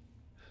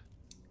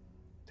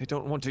 They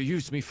don't want to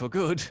use me for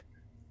good.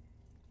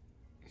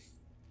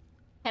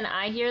 Can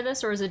I hear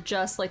this, or is it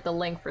just like the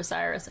link for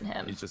Cyrus and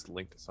him? He's just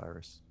linked to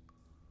Cyrus.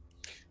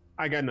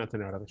 I got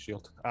nothing out of the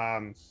shield.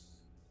 Or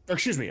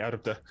excuse me, out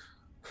of the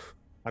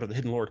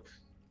Hidden Lord.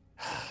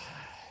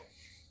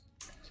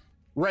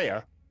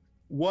 Rhea,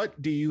 what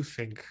do you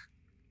think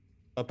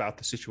about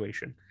the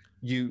situation?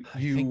 You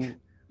think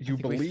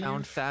believe we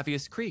found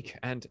Thavius Creek,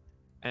 and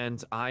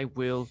I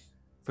will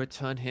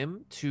return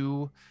him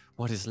to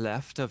what is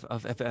left of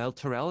El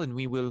Terrell, and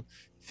we will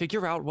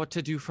figure out what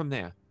to do from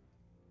there.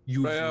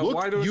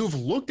 You've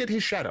looked at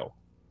his shadow.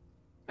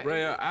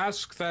 Rhea,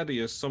 ask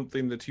Thaddeus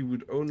something that he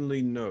would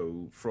only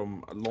know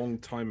from a long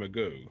time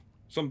ago.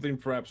 Something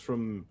perhaps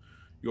from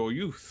your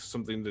youth,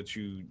 something that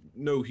you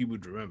know he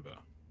would remember.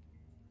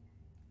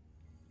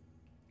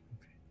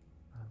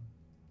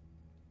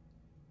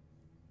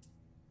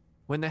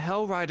 When the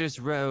Hell Riders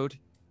rode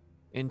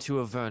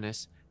into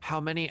Avernus, how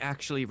many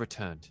actually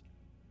returned?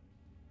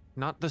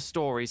 Not the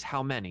stories,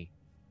 how many?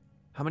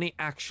 How many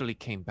actually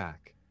came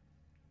back?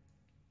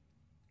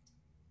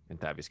 And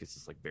Thavius gets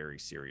this like very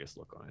serious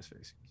look on his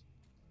face.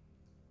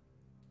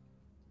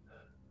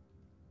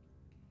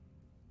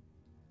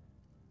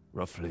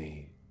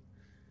 Roughly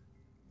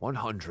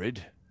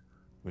 100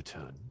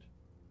 returned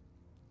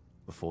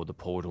before the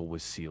portal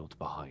was sealed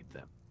behind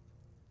them,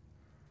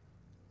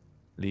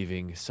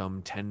 leaving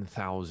some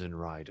 10,000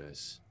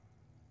 riders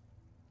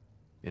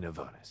in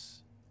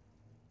Avernus.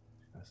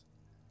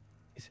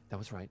 That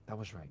was right. That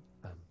was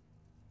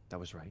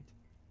right.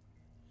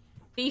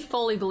 He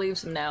fully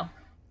believes him now.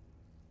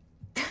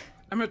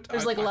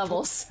 There's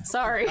levels.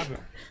 Sorry.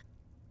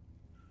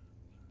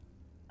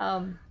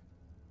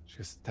 She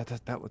goes,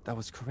 that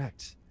was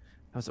correct.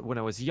 That was when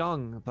I was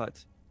young,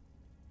 but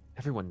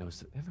everyone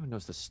knows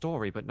the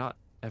story, but not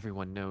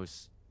everyone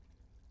knows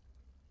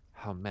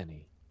how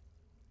many.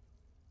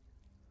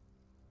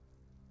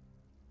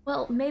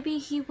 Well, maybe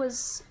he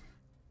was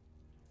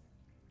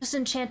just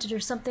enchanted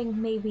or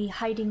something, maybe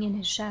hiding in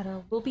his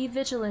shadow. We'll be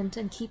vigilant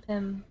and keep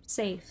him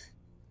safe.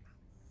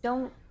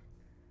 Don't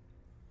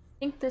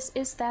think this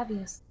is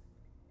Thavius.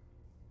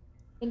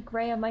 I think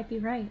Rhea might be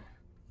right.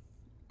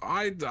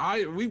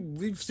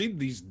 We've seen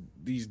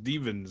these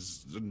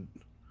demons, and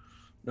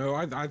no,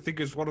 I think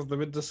it's one of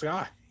them in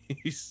disguise.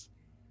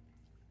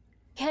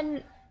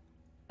 Can,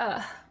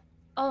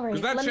 all right.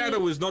 Because that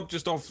shadow is not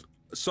just of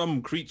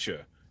some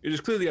creature; it is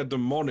clearly a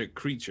demonic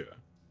creature.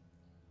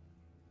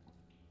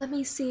 Let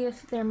me see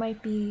if there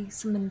might be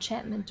some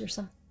enchantment or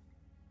something.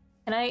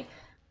 Can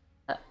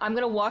I'm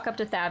gonna walk up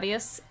to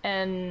Thavius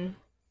and.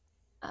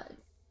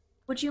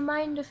 Would you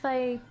mind if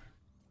I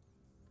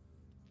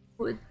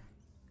would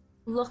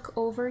look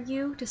over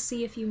you to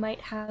see if you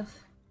might have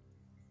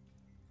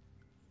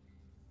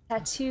a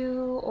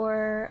tattoo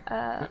or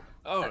a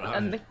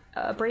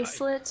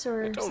bracelet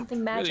or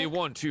something magic? I really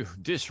want to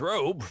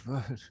disrobe.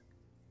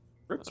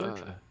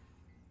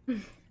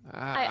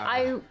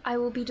 I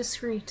will be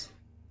discreet.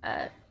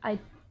 I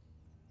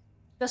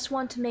just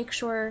want to make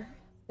sure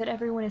that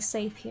everyone is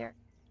safe here.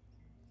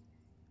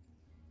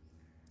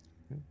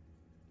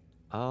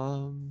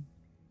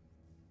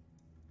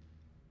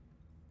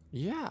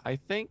 Yeah, I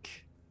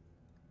think.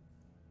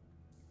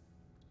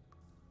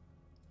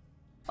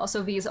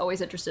 Also, V is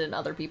always interested in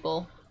other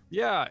people.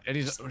 Yeah, and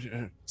he's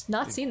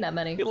not seen that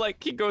many.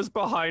 He goes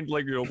behind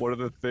one of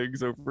the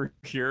things over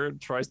here and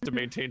tries to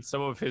maintain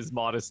some of his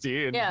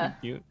modesty, and yeah.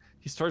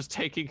 he starts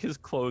taking his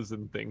clothes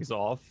and things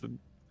off. And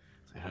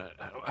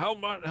how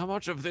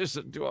much of this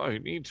do I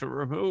need to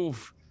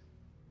remove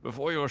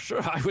before you're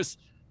sure? I was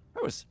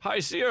High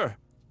Seer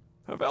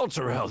of El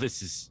Terrell.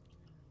 This is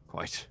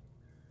quite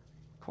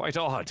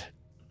odd.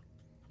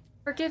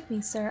 Forgive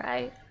me, sir.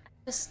 I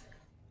just,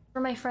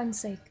 for my friend's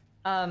sake.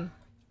 And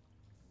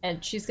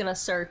she's gonna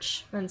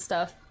search and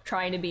stuff,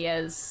 trying to be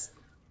as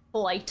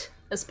polite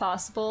as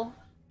possible,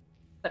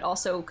 but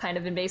also kind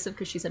of invasive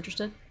because she's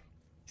interested.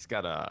 He's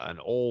got an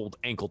old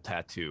ankle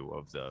tattoo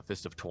of the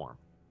Fist of Torm,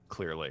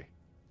 clearly.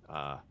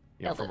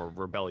 From a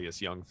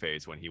rebellious young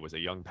phase when he was a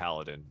young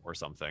paladin or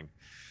something.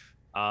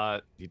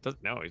 He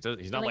doesn't. No, he does.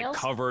 He's not Anything like else?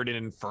 covered in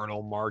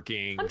infernal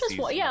markings. I'm just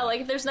He's yeah, not-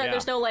 like there's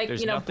no like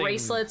There's you know nothing-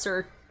 bracelets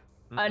or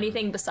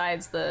anything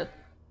besides the.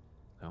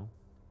 No.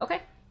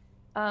 Okay,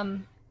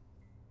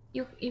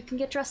 you can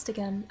get dressed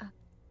again.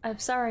 I'm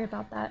sorry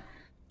about that.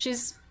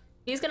 He's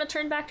gonna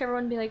turn back to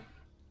everyone and be like,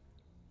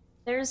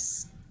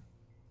 "There's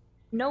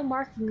no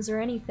markings or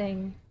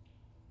anything.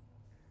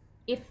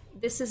 If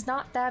this is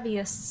not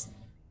Thavius,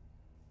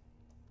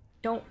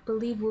 don't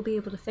believe we'll be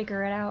able to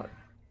figure it out."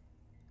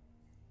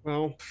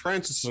 Well,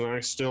 Francis and I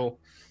still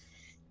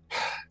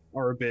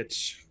are a bit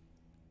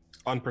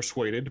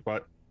unpersuaded,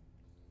 but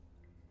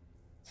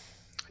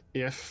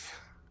if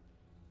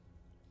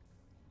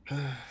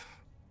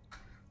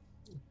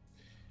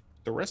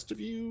the rest of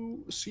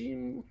you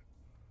seem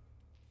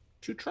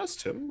to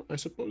trust him, I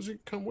suppose you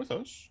can come with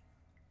us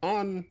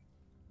on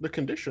the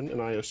condition,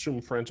 and I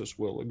assume Francis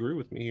will agree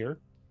with me here,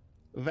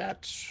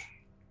 that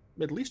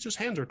at least his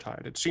hands are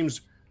tied. It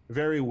seems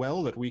very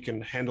well that we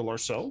can handle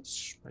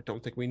ourselves. I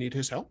don't think we need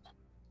his help.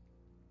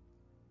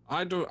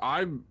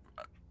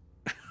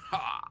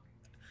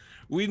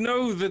 We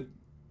know that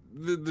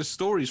the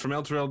stories from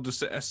Elturel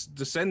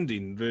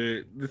descending,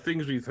 the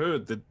things we've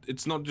heard, that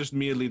it's not just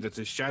merely that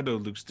his shadow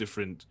looks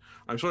different.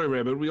 I'm sorry,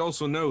 Ray, but we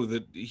also know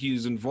that he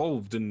is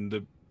involved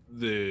in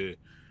the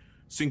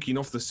sinking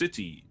of the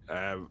city.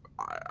 No.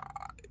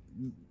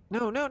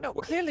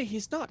 Clearly,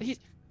 he's not.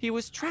 He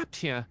was trapped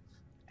here.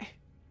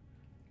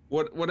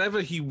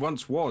 Whatever he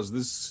once was,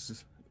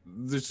 this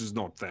is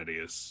not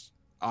Thaddeus.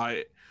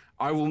 I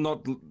will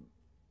not.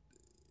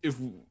 If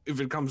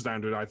it comes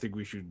down to it, I think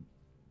we should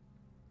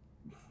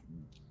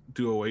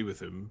do away with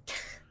him.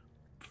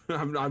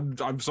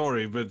 I'm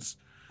sorry, but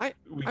I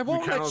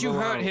won't let you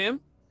hurt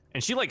him.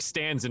 And she like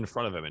stands in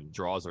front of him and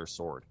draws her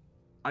sword.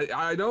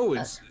 I know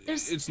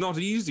it's not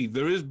easy.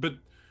 There is, but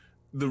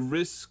the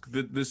risk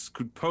that this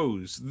could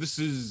pose.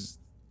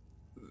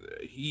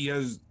 He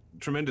has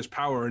tremendous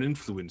power and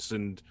influence,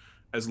 and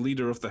as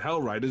leader of the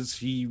Hell Riders,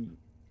 he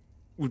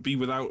would be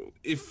without.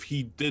 If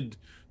he did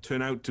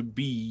turn out to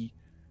be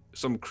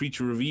some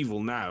creature of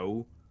evil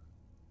now,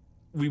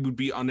 we would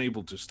be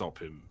unable to stop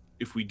him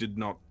if we did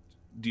not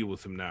deal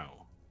with him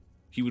now.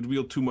 He would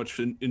wield too much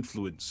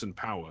influence and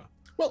power.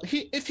 Well,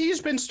 if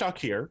he's been stuck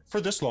here for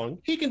this long,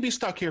 he can be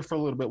stuck here for a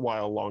little bit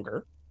while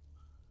longer.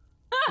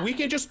 We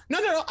can just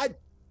no.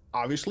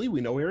 Obviously,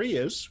 we know where he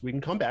is. We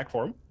can come back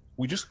for him.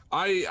 We just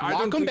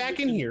lock him back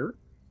in here.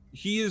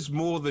 He is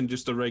more than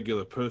just a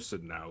regular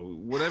person now.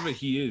 Whatever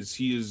he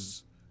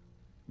is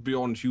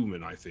beyond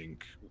human, I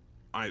think.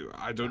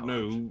 I don't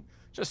know.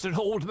 Just an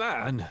old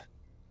man.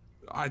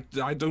 I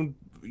don't.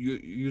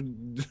 You.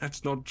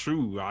 That's not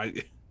true.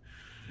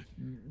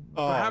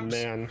 Perhaps,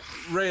 man.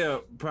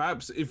 Rhea,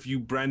 perhaps if you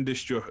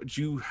brandished your,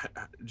 do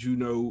you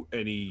know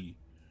any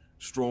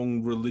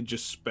strong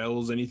religious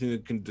spells, anything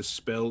that can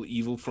dispel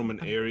evil from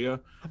an area?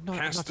 I'm not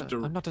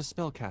a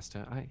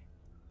spellcaster. I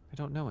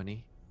don't know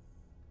any.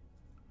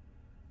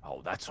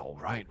 Oh, that's all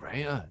right,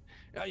 Rhea.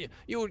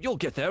 You'll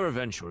get there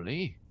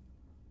eventually.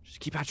 Just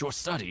keep at your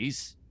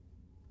studies.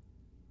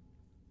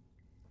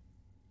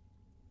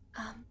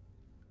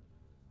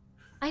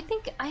 I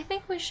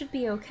think we should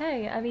be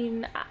okay. I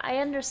mean, I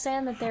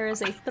understand that there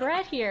is a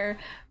threat here,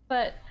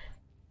 but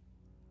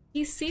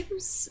he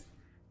seems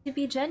to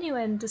be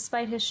genuine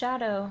despite his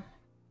shadow.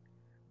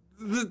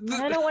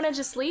 I don't want to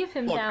just leave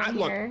him down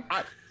here.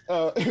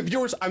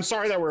 Viewers, I'm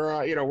sorry that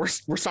we're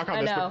stuck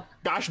on this. But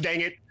gosh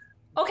dang it.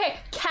 Okay,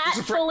 Kat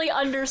fully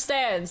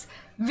understands.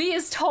 V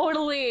is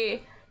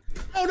totally.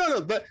 Oh no,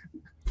 but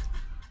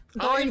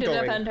going to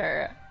defend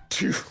her.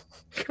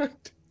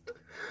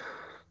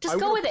 Just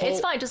go with it.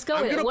 It's fine. Just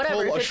go with it.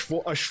 Whatever.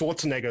 Pull a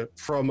Schwarzenegger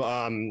from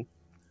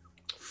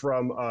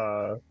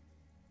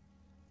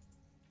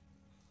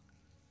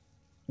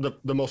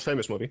the most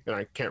famous movie, and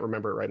I can't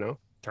remember it right now.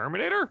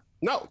 Terminator?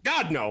 No,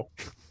 God no.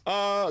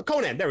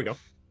 Conan. There we go.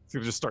 So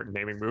just start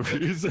naming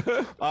movies.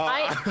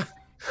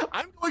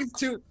 I'm going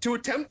to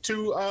attempt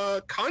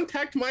to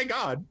contact my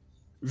God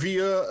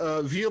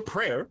via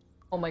prayer.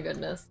 Oh my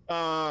goodness.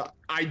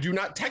 I do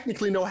not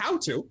technically know how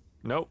to.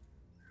 Nope.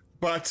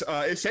 But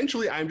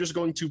essentially, I'm just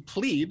going to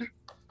plead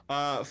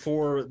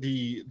for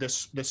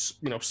this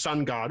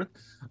sun god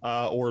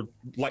or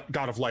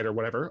god of light or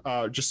whatever.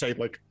 Just say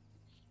like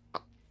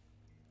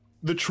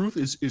the truth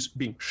is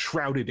being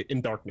shrouded in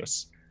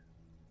darkness.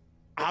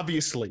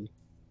 Obviously,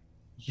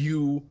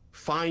 you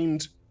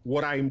find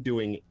what I'm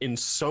doing in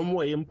some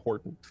way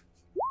important.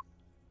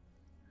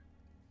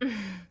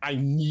 I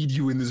need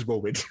you in this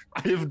moment.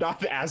 I have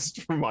not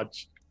asked for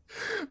much,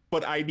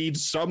 but I need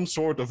some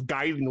sort of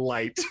guiding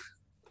light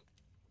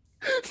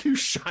to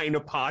shine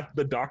upon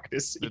the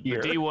darkness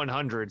here. The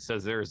D100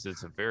 says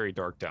it's very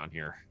dark down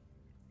here.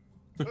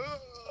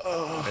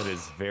 It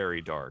is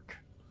very dark.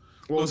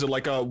 What was it,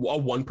 like a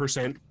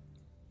 1%?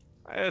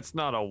 It's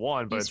not a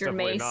 1, but Use it's your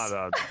definitely mace. not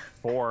a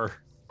 4.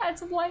 Add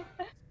some light.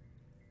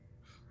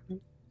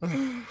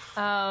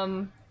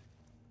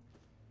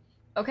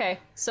 Okay,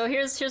 so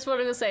here's what I'm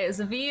gonna say is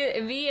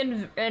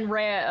V and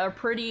Rhea are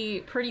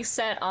pretty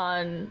set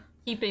on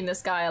keeping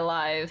this guy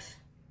alive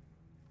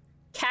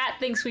Kat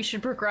thinks we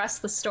should progress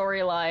the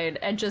storyline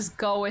and just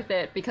go with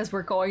it because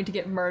we're going to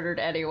get murdered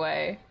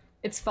anyway.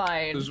 It's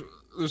fine.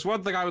 There's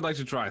one thing I would like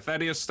to try.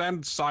 Thaddeus,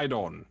 stand side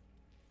on.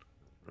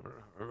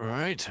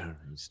 Right.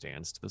 He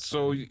stands to the side.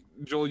 So,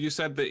 Joel, you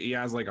said that he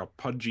has like a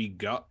pudgy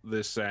gut.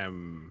 This Yeah,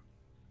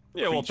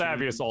 well,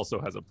 Thaddeus also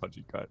has a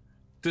pudgy gut.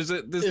 Is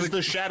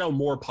the shadow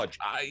more pudgy?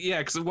 Yeah,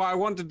 because what I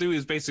want to do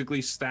is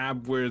basically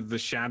stab where the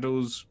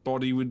shadow's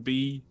body would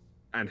be,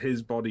 and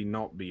his body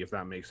not be, if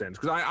that makes sense.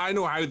 Because I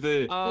know how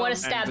the want to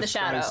stab the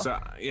shadow.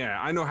 Yeah,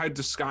 I know how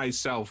disguise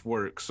self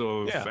works.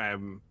 So if, yeah.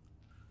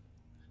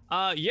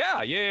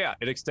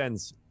 It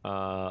extends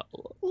a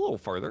little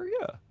further.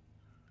 Yeah.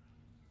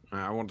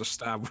 I want to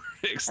stab where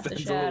it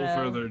extends a shadow. little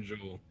further,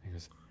 Joel.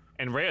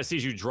 And Rhea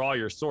sees you draw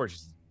your sword. She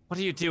says, "What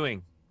are you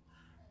doing?"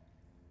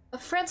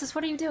 Francis,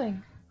 what are you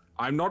doing?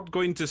 I'm not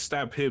going to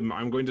stab him.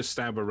 I'm going to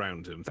stab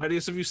around him.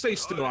 Thaddeus, if you stay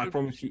still, I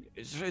promise you.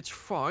 It's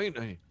fine.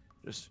 I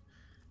just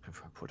have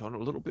put on a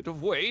little bit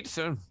of weight.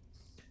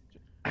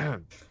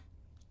 And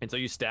so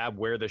you stab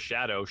where the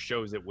shadow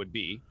shows it would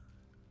be.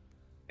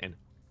 And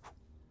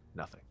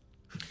nothing.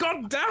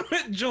 God damn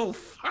it, Joel!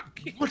 Fuck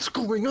you. What's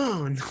going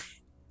on?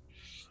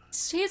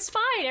 It's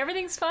fine.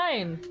 Everything's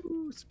fine.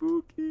 Ooh,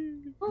 spooky.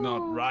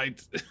 Not Ooh.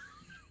 right.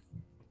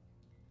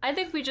 I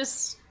think we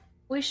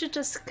should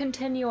just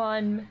continue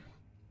on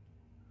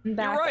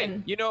back. You're right.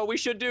 and- You know what we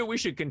should do? We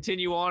should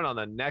continue on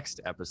the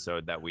next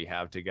episode that we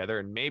have together,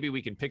 and maybe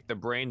we can pick the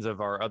brains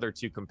of our other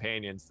two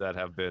companions that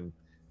have been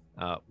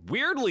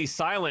weirdly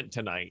silent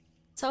tonight.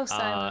 So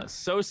silent.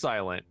 So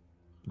silent.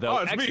 Though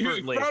It's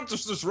expertly, me.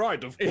 Francis is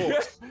right, of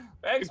course.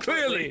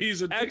 Clearly,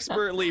 he's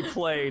expertly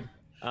played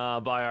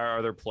by our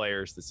other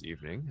players this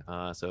evening.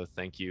 So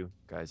thank you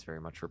guys very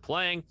much for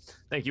playing.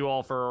 Thank you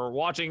all for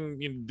watching.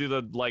 You do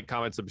the like,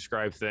 comment,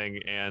 subscribe thing,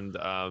 and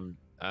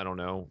I don't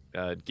know,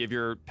 give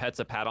your pets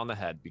a pat on the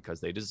head because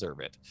they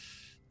deserve it.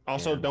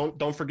 Also, And-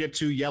 don't forget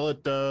to yell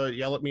at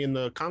me in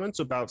the comments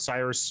about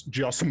Cyrus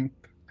just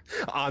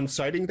on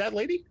citing that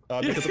lady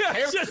because,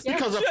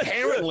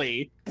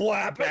 apparently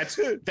that's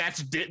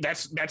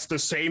the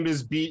same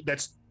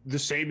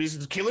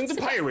as killing the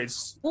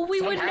pirates. Well,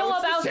 we would Somehow know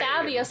it's the about same.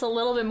 Thaddeus a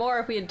little bit more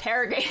if we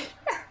interrogate.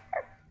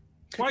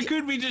 Why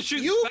couldn't we just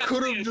shoot? You Thaddeus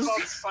could have just-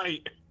 on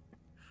sight?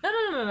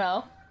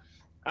 No.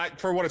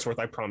 For what it's worth,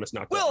 I promise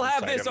not to. We'll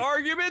have incite this him.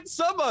 argument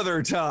some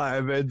other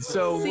time, and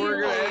so See we're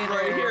you gonna end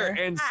right here.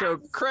 later. And so,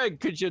 Craig,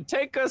 could you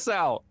take us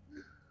out?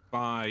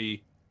 Bye.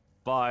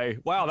 Bye.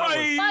 Wow, that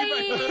Bye.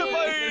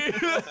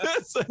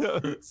 was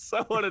Bye.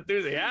 Somewhat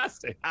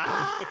enthusiastic.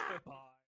 Bye.